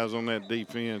other guys on that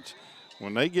defense.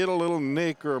 When they get a little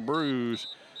nick or a bruise,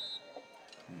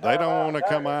 they don't want to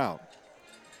come out.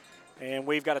 And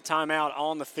we've got a timeout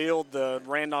on the field. The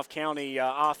Randolph County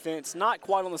offense not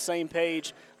quite on the same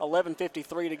page.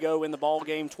 11:53 to go in the ball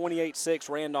game. 28-6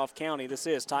 Randolph County. This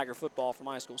is Tiger football from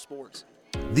High School Sports.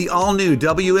 The all-new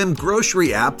WM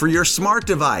Grocery app for your smart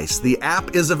device. The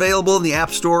app is available in the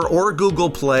App Store or Google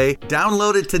Play.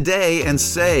 Download it today and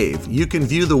save. You can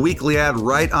view the weekly ad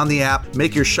right on the app,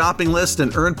 make your shopping list,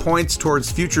 and earn points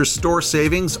towards future store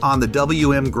savings on the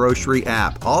WM Grocery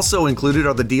app. Also included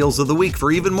are the deals of the week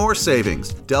for even more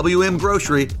savings. WM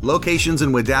Grocery, locations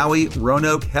in Wedowee,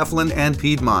 Roanoke, Heflin, and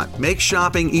Piedmont. Make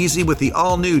shopping easy with the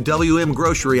all-new WM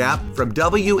Grocery app from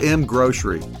WM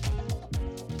Grocery.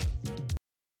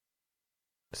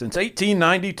 Since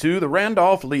 1892, the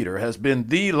Randolph Leader has been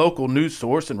the local news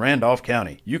source in Randolph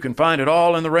County. You can find it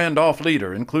all in the Randolph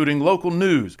Leader, including local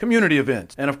news, community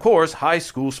events, and of course, high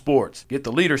school sports. Get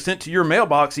the Leader sent to your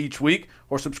mailbox each week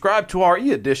or subscribe to our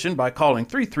e-edition by calling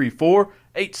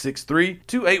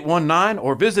 334-863-2819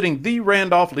 or visiting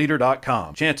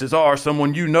therandolphleader.com. Chances are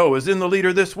someone you know is in the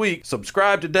Leader this week.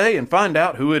 Subscribe today and find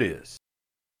out who it is.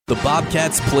 The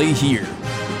Bobcats play here.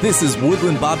 This is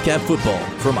Woodland Bobcat football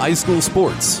from High School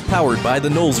Sports, powered by the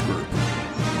Knowles Group.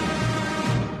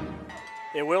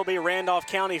 It will be Randolph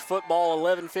County football,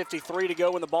 11:53 to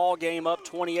go in the ball game, up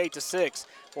 28-6.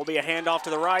 Will be a handoff to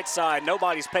the right side.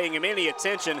 Nobody's paying him any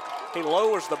attention. He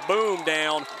lowers the boom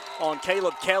down on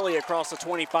Caleb Kelly across the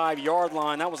 25-yard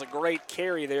line. That was a great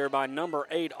carry there by number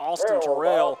 8, Austin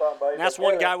Terrell. And that's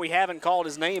one guy we haven't called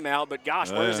his name out, but gosh,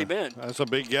 where has he been? That's a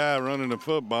big guy running the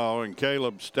football, and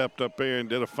Caleb stepped up there and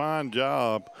did a fine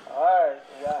job.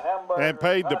 And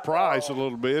paid the price a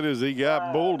little bit as he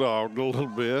got bulldogged a little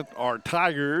bit, or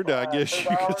tigered, I guess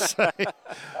you could say.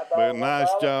 But nice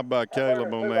job by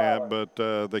Caleb on that. But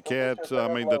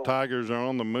the Tigers are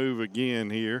on the move again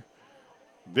here.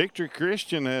 Victory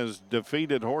Christian has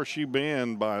defeated Horseshoe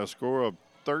Bend by a score of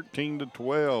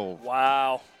 13-12.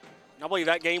 Wow. I believe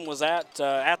that game was at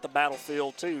the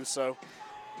battlefield too, so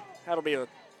that'll be a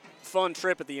fun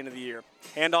trip at the end of the year.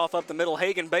 Handoff up the middle,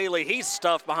 Hagan Bailey. He's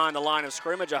stuffed behind the line of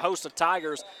scrimmage. A host of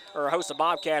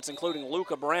Bobcats, including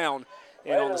Luca Brown,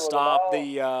 in on the stop.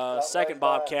 The second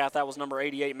Bobcat, that was number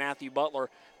 88, Matthew Butler,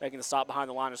 making the stop behind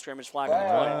the line of scrimmage. Flag on the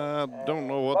play. I don't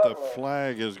know what the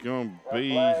flag is going to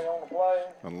be,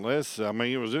 unless,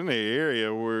 it was in the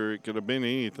area where it could have been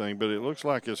anything, but it looks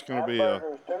like it's going to be a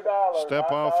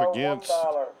step off against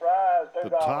the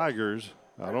Tigers.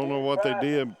 I don't know what they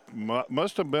did.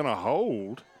 Must have been a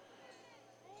hold.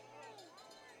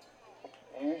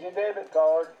 Use your debit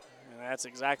card. And that's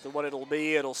exactly what it'll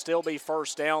be. It'll still be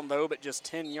first down, though, but just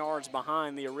 10 yards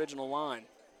behind the original line.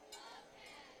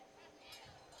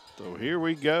 So here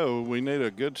we go. We need a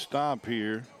good stop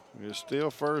here. It's still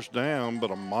first down,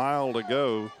 but a mile to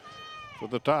go for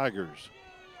the Tigers.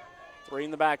 3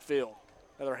 in the backfield.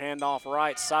 Another handoff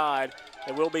right side.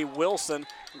 It will be Wilson.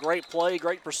 Great play,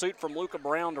 great pursuit from Luca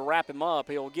Brown to wrap him up.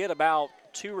 He'll get about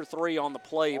 2 or 3 on the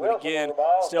play, but again,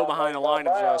 still behind the line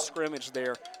of scrimmage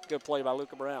there. Good play by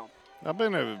Luca Brown. I've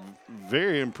been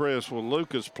very impressed with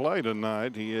Luca's play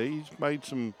tonight. He's made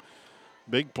some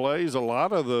big plays. A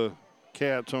lot of the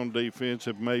Cats on defense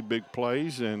have made big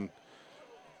plays, and,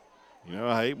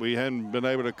 we hadn't been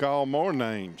able to call more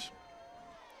names.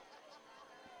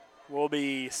 Will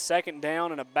be second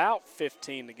down and about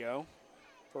 15 to go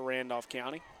for Randolph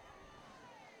County.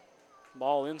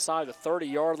 Ball inside the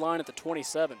 30-yard line at the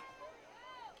 27.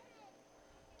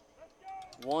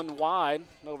 One wide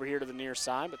over here to the near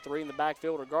side, but 3 in the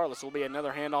backfield regardless. It will be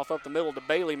another handoff up the middle to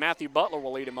Bailey. Matthew Butler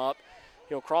will lead him up.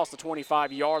 He'll cross the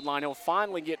 25-yard line. He'll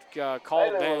finally get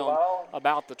called down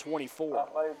about the 24.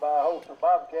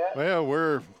 Well,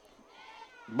 we're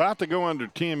about to go under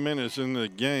 10 minutes in the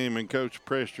game, and Coach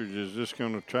Prestridge is just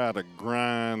going to try to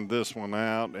grind this one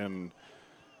out and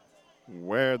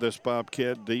wear this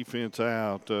Bobcat defense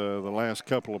out. The last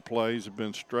couple of plays have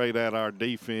been straight at our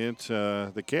defense.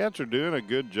 The Cats are doing a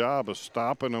good job of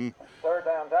stopping them. Third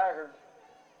down, Tigers.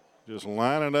 Just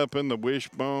lining up in the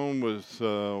wishbone with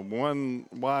one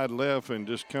wide left and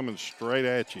just coming straight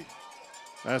at you.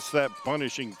 That's that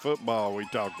punishing football we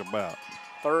talked about.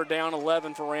 Third down,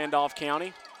 11 for Randolph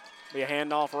County. Be a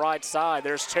handoff right side.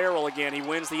 There's Terrell again. He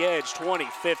wins the edge. 20,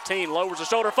 15, lowers the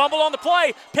shoulder. Fumble on the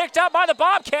play. Picked up by the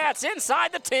Bobcats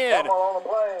inside the 10.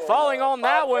 Falling on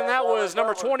that one, that was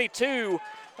number 22,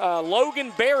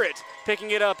 Logan Barrett,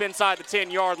 picking it up inside the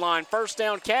 10-yard line. First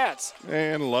down, Cats.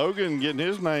 And Logan getting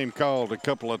his name called a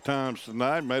couple of times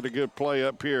tonight. Made a good play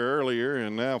up here earlier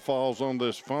and now falls on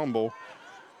this fumble.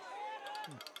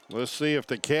 Let's see if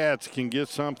the Cats can get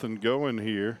something going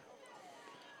here.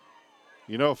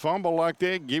 You know, a fumble like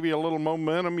that give you a little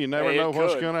momentum. You never know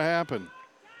what's going to happen.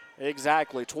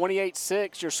 Exactly.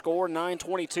 28-6, your score,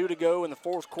 9:22 to go in the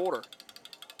fourth quarter.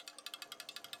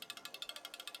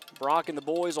 Brock and the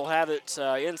boys will have it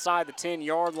inside the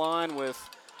 10-yard line with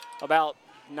about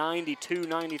 92,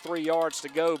 93 yards to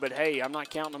go, but hey, I'm not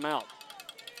counting them out.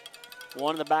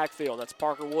 One in the backfield, that's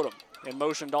Parker Woodham. In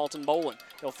motion, Dalton Bolin.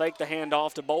 He'll fake the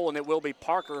handoff to Bolin. It will be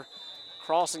Parker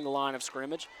crossing the line of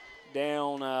scrimmage.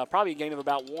 Down probably a gain of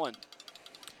about 1.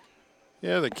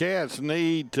 Yeah, the Cats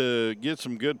need to get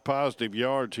some good positive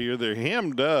yards here. They're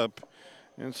hemmed up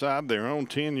inside their own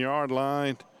 10-yard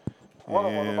line.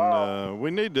 And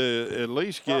we need to at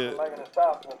least get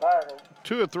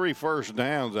 2 or 3 first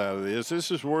downs out of this. This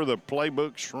is where the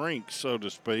playbook shrinks, so to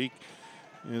speak.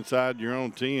 Inside your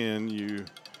own 10,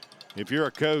 if you're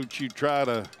a coach, you try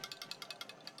to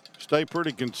stay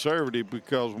pretty conservative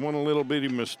because one little bitty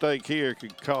mistake here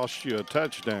could cost you a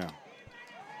touchdown.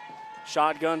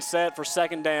 Shotgun set for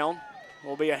second down.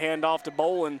 Will be a handoff to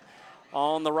Bolin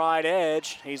on the right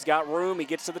edge. He's got room. He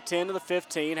gets to the 10 to the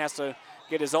 15. Has to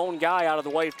get his own guy out of the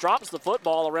way. Drops the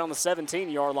football around the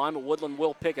 17-yard line, but Woodland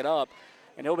will pick it up.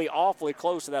 And he'll be awfully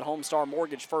close to that Homestar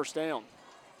Mortgage first down.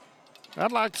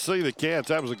 I'd like to see the Cats.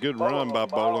 That was a good run by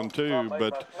Bolin, too.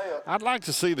 But I'd like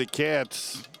to see the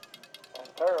Cats,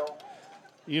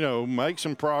 make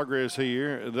some progress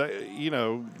here. They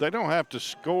don't have to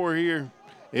score here.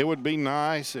 It would be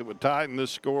nice. It would tighten the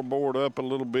scoreboard up a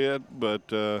little bit. But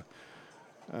the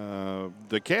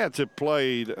Cats have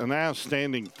played an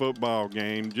outstanding football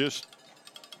game. Just,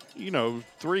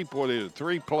 3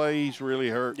 plays really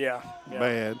hurt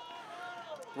bad.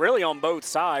 Really on both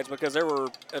sides, because there were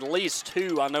at least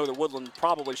 2 I know that Woodland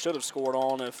probably should have scored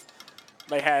on if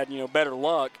they had, better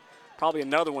luck. Probably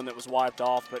another one that was wiped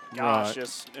off, but gosh,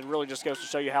 it really just goes to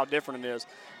show you how different it is.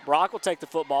 Brock will take the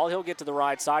football. He'll get to the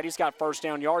right side. He's got first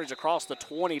down yardage across the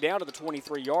 20 down to the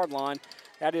 23-yard line.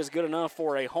 That is good enough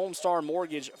for a Homestar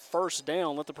Mortgage first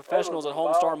down. Let the professionals at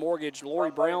Homestar Mortgage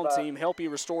Lori Brown team help you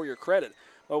restore your credit.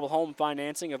 Mobile home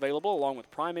financing available along with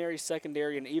primary,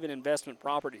 secondary, and even investment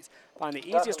properties. Find the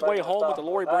easiest way home with the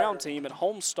Lori Brown team at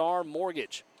Homestar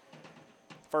Mortgage.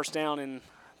 First down and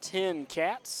 10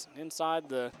 Cats inside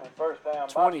the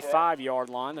 25-yard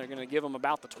line. They're going to give them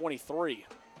about the 23.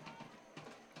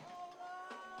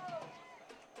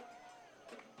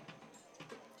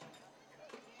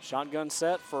 Shotgun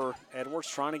set for Edwards,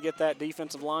 trying to get that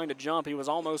defensive line to jump. He was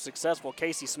almost successful.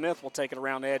 Casey Smith will take it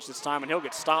around the edge this time, and he'll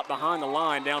get stopped behind the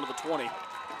line down to the 20.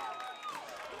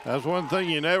 That's one thing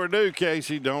you never do,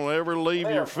 Casey. Don't ever leave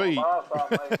your feet.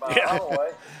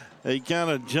 He kind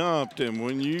of jumped, and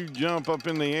when you jump up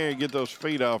in the air and get those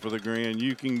feet off of the ground,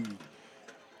 you can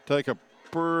take a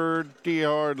pretty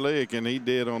hard lick, and he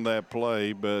did on that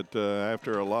play. But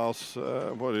after a loss,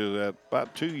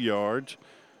 about 2 yards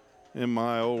in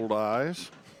my old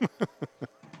eyes.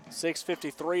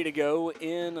 6:53 to go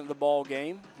in the ball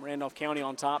game. Randolph County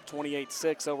on top,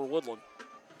 28-6 over Woodland.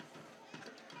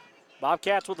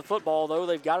 Bobcats with the football, though.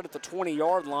 They've got it at the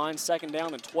 20-yard line, second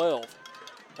down and 12.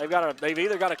 They've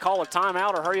either got to call a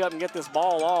timeout or hurry up and get this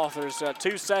ball off. There's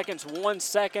 2 seconds, 1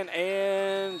 second,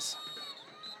 and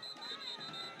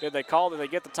did they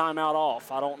get the timeout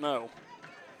off? I don't know.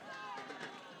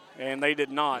 And they did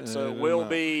not, so it will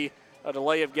be a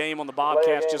delay of game on the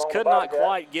Bobcats. Just could not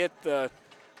quite get the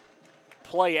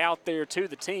play out there to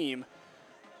the team.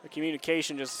 The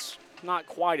communication just not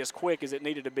quite as quick as it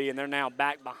needed to be, and they're now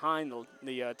back behind the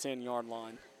 10-yard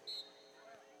line.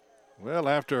 Well,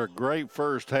 after a great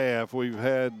first half, we've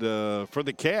had, for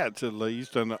the Cats at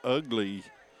least, an ugly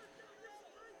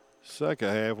second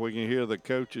half. We can hear the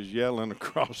coaches yelling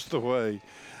across the way.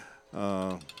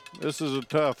 This is a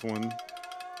tough one.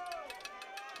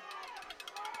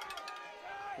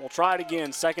 We'll try it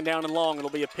again. Second down and long. It'll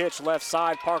be a pitch left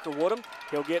side. Parker Woodham.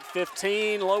 He'll get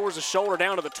 15, lowers the shoulder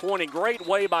down to the 20. Great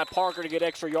way by Parker to get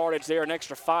extra yardage there, an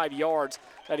extra 5 yards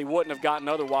that he wouldn't have gotten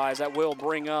otherwise. That will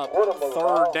bring up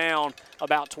third down,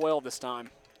 about 12 this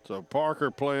time. So Parker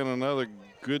playing another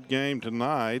good game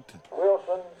tonight.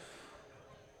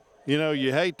 You know,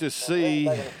 you hate to see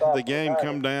the game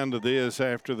come down to this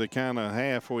after the kind of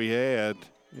half we had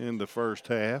in the first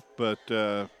half, but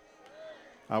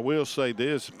I will say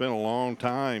this, it's been a long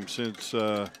time since,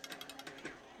 you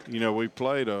know, we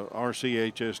played a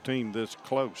RCHS team this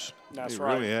close. That's it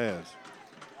right. Really has.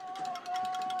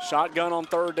 Shotgun on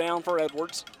third down for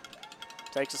Edwards.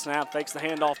 Takes a snap, fakes the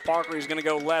handoff. Parker, he's going to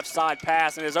go left side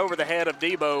pass, and is over the head of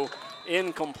Debo.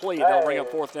 Incomplete. That'll bring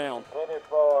up fourth down.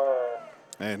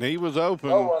 And he was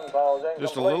open,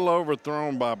 just a little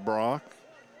overthrown by Brock.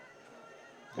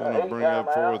 Going to bring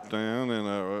up fourth down, and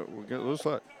it looks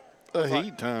like a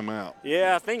heat timeout.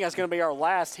 Yeah, I think that's going to be our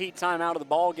last heat timeout of the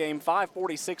ball game.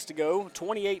 5:46 to go,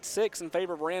 28-6 in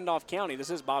favor of Randolph County.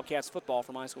 This is Bobcats football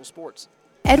from High School Sports.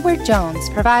 Edward Jones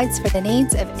provides for the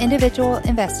needs of individual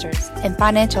investors, and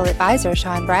financial advisor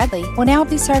Sean Bradley will now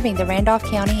be serving the Randolph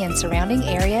County and surrounding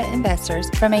area investors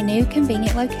from a new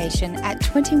convenient location at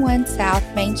 21 South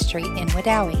Main Street in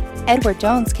Wedowee. Edward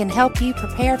Jones can help you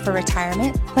prepare for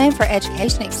retirement, plan for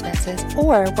education expenses,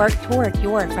 or work toward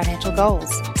your financial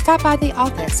goals. Stop by the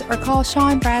office or call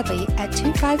Sean Bradley at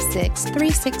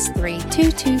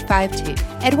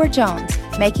 256-363-2252. Edward Jones,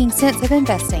 making sense of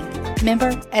investing.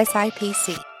 Member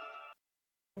SIPC.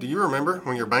 Do you remember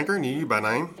when your banker knew you by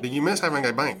name? Do you miss having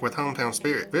a bank with hometown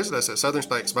spirit? Visit us at Southern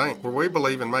States Bank, where we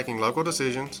believe in making local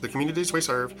decisions, the communities we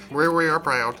serve, where we are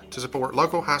proud to support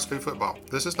local high school football.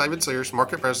 This is David Sears,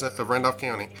 Market President of Randolph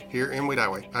County, here in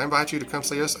Wedowee. I invite you to come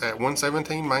see us at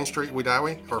 117 Main Street,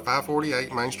 Wedowee, or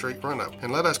 548 Main Street, Roanoke,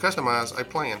 and let us customize a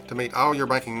plan to meet all your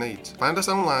banking needs. Find us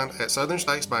online at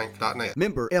southernstatesbank.net.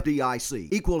 Member FDIC,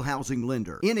 Equal Housing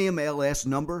Lender, NMLS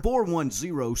number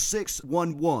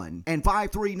 410611 and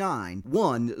 539-108.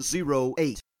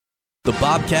 The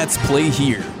Bobcats play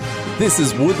here. This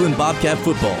is Woodland Bobcat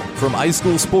football from High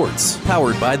School Sports,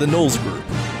 powered by the Knowles Group.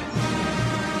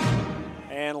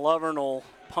 And Lovern will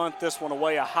punt this one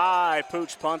away, a high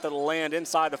pooch punt that'll land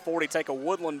inside the 40, take a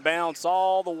Woodland bounce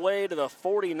all the way to the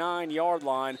 49-yard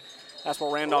line. That's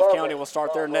where Randolph County will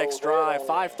start their next drive.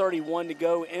 5:31 to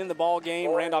go in the ball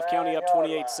game. Randolph County up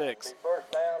 28-6.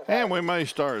 And we may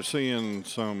start seeing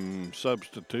some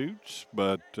substitutes,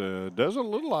 but doesn't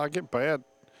look like it. Pat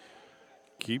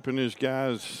keeping his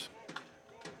guys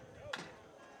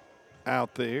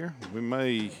out there. There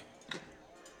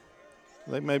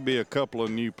may be a couple of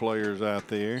new players out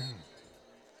there.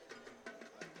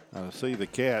 I see the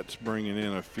Cats bringing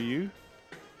in a few.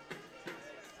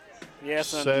 Yes,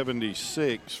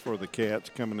 76 for the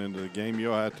Cats coming into the game.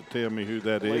 You'll have to tell me who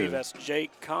that I believe is. That's Jake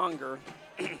Conger.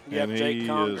 And Jake he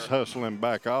Conger is hustling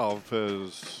back off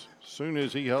as soon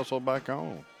as he hustled back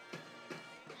on.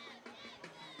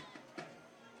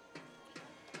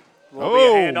 Will be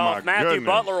a handoff. Matthew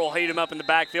Butler will heat him up in the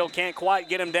backfield. Can't quite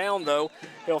get him down, though.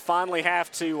 He'll finally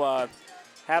have to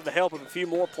have the help of a few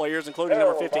more players, including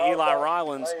number 50, Eli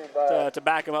Rylands, to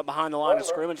back him up behind the line of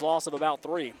scrimmage. Loss of about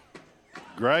 3.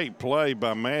 Great play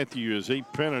by Matthew as he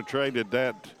penetrated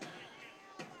that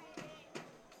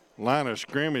line of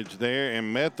scrimmage there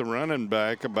and met the running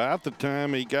back about the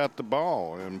time he got the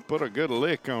ball and put a good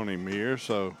lick on him here.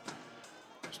 So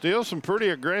still some pretty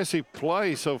aggressive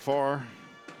play so far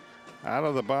out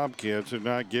of the Bobcats. They're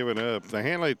not giving up. The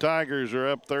Hanley Tigers are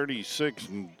up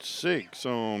 36-6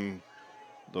 on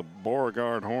the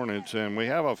Beauregard Hornets, and we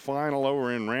have a final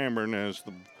over in Ranburne as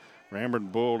the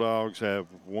Ranburne Bulldogs have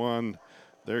won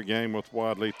their game with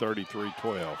Wadley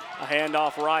 33-12. A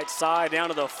handoff right side down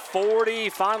to the 40,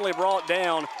 finally brought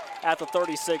down at the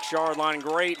 36-yard line.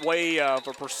 Great way of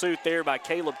a pursuit there by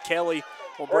Caleb Kelly.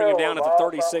 We'll bring him down at the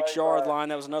 36-yard line.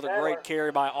 That was another great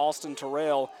carry by Austin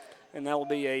Terrell, and that will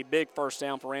be a big first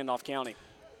down for Randolph County.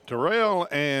 Terrell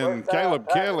and Caleb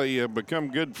Kelly have become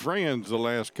good friends the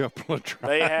last couple of tries.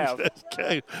 They have.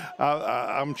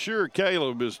 I'm sure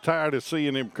Caleb is tired of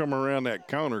seeing him come around that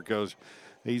corner because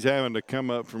he's having to come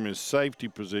up from his safety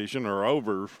position or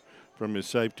over from his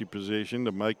safety position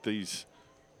to make these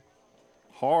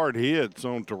hard hits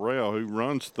on Terrell, who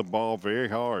runs the ball very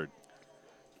hard.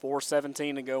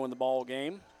 4:17 to go in the ball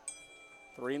game.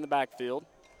 3 in the backfield.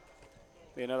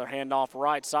 Be another handoff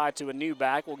right side to a new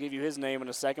back. We'll give you his name in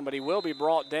a second, but he will be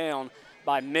brought down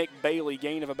by Mick Bailey,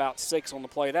 gain of about 6 on the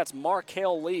play. That's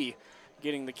Markel Lee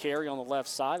getting the carry on the left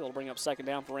side. That'll bring up second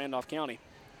down for Randolph County.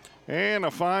 And a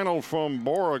final from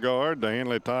Beauregard. The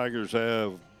Handley Tigers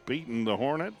have beaten the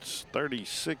Hornets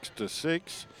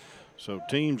 36-6. So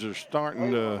teams are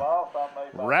starting to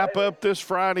wrap up this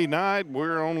Friday night.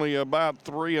 We're only about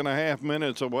 3.5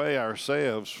 minutes away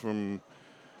ourselves from.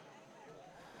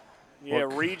 Yeah,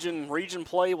 region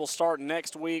play will start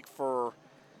next week for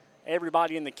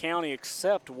everybody in the county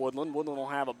except Woodland. Woodland will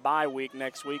have a bye week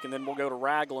next week, and then we'll go to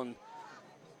Raglan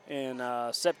in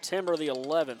September the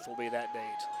 11th will be that date.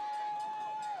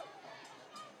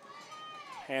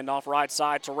 Handoff right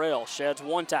side, Terrell sheds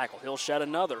one tackle. He'll shed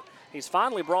another. He's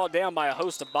finally brought down by a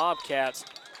host of Bobcats.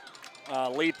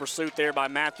 Lead pursuit there by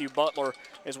Matthew Butler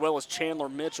as well as Chandler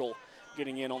Mitchell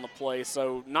getting in on the play.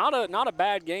 So not a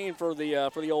bad game for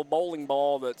the old bowling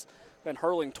ball that's been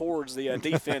hurling towards the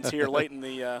defense here late in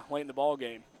the ball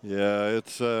game. Yeah,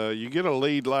 it's you get a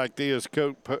lead like this,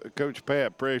 Coach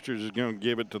Pat Pressures is going to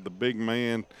give it to the big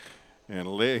man and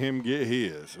let him get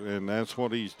his, and that's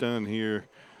what he's done here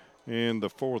in the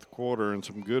fourth quarter, and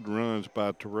some good runs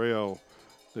by Terrell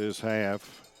this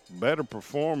half. Better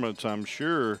performance, I'm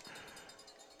sure,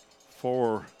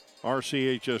 for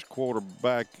RCHS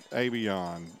quarterback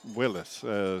Avion Willis.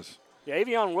 Yeah,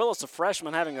 Avion Willis, a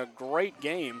freshman, having a great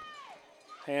game.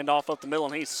 Handoff up the middle,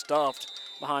 and he's stuffed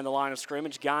behind the line of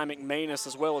scrimmage. Guy McManus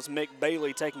as well as Mick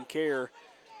Bailey taking care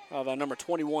of number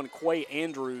 21, Quay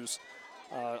Andrews,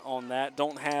 on that.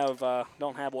 Don't have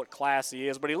what class he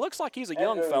is, but he looks like he's a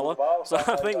young fella, so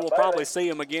I think we'll probably see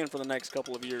him again for the next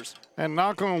couple of years. And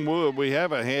knock on wood, we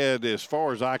haven't had, as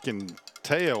far as I can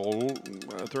tell,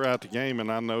 throughout the game,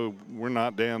 and I know we're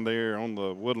not down there on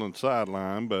the Woodland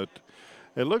sideline, but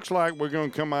it looks like we're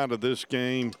going to come out of this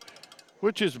game,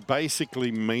 which is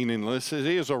basically meaningless. It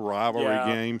is a rivalry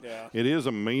game. Yeah. It is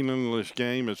a meaningless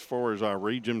game as far as our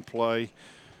region play.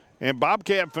 And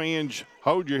Bobcat fans,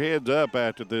 hold your heads up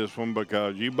after this one,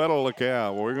 because you better look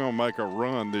out. We're going to make a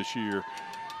run this year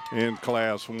in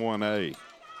Class 1A.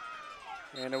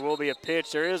 And there will be a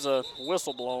pitch. There is a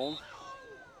whistle blown.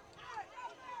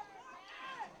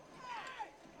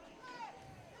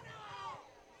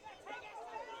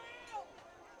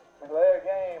 Delay of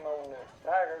game on the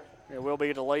Tigers. There will be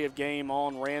a delay of game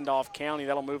on Randolph County.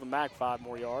 That'll move them back 5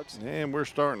 more yards. And we're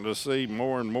starting to see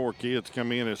more and more kids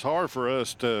come in. It's hard for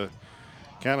us to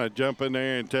kind of jump in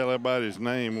there and tell everybody's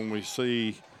name when we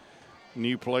see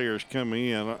new players come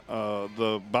in.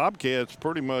 The Bobcats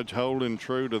pretty much holding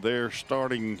true to their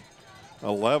starting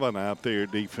 11 out there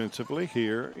defensively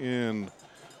here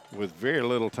with very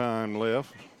little time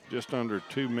left, just under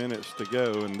 2 minutes to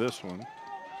go in this one.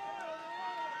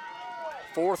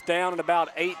 4th down and about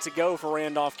 8 to go for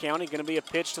Randolph County. Going to be a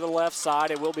pitch to the left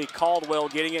side. It will be Caldwell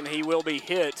getting it, and he will be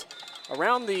hit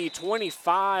around the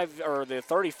 25 or the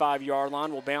 35-yard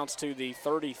line. Will bounce to the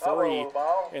 33,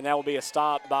 and that will be a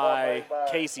stop by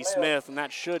Casey Smith, and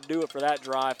that should do it for that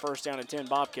drive. 1st down and 10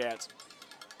 Bobcats.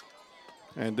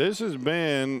 And this has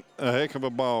been a heck of a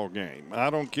ball game. I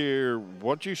don't care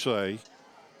what you say.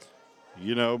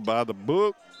 You know, by the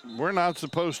book, we're not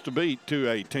supposed to beat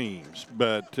 2A teams,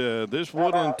 but this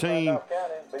Woodland team,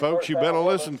 folks, you better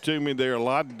listen to me. They're a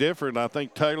lot different. I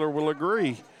think Taylor will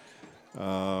agree.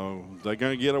 They're going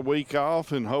to get a week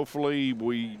off, and hopefully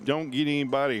we don't get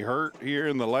anybody hurt here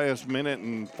in the last minute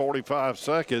and 45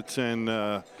 seconds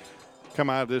and come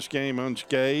out of this game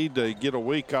unscathed. They get a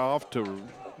week off to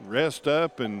rest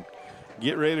up and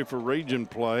get ready for region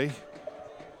play.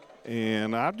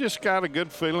 And I've just got a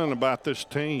good feeling about this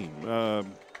team.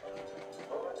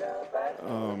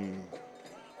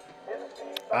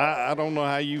 I don't know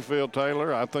how you feel,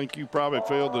 Taylor. I think you probably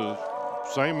feel the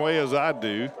same way as I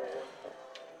do.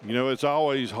 You know, it's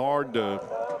always hard to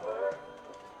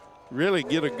really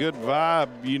get a good vibe,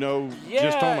 you know,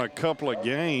 just on a couple of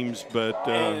games. But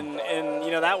and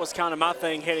you know, that was kind of my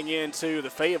thing heading into the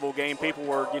Fayetteville game. People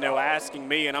were, you know, asking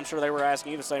me, and I'm sure they were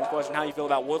asking you the same question, how you feel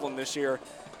about Woodland this year.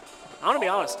 I'm going to be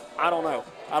honest, I don't know.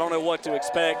 I don't know what to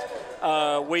expect.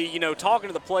 You know, talking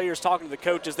to the players, talking to the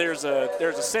coaches, there's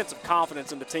a sense of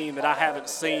confidence in the team that I haven't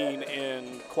seen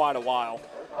in quite a while.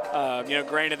 You know,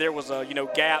 granted, there was a, you know,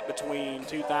 gap between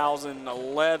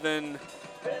 2011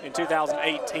 and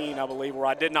 2018, I believe, where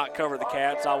I did not cover the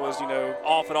Cats. I was, you know,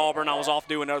 off at Auburn. I was off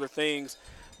doing other things.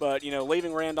 But, you know,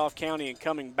 leaving Randolph County and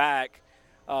coming back,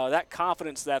 that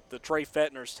confidence that the Trey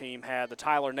Fettner's team had, the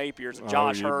Tyler Napiers, and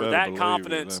Josh Hurd, that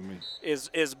confidence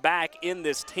is back in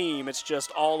this team. It's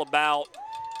just all about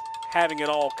having it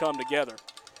all come together.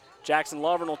 Jackson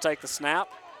Lovren will take the snap,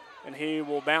 and he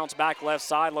will bounce back left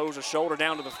side, lowers his shoulder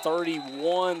down to the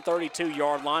 31,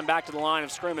 32-yard line, back to the line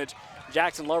of scrimmage.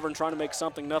 Jackson Lovren trying to make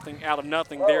nothing out of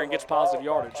nothing there and gets positive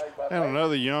yardage. And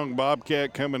another young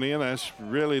Bobcat coming in. That's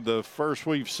really the first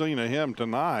we've seen of him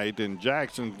tonight, and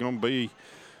Jackson's going to be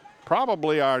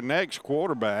probably our next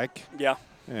quarterback. Yeah.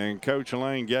 And Coach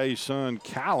Elaine Gay's son,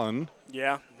 Callan.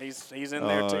 Yeah, he's in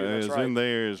there too. That's right. In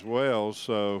there as well.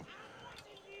 So,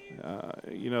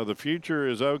 the future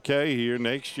is okay here.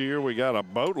 Next year we got a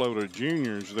boatload of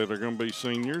juniors that are going to be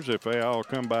seniors if they all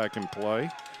come back and play.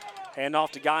 Hand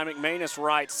off to Guy McManus,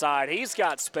 right side. He's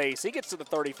got space. He gets to the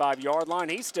 35-yard line.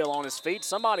 He's still on his feet.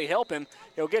 Somebody help him.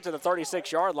 He'll get to the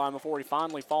 36-yard line before he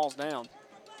finally falls down.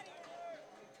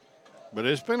 But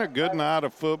it's been a good night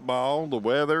of football. The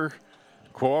weather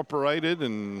cooperated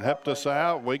and helped us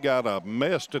out. We got a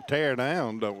mess to tear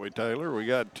down, don't we, Taylor? We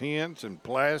got tents and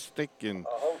plastic, and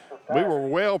we were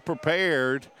well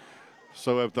prepared.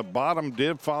 So if the bottom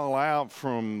did fall out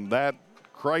from that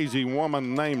crazy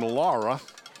woman named Laura,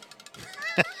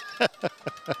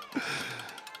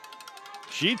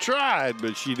 she tried,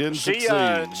 but she didn't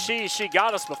succeed. She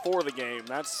got us before the game.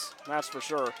 That's for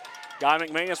sure. Guy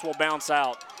McManus will bounce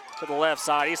out to the left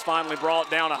side. He's finally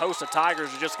brought down. A host of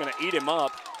Tigers are just going to eat him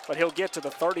up, but he'll get to the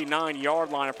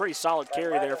 39-yard line. A pretty solid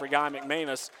carry there for Guy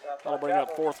McManus. That'll bring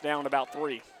up fourth down about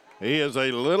 3. He is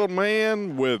a little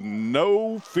man with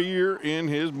no fear in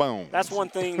his bones. That's one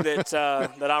thing that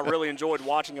that I really enjoyed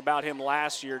watching about him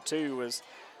last year too. Is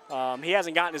he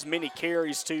hasn't gotten as many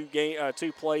carries two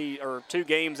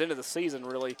games into the season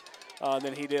really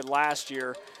than he did last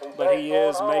year, but he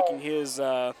is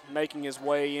making his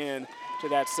way in to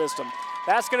that system.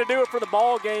 That's going to do it for the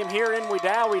ball game here in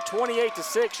Wedowee.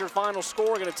 28-6, your final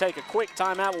score. Going to take a quick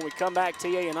timeout. When we come back, TA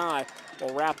and I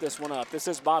will wrap this one up. This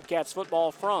is Bobcats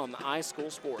football from High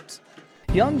School Sports.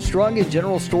 Young's Drug and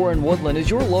General Store in Woodland is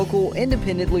your local,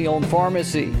 independently owned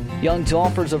pharmacy. Young's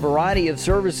offers a variety of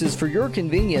services for your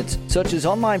convenience, such as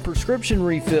online prescription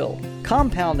refill,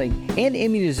 compounding, and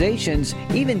immunizations,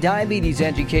 even diabetes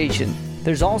education.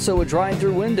 There's also a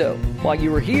drive-through window. While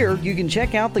you are here, you can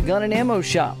check out the gun and ammo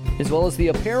shop, as well as the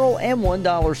apparel and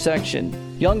 $1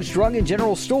 section. Young's Drug and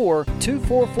General Store,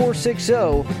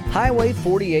 24460 Highway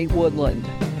 48 Woodland.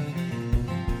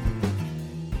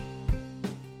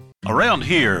 Around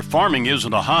here, farming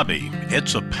isn't a hobby,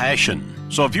 it's a passion.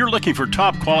 So if you're looking for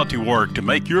top quality work to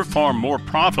make your farm more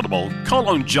profitable, call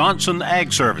on Johnson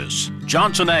Ag Service.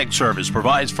 Johnson Ag Service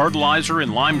provides fertilizer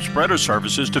and lime spreader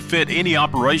services to fit any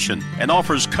operation and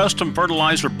offers custom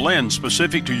fertilizer blends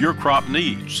specific to your crop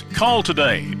needs. Call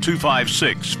today,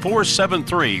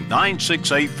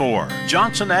 256-473-9684.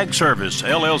 Johnson Ag Service,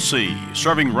 LLC,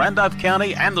 serving Randolph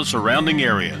County and the surrounding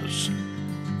areas.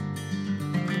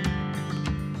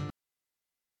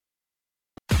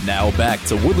 Now back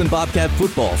to Woodland Bobcat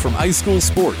football from High School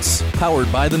Sports,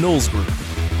 powered by the Knowles Group.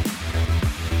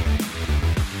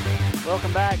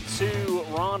 Welcome back to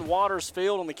Ron Waters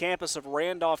Field on the campus of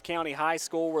Randolph County High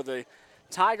School, where the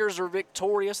Tigers are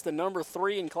victorious. The number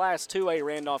 3 in Class 2A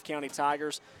Randolph County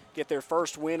Tigers get their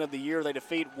first win of the year. They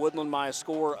defeat Woodland by a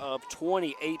score of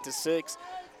 28-6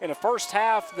 in a first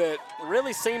half that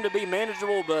really seemed to be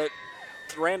manageable, but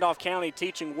Randolph County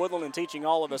teaching Woodland and teaching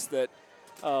all of us that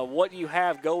what you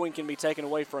have going can be taken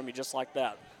away from you just like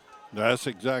that. That's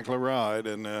exactly right.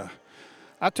 And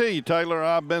I tell you, Taylor,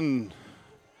 I didn't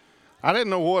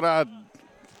know what I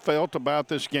felt about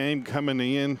this game coming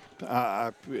in.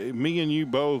 Me and you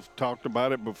both talked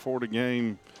about it before the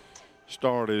game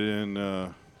started,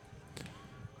 and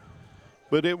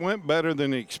but it went better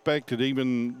than expected,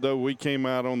 even though we came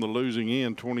out on the losing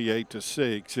end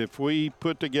 28-6. If we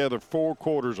put together 4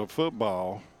 quarters of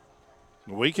football,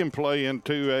 we can play in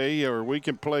 2A or we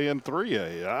can play in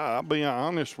 3A. I'll be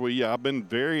honest with you, I've been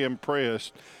very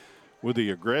impressed with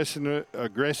the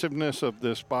aggressiveness of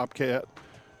this Bobcat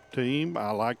team.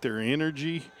 I like their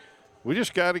energy. We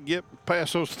just got to get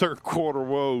past those third quarter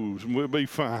woes and we'll be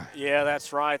fine. Yeah,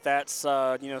 that's right. That's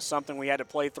something we had to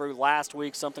play through last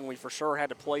week, something we for sure had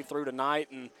to play through tonight.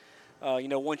 And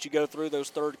once you go through those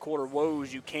third quarter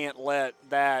woes, you can't let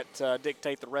that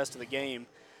dictate the rest of the game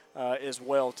as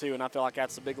well too. And I feel like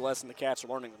that's the big lesson the Cats are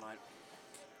learning tonight.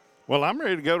 Well, I'm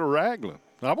ready to go to Raglan.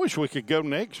 I wish we could go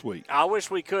next week. I wish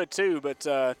we could too,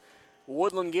 but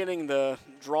Woodland getting the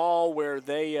draw where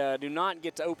they do not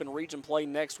get to open region play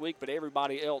next week, but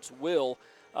everybody else will.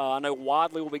 I know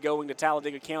Wadley will be going to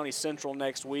Talladega County Central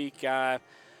next week. I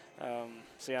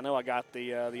know I got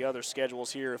the other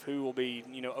schedules here of who will be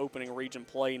opening region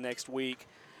play next week.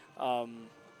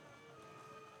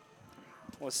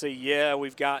 Let's see. Yeah,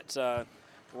 we've got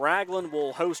Ragland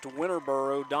will host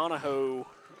Winterboro. Donahoe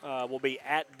will be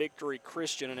at Victory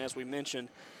Christian. And as we mentioned,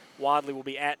 Wadley will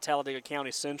be at Talladega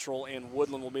County Central, and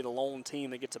Woodland will be the lone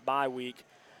team that gets a bye week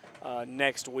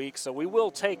next week. So we will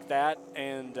take that,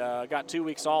 and got 2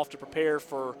 weeks off to prepare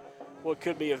for what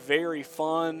could be a very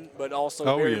fun but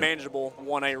also very manageable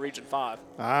 1A Region 5.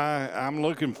 I'm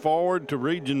looking forward to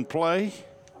region play.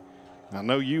 I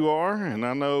know you are, and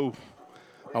I know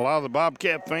a lot of the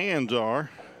Bobcat fans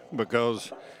are,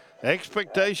 because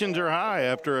expectations are high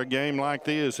after a game like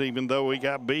this, even though we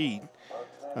got beat.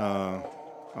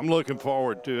 I'm looking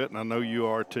forward to it, and I know you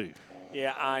are too.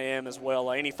 Yeah, I am as well.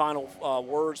 Any final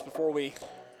words before we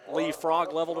leave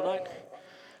Frog Level tonight?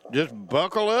 Just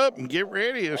buckle up and get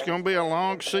ready. It's going to be a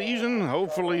long season.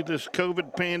 Hopefully this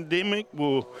COVID pandemic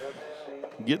will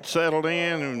get settled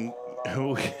in and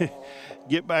we'll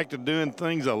get back to doing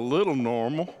things a little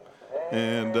normal.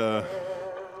 And,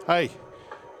 hey,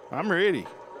 I'm ready.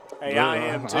 Hey, I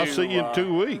am too. I'll see you in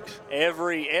 2 weeks.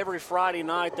 Every Friday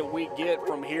night that we get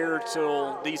from here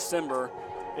till December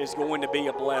is going to be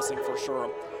a blessing for sure.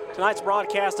 Tonight's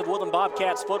broadcast of Woodland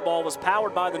Bobcats football was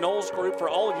powered by the Knowles Group. For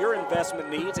all of your investment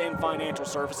needs and financial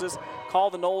services, call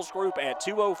the Knowles Group at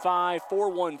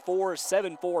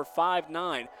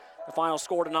 205-414-7459. The final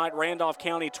score tonight, Randolph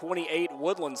County 28,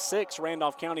 Woodland 6.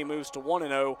 Randolph County moves to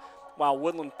 1-0, while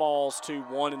Woodland falls to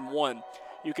 1-1.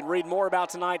 You can read more about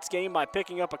tonight's game by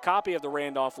picking up a copy of the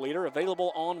Randolph Leader,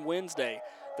 available on Wednesday.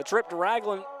 The trip to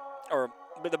Ragland,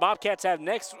 the Bobcats have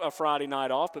next Friday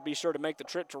night off, but be sure to make the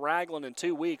trip to Ragland in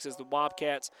 2 weeks as the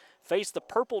Bobcats face the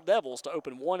Purple Devils to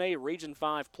open 1A Region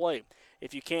 5 play.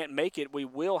 If you can't make it, we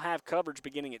will have coverage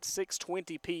beginning at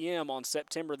 6:20 p.m. on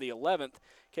September the 11th.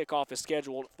 Kickoff is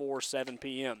scheduled for 7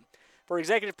 p.m. For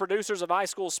executive producers of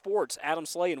iSchool Sports, Adam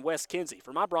Slay and Wes Kinsey,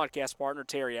 for my broadcast partner,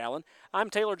 Terry Allen, I'm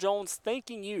Taylor Jones,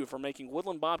 thanking you for making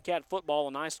Woodland Bobcat football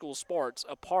and iSchool Sports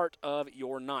a part of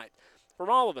your night. From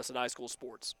all of us at iSchool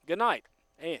Sports, good night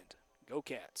and go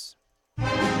Cats.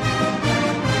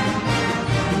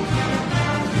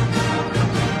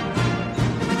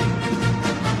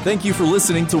 Thank you for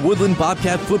listening to Woodland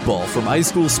Bobcat Football from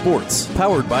iSchool Sports,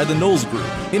 powered by the Knowles Group.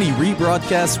 Any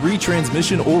rebroadcast,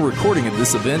 retransmission, or recording of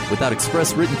this event without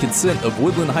express written consent of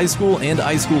Woodland High School and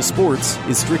iSchool Sports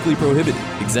is strictly prohibited.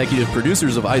 Executive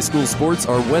producers of iSchool Sports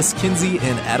are Wes Kinsey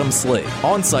and Adam Slay.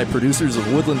 On-site producers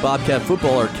of Woodland Bobcat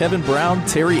Football are Kevin Brown,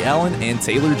 Terry Allen, and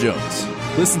Taylor Jones.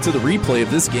 Listen to the replay of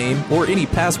this game or any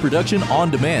past production on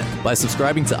demand by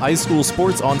subscribing to iSchool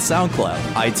Sports on SoundCloud,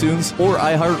 iTunes, or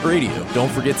iHeartRadio.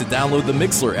 Don't forget to download the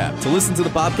Mixler app to listen to the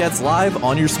Bobcats live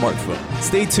on your smartphone.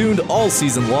 Stay tuned all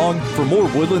season long for more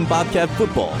Woodland Bobcat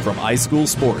football from iSchool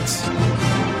Sports.